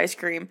Black Cat Ice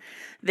Cream,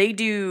 they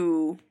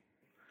do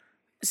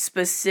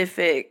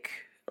specific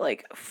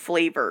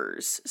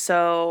flavors.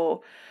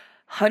 So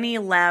honey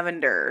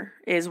lavender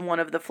is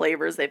one of the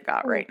flavors they've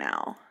got right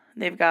now.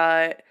 They've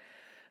got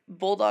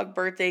bulldog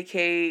birthday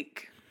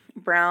cake,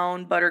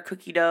 brown butter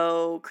cookie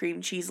dough,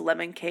 cream cheese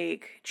lemon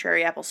cake,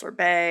 cherry apple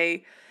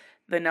sorbet,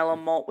 vanilla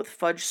malt with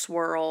fudge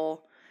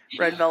swirl,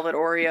 red velvet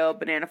Oreo,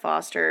 banana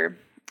Foster,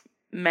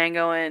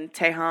 mango and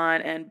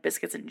Tejan, and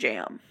biscuits and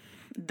jam.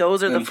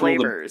 Those are the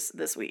flavors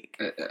this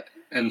week.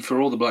 And for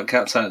all the black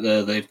cats out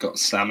there, they've got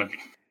salmon.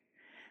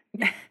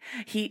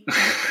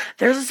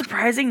 There's a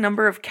surprising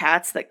number of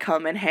cats that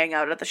come and hang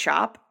out at the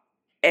shop,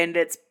 and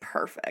it's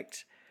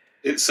perfect.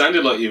 It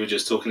sounded like you were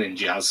just talking in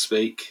jazz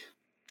speak.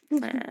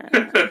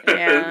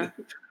 Yeah.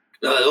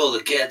 All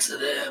the cats are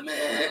there,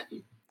 man.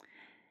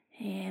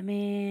 Yeah,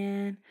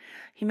 man.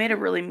 He made a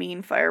really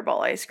mean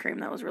fireball ice cream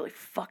that was really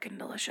fucking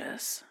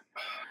delicious.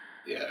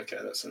 Yeah, okay,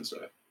 that sounds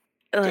right.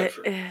 Go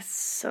for it. It's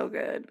so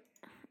good.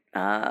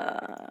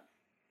 But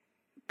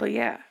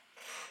yeah.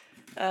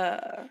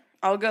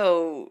 I'll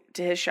go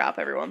to his shop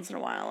every once in a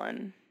while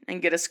and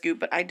get a scoop,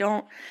 but I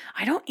don't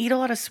eat a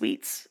lot of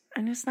sweets.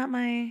 And it's not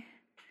my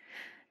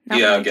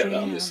Yeah, my I get that.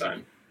 I'm jam. the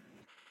same.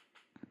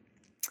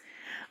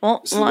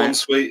 Well, It's the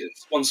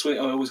one sweet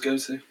I always go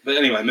to. But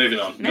anyway, moving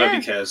on. Yeah.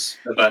 Nobody cares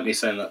about me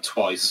saying that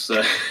twice.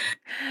 So.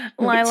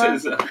 Lila,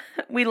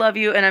 we love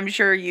you, and I'm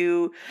sure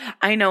you.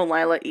 I know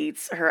Lila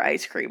eats her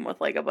ice cream with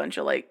like a bunch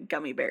of like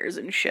gummy bears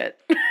and shit.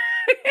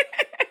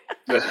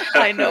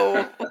 I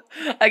know.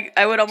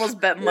 I would almost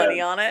bet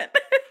money on it.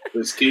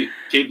 Let's keep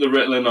the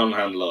Ritalin on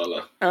hand,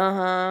 Lila.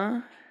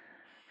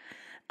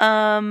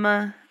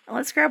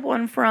 Let's grab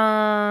one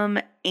from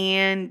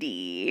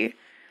Andy,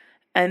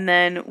 and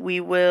then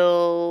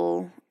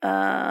we'll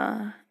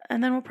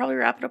probably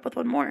wrap it up with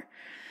one more.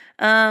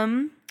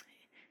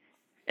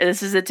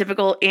 This is a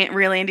typical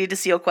Real Andy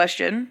DeSeal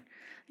question.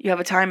 You have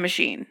a time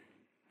machine.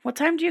 What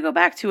time do you go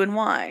back to and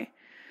why?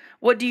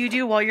 What do you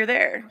do while you're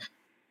there?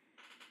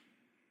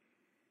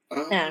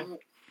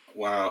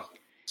 Wow,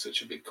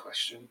 such a big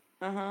question.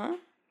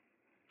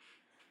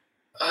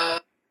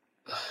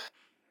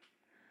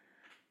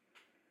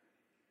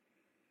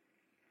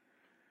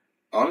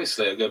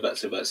 Honestly, I go back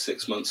to about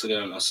 6 months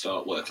ago and I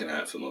start working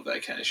out for my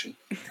vacation.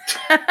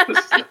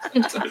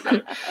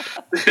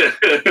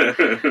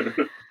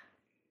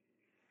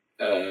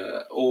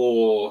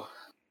 Or,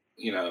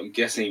 I'm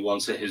guessing he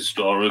wants a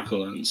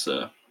historical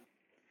answer.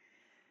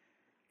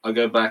 I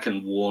go back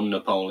and warn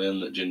Napoleon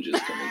that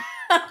Ginger's coming.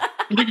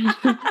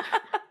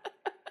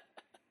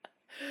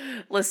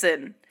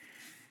 Listen,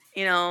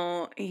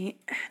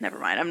 never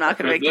mind. I'm not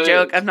going to make the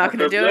joke. I'm not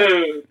going to do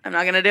it. I'm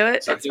not going to do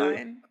it. It's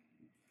fine.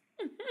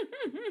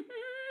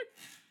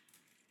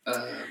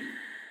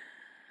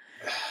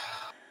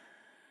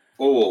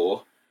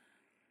 Or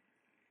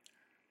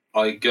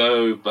I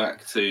go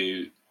back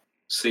to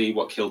see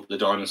what killed the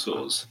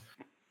dinosaurs,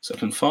 so I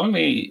can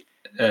finally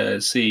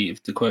see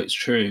if the quote's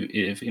true.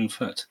 If in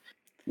fact,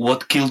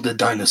 what killed the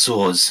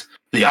dinosaurs?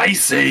 The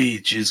Ice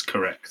Age is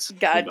correct.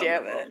 God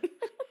damn it!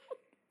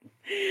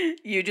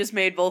 You just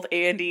made both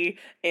Andy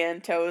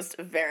and Toast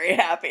very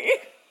happy.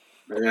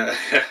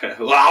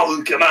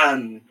 Wow, come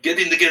on, get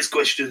in the guess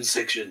questions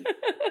section.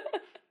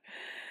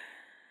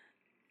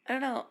 I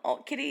don't know.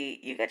 Oh, Kitty,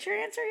 you got your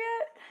answer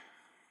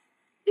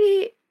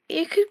yet?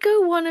 You could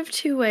go one of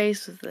two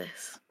ways with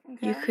this.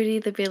 Okay. You could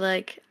either be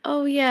like,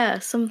 oh yeah,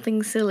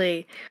 something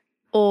silly,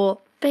 or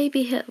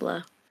baby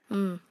Hitler.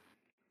 I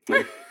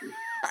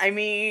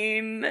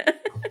mean...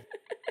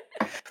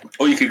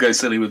 Or you could go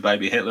silly with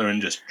baby Hitler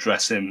and just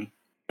dress him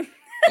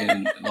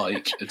in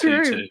like a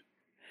tutu.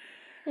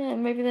 Yeah,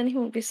 maybe then he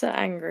won't be so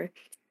angry.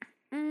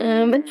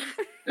 Yeah.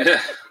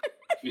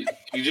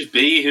 You just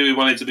be who he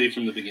wanted to be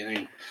from the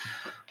beginning.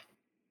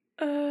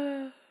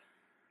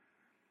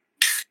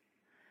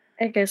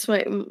 I guess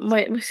my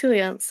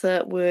silly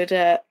answer would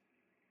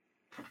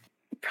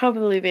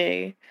probably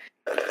be...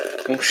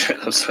 Oh shit,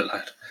 that was so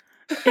loud.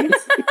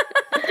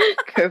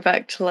 Go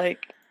back to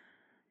like...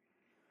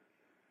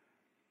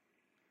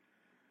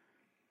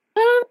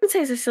 I would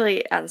say it's a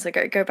silly answer.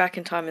 Go back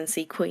in time and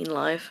see Queen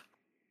live.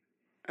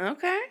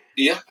 Okay.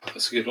 Yeah,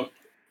 that's a good one.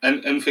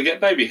 And forget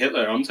baby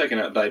Hitler, I'm taking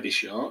out baby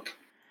Shark.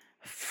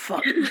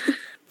 Fuck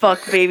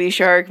baby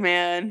Shark,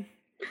 man.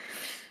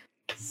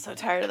 So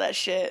tired of that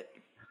shit.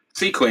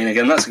 See Queen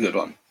again, that's a good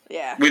one.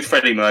 Yeah. With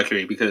Freddie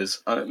Mercury,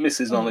 because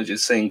Mrs. Knowledge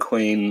is seeing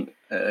Queen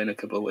in a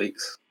couple of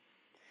weeks.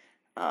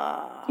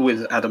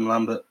 With Adam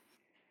Lambert.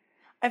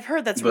 I've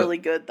heard that's really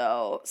good,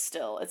 though,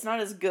 still. It's not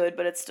as good,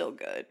 but it's still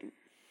good.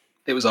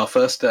 It was our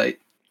first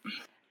date.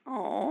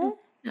 Aww.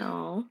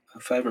 No.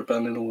 Our favourite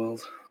band in the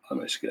world. I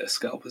managed to get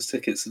scalpers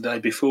tickets the day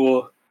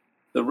before.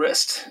 The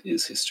rest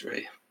is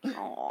history.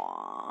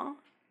 Aww.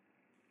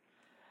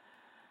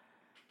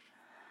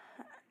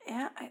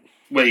 Yeah.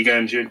 Where you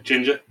going,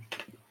 Ginger?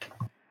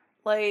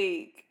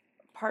 Like,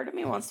 part of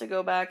me wants to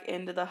go back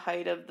into the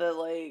height of the,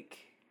 like,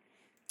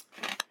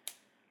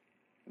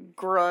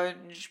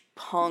 grunge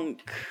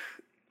punk,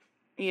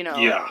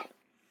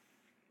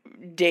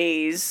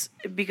 days.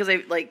 Because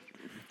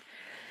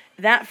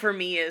that for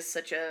me is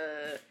such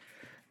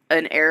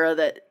an era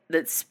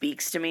that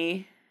speaks to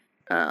me.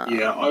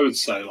 Yeah, I would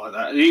say like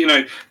that.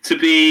 To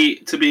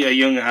be a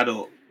young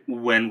adult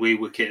when we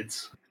were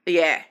kids.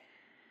 Yeah.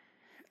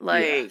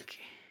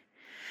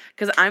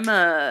 Because I'm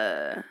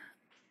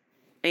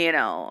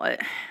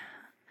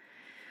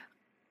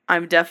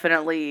I'm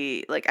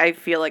definitely, I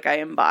feel like I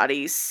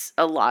embody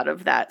a lot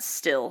of that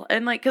still.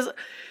 And, because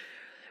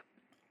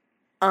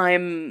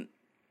I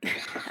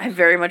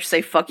very much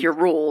say fuck your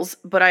rules,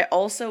 but I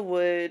also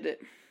would...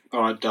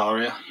 Alright,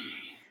 Daria.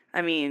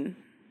 I mean,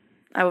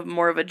 I would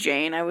more of a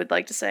Jane, I would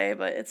like to say,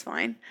 but it's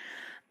fine.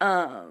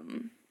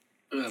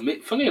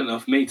 Funny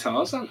enough, me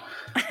Tarzan.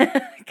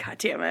 God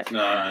damn it.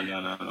 No,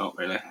 not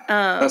really.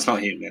 That's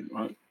not human,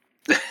 right?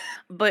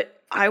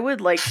 But I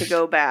would like to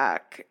go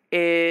back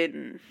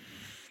and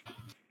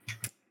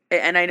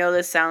I know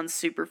this sounds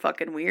super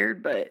fucking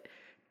weird, but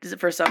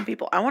for some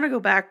people. I want to go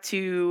back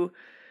to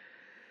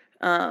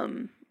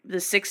the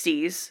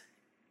 60s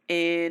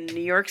in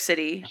New York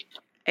City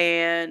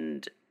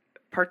and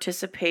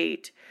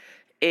participate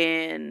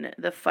in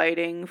the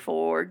fighting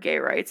for gay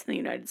rights in the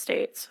United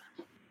States.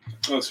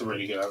 That's a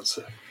really good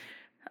answer.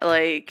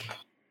 Like,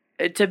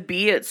 to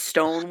be at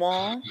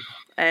Stonewall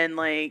and,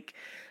 like,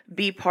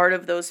 be part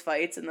of those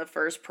fights in the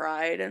first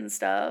Pride and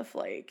stuff,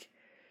 like,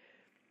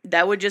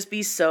 that would just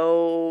be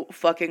so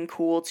fucking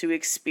cool to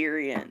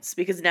experience.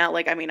 Because now,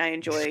 like, I mean, I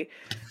enjoy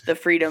the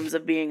freedoms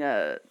of being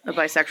a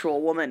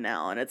bisexual woman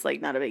now, and it's,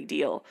 like, not a big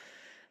deal.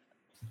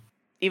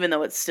 Even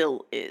though it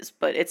still is,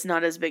 but it's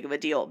not as big of a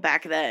deal.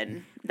 Back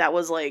then, that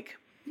was, like...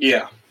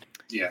 Yeah,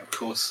 of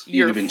course.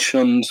 You'd have been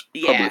shunned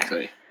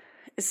publicly.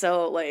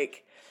 So,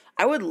 like,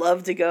 I would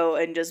love to go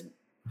and just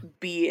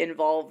be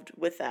involved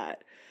with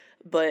that.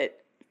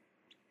 But,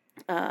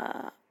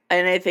 and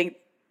I think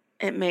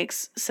it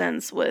makes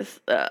sense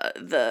with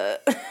the...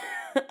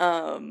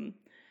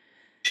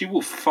 She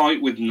will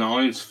fight with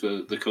knives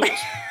for the cause.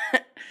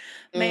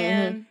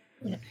 Man,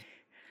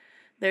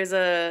 there's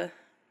a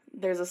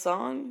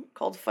song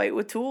called "Fight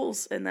with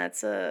Tools," and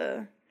that's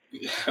I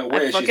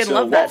fucking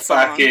love that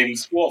song.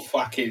 What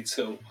fucking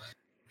tool?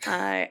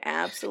 I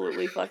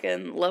absolutely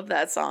fucking love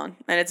that song,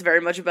 and it's very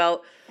much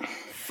about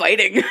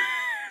fighting.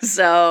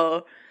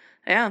 So,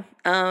 yeah,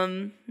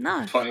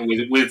 nah, fighting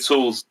with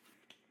tools.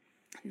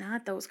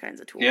 Not those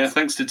kinds of tools. Yeah,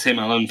 thanks to Tim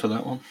Allen for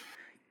that one.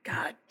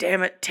 God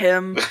damn it,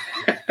 Tim.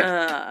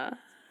 Why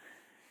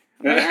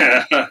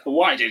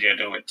did you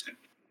do it, Tim?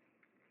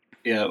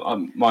 Yeah,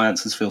 my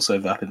answers feel so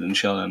vapid and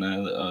shallow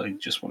now that I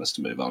just want us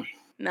to move on.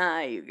 Nah,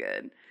 you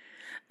good.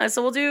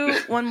 So we'll do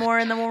one more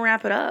and then we'll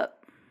wrap it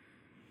up.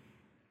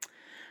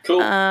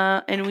 Cool.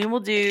 And we will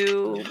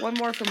do one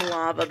more from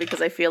Lava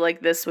because I feel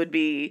like this would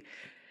be...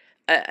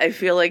 I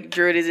feel like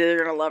Druid is either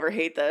going to love or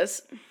hate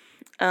this.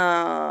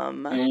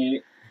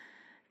 And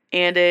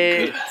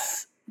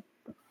it's...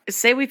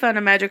 Say we found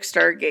a magic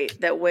Stargate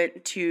that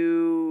went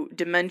to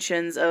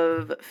dimensions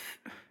of...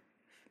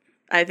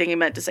 I think he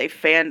meant to say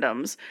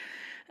fandoms.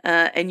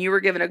 And you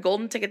were given a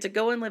golden ticket to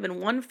go and live in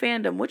one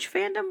fandom. Which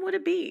fandom would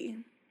it be?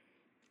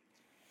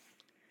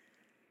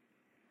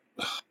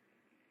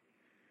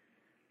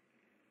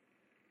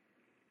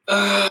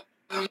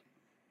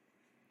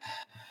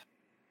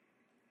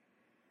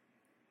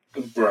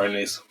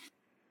 Brownies.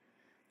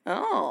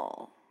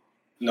 Oh.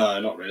 No,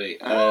 not really.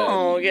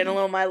 Getting a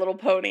little My Little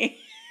Pony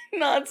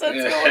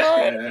nonsense going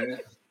on.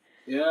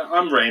 Yeah,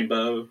 I'm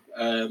Rainbow.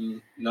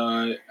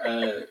 No.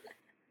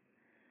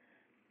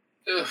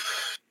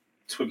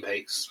 Twin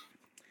Peaks.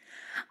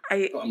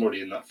 I'm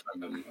already in that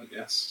fandom, I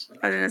guess.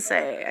 I was gonna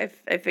say,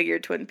 I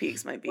figured Twin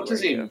Peaks might be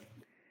where you...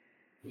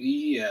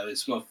 Yeah,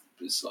 it's like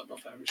my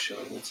favourite show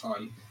of all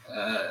time.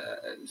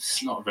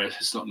 It's not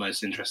the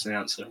most interesting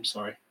answer, I'm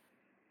sorry.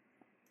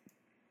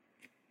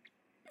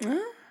 Huh?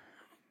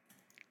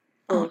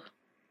 Oh. What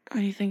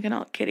are you thinking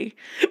of, Kitty?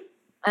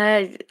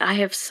 I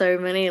have so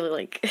many,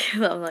 like,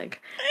 I'm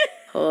like,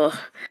 oh,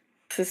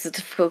 this is a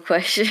difficult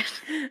question.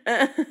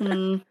 I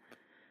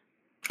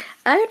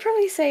would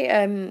probably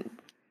say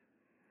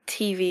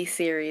TV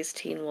series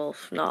Teen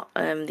Wolf, not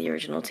the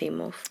original Teen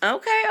Wolf.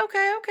 Okay.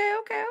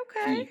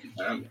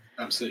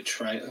 Absolute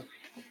traitor.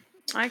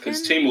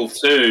 Because Teen Wolf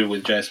 2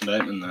 with Jason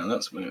Bateman, though,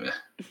 that's a movie.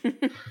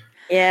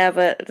 Yeah,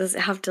 but does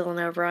it have Dylan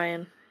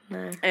O'Brien?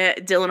 No.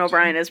 Dylan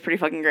O'Brien is pretty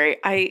fucking great.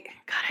 I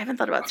haven't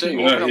thought about Teen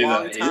Wolf in a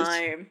long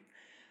time.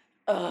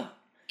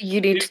 You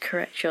need to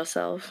correct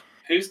yourself.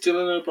 Who's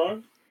Dylan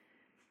O'Brien?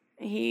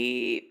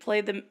 He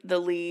played the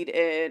lead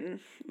in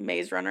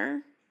Maze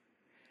Runner,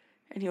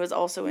 and he was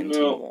also in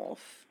Teen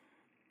Wolf.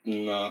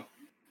 No,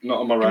 not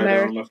on my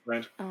radar, I'm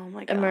afraid. Oh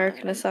my god.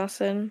 American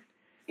Assassin.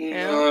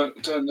 No,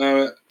 don't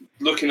know it.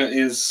 Looking at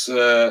his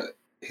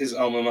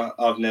alma mater,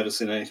 I've never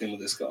seen anything with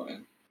this guy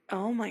in.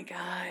 Oh my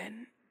god.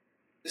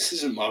 This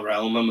isn't my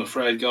realm, I'm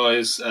afraid,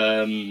 guys.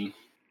 You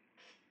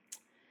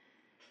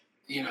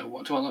know,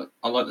 what do I like?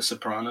 I like The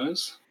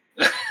Sopranos.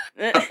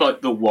 I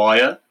like The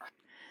Wire.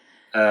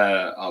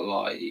 I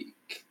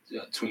like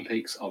Twin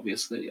Peaks,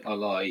 obviously. I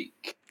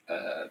like...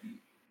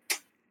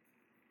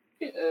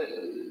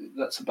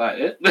 that's about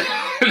it. No.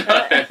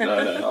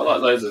 I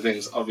like loads of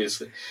things,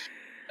 obviously.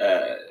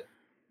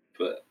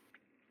 But,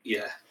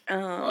 yeah.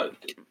 I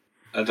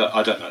don't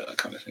know that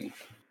kind of thing.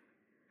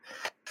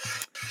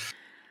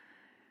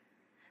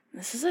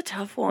 This is a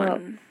tough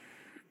one.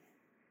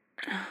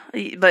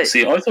 But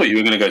see, I thought you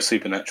were going to go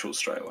Supernatural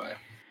straight away.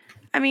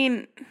 I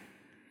mean,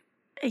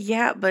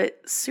 yeah,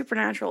 but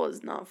Supernatural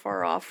is not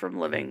far off from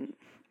living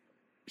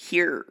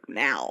here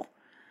now.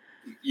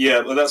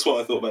 Yeah, but that's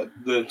what I thought about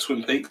the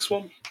Twin Peaks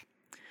one.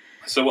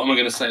 So what am I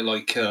going to say,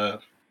 like,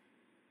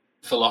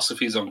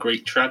 philosophies on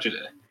Greek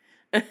tragedy?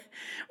 Well,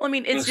 I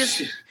mean, it's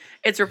just,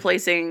 it's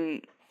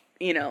replacing,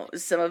 you know,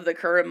 some of the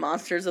current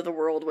monsters of the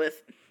world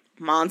with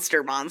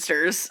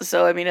monsters.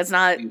 So, I mean, it's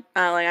not,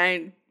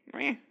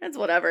 it's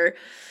whatever.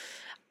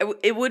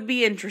 It would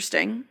be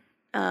interesting,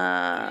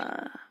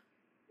 because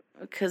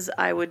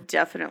I would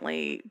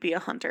definitely be a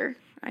hunter.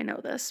 I know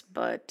this,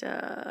 but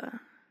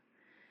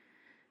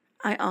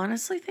I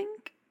honestly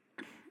think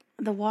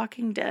The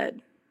Walking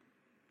Dead.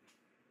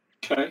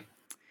 Okay.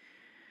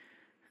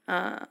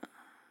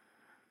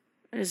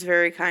 Is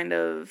very kind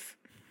of,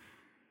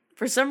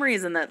 for some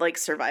reason, that like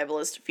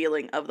survivalist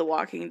feeling of The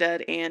Walking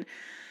Dead and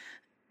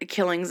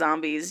killing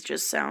zombies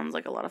just sounds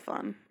like a lot of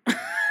fun.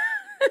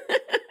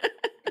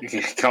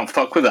 You can't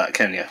fuck with that,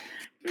 can you?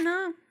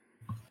 No.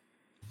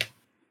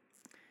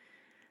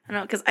 I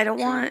know, because I don't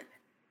want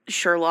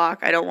Sherlock.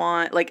 I don't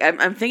want, like,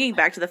 I'm thinking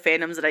back to the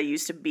fandoms that I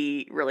used to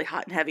be really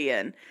hot and heavy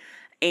in.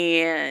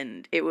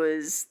 And it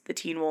was the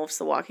Teen Wolves,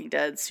 The Walking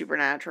Dead,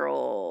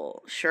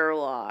 Supernatural,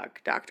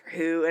 Sherlock, Doctor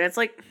Who. And it's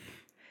like,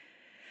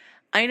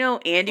 I know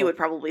Andy would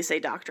probably say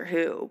Doctor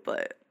Who,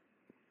 but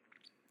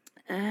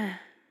I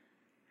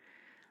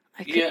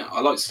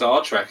like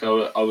Star Trek.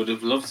 I would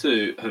have loved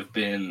to have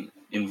been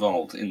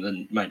involved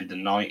in maybe the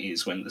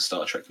 90s when the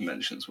Star Trek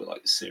conventions were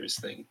like a serious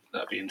thing.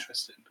 That'd be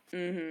interesting.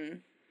 Mm-hmm.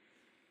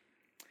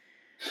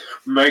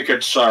 Make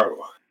it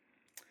so.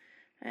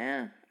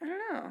 Yeah, I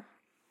don't know.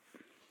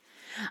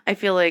 I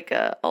feel like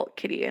Alt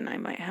Kitty and I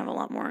might have a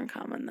lot more in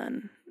common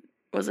than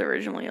was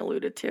originally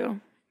alluded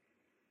to.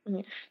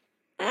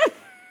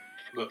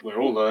 Look, we're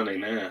all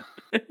learning now.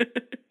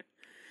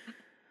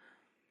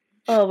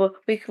 Oh, well,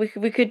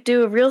 we could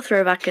do a real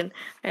throwback and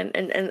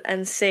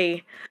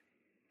see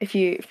if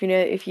you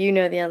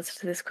know the answer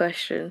to this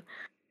question.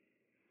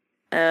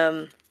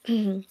 I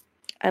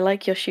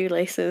like your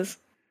shoelaces.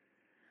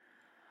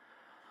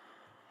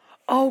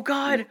 Oh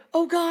God!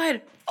 Oh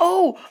God!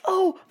 Oh!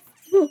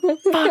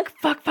 Fuck!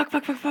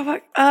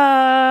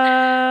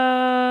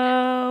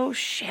 Oh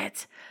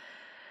shit!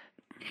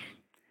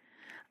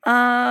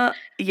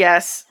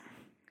 Yes.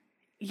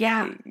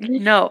 Yeah.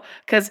 No.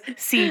 Because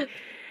see.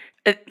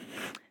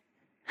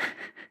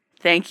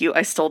 Thank you.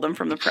 I stole them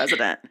from the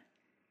president.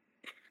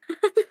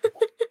 Oh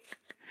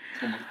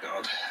my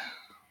god.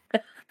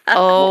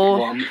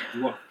 Oh.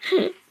 What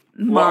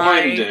am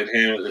I even doing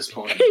here at this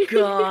point?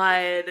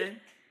 God.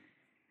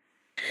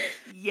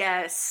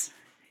 Yes.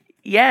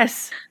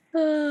 Yes.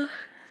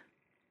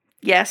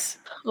 Yes.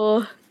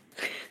 Oh.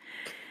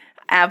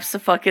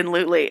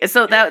 Abso-fucking-lutely.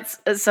 So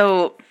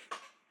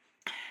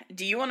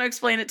do you want to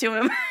explain it to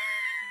him?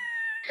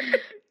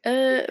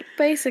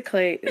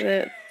 Basically,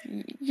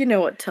 you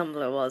know what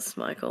Tumblr was,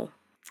 Michael.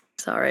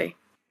 Sorry,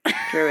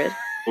 Druid.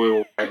 We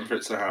were waiting for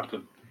it to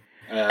happen.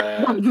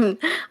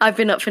 I've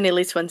been up for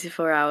nearly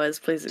 24 hours.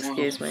 Please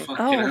excuse me.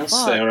 Hell,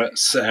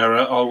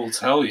 Sarah, I will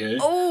tell you.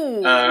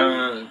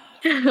 Oh.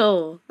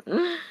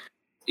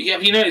 Yeah,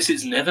 have you noticed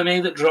it's never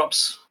me that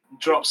drops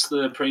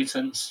the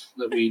pretense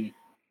that we...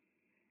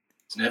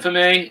 It's never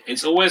me.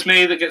 It's always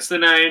me that gets the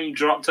name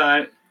dropped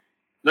out.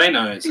 They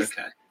know it's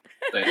okay.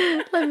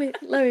 Let me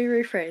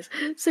rephrase.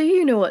 So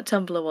you know what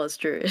Tumblr was,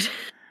 Druid?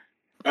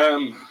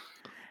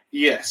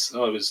 Yes,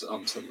 I was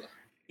on Tumblr.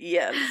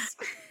 Yes.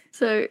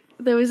 So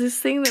there was this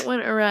thing that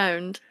went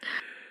around,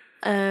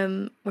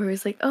 where it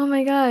was like, oh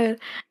my god,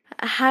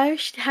 how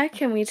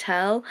can we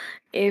tell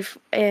if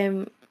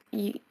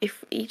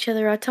each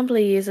other are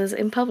Tumblr users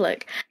in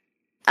public?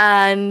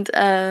 And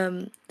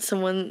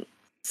someone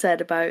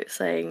said about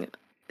saying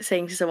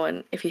to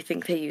someone, if you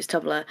think they use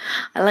Tumblr,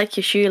 I like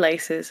your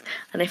shoelaces,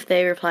 and if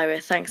they reply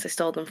with thanks, I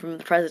stole them from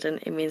the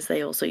president, it means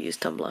they also use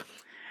Tumblr.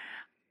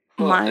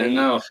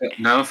 Now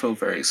I feel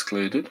very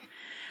excluded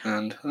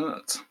and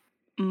hurt.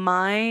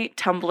 My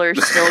Tumblr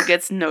still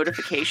gets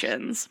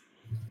notifications.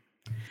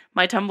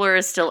 My Tumblr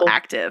is still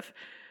active.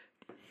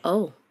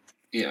 Oh.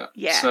 Yeah.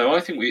 Yeah. So I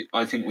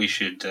think we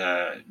should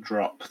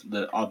drop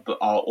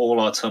all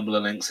our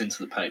Tumblr links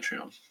into the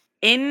Patreon.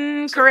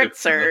 Incorrect,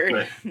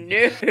 sir.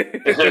 No.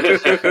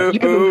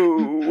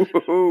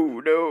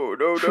 No.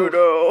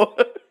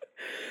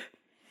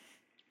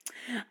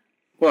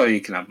 Well,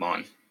 you can have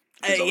mine.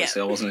 Because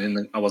obviously yeah.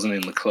 I wasn't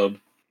in the club.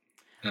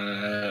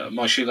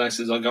 My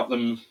shoelaces, I got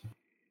them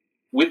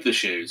with the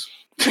shoes.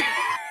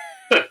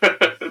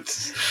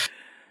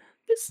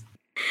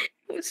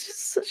 It's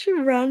just such a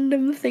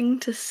random thing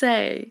to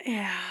say.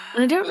 Yeah.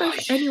 And I don't know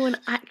if anyone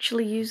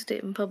actually used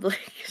it in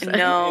public. So.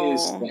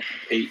 No.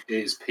 It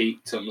is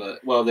peak Tumblr.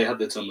 Well, they had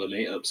the Tumblr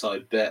meetup, so I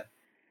bet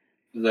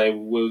they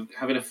were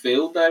having a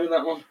field day with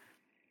that one.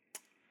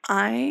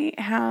 I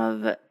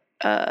have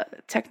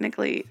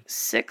technically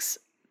 6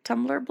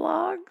 Tumblr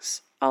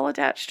blogs all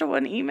attached to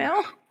one email.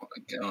 Oh my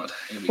god,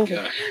 here we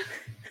go.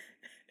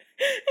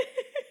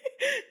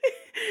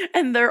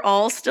 And they're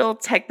all still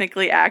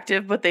technically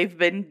active, but they've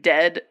been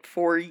dead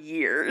for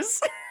years.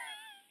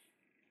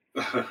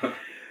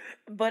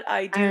 But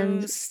I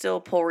do still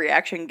pull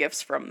reaction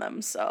gifs from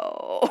them,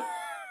 so...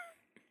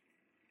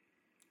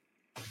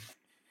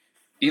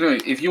 You know,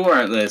 if you're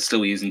out there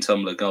still using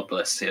Tumblr, God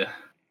bless you.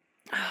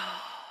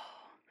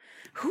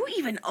 Who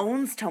even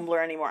owns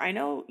Tumblr anymore? I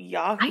know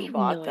Yahoo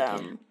bought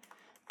them.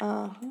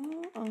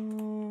 Who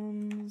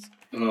owns...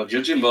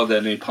 Judging by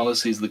their new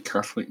policies, the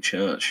Catholic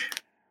Church.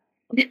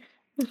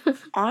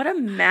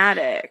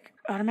 Automatic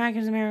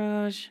is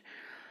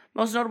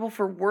most notable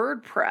for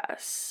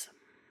WordPress.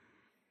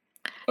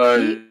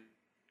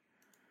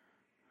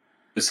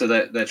 So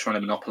they're trying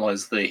to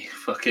monopolise the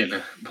fucking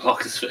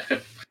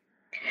blogosphere.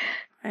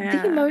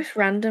 The most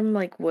random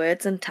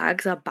words and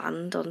tags are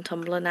banned on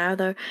Tumblr now,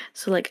 though.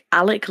 So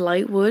Alec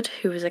Lightwood,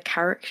 who is a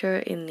character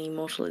in the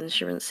Mortal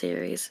Instruments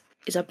series,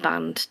 is a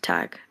banned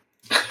tag.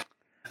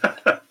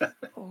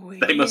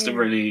 They must have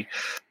really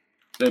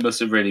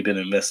been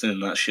investing in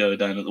that show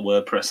down at the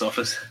WordPress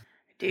office.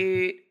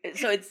 Dude,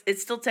 so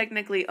it's still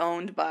technically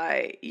owned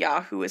by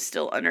Yahoo, is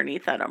still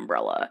underneath that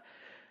umbrella.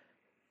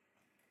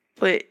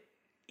 But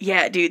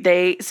yeah,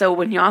 dude, so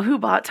when Yahoo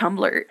bought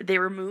Tumblr, they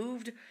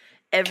removed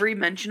every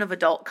mention of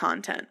adult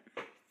content.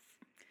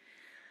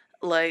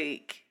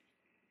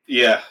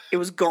 Yeah. It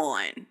was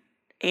gone.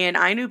 And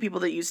I knew people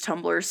that used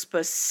Tumblr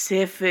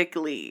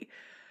specifically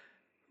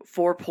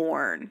for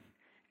porn.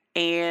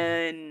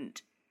 And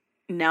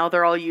now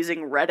they're all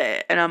using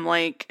Reddit. And I'm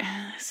like,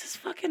 this is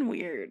fucking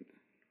weird.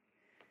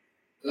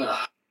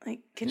 Ugh.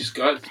 Just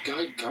go out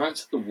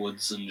to the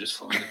woods and just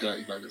find a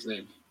dirty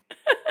magazine.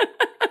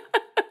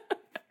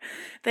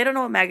 They don't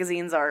know what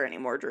magazines are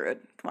anymore, Druid.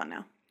 Come on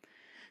now.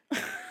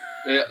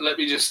 Yeah, let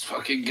me just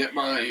fucking get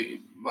my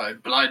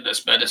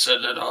blindness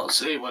medicine and I'll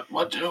see what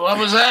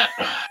was that?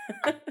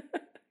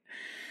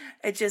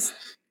 It just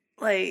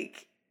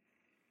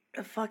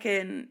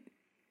fucking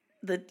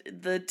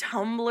the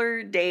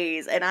Tumblr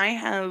days, and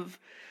I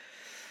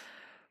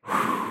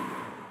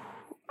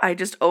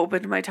just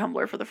opened my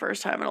Tumblr for the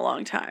first time in a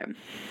long time,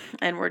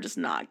 and we're just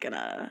not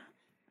gonna.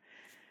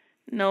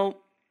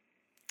 Nope.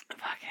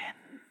 Fucking.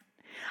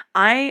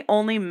 I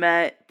only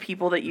met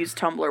people that used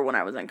Tumblr when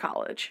I was in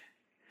college.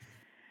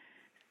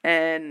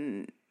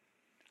 And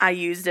I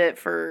used it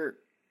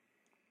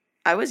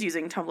I was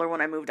using Tumblr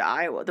when I moved to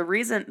Iowa.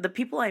 The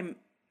people I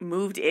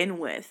moved in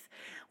with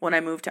when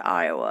I moved to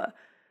Iowa,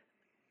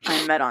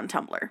 I met on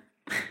Tumblr.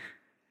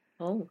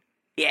 Oh.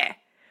 Yeah.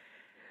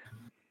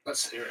 That's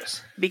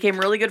serious. Became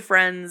really good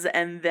friends,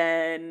 and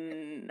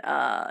then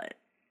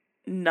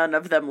none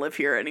of them live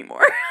here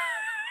anymore.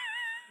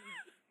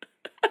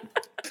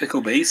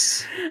 Fickle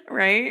beasts.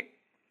 Right?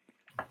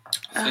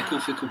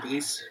 Fickle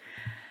beasts.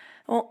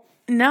 Well,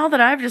 now that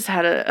I've just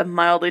had a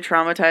mildly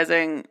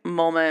traumatizing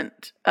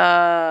moment,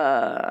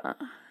 all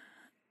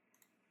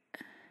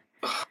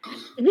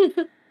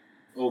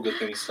good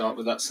things start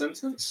with that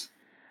sentence.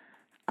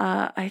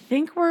 I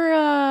think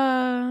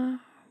we're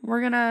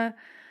gonna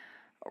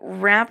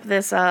wrap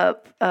this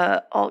up.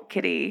 Alt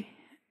Kitty,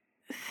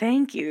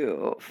 thank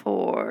you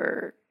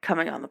for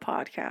coming on the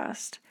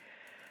podcast.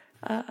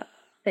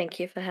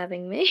 Thank you for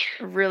having me.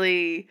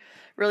 Really,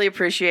 really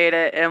appreciate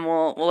it, and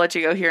we'll let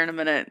you go here in a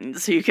minute,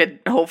 so you could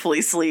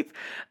hopefully sleep.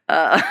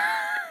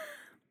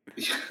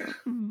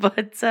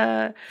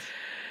 But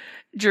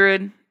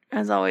Druid,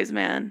 as always,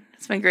 man,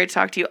 it's been great to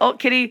talk to you. Alt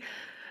Kitty,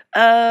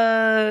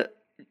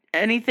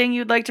 anything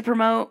you'd like to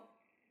promote?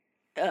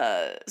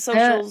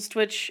 Socials,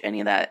 Twitch, any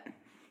of that?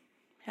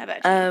 Have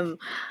at you.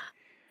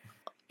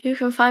 You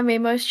can find me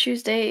most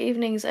Tuesday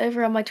evenings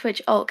over on my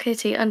Twitch,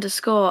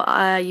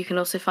 altkitty_. You can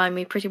also find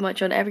me pretty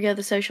much on every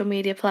other social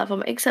media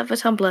platform except for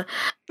Tumblr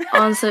at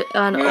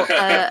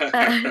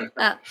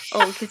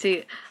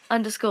altkitty_.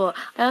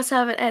 I also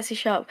have an Etsy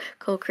shop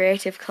called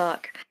Creative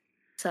Clark,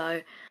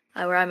 so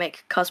where I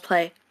make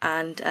cosplay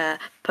and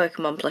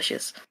Pokemon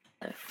plushes.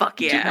 So,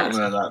 fuck yeah!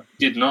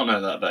 Did not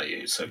know that about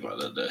you. So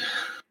glad I did.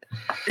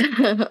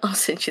 I'll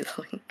send you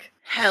the link.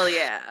 Hell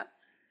yeah!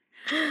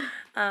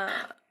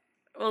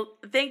 Well,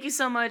 thank you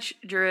so much,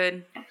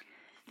 Druid.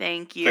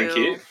 Thank you. Thank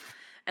you.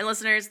 And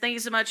listeners, thank you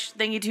so much.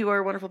 Thank you to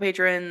our wonderful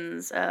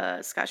patrons,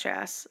 Scotch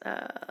Ass,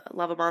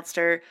 Lava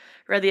Monster,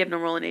 Red the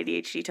Abnormal, and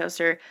ADHD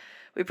Toaster.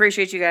 We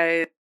appreciate you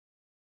guys.